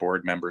ourselves as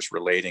board members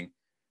relating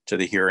to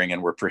the hearing,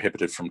 and we're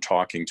prohibited from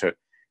talking to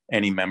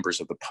any members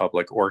of the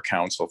public or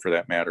council, for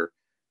that matter,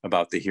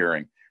 about the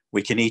hearing.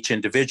 We can each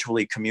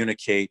individually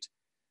communicate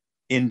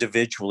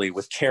individually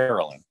with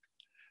Carolyn,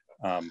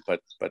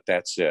 but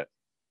that's it.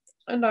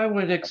 And I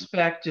would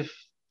expect if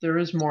there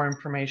is more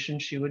information,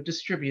 she would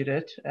distribute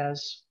it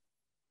as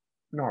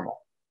normal.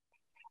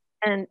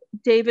 And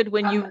David,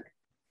 when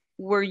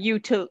were you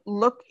to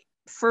look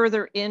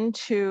further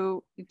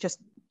into just,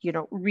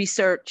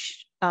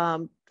 research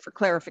for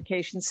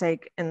clarification's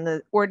sake in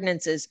the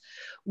ordinances,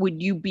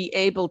 would you be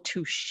able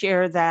to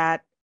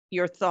share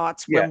your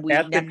thoughts when we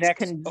next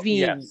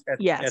convene? At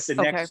the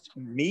next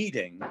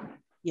meeting,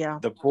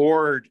 the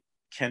board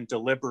can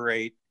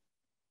deliberate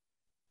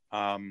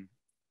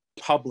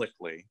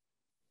publicly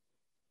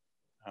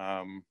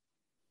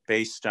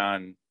based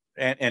on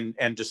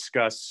and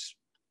discuss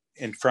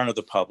in front of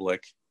the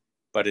public,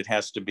 but it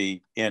has to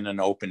be in an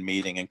open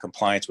meeting in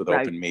compliance with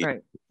open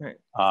meeting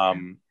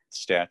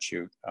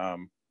statute.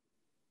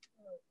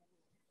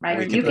 right?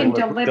 We You can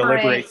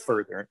deliberate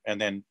further and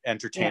then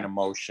entertain Yeah. a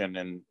motion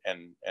and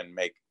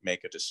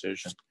make a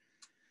decision.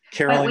 But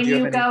Carolyn, when do you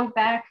you have any? go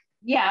back,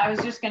 yeah, I was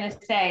just going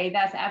to say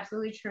that's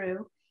absolutely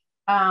true.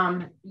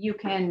 You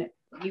can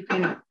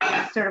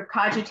sort of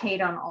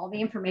cogitate on all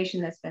the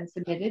information that's been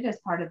submitted as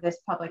part of this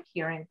public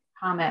hearing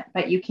comment,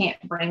 but you can't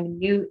bring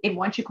new,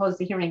 once you close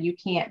the hearing, you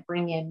can't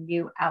bring in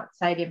new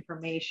outside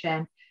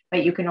information,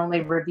 but you can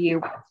only review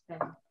what's been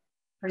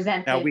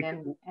presented. Now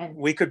and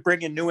we could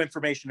bring in new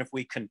information if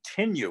we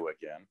continue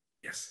again.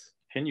 Yes.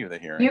 Continue the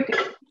hearing. You can,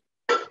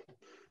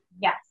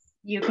 yes,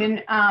 you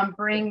can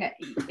bring,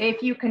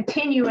 if you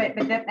continue it,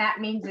 but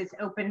that means it's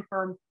open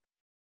for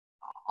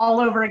all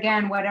over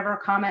again, whatever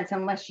comments,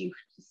 unless you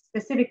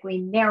specifically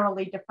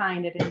narrowly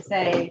define it and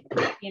say,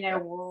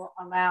 we'll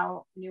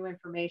allow new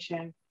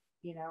information,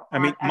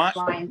 on X,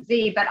 Y, and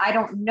Z. But I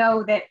don't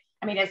know that,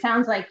 it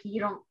sounds like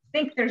you don't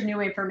think there's new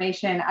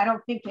information. I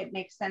don't think it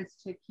makes sense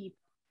to keep,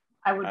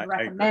 I would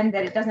recommend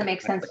that it doesn't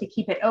make sense to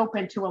keep it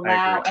open to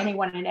allow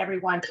anyone and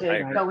everyone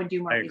to go and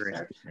do more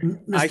research.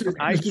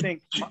 I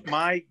think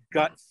my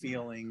gut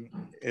feeling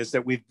is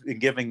that we've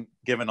been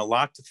given a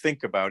lot to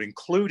think about,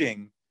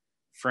 including,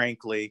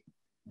 frankly,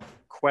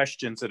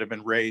 questions that have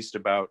been raised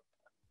about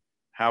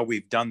how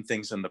we've done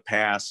things in the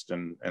past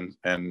and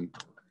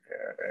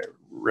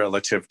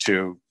relative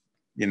to,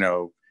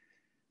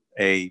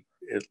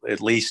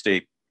 at least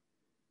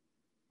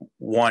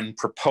one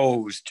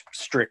proposed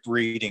strict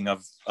reading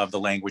of the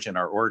language in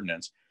our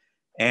ordinance.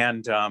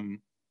 And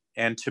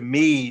to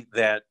me,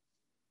 that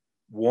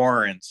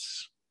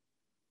warrants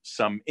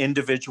some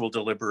individual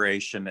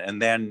deliberation,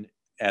 and then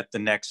at the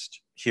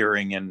next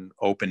hearing and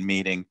open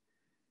meeting,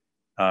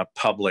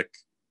 public,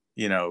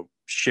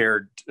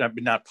 shared,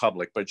 not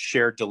public, but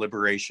shared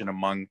deliberation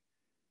among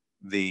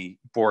the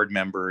board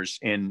members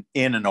in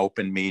an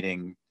open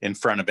meeting in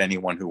front of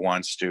anyone who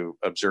wants to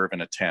observe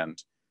and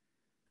attend.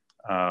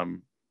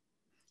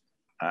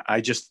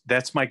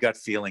 That's my gut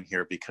feeling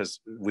here, because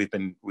we've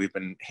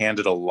been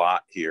handed a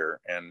lot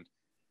here, and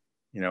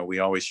we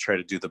always try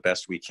to do the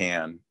best we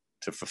can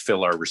to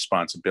fulfill our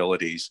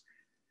responsibilities.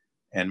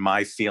 And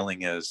my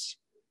feeling is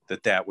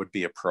that would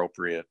be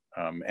appropriate,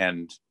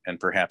 and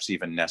perhaps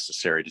even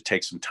necessary, to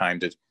take some time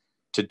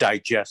to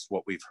digest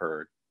what we've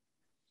heard.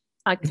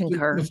 I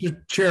concur.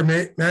 Mr. Chair,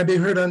 may I be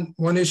heard on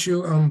one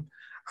issue?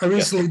 I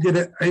recently did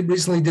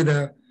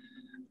a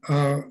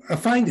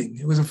finding.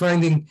 It was a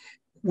finding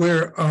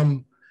where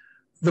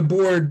the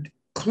board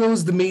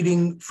closed the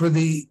meeting for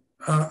the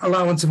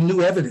allowance of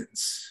new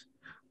evidence,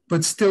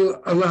 but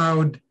still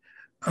allowed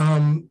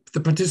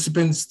the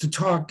participants to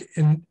talk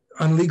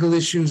on legal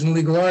issues and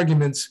legal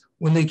arguments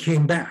when they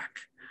came back.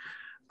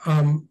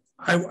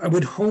 I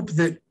would hope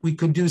that we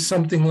could do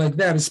something like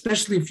that,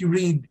 especially if you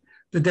read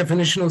the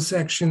definitional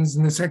sections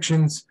and the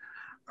sections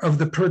of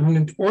the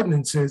pertinent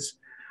ordinances.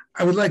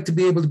 I would like to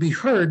be able to be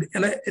heard.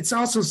 And it's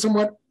also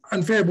somewhat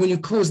unfair when you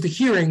close the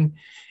hearing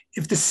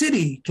if the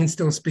city can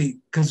still speak,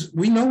 because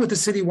we know what the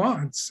city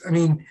wants.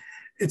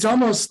 It's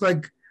almost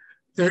like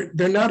they're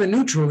not a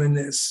neutral in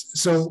this.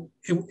 So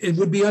it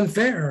would be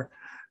unfair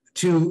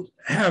to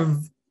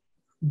have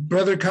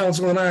Brother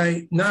Counsel and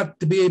I not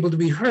to be able to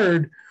be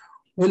heard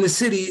when the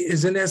city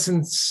is in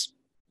essence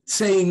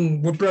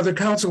saying what Brother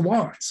Counsel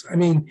wants.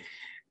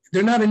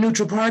 They're not a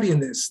neutral party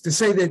in this. To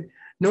say that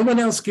no one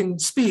else can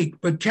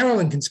speak, but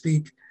Carolyn can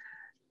speak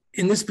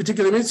in this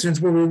particular instance,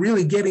 where we're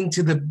really getting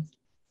to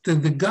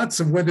the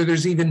guts of whether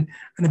there's even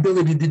an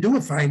ability to do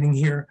a finding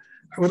here.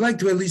 I would like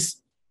to at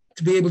least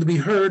to be able to be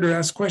heard or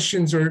ask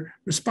questions or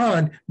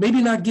respond,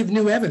 maybe not give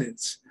new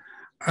evidence.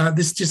 I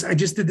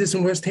just did this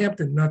in West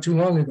Hampton not too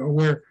long ago,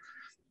 where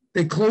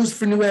they closed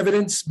for new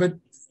evidence, but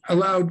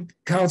allowed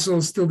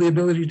counsel still the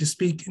ability to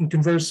speak and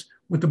converse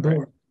with the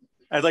board.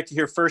 I'd like to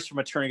hear first from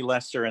Attorney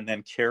Lester and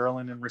then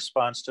Carolyn in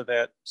response to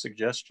that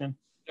suggestion.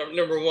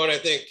 Number one, I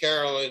think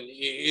Carolyn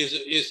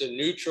is a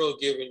neutral,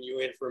 giving you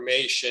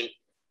information.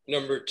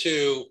 Number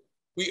two,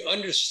 we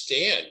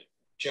understand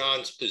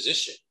John's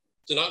position.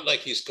 It's not like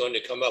he's going to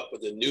come up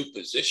with a new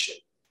position.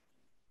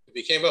 If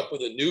he came up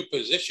with a new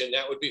position,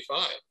 that would be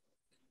fine,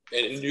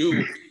 and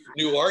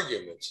new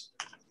arguments.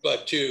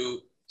 But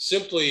to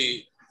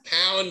simply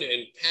pound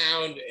and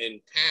pound and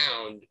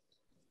pound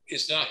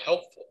is not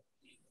helpful.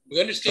 We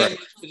understand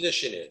what his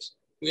position is.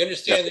 We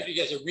understand that he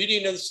has a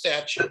reading of the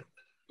statute.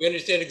 We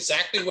understand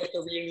exactly what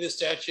the reading of the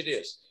statute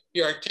is.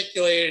 He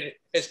articulated it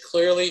as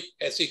clearly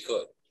as he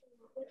could.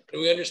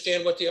 And we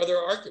understand what the other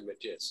argument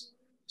is.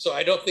 So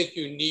I don't think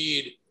you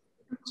need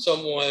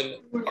someone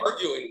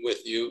arguing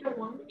with you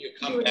when you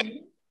come back.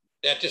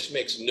 That just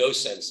makes no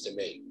sense to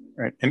me.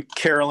 Right. And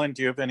Carolyn,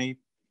 do you have any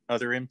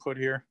other input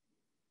here?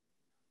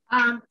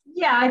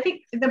 Yeah, I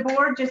think the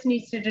board just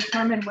needs to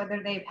determine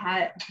whether they've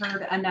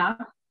heard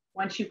enough.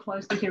 Once you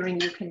close the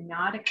hearing, you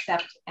cannot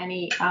accept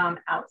any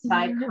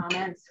outside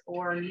comments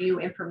or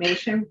new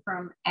information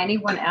from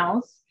anyone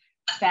else.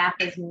 Staff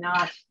is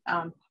not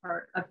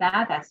part of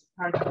that. That's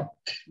part of the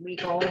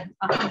legal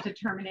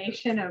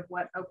determination of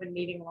what open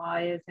meeting law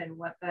is and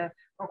what the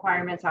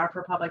requirements are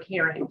for public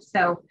hearings.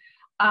 So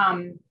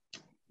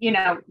you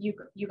know,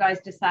 you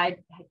guys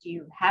decide, do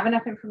you have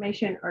enough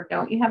information or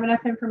don't you have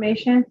enough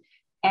information?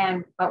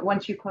 But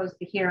once you close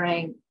the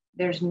hearing,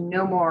 there's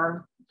no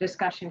more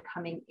discussion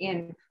coming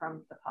in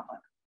from the public.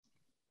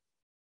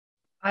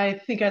 I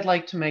think I'd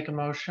like to make a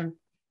motion.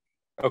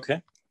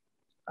 Okay.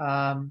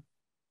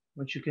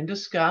 Which you can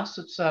discuss,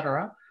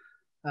 etc.,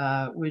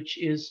 which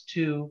is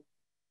to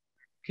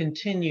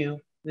continue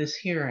this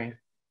hearing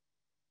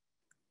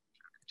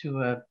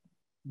to a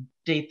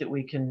date that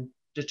we can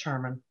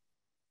determine.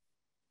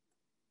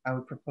 I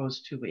would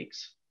propose 2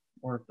 weeks,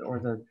 or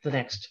the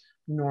next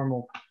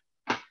normal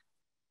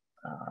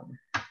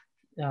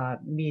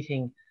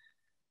meeting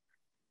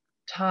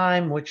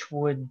time, which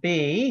would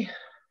be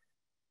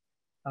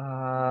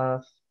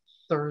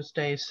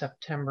Thursday,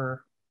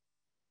 September,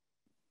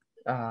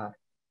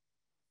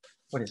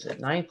 what is it,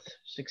 9th,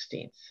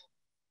 16th?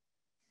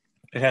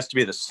 It has to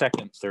be the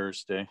second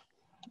Thursday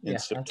in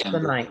Yes, September.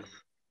 that's the 9th.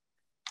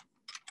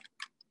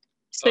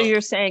 So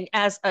you're saying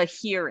as a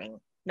hearing,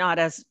 not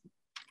as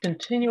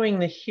continuing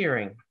the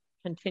hearing.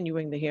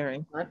 Continuing the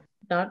hearing.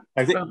 Not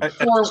I think,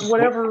 for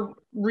whatever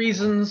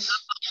reasons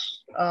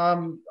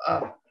from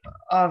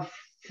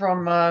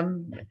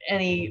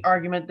any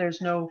argument.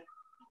 There's no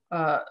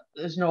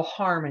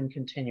harm in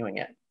continuing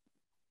it.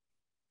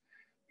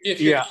 If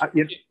you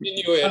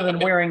continue it, other than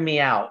wearing me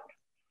out.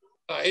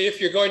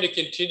 If you're going to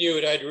continue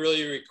it, I'd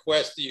really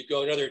request that you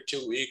go another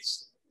 2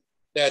 weeks.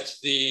 That's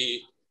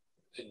the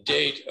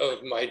date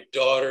of my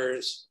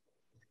daughter's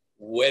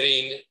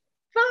wedding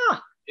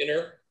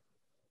dinner.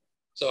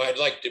 So I'd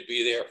like to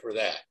be there for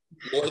that,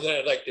 more than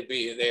I'd like to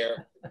be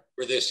there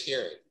for this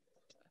hearing.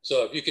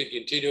 So if you could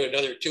continue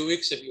another 2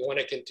 weeks, if you want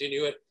to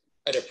continue it,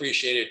 I'd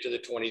appreciate it to the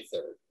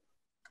 23rd.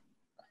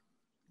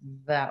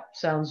 That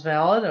sounds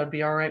valid. It would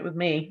be all right with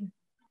me.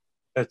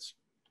 That's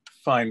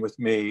fine with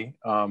me.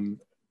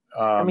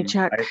 Let me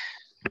check.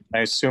 I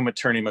assume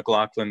Attorney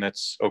McLaughlin,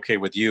 that's okay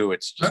with you.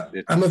 It's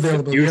I'm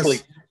available. Usually,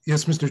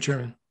 yes, Mr.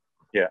 Chairman.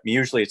 Yeah,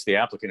 usually it's the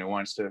applicant who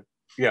wants to.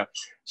 Yeah.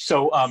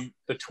 So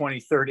the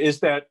 23rd, is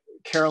that,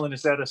 Carolyn,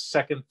 is that a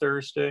second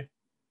Thursday?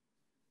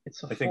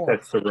 I think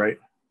that's the right.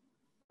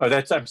 Oh,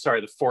 I'm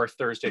sorry, the fourth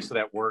Thursday. So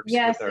that works.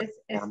 Yes, it's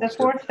the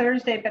fourth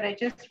Thursday, but I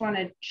just want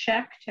to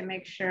check to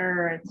make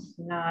sure it's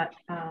not,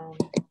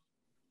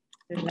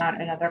 there's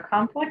not another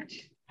conflict.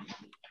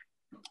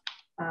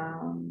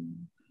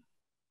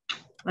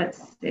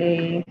 Let's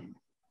see.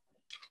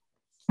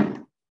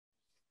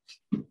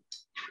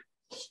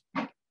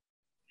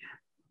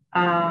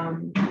 I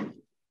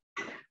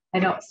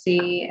don't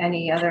see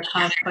any other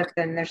conflict,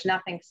 and there's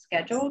nothing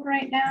scheduled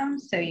right now.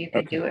 So you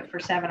could do it for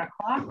 7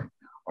 o'clock,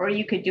 or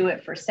you could do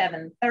it for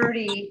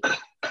 7:30,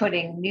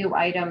 putting new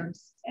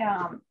items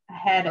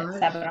ahead at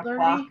 7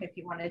 o'clock if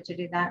you wanted to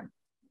do that.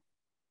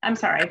 I'm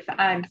sorry.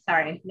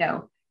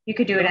 No, you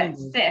could do it at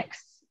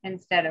 6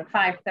 instead of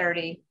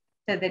 5:30,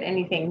 so that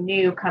anything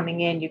new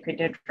coming in you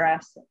could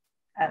address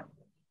at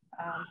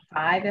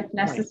 5 if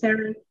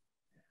necessary.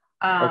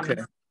 Okay.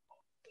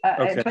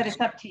 But it's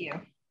up to you.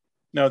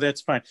 No,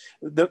 that's fine.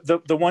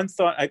 The one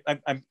thought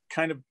I'm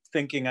kind of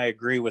thinking, I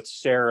agree with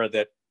Sarah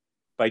that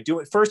by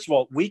doing, first of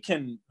all, we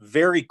can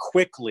very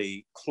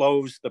quickly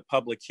close the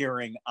public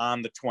hearing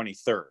on the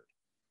 23rd.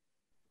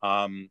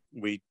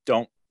 We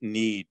don't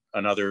need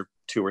another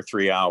 2 or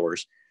 3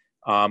 hours.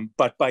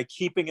 But by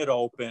keeping it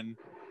open,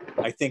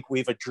 I think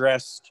we've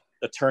addressed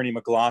Attorney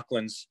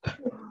McLaughlin's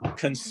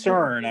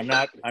concern. I'm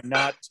not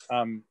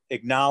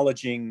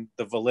acknowledging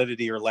the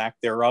validity or lack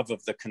thereof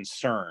of the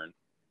concern,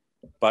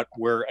 but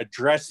we're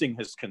addressing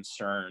his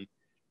concern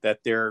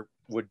that there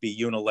would be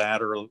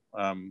unilateral,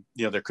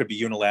 there could be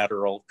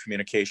unilateral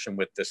communication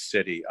with the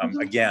city.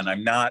 Again,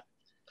 I'm not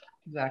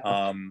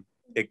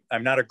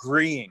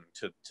agreeing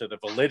to the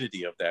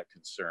validity of that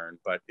concern,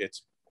 but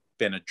it's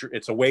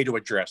a way to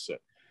address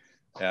it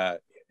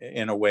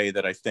in a way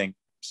that I think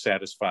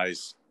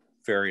satisfies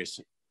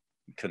various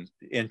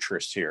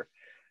interests here,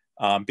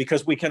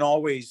 because we can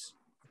always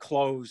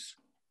close,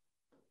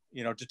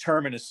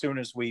 determine as soon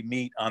as we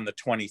meet on the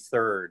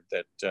 23rd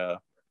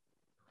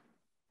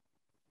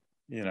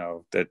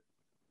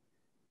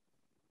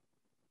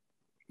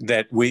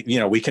that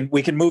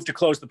we can move to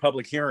close the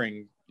public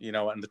hearing,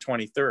 on the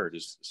 23rd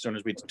as soon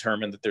as we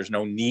determine that there's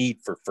no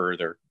need for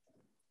further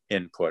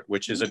input,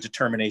 which is a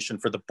determination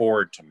for the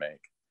board to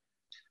make.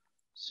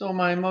 So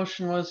my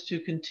motion was to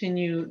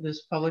continue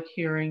this public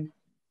hearing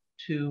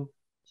to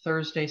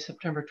Thursday,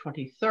 September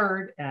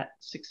 23rd at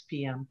 6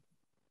 p.m.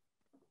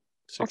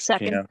 6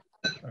 p.m.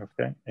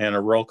 Okay, and a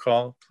roll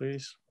call,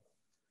 please.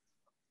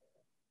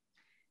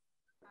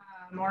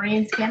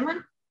 Maureen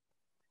Scanlon?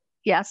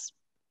 Yes.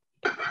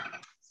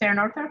 Sarah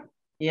Northampton?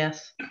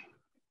 Yes.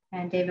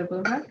 And David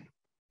Bloomberg?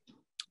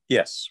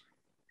 Yes.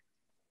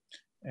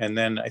 And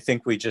then I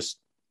think we just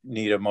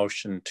need a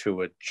motion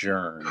to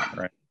adjourn,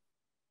 right?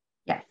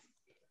 Yes.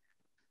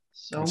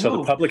 So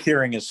the public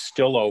hearing is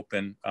still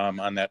open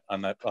on that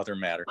other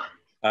matter.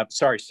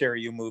 Sorry, Sarah,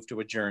 you moved to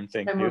adjourn.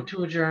 Thank you. I moved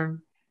to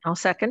adjourn. I'll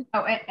second.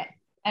 Oh,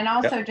 And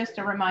also just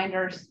a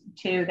reminder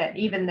too, that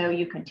even though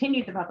you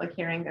continued the public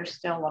hearing, there's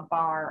still a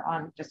bar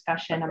on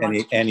discussion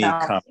amongst Any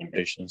yourselves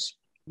conversations,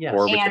 Yes.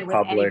 or with and the with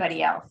public,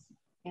 anybody else.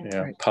 yeah,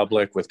 Right.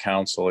 public, with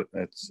council,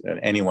 it's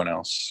anyone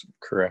else,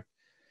 correct.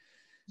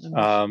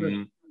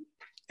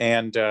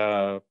 And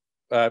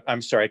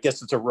I'm sorry, I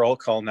guess it's a roll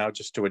call now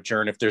just to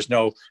adjourn if there's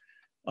no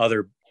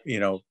other,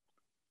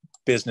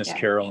 business, Yeah.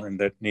 Carolyn,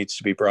 that needs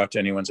to be brought to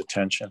anyone's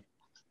attention.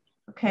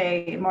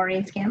 Okay,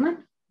 Maureen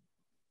Scanlon,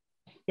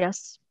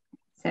 Yes.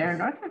 Sarah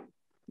Northrup,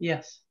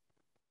 Yes.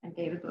 and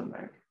David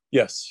Bloomberg.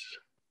 Yes.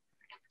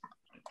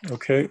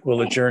 Okay,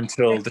 we'll adjourn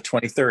till the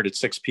 23rd at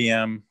 6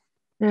 p.m.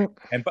 Mm.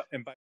 And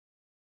by